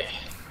 Wait.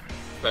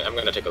 I'm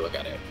gonna take a look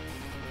at it.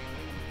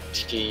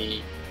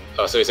 Tea...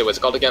 Oh, so is it what's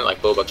called again?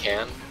 Like boba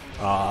can?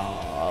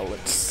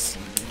 Let's see.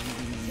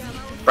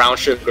 Brown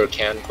sugar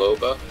canned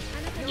boba?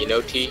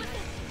 Tea?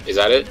 Is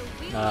that it?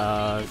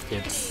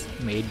 It's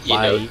made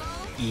by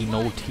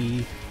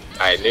Tea.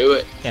 I knew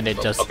it. And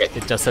it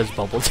just says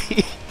bubble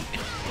tea.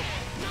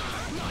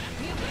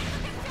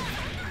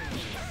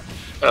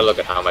 I'm gonna look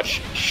at how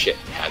much shit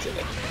it has in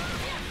it.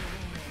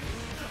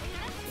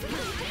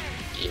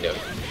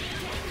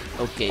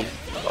 Okay.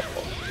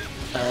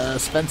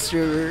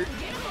 Spencer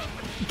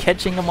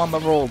catching him on the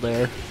roll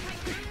there.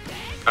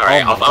 All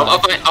right, Oh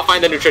I'll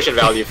find the nutrition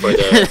value for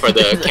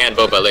the canned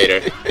boba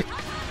later.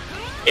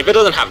 If it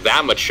doesn't have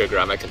that much sugar,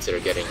 I might consider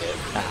getting it.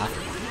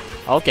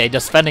 Okay,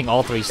 just spending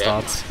all 3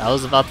 stocks. I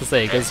was about to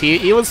say because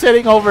he was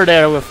sitting over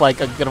there with like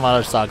a good amount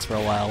of stocks for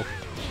a while.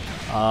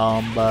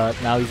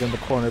 But now he's in the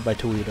corner by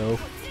Toledo.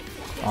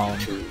 Oh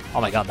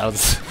my god, that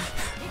was...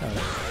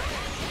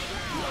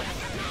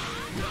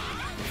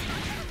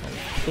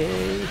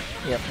 Okay,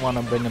 yep,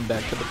 wanna bring him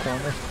back to the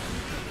corner.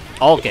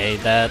 Okay,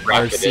 that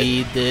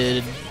RC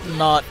did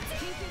not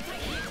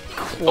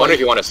quite... I wonder if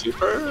you want a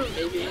super,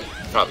 maybe?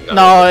 Probably not.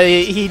 No,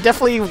 he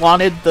definitely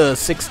wanted the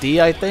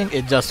 6D, I think.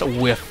 It just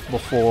whiffed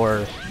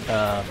before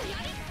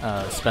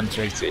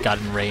Spencer got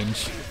in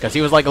range. Because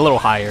he was like a little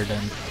higher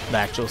than the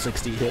actual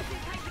 6D hit.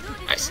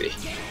 I see.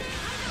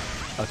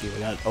 Okay, we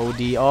got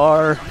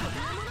ODR.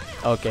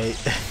 Okay.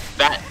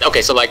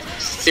 Okay, so like,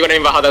 see what I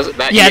mean about how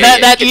that yeah,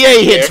 that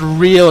EA hits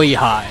really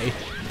high.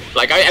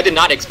 Like I did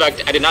not expect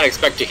to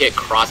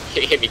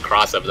hit me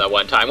cross up that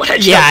one time when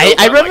I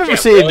I remember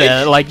seeing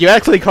that. Like you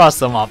actually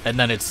crossed them up and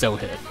then it still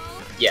hit.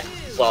 Yeah.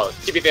 Well,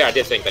 to be fair, I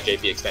did think that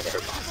JP extended her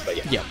boss, but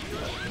yeah. Yep.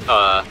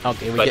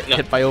 Okay, we get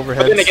hit by overheads.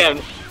 But then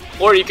again,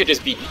 or you could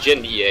just beat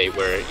Jin EA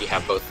where you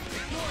have both,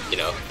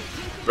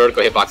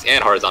 vertical hitbox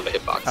and horizontal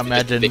hitbox.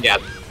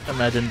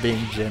 imagine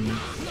being Jin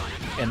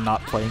and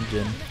not playing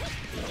Jin.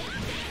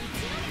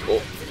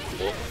 Oh,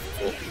 oh,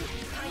 oh.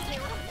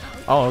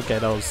 Oh, okay,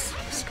 that was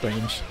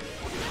strange.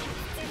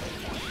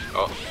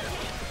 Oh.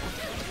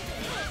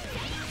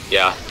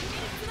 Yeah.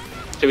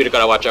 So we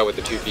gotta watch out with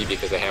the 2B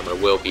because the hammer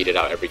will beat it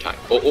out every time.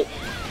 Oh, oh.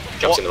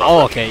 Jumps in the wrong Oh,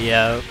 way. okay,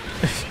 yeah.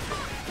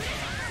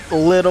 A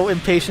little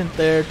impatient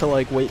there to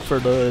like wait for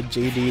the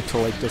JD to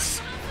like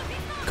just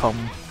come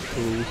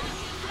through.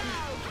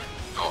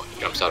 Oh,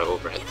 jumps out of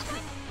overhead.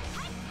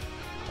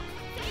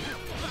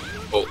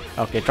 Oh.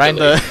 Okay, trying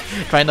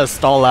to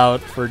stall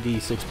out for the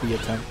 6B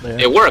attempt there.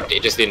 It worked,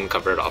 it just didn't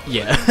convert off.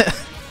 Yeah.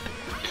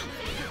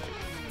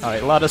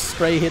 Alright, a lot of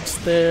stray hits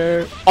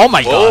there. Oh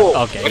my Oh,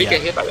 god, okay. What did Yeah.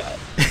 he get hit by that?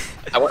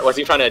 Was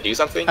he trying to do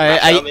something?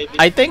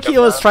 I think he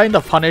was trying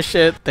to punish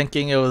it,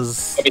 thinking it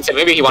was Okay, so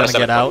maybe he wanted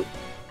gonna get 720. out.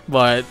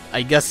 But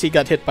I guess he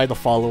got hit by the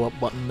follow-up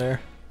button there.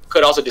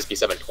 Could also just be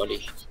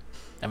 720.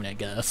 I mean, I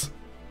guess.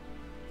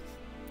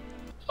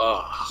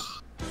 Oh.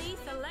 Please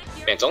select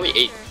your Man, it's only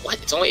 8.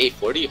 What? It's only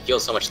 8:40? It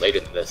feels so much later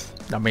than this.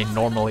 I mean,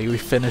 normally we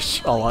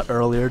finish a lot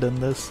earlier than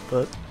this,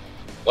 but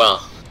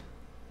Well,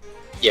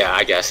 yeah,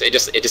 I guess it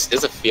just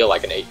doesn't feel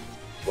like an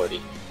 8:40.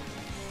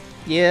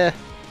 yeah.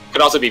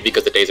 Could also be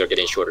because the days are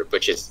getting shorter,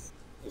 which is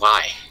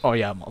why. Oh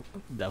yeah,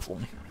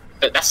 definitely.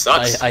 That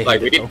sucks. I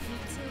like hate it,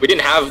 we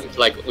didn't have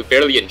we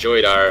barely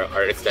enjoyed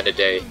our extended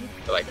day.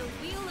 Like,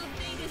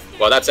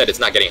 well, that said, it's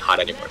not getting hot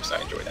anymore, so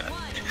I enjoy that.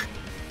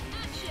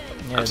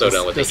 Yeah, I'm so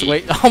done with the just heat.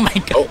 wait. Oh my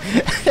god.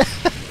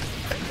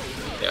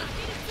 Yeah.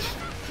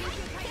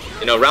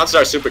 You know,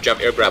 Roundstar super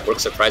jump air grab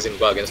works surprisingly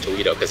well against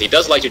Toledo because he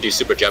does like to do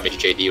super jump into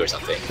JD or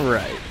something.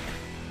 Right.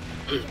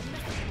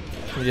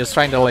 We're just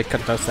trying to like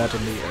contest that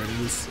in the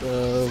areas.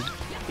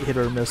 Hit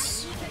or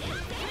miss,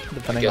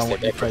 depending guess on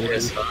what they you try to do.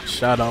 miss, huh?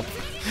 Shut up.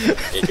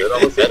 You do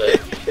almost said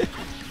it.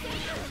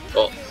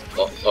 Oh,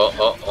 oh, oh,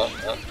 oh, oh,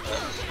 oh,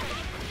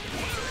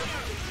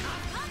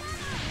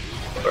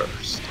 oh.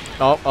 Burst.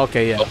 Oh,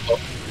 okay, yeah. Oh, oh.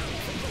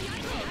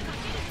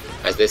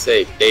 As they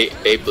say,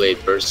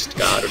 Beyblade Burst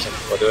God or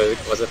something.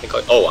 What's that thing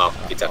called? Oh wow,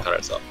 it's that counter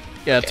itself.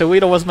 Yeah, Okay.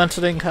 Toledo was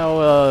mentioning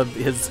how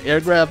his air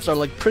grabs are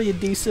like pretty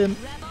decent.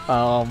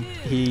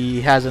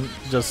 He hasn't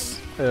just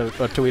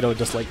Toledo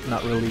just like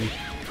not really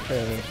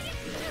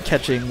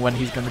catching when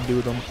he's gonna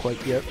do them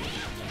quite yet.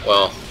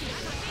 Well,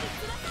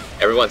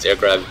 everyone's air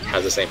grab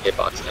has the same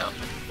hitbox now.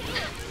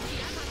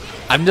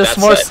 I'm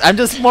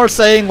just more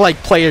saying like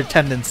player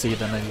tendency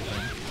than anything.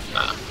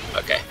 Ah,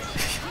 okay.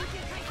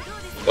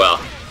 Well,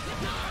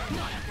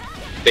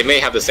 they may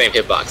have the same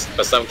hitbox,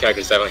 but some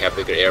characters definitely have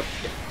bigger air.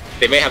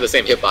 They may have the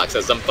same hitbox,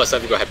 but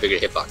some people have bigger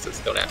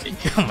hitboxes. Don't ask me.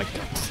 Oh my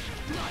god.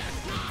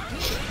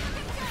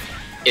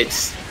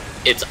 It's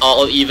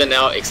all even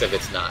now, except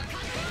it's not.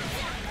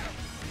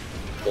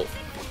 Oh.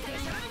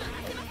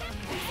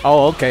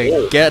 Oh, okay.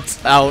 Oh.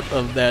 Gets out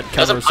of that counter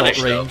Doesn't assault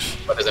punish though, range.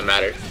 but doesn't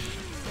matter.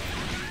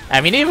 I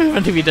mean, even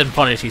if he didn't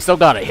punish, he still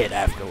got a hit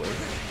afterward.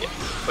 Yeah.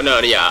 Well, no,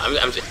 yeah,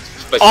 I'm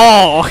just. But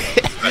Oh,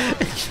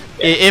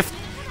 okay.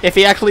 If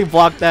he actually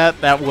blocked that,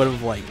 that would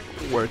have like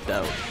worked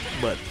out.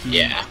 But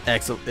he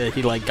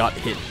he like got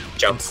hit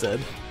Jump. instead.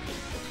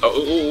 Oh,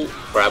 ooh, ooh,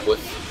 grab with.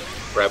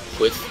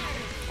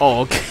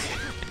 Oh, okay.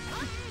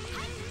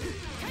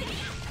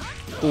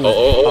 Ooh,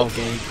 Oh.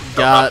 Okay, Don't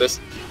got pop this.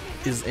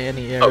 his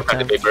anti-air Oh, got the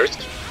attempt. big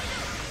burst.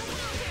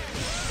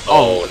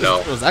 Oh no!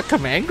 Was that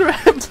command grab?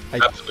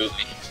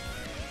 Absolutely.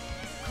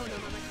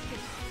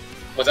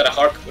 Was that a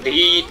hard? Did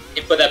he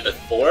input that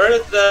before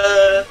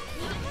the?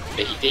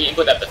 Did he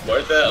input that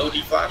before the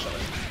OD flash?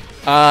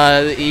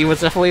 He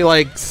was definitely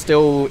like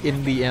still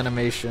in the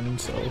animation,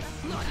 so.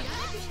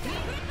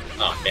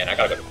 Oh man, I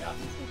gotta go to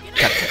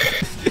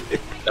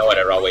bath. No,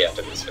 whatever. I'll wait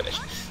after this finish.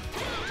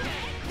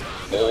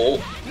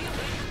 Oh.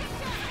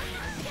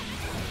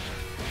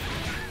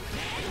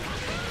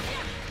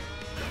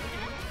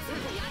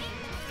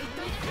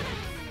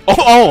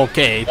 Oh,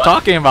 okay. What?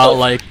 Talking about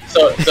like.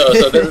 So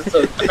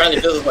apparently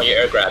this is when your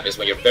air grab is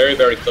when you're very,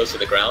 very close to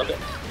the ground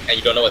and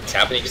you don't know what's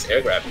happening, you just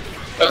air grab.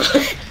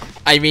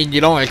 I mean,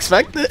 you don't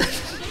expect it.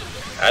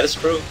 That is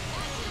true.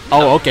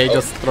 Oh, okay.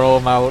 Just throw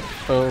him out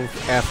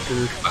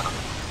after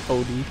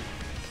OD.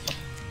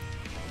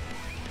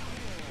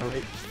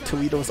 Alright,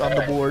 Toledo's on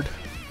the board.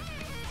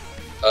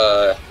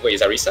 Wait, is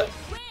that reset?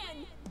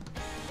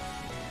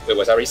 Wait,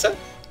 was that reset?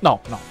 No.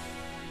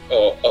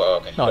 Oh,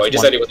 okay. No, Oh, he it's just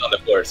one. said he was on the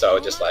board, so I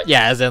was just like,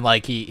 Yeah, as in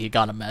like he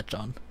got a match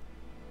on.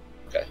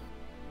 okay.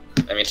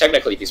 I mean,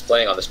 technically, if he's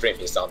playing on the stream,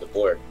 he's on the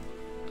board.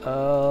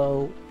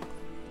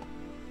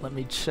 Let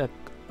me check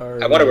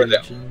our I wonder where the-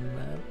 region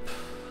map.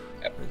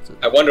 Where is it?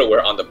 I wonder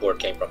where on the board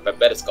came from. I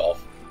bet it's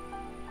golf.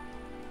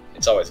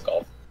 It's always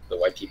golf, the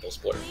white people's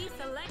sport. Please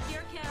select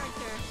your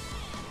character.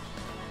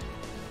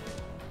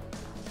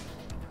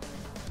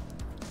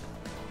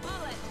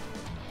 Bullet.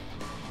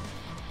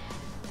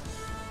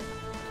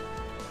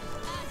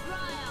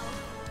 Azrael.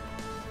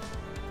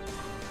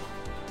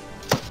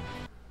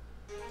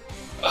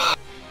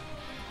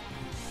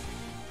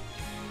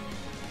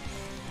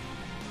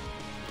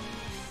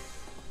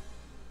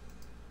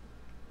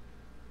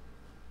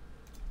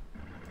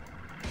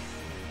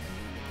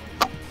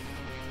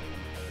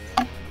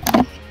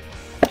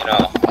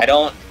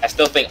 I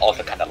still think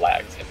Ultra kind of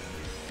lags.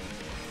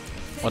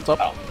 What's up?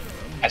 Oh,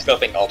 I still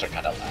think Ultra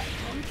kind of lags.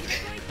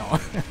 No.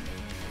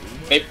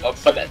 Maybe,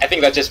 but I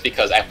think that's just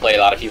because I play a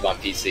lot of people on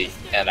PC,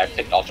 and I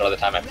picked Ultra all the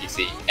time on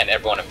PC, and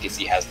everyone on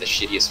PC has the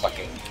shittiest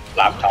fucking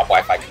laptop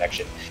Wi-Fi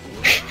connection.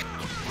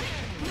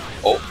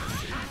 Oh.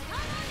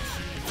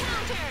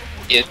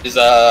 Is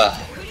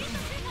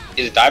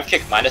dive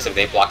kick minus if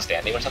they block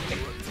standing or something?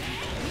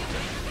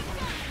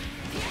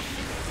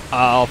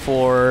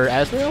 For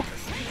Azrael?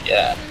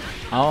 Yeah.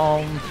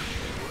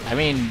 I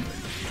mean,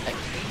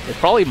 it's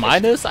probably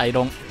minus. I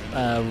don't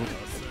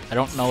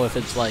know if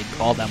it's like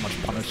all that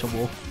much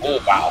punishable.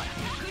 Oh wow.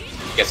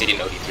 Guess he didn't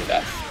know he threw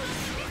that.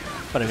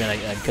 But I mean,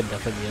 I could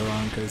definitely be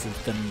wrong because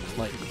it's been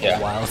like Yeah.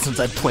 a while since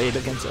I played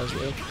against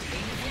Ezreal.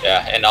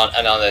 Yeah, and on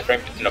the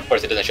frame, and of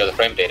course it doesn't show the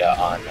frame data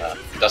on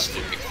Dust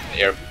because the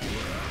air.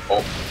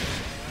 Oh.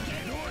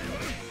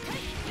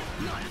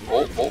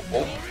 Oh.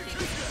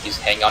 He's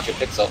hanging on to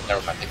Pixel.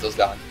 Never mind, Pixel's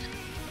gone.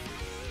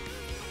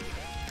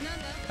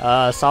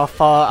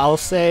 Southpaw, I'll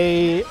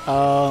say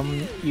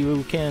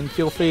you can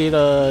feel free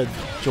to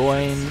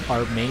join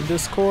our main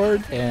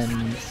Discord and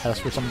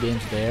ask for some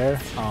games there.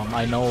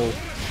 I know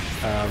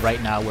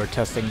right now we're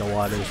testing the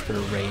waters for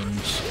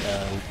range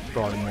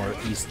probably more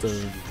east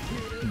of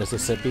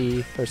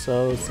Mississippi or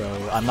so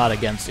I'm not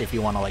against if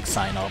you want to like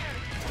sign up,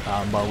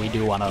 but we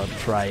do want to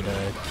try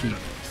to keep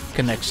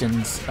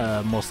connections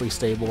mostly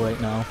stable right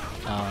now.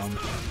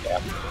 Yeah.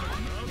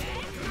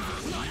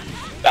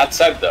 That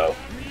said though,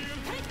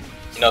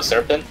 you know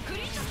Serpent?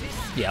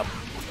 Yep.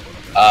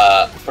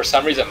 For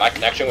some reason my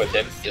connection with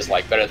him is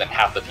like better than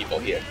half the people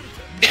here.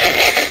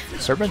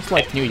 Serpent's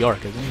like New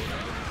York, isn't he?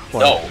 Or-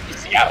 No, he's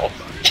Seattle.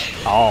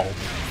 Oh.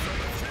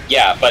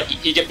 Yeah, but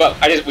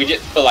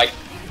but like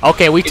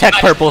Okay, we It's tech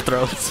not- purple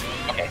throats.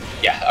 okay,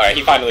 yeah, all right,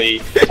 he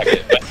finally.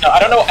 But no, I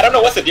don't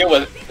know what's the deal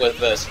with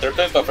the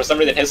Serpent, but for some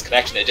reason his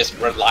connection is just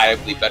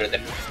reliably better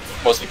than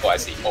most people I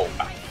see. Oh,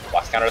 wow.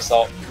 Blocks counter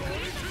assault,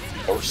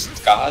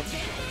 Burst God,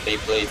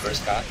 Beyblade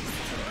Burst God.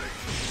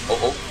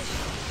 Oh.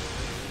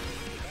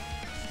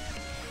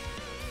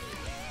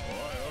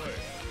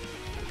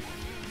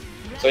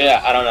 So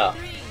yeah, I don't know.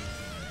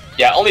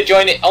 Yeah, only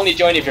join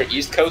if you're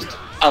East Coast,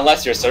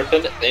 unless you're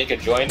Serpent, then you can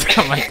join.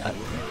 Oh my god.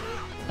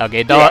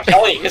 Okay, Dude, I'm don't.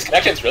 telling you, his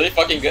connection's really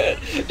fucking good.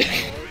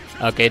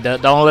 Okay,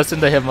 don't listen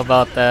to him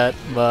about that.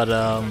 But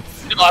No,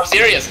 I'm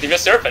serious. If you're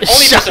Serpent,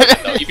 only if you're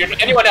Serpent though. If you're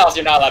anyone else,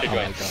 you're not allowed to Oh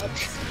join. my god.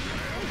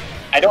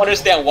 I don't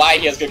understand why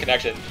he has good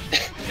connection.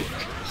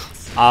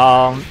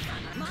 Oh,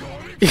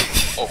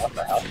 what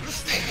the hell?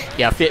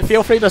 yeah.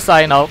 Feel free to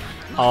sign up.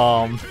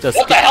 Just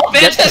What the hell,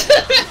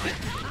 bitch?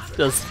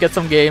 just get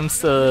some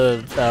games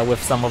with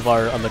some of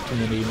our other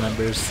community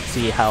members.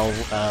 See how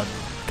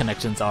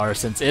connections are,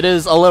 since it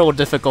is a little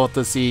difficult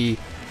to see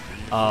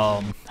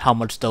how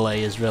much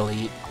delay is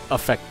really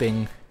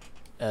affecting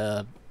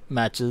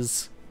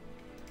matches.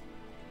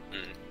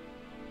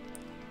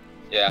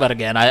 Yeah. But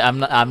again, I'm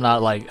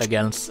not like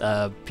against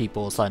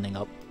people signing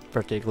up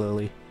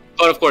particularly.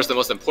 But of course, the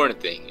most important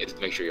thing is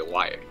to make sure you're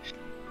wired.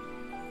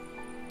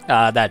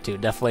 That too,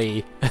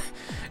 definitely.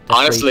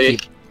 Honestly,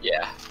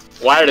 yeah,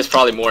 wired is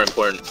probably more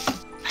important.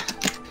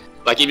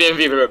 Like even if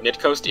you're mid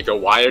coast, if you're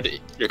wired,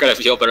 you're gonna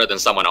feel better than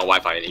someone on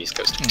Wi-Fi in the East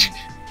Coast.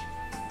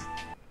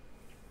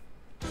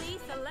 Please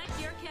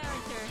select your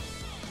character.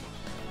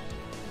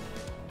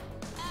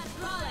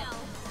 Royal.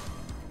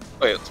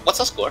 Wait, what's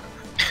the score?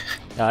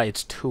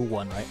 It's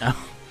 2-1 right now.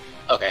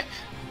 Okay.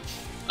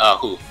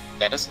 Who?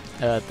 Thanos?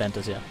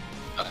 Thantas, yeah.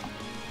 Okay.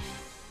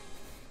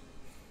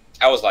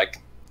 I was like,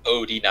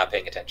 OD not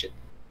paying attention.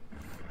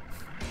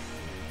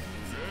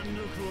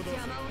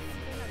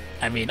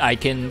 I mean, I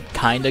can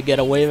kind of get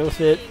away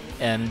with it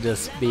and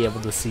just be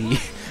able to see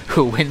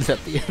who wins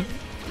at the end.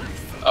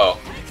 Oh,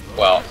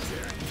 well,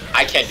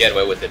 I can't get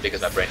away with it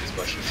because my brain is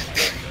mush.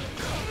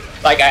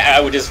 Like, I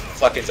would just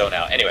fucking zone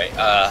out. Anyway,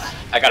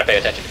 I gotta pay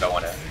attention if I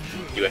want to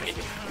do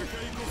anything.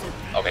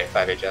 Okay,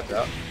 5 jabs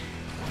out.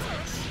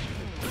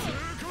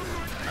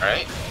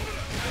 Alright.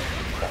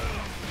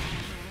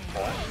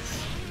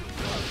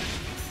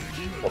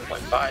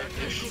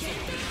 4.5-ish.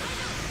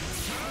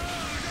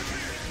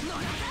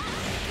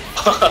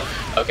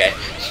 Okay.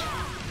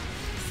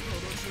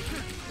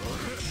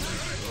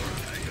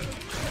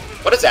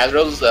 What does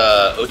Azrael's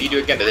OD do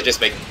again? Does it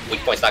just make weak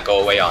points not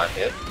go away on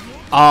hit?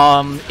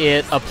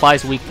 It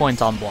applies weak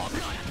points on block.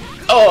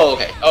 Oh,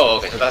 okay. Oh,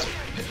 okay. So that's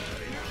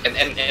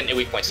and the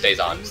weak point stays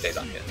on hit.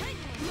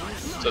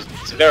 So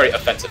it's a very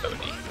offensive OD.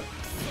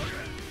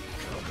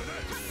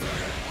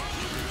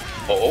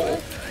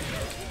 Oh.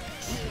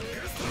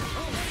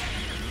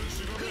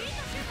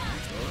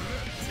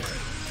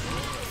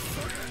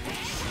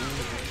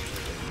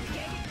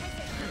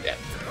 Yeah.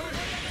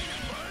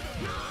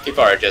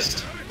 People are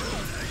just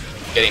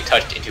getting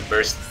touched into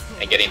burst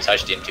and getting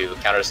touched into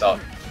counter assault.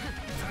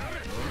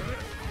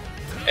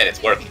 And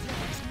it's working.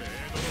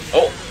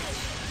 Oh!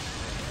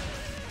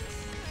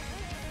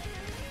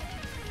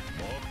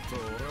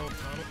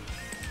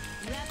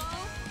 Level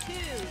 2.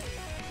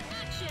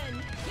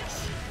 Action.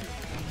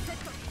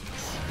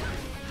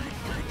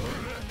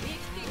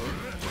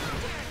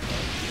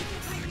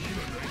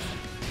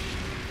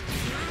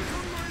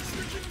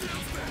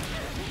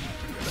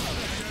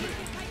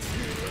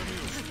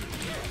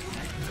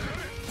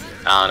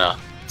 I don't know.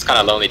 It's kind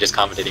of lonely just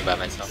commentating by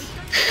myself.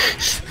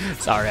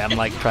 Sorry, I'm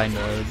like trying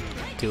to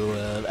do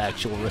an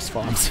actual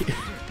response here.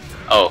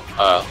 Oh,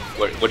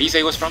 what do you say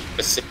he was from?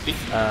 Mississippi?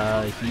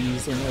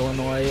 He's in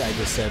Illinois. I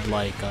just said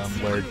like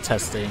we're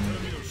testing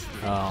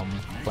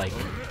like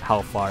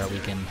how far we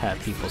can have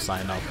people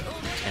sign up.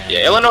 And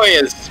Yeah, Illinois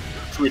is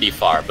pretty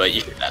far, but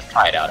you should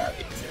try it out at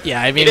least.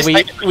 yeah, I mean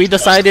we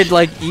decided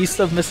like east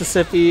of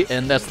Mississippi,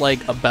 and that's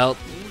like about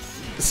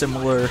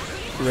similar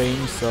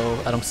range, so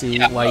I don't see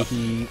why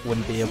he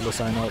wouldn't be able to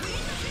sign up.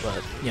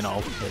 But you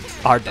know,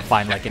 it's hard to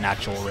find like an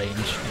actual range.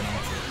 You know.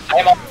 I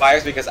am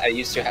biased because I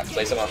used to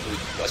play someone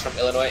who was from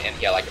Illinois, and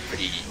he had like a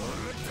pretty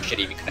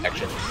shitty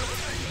connection.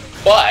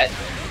 But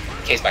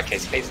case by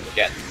case basis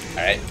again.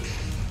 All right.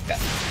 Yeah.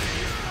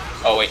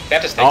 Oh wait,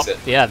 that just takes it.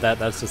 Yeah,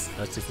 that's just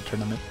the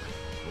tournament.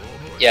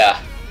 Yeah.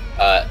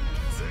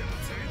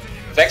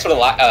 Thanks for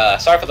the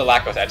sorry for the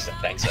lack of thanks.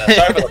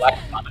 Sorry for the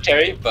lack of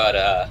commentary, but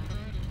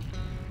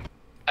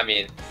I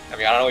mean, I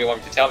don't know what you want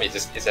me to tell me.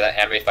 It's an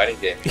anime fighting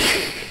game.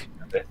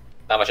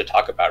 Not much to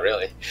talk about,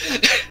 really.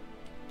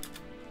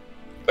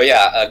 But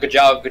yeah, good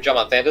job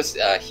on Thanos.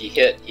 He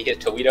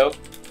hit Toledo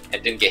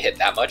and didn't get hit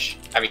that much.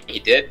 I mean, he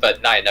did,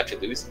 but not enough to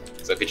lose.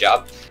 So good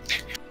job.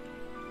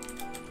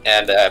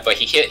 And but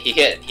he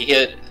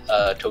hit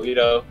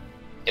Toledo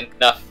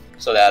enough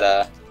so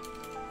that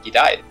he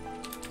died.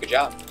 Good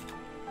job.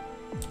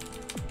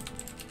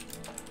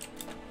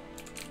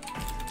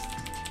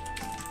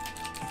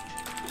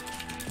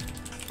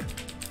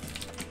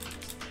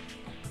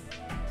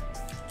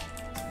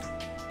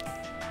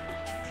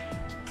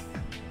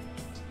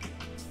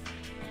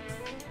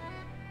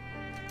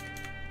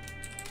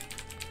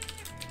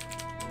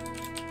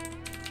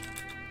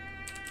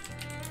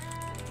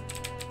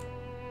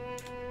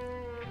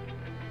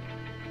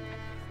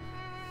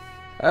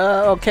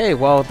 Okay,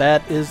 well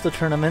that is the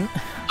tournament.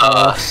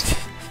 Do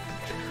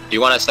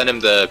you want to send him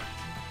the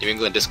New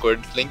England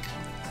Discord link?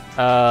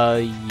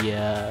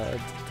 Yeah.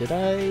 Did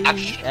I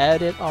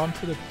add it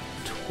onto the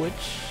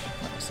Twitch?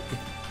 Let me see.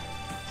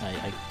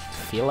 I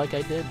feel like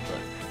I did,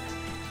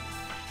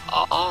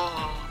 but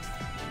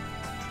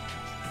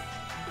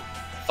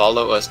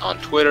follow us on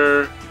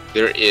Twitter.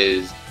 There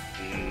is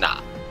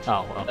not.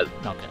 Oh, well,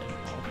 okay.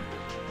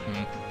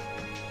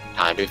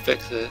 Time to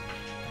fix it.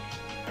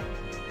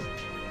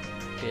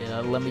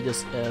 Yeah, let me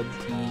just add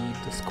the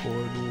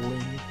Discord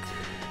link.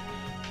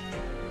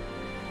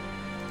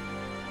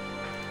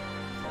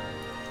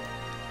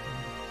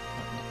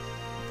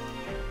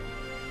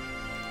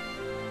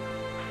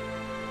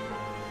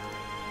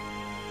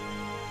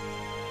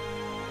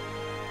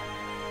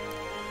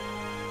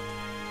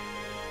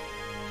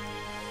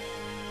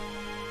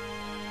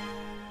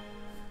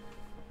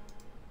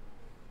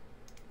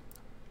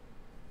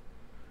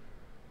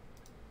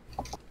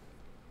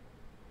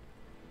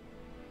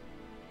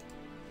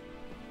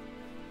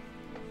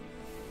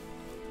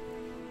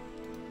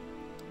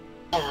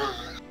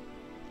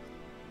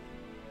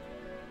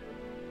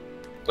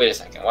 Wait a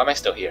second, why am I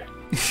still here?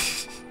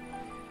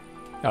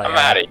 I'm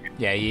yeah. out of here.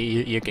 Yeah,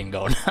 you can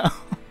go now.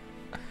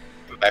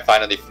 Am I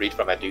finally freed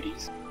from my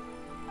duties?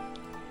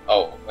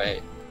 Oh,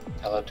 wait.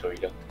 Hello,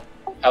 Torito.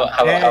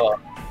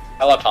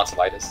 Hello,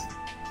 tonsillitis.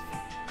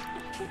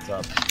 What's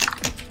up?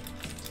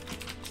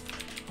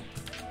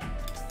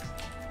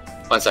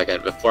 One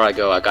second, before I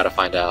go, I gotta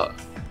find out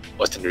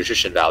what's the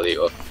nutrition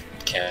value of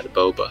canned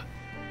boba.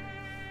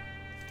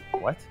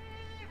 What?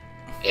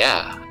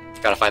 Yeah,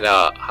 gotta find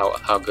out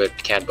how good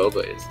canned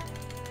boba is.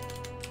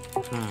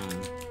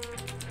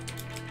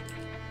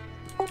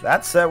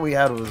 That set we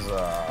had was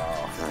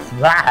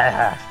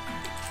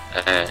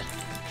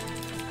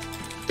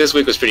This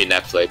week was pretty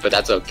Netflix, but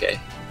that's okay.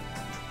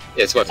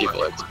 It's what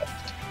people expect.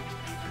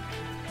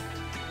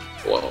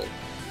 Whoa.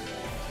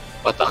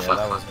 What the fuck?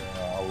 That was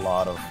a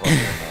lot of fucking,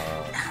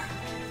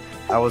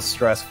 that was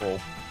stressful.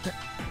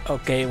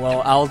 Okay,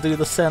 well, I'll do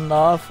the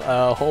send-off.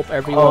 Hope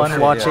everyone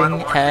watching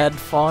had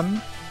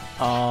fun.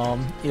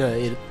 Yeah,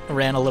 it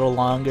ran a little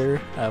longer.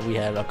 We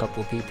had a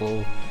couple of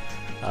people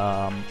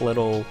a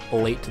little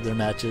late to their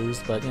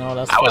matches, but you know,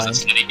 that's fine. I was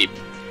asleep.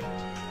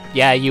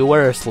 Yeah, you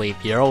were asleep.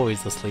 You're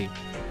always asleep.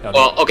 Okay.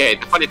 Well, okay,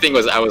 the funny thing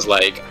was I was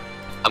like,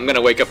 I'm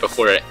gonna wake up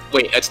before it.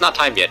 Wait, it's not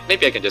time yet.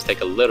 Maybe I can just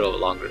take a little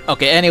longer.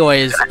 Okay,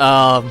 anyways,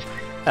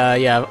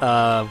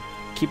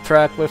 keep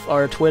track with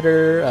our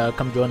Twitter.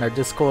 Come join our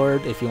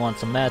Discord if you want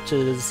some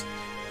matches.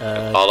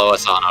 Follow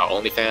us on our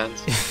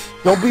OnlyFans.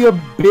 Don't be a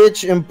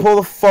bitch and pull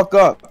the fuck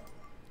up.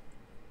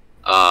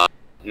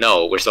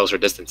 No, we're social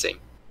distancing.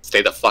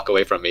 Stay the fuck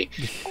away from me.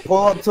 Pull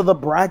up to the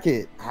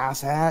bracket,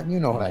 asshat. You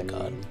know what I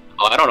mean.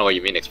 Oh, I don't know what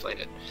you mean. Explain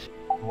it.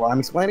 Well, I'm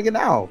explaining it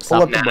now. Pull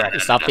Stop, up the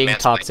bracket. stop being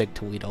toxic,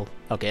 Tweedle.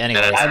 Okay,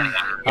 anyways.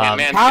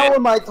 How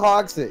am I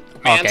toxic?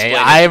 Okay,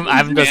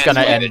 I'm just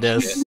gonna end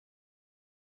this.